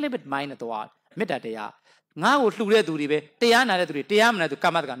ဘူး unlimited mind နဲ့သွားမေတ္တာတရားငါ့ကိုလှူတဲ့သူတွေပဲတရားနာတဲ့သူတွေတရားမနာတဲ့သူကာ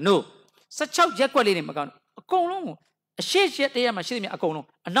မတက no 16ရက်ကွက်လေးတွေမကောင်းအကုန်လုံးအရှိရှက်တရားမှာရှိသမျှအကုန်လုံး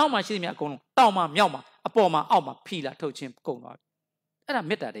အနောက်မှာရှိသမျှအကုန်လုံးတောင်မှာမြောက်မှာအပေါ်မှာအောက်မှာဖီလာထုတ်ခြင်းကုန်သွားပြီအဲ့ဒါ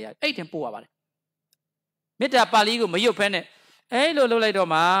မေတ္တာတရားအဲ့တင်ပို့ရပါတယ်မေတ္တာပါဠိကိုမရွတ်ဖဲနဲ့အဲ့လိုလုပ်လိုက်တော့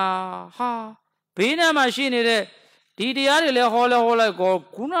မှဟာဘေးနားမှာရှိနေတဲ့ဒီတရားတွေလည်းဟောလိုက်ကော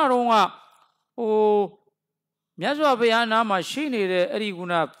ခုနတော့ကမြတ်စွာဘုရားနားမှာရှိနေတဲ့အဲ့ဒီခု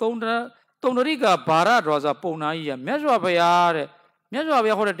နသုံးတရိကဘာရတော်ဆိုပုံနာကြီးကမြတ်စွာဘုရားတဲ့မြတ်စွာဘု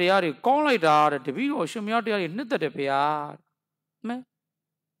ရားဟောတဲ့တရားတွေကောင်းလိုက်တာတဲ့တပည့်တော်ရှင်မယားတရားတွေနှစ်သက်တယ်ဘုရားမဲ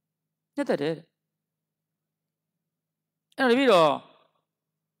နှစ်သက်တယ်အဲ့တော့တပည့်တော်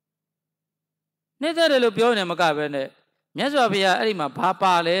နှစ်သက်တယ်လို့ပြောနေမကပဲနဲ့မြတ်စွာဘုရားအဲ့ဒီမှာဘာ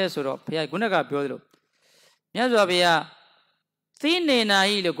ပါလဲဆိုတော့ဘုရားခုနကပြောသလိုမြတ်စွာဘုရားသီနေနာ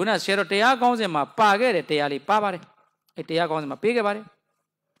ကြီးလို့ခုနဆရာတော်တရားကောင်းစဉ်မှာပါခဲ့တဲ့တရားလေးပါပါတယ်အဲ့တရားကောင်းစဉ်မှာပေးခဲ့ပါတယ်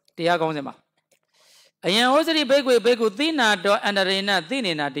တရားကောင်းစဉ်မှာအယံဩစရိဘိက္ခွေဘိက္ခုသီနာတော်အန္တရေနသီ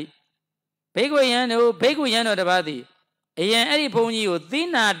နေနာတိဘိက္ခွေယံတော်တပါးသည်အယံအဲ့ဒီဘုန်းကြီးကိုသီ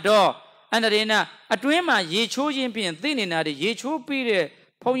နာတော်အန္တရေနအတွင်းမှာရေချိုးခြင်းဖြင့်သီနေနာတိရေချိုးပြီးတဲ့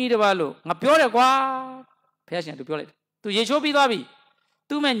ဘုန်းကြီးတပါးလို့ငါပြောတယ်ကွာဘုရားရှင်သူပြောလိုက်တယ်သူရေချိုးပြီးသွားပြီ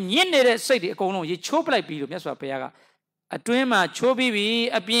သူမဲ့ညစ်နေတဲ့စိတ်တွေအကုန်လုံးရေချိုးပလိုက်ပြီလို့မြတ်စွာဘုရားကအတွင်းမှာချိုးပြီးပြီ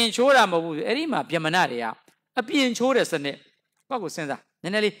အပြင်ချိုးတာမဟုတ်ဘူးအဲ့ဒီမှာဗျမနတွေကအပြင်ချိုးတဲ့စနစ်ကိုယ့်ကိုစဉ်းစား န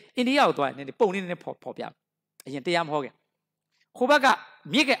ည်းနည်းလေးအိန္ဒိယကိုသွားရင်နည်းနည်းပုံလေးနည်းနည်းဖော်ပြအရင်တရားမဟောခင်ဟိုဘက်က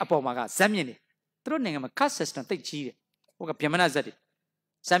မြစ်ကအပေါ်မှာကဇက်မြင့်နေသူတို့နိုင်ငံမှာ caste system တိတ်ကြီးတယ်ဟိုကဗြဟ္မဏဇက်တွေ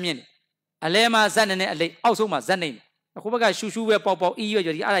ဇက်မြင့်နေအလဲမှာဇက်နဲ့အလိပ်အောက်ဆုံးမှာဇက်နေဟိုဘက်ကရှူရှူပဲပေါက်အီးရွ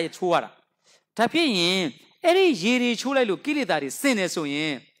ရွဒီအဲ့ဒါရချိုးရတာဒါဖြစ်ရင်အဲ့ဒီရေတွေချိုးလိုက်လို့ကိလေသာတွေစင်နေဆိုရ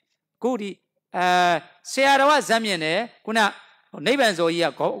င်ကိုဒီဆရာတော်ကဇက်မြင့်တယ်ခုနနိဗ္ဗာန်ဇော်ကြီး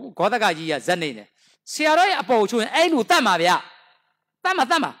ကဂေါသကကြီးကဇက်နေတယ်ဆရာတော်ရဲ့အပေါ်ချိုးရင်အဲ့လိုတတ်မှာဗျတတ်မှာ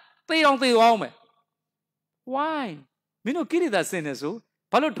သေအောင်သေအောင်မယ် why မင်းတို့ကိလေသာစင်နေဆို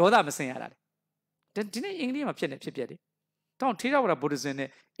ဘာလို့ဒေါသမစင်ရတာလဲဒီနေ့အင်္ဂလိပ်မှာဖြစ်နေဖြစ်ပြတယ်တောင်းထေရဝါဒဗုဒ္ဓဇင်နဲ့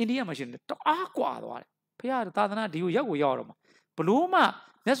အိန္ဒိယမှာရှိနေတအားကွာသွားတယ်ဘုရားသာသနာဒီကိုရောက်ကိုရောက်တော့မှာဘလို့မှ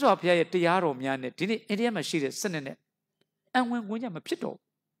မြတ်စွာဘုရားရဲ့တရားတော်များနဲ့ဒီနေ့အိန္ဒိယမှာရှိတဲ့စနစ်နဲ့အံဝင်ဝင်ကြမဖြစ်တော့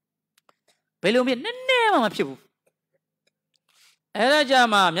ဘယ်လိုမြနည်းနည်းမှမဖြစ်ဘူးအဲ့ဒါကြ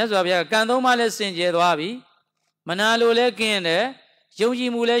မှာမြတ်စွာဘုရားကံသုံးပါးလဲစင်ကြယ်သွားပြီမနာလိုလဲကင်းတယ်ယုံကြ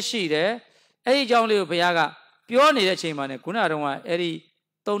ည်မှုလဲရှိတယ်အဲ့ဒီအကြောင်းလေးကိုဘုရားကပြောနေတဲ့အချိန်မှာねခုနကတော့အဲ့ဒီ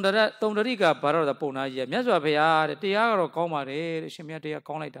တုံတရိကဘာတော့ပုံနာကြီးကမြတ်စွာဘုရားတဲ့တရားကတော့ကောင်းပါတယ်တဲ့အရှင်ဘုရားတရား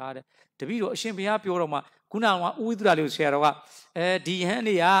ကောင်းလိုက်တာတဲ့တပည့်တော်အရှင်ဘုရားပြောတော့မှခုနကဥဝိသရာလေးကိုဆရာတော်ကဒီဟန်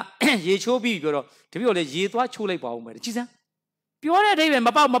လေးကရေချိုးပြီးပြောတော့တပည့်တော်လည်းရေသွားချိုးလိုက်ပါဦးမယ်ကြည်စမ်းပြောတဲ့အဓိပ္ပာယ်မ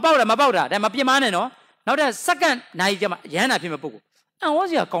ပေါက်တာဒါမပြင်းမနဲ့နော်နောက်တဲ့စက္ကန့်နိုင်ကြမှာရဟန္တာဖြစ်မဲ့ပုဂ္ဂိုလ်အံ့ဩ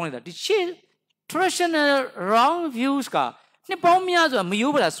စရာကောင်းလိုက်တာဒီရှေ့ traditional wrong views ကနှစ်ပေါင်းများစွာမ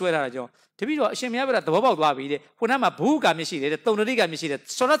ယိုးပလာဆွဲလာတာကြောင့်တပည့်တော်အရှင်ဘုရားပြောတာသဘောပေါက်သွားပြီတဲ့ခုနကဘုကမျက်ရှိတယ်တဲ့တုံတရိကမျက်ရှိတယ်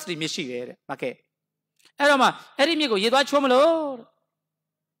စောရသတိမျက်ရှိတယ်တဲ့မကဲအဲ့တော့မှအဲ့ဒီမြစ်ကိုရေသွားချိုးမလို့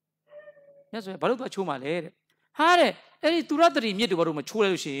မြတ်စွာဘာလို့သွားချိုးမှလဲတဲ့ဟာတဲ့အဲ့ဒီသူရသတိမြစ်တွေဘာလို့မချိုးလဲ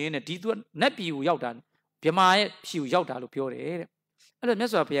လို့ရှိရင်တဲ့ဒီသူနတ်ပြည်ကိုရောက်တာဗြဟ္မာရဲ့ဖြီကိုရောက်တာလို့ပြောတယ်တဲ့အဲ့တော့မြ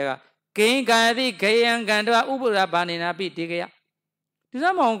တ်စွာဘုရားကဂိင်ကံတိဂယံကံတောဥပ္ပရဘာနေနာပိတေကယဒီစ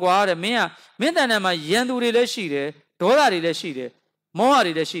မောင်ကွာတဲ့မင်းတန်တန်မှာရန်သူတွေလည်းရှိတယ်ဒေါသတွေလည်းရှိတယ်မောဟ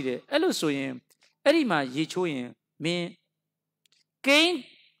တွေလည်းရှိတယ်အဲ့လိုဆိုရင်အဲ့ဒီမှာရေချိုးရင်မင်းကိန်း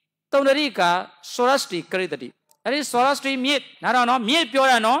တုံတရိကစောရစတိကရိတတိအဲ့ဒီစောရစတိမြစ်နားတော့နော်မြစ်ပြော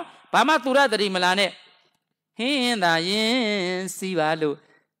တာနော်ဘာမှသူရတတိမလာနဲ့ဟင်းသာရင်စီးပါလို့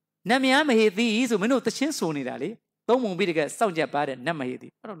နတ်များမဟေသည်ဆိုမင်းတို့တချင်းဆိုနေတာလေသုံးပုံပြီးတကယ်စောင့်ကြပါတဲ့နတ်မဟေသ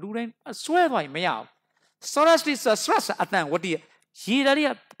ည်အဲ့တော့လူတိုင်းဆွဲသွားရင်မရအောင်စောရစတိဆိုstress အတန်ဝတ္တိရေဓာ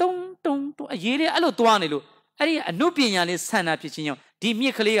တ်တုံအရေးလေးအဲ့လိုသွားနေလို့အဲ့ဒီအနုပညာလေးဆန္ဒဖြစ်ခြင်းကြောင့်ဒီမြ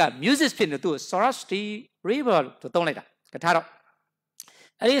စ်ကလေးက music ဖြစ်နေသူ့ Saraswati River လို့သုံးလိုက်တာကထားတော့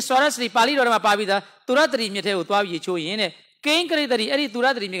အဲ့ဒီ Saraswati ပါဠိတော်ထဲမှာပါပြီးသားသူရတတိမြစ်ထဲကိုသွားပြီးရေချိုးရင်တဲ့ကိန်းကရိတတိအဲ့ဒီသူရ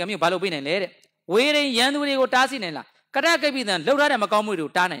တတိမြစ်ကမြို့ဘာလို့ပြေးနိုင်လဲတဲ့ဝေရင်ရန်သူတွေကိုတားဆီးနိုင်လားကရကိပိတံလှုပ်ထားတဲ့မကောင်းမှုတွေ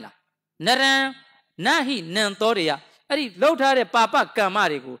ကိုတားနိုင်လားနရံနဟိနံတော်တွေကအဲ့ဒီလှုပ်ထားတဲ့ပါပကမ္မ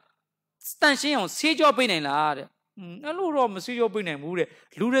တွေကိုတန်ရှင်းအောင်ဆေးကြောပေးနိုင်လားတဲ့အဲ့လိုတော့မဆေးကြောပေးနိုင်ဘူးတဲ့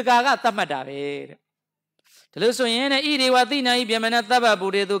လူတကာကသတ်မှတ်တာပဲတဲ့ဒါလို့ဆိုရင်ဣဒေဝသိနာဤဗျမနသဗ္ဗဗု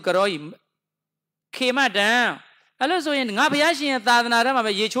ဒေသူကရောဤခေမတံအဲ့လို့ဆိုရင်ငါဘုရားရှင်ရဲ့သာသနာထဲမှာ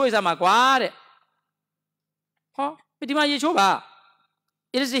ပဲရေချိုးရစမှာကွာတဲ့ဟောဒီမှာရေချိုးပါ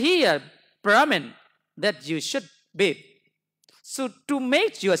it is here Brahmin that you should be so to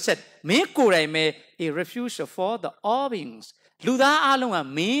make yourself မင်းကိုယ်တိုင်ပဲ a refuge for the all beings လူသားအလုံးက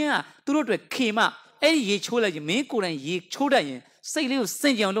မင်းကသူတို့အတွက်ခေမအဲ့ဒီရေချိုးလိုက်ရင်မင်းကိုယ်တိုင်ရေချိုးတတ်ရင်စိတ်လေးကိုစ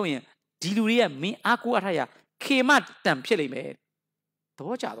င်ကြအောင်လုပ်ရင်ဒီလူတွေကမင်းအားကိုးအထားရခေမတန်ဖြစ်လိမ့်မယ်သ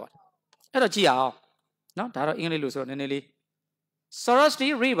ဘောကျသွားတယ်အဲ့တော့ကြည့်အောင်နော်ဒါတော့အင်္ဂလိပ်လို့ဆိုတော့နည်းနည်းလေး Saraswati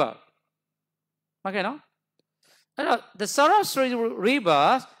River မကဲနော်အဲ့တော့ the Saraswati River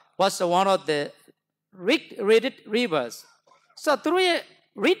was one of the read rivers so သူတို့ရဲ့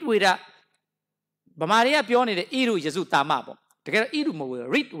read ဝေဒဗမာတွေကပြောနေတဲ့ဣရုယစုတာမပေါ့တကယ်တော့ဣရုမဟုတ်ဘူး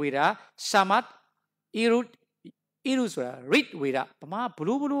read ဝေဒ samat ဣရုဆိုတာ read ဝေဒဗမာဘ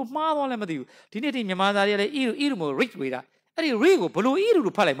လို့မှားသွားလဲမသိဘူးဒီနေ့ဒီမြန်မာသားတွေကလည်းဣရုမဟုတ် read ဝေဒအဲ့ဒီ read ကိုဘလို့ဣရု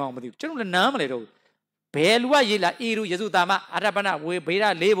လို့ဖတ်လိုက်မှမသိဘူးကျွန်တော်လည်းနားမလဲတော့ဘယ်လူကရေးလာဣရုယစုတာမအာရပနဝေဗေဒ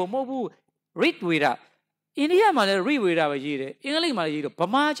လေးဘမဟုတ်ဘူး read ဝေဒအိန္ဒိယမှာလည်း read ဝေဒပဲရေးတယ်အင်္ဂလိပ်မှာလည်းရေးတော့ဗ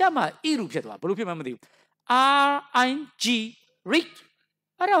မာကျမှဣရုဖြစ်သွားဘလို့ဖြစ်မှမသိဘူး RIG read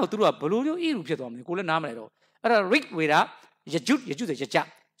အဲ့ဒါကိုသူတို့ကဘလို့မျိုးဣရုဖြစ်သွားမလဲကိုလည်းနားမလဲတော့အဲ့ဒါ read ဝေဒယจุဆိုယကြ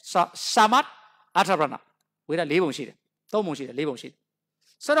samat အာရပနဝေဒ၄ပုံရှိတယ်၃ပုံရှိတယ်၄ပုံရှိတယ်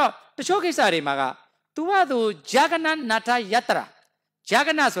ဆိုတော့တချို့ကိစ္စတွေမှာကသူကသူဂျာကနနာထယတရာဂျာက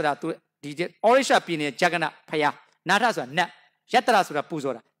နဆိုတာသူဒီအော်ရိရှာပြည်နယ်ဂျာကနဖယားနာထဆိုတာနတ်ယတရာဆိုတာပူ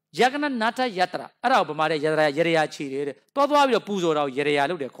ဇော်တာဂျာကနနာထယတရာအဲ့ဒါကိုဗမာတဲ့ယရယာချီတယ်တဲ့သွားပြီးတော့ပူဇော်တာကိုယရယာ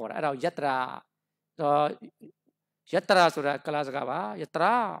လို့တယ်ခေါ်တာအဲ့ဒါကိုယတရာယတရာဆိုတာကလာစကားပါယတ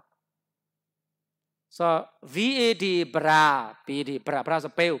ရာဆို VAD ဘရာ BD ဘရာ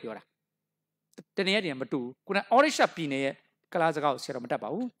ဆိုပဲကိုပြောတာတနည်းအားဖြင့်မတူခုနအော်ရိရှာပြည်နယ်ရဲ့ကလာစကားကိုဆရာတော်မတတ်ပါ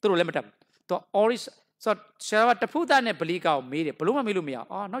ဘူးသူတို့လည်းမတတ်ဘူးသူအော်ရိ so shara taputa ne balika made paluma milumia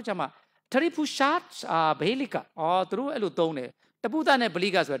oh no chama taripu shat belika oh through elutone taputa ne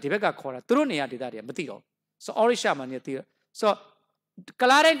balika so dibeka khora through ne ya dida de mati do so orisha man ne so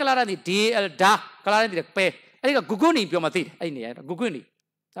Kalara di DL da Kalara di pe ai ka guguniပြောမသိတယ်အဲ့နေရguguni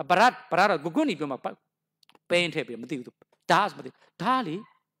barat guguni ပြောမှာပဲထည့်ပြီးမသိဘူးဒါမသိဒါလေ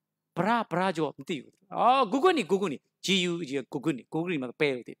ဘရာကြောမသိဘူးအော် guguni GU guguni မှာပဲ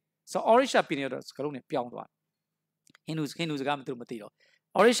လို့သိ so orisha ပြည်နေတော့စကလုံးနဲ့ပြောင်းသွားဟိန္ဒူစကားမသိလို့မသိတော့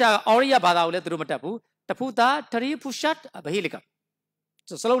orisha ဘာသာကိုလည်းသူတို့မတတ်ဘူးတဖူတာထရီဖူရှတ်ဘဟိလက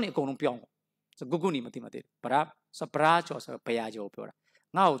စလုံးနဲ့အကုန်လုံးပြောင်း so guguni မသိso ဘရာကြောဆိုဘယာကြောပြောတာ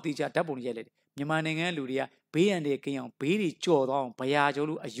ငါ့ကိုတီးချဓာတ်ပုံရိုက်လိုက်တယ်မြန်မာနိုင်ငံလူတွေကဘေးရန်တွေကင်းအောင်ဘေးတွေကြော်သွားအောင်ဘယာကျော်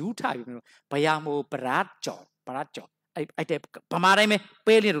လို့အယူထပြီးမျိုးဘယာမို့ဘရာကျော်အဲ့တဲ့ဗမာတိုင်းပဲ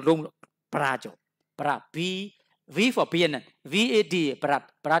ပဲလင်းလို့လုံးဘရာကျော်ဘရာ V for Vietnam VAD ဘ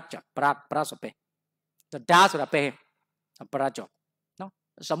ရာကျော်ဘရာဆိုပဲဒါဆိုတာပဲဘရာကျော်နော်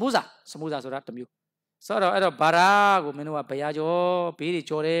စမူဇာဆိုတာတမျိုးဆိုတော့အဲ့တော့ဘာရာကိုမင်းတို့ကဘယာကျော်ဘေးတွေ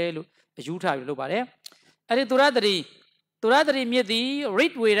ကြော်တယ်လို့အယူထပြီးလုပ်ပါတယ်အဲ့ဒီသူရတရီမြစ်သည်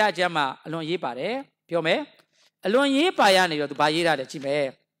read ဝေရကျမ်းမှာအလွန်ရေးပါတယ်ပြောမယ်အလွန်ရေးပါရနေတော့သူဘာရေးရတယ်ကြည့်မယ်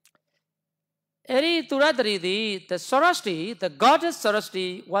အဲ့ဒီသူရတရီသည် the goddess Saraswati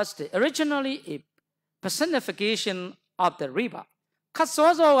was originally a personification of the river ခတ်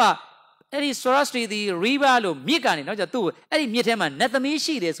စောစောကအဲ့ဒီ Saraswati သည် river လို့မြစ်ကနေเนาะကျသူ့အဲ့ဒီမြစ်ထဲမှာနတ်သမီး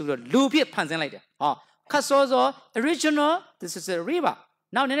ရှိတယ်ဆိုတော့လူဖြစ်ဖန်ဆင်းလိုက်တယ်ဟောခတ်စောစော original this is a river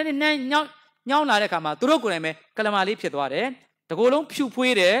နောက်နည်းနည်းညောင်းလာတဲ့ခါမှာသူတို့ကိုယ်တိုင်ပဲကလမာလေးဖြစ်သွားတယ်တကိုယ်လုံးဖြူ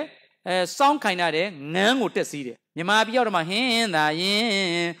ဖွေးတယ်စောင်းခိုင်ရတယ်ငန်းကိုတက်စီးတယ်မြန်မာပြည်ရောက်တော့မှဟင်းသာရင်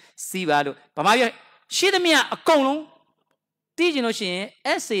စီးပါလို့ဗမာပြည်ရှိသမျှအကုန်လုံးတီးကျင်လို့ရှိရင်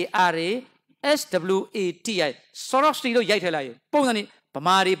SARASWATI Saraswati လို့ရိုက်ထည့်လိုက်ရင်ပုံစံนี้ဗ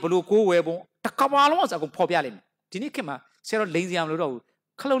မာတွေဘလို့ကိုးဝဲပုံတကဘာလုံးအစအကုန်ဖော်ပြလိုက်မယ်ဒီနေ့ခေတ်မှာဆရာတော်လိန်စရာမလိုတော့ဘူး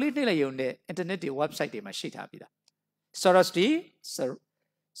ခလုတ်လေးနှိမ့်လိုက်ရုံနဲ့ internet တွေ website တွေမှာရှိထားပြီလား Saraswati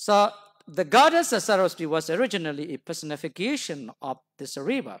so the goddess Saraswati was originally a personification of this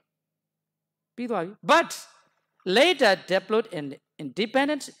river. But later developed an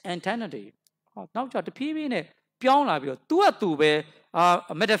independent entity. Now, just the PV ne beyond la bio. Tu be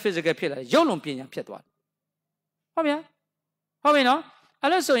metaphysical ဖြစ်လာရုပ်လုံးပညာဖြစ်သွားတယ်။ဟုတ်ပြီနော်။အဲ့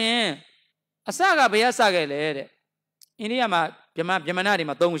လို့ဆိုရင်အစကဘယ်အစခဲ့လဲတဲ့။အိန္ဒိယမှာဗမာနာတွေ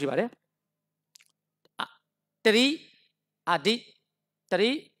မှာ၃ခုရှိပါတယ်။တတိအာဒီတတိ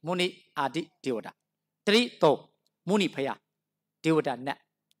မုနိအာဒီဒေဝတာတတိ၃မုနိဖယာဒေဝတာနတ်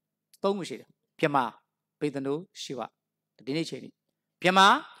၃ခုရှိတယ်ဗြဟ္မာဗေဒနုရှိဝဒီနေ့ချိန်นี้ဗြဟ္မာ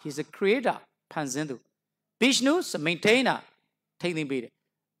he is a creator ဖန်ဆင်းသူ Vishnu is a maintainer ထိန်းသိမ်းပေးတယ်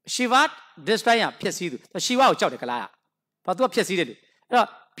Shiva destroyer ဖျက်ဆီးသူ Shiva ကိုကြောက်တယ်ကလားဘာသူကဖျက်ဆီးတယ်လို့အဲ့တော့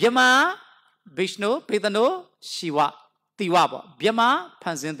ဗြဟ္မာ Vishnu ဗေဒနု Shiva တိဝပေါ့ဗြဟ္မာဖ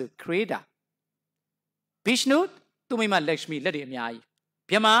န်ဆင်းသူ creator Vishnu သူမိမ Lakshmi လက်တွေအများကြီး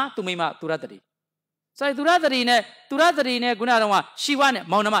ဗြဟ္မာသူမိမသူရတတိဆိုတော့သူရတတိနဲ့ခုနကတော့ရှီဝနဲ့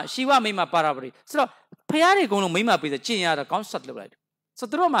မောင်နှမရှီဝမိမပါရာပရိဆိုတော့ဖယားတွေအကုန်လုံးမိမပေးစကျင့်ရတော့ကောင်းဆက်လုပ်လိုက်တယ်ဆို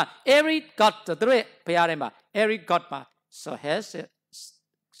တော့သူတို့မှာ every god သူတို့ရဲ့ဖယားထဲမှာ every god မှာ so has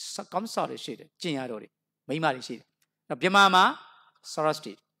ကောင်းဆော်တွေရှိတယ်ကျင့်ရတော့တွေမိမတွေရှိတယ်ဗြဟ္မာမှာ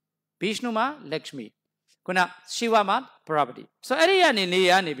Saraswati ဗိရှ္ဏုမှာ Lakshmi ခုနရှီဝမှာ Parvati ဆိုတော့အဲ့ဒီက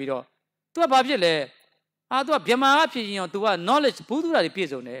နေပြီးတော့သူကဘာဖြစ်လဲသူကဗြဟ္မာကဖြစ်ရင်သူက knowledge ဘူးသူတာတွေပြည့်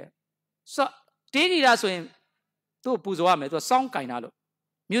စုံတယ်ဆိုတော့တေးနေတာဆိုရင်သူ့ပူဇော်ရမယ်သူကစောင်းကင်တာလို့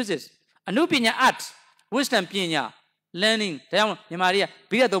music အနုပညာ art wisdom ပညာ learning ဒါကြောင့်မြန်မာတွေက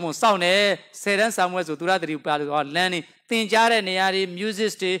ဘိရသုံးပုံစောင့်တယ်10တန်းစာမွဲဆိုသူရတတိပါလို့ learning သင်ကြားတဲ့နေရာတွေ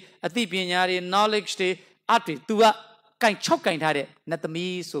music တွေအသိပညာတွေ knowledge တွေ art တွေသူကကင်ချုပ်ကင်ထားတဲ့နတ်သ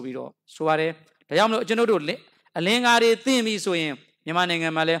မီးဆိုပြီးတော့ဆိုရတယ်ဒါကြောင့်မလို့ကျွန်တော်တို့အလင်းကားတွေသိပြီဆိုရင်မြန်မာနိုင်ငံ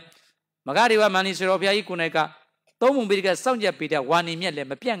မှာလဲမဂရီဝမန္ဒီစေတော်ဘုရားကြီးကိုယ်၌ကသုံးပုံပိဋကစောင့်ကြပ်ပေးတဲ့ဝါနေမြက်လည်း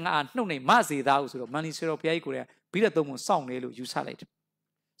မပြတ်ငါနှုတ်နေမစေသားဘူးဆိုတော့မန္ဒီစေတော်ဘုရားကြီးကိုယ်ကပြီးတဲ့သုံးပုံစောင့်နေလို့ယူဆလိုက်တယ်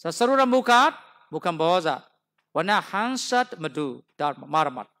ဆိုစရရမုခတ်မုခံဘောဇာဝနဟန်ဆတ်မဒူဒါမာရ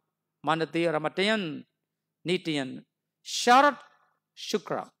မတ်မန္တေရမတယန်နိတယန်ရှာရတ်ရှုက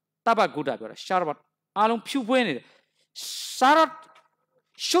ရာတဘဂုဒပြောတာရှာရတ်အားလုံးဖြူပွေးနေတယ်ရှာရတ်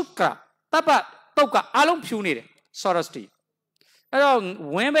ရှုကရာတဘတုတ်ကအားလုံးဖြူနေတယ်ဆောရစတီအဲ့တော့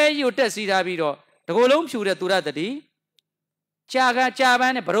ဝင်းပဲကြီးကိုတက်စီထားပြီးတော့တကိုယ်လုံးဖြူတဲ့သူရတတိကြာပ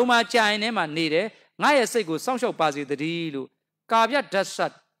န်းနဲ့ဘရုံမာကြာရင်ထဲမှာနေတယ်ငါရဲ့စိတ်ကိုစောင့်ရှောက်ပါစေတည်းလို့ကာဗျဓာတ်ဆ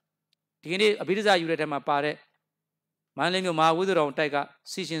တ်ဒီကနေ့အဘိဓဇာယူတဲ့ထဲမှာပါတဲ့မန္တလေးမြို့မဟာဝိသုတော်တိုက်က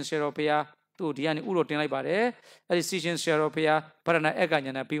စီရှင်ဆရာတော်ဘုရားသူ့ဒီကနေဥတော်တင်လိုက်ပါတယ်အဲ့ဒီစီရှင်ဆရာတော်ဘုရားဗရဏအက္ခ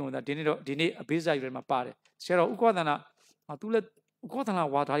ညာနာပြီးဝင်တာဒီနေ့အဘိဓဇာယူထဲမှာပါတယ်ဆရာတော်ဥက္ကဋ္ဌနာသူလည်း ကောသနာ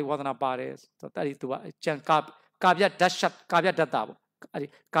ဝါဒါဝါဒနာပါတယ်ဆိုတော့အဲ့ဒီသူကကျန်ကာပြဓာတ်ရှတ်ကာပြဓာတ်တာပေါ့အဲ့ဒီ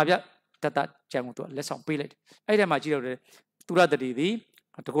ကာပြဓာတ်တာကျန်ကိုသူကလက်ဆောင်ပေးလိုက်တယ်အဲ့ဒီမှာကြည့်တော့သူရတတိသည်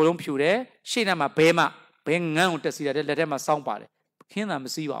တကူလုံးဖြူတယ်ရှေ့ထဲမှာဘဲငန်းကိုတက်စီရတယ်လက်ထဲမှာစောင်းပါတယ်ဟင်းသာမ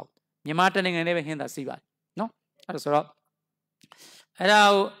စီးပါဘူးမြန်မာတနိုင်ငံနဲ့ပဲဟင်းသာစီးပါတယ်နော်အဲ့ဒါဆိုတော့အဲ့ဒါ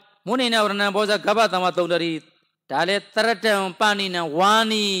ကိုမုနိနဝရဏဘောဇဂဗ္ဗသမသုံးတရီဒါလေတရတံပါဏိနံ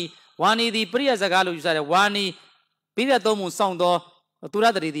ဝါနီသည်ပရိယစကားလို့ယူဆတယ်ဝါနီပြီးတဲ့သုံးမှုစောင့်သောသူရ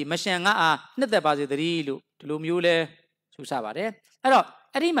တရီသည်မရှံငါအားနှစ်သက်ပါစေတည်းလို့ဒီလိုမျိုးလဲယူဆပါတယ်အဲ့တော့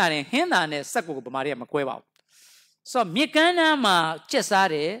အဲ့ဒီမှာနေဟင်းသာနဲ့စက်ကိုဗမာတွေကမကွဲပါဘူးဆိုတော့မြစ်ကမ်းနားမှာကျက်စား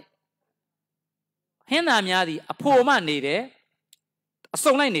တယ်ဟင်းသာများသည်အဖို့မှနေတယ်အ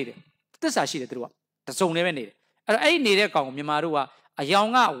စုံလိုက်နေတယ်သစ္စာရှိတယ်သူတို့ကတစုံနဲ့ပဲနေတယ်အဲ့တော့အဲ့ဒီနေတဲ့ကောင်ကိုမြန်မာတို့ကအယောင်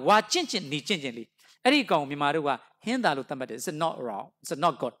ကဝါကျင့်နေကျင့်လေးအဲ့ဒီကောင်ကိုမြန်မာတို့ကဟင်းသာလို့သတ်မှတ်တယ် it's not wrong it's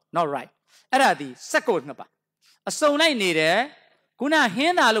not good not right အဲ့ဒါဒီစက်ကိုနှစ်ပါအစုံလိုက်နေတယ်ခုနဟ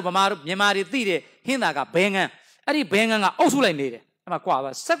င်းသာလို့ဗမာတို့မြန်မာတွေသိတယ်ဟင်းသာကဘဲငန်းအဲ့ဒီဘဲငန်းကအုပ်စုလိုက်နေတယ်အဲ့မှာကွာပါ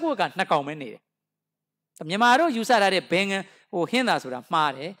စက်ကိုကနှစ်ကောင်ပဲနေတယ်မြန်မာတို့ယူဆထားတဲ့ဘဲငန်းဟိုဟင်းသာဆိုတာ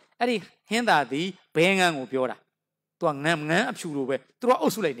မှားတယ်အဲ့ဒီဟင်းသာသည်ဘဲငန်းကိုပြောတာသူကငန်းအဖြူလိုပဲသူကအု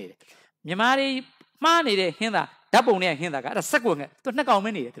ပ်စုလိုက်နေတယ်မြန်မာတွေမှားနေတဲ့ဟင်းသာဓာတ်ပုံနဲ့ဟင်းသာကအဲ့ဒါစက်ကိုငယ်သူနှစ်ကောင်ပဲ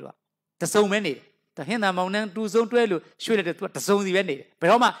နေတယ်သူကတစုံပဲနေတယ်သူဟင်းသာမောင်နှံတူစုံတွဲလို့ရွှေ့လိုက်တယ်သူကတစုံစီပဲနေတယ်ဘယ်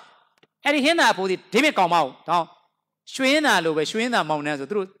တော့မှအဲ့ဒီဟင်းသာအဖိုးဒီဒိဗစ်ကောင်မအောင်တောင်းရွှေင်းသာလို့ပဲရွှေင်းသာမောင်နှံဆို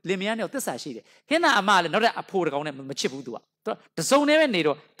သူတို့လင်မယားနဲ့သစ္စာရှိတယ်ဟင်းသာအမလည်းနောက်တဲ့အဖိုးတကောင်နဲ့မချစ်ဘူးသူကတစုံနဲ့ပဲနေ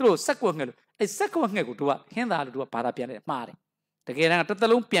တော့သူတို့စက်ကိုငယ်လို့အဲ့စက်ကိုငှက်ကိုသူကဟင်းသာလို့သူကဘာသာပြန်တယ်မှားတယ်တကယ်တမ်းတစ်သ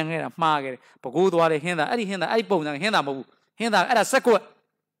လုံးပြန်ခဲ့တာမှားခဲ့တယ်ဘကိုးသွားတယ်ဟင်းသာအဲ့ဒီဟင်းသာအဲ့ဒီပုံစံဟင်းသာမဟုတ်ဘူးဟင်းသာအဲ့ဒါစက်ကို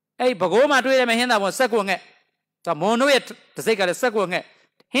အဲ့ဒီဘကိုးမှာတွေ့ရမယ်ဟင်းသာပေါ်စက်ကိုငှက်ဆိုမွန်တို့ရဲ့တစိတ်ကလည်းစက်ကိုငှက်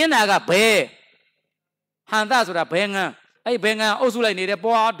ဟင်းသာကဘဲဟန်သာဆိုတာဘဲငန်းအဲ့ဒီဘဲငန်းအုပ်စုလိုက်နေတယ်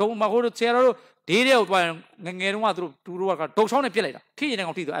ပွားဒုံမဟုတ်တို့ဆရာတို့ဒီတဲ့ကိုတွားငယ်တုန်းကသူတို့ကဒုံချောင်းနဲ့ပြစ်လိုက်တာထိရင်တဲ့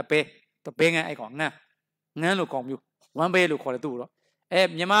ကောင်ထိဆိုအဲ့ဘဲငန်းအဲ့ကောင်ငန်းလို့ကောင်မျိုးဝမ်းဘဲလို့ခေါ်တယ်သူ့တော့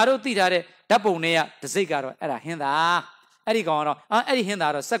မြန်မာတို့သိထားတဲ့ဓာတ်ပုံတွေကတစိတ်ကတော့အဲ့ဒါဟင်းသာအဲ့ဒီကောင်ကတော့အဲ့ဒီဟင်းသာ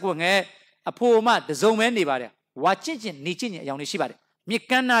တော့စက်ကွက်ငယ်အဖိုမတစုံမဲနေပါတယ်ဝါကျင့်နေကျင့်အယောင်တွေရှိပါတယ်မြစ်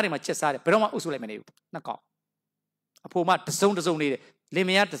ကမ်းနားတွေမှာချက်စားတယ်ဘယ်တော့မှအုပ်စုလိုက်မနေဘူးနှစ်ကောင်အဖိုမတစုံနေတယ်လင်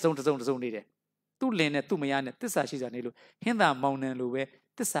မယားတစုံနေတယ်သူ့လင်နဲ့သူ့မယားနဲ့တစ္ဆာရှိစွာနေလို့ဟင်းသာမောင်နှံလို့ပဲ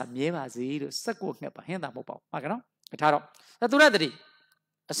တစ္ဆာမြဲပါစေလို့စက်ကွက်ငှက်ပါဟင်းသာမဟုတ်ပါဘူးဟုတ်ကဲ့နော်ထားတော့သူရတတိ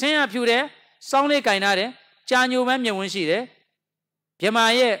အစင်းအဖြူတယ်စောင်းလေးကင်ထားတယ်ကြာညိုမှန်းမြဝန်းရှိတယ်မြမ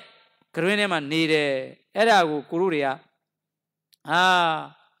ရဲ့ဂရင်းထဲမှာနေတယ်အဲ့ဒါကိုကိုတို့တွေက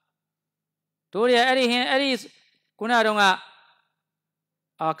တို့တွေအဲ့ဒီခုနတုန်းက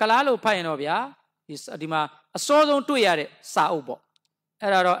ကလားလို့ဖတ်ရင်တော့ဗျာဒီမှာအစောဆုံးတွေ့ရတဲ့စာအုပ်ပေါ့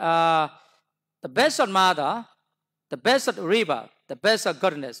အဲ့ဒါတော့the best of mother the best of river the best of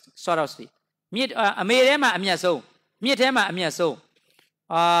goodness sort of see မြစ်အမေထဲမှာအမြတ်ဆုံးမြစ်ထဲမှာအမြတ်ဆုံး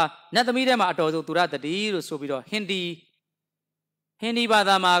နတ်သမီးထဲမှာအတော်ဆုံးသူရတတိလို့ဆိုပြီးတော့ဟင်ဒီဘာ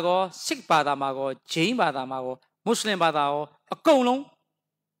သာမှာကောစစ်ဘာသာမှာကောဂျိန်းဘာသာမှာကောမွတ်စလင်ဘာသာကောအကုန်လုံး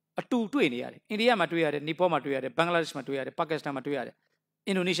အတူတွေ့နေရတယ်အိန္ဒိယမှာတွေ့ရတယ်နီပေါမှာတွေ့ရတယ်ဘင်္ဂလားဒေ့ရှ်မှာတွေ့ရတယ်ပါကစ္စတန်မှာတွေ့ရတယ်အ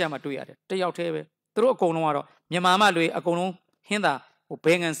င်ဒိုနီးရှားမှာတွေ့ရတယ်တယောက်တည်းပဲသူတို့အကုန်လုံးကတော့မြန်မာမှလွေအကုန်လုံးဟင်းသာဟို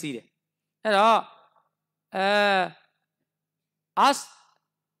ဘဲငန်းစီးတယ်အဲ့တော့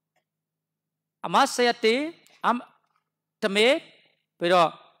အမဆယတေတမေပြီးတော့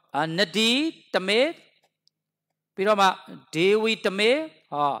နဒီတမေပြီးတော့မှဒေဝီတမေ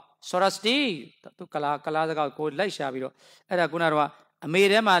ဆောရစတီသူကလာစကားကိုလိုက်ရှာပြီးတော့အဲ့ဒါခုနကအမေ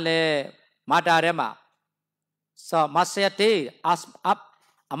ထဲမှာလဲမာတာထဲမှာမဆယတေ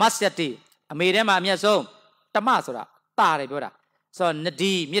အမဆယတေအမေထဲမှာအမျက်ဆုံးတမဆိုတာတာတယ်ပြောတာန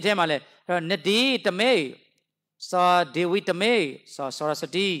ဒီမြစ်ထဲမှာလဲနဒီတမေဒေဝီတမေဆောရစ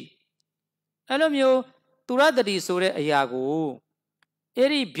တီအဲ့လိုမျိုးသူရတတိဆိုတဲ့အရာကိုအဲ့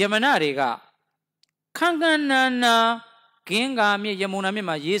ဒီဗြဟ္မဏတွေကခန်းခန်းနာနာဂင်းကာမြစ်ယမုန်နာမြစ်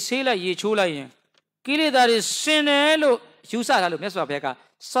မှာရေဆေးလိုက်ရေချိုးလိုက်ရင်ကိလေသာတွေစင်တယ်လို့ယူဆတာလို့မြတ်စွာဘုရားက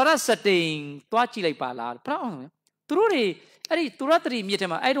စောရစတိန်သွားကြည့်လိုက်ပါလားဘုရားအောင်သူတို့တွေအဲ့ဒီသူရတတိမြစ်ထဲ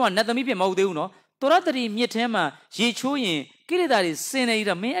မှာအဲ့တော့နတ်သမီးဖြစ်မဟုတ်သေးဘူးနော်သူရတတိမြစ်ထဲမှာရေချိုးရင်ကိလေသာတွေစင်နေရ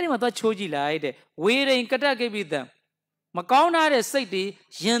မင်းအဲ့ဒီမှာသွားချိုးကြည့်လိုက်တဲ့ဝေရိန်ကတကိပိတံမကောင်းတဲ့စိတ်တွေ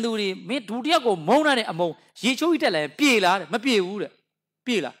ရင်သူတွေမင်းဒုတိယကိုမုန်းတဲ့အမုန်းရေချိုးကြီးတက်လာရင်ပြေလားတဲ့မပြေဘူးတဲ့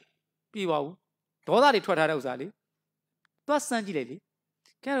ပြေလားပြေပါဘူးဒေါသတွေထွက်ထားတဲ့ဥစ္စာလေသွားစမ်းကြည့်လိုက်လေ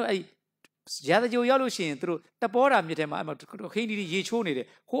ခင်ဗျားတို့အဲ့ရာဇကြိုရောက်လို့ရှိရင်သူတို့တပေါ်တာမြစ်ထဲမှာခင်းဒီရေချိုးနေတယ်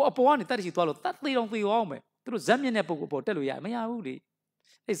ဟိုအပေါ်ကနေတတ်တရှိသွားလို့တတ်သေးအောင်သေအောင်မယ်သူတို့ဇက်မြင့်တဲ့ပုံကိုအပေါ်တက်လို့ရမရဘူးလေ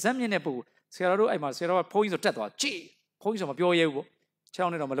အဲ့ဇက်မြင့်တဲ့ပုံကိုဆရာတော်တို့အဲ့မှာဆရာတော်ကဘုန်းကြီးဆိုတက်သွားကြည်ဘုန်းကြီးဆိုမပြောရဲဘူးပေါ့ခြေထော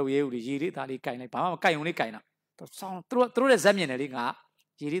က်နဲ့တော့မလုပ်ရဲဘူးလေရေလေးသားလေးကင်လိုက်ဘာမှမကင်ုံလေးကင်တာဆောင်းသူတို့ရဲ့ဇက်မြင့်တယ်လေငါ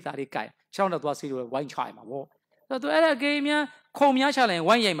ရေလေးသားလေးကင်ခြေထောက်နဲ့သွားစီးလို့ဝိုင်းချရမှာပေါ့သူအဲ့ဒါဂိမ်းများ ခုံများချလိုက်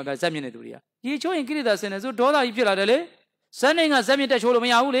ဝိုင်းရိုက်မှာကဇက်မြင့်တဲ့သူတွေကရေချိုးရင်ကိရိတာစင်တယ်ဆိုဒေါသကြီးဖြစ်လာတယ်လေဇက်နေကဇက်မြင့်တက်ချိုးလို့မ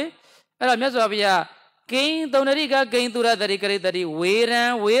ရဘူးလေအဲ့တော့မြတ်စွာဘုရားကိန်းသုံးနရိကကိန်းသူရတရိကရိတရိဝေရံ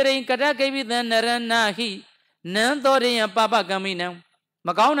ဝေရိန်ကတကိပိသနရဏဟိနံသောရိယပပကမိနံမ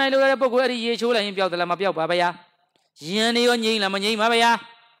ကောင်းနိုင်လို့ရတဲ့ပုဂ္ဂိုလ်အဲ့ဒီရေချိုးလိုက်ရင်ပျောက်တယ်လားမပျောက်ပါဗျာယင်နေရောငြိမ့်လားမငြိမ့်ပါဗျာ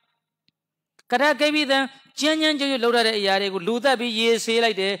ကတကိပိသကျန်းကျန်းကျွတ်လှုပ်ရတဲ့အရာတွေကိုလူသက်ပြီးရေဆေး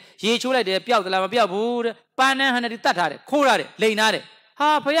လိုက်တယ်ရေချိုးလိုက်တယ်ပျောက်တယ်လားမပျောက်ဘူးတဲ့ပန်းနှန်းဟန်တွေတတ်ထားတယ်ခိုးထားတယ်လိန်ထားတယ်ဟာ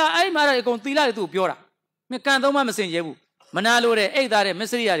ဘုရားအဲ့ဒီမှာတော့အကုန်သီလတွေသူ့ပြောတာမင်းကံသုံးမှမစင်ကြဘူးမနာလို့တဲ့အိတ်သားတဲ့မစ္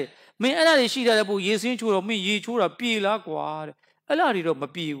စရိယတွေမင်းအဲ့ဒါတွေရှိတဲ့ပုရေစင်းချိုးတော့မင်းရေချိုးတာပြေလားကွာတဲ့အဲ့လားတွေတော့မ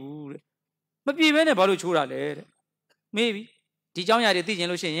ပြေဘူးတဲ့မပြေဘဲနဲ့ဘာလို့ချိုးတာလဲတဲ့မေးပြီဒီเจ้าညာတွေသိကျင်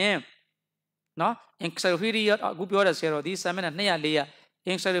လို့ရှိရင်နော် encyclopedia အခုပြောတဲ့ဆရာတော်ဒီစာမျက်နှာ204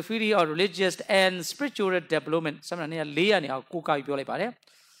 encyclopedia of religious and spiritual development စာမျက်နှာ400နေအောင်ကိုးကားပြီးပြောလိုက်ပါတယ်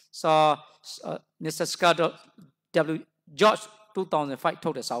so Mr. Scott W George 2005ထု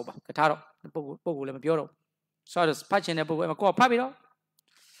တ်တဲ့စာအုပ်ပါကထားတော့ပုဂ္ဂိုလ်လည်းမပြောတော့ဆိုတော့ဖတ်ချင်တဲ့ပုဂ္ဂိုလ်ကကိုယ်ဖတ်ပြီးတော့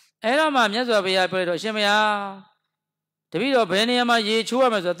အဲ့တော့မှမြတ်စွာဘုရားပြောတော့အရှင်ဘုရားတပည့်တော်ဘယ်နေရာမှာရေချိုးရ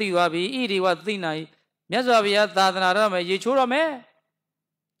မယ်ဆိုတော့သိသွားပြီဣတိဝသိနိုင်မြတ်စွာဘုရားသာသနာတော်မှာရေချိုးတော့မယ်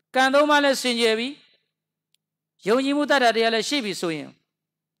ကံသုံးပါးလည်းစင်ကြယ်ပြီယုံကြည်မှုတတ်တာတရားလည်းရှိပြီဆိုရင်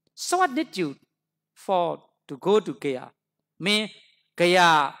so what did you for to go to Gaya မင်း Gaya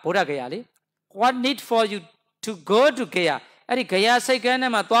ဗုဒ္ဓဂယာလေ what need for you to go to Gaya အဲ့ဒီ Gaya စိတ်ကန်းထဲ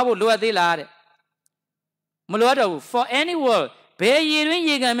မှာသွားဖို့လိုအပ်သေးလားတဲ့မလိုအပ်တော့ဘူး for any world ဘယ်ရေတွင်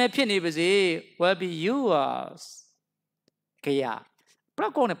ရေကန်မဲ့ဖြစ်နေပါစေ will be yours Gaya ဘလော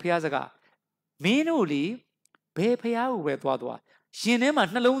က်ကောင်းတဲ့ဖျားစကားမင်းတို့လေဘယ်ဖျားကိုပဲသွားရှင်ထဲမှာ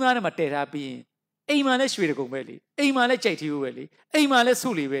နှလုံးသားထဲမှာတည်ထားပြီးအိမ်မှာလည်းရွှေတကုံပဲလေအိမ်မှာလည်းကြိုက်ထီးပဲလေအိမ်မှာလည်းဆု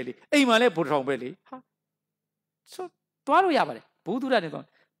လီပဲလေအိမ်မှာလည်းဗုဒ္ဓထောင်ပဲလေဟာဆိုသွားလို့ရပါတယ်ဘုဒ္ဓရနဲ့သွား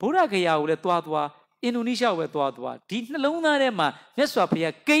ဗုဒ္ဓဂယာကိုလည်းသွားအင်ဒိုနီးရှားကိုပဲသွားဒီနှလုံးသားထဲမှာမြတ်စွာဘု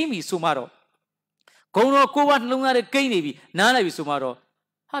ရားကိန်းပြီဆိုမှတော့ဂုံတော်ကိုးပါးနှလုံးသားထဲကိန်းနေပြီနားလိုက်ပြီဆိုမှတော့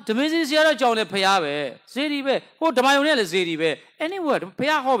ဟာဓမင်းစည်းဆရာတော်ကြောင့်လည်းဘုရားပဲဇေဒီပဲဟိုဓမ္မယုံနဲ့လည်းဇေဒီပဲ anyway ဘု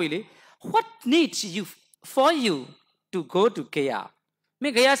ရားဟောပြီလေ what needs you for you to go to Gaya မ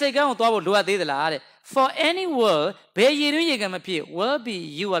င်း Gaya စိတ်ကန်းကိုသွားဖို့လိုအပ်သေးသလားတဲ့ for any world ဘယ်ရေတွင်းရေကန်မဖြစ် will be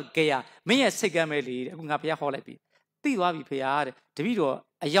you at Gaya မင်းရဲ့စိတ်ကန်းပဲလေတဲ့အခုငါဘုရားဟောလိုက်ပြီသိသွားပြီဘုရားတဲ့တပည့်တော်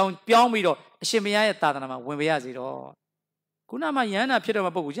အယောင်ပြောင်းပြီးတော့အရှင်ဘုရားရဲ့သာသနာမှာဝင်ပါရစေတော့ခုနမှယန္တာဖြစ်တော့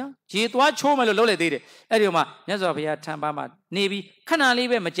မှပုဂ္ဂိုလ်ကြောင့်ရေသွားချိုးမယ်လို့လုပ်လိုက်သေးတယ်အဲ့ဒီမှာမြတ်စွာဘုရားထံပါမှာနေပြီးခဏလေး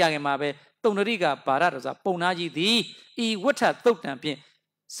ပဲမကြခင်မှာပဲတုံတရိကဘာရတော်စာပုံနာကြီးသည်ဤဝဋ္ဌသုတ်တံဖြင့်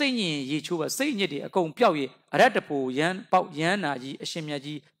စိတ်ညင်ရေချိုးပါစိတ်ညစ်တွေအကုန်ပျောက်ရအရတ္တပူယန်းပေါက်ယန်းနာကြီးအရှင်မြတ်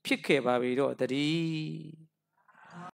ကြီးဖြစ်ခဲ့ပါပြီတော့တည်း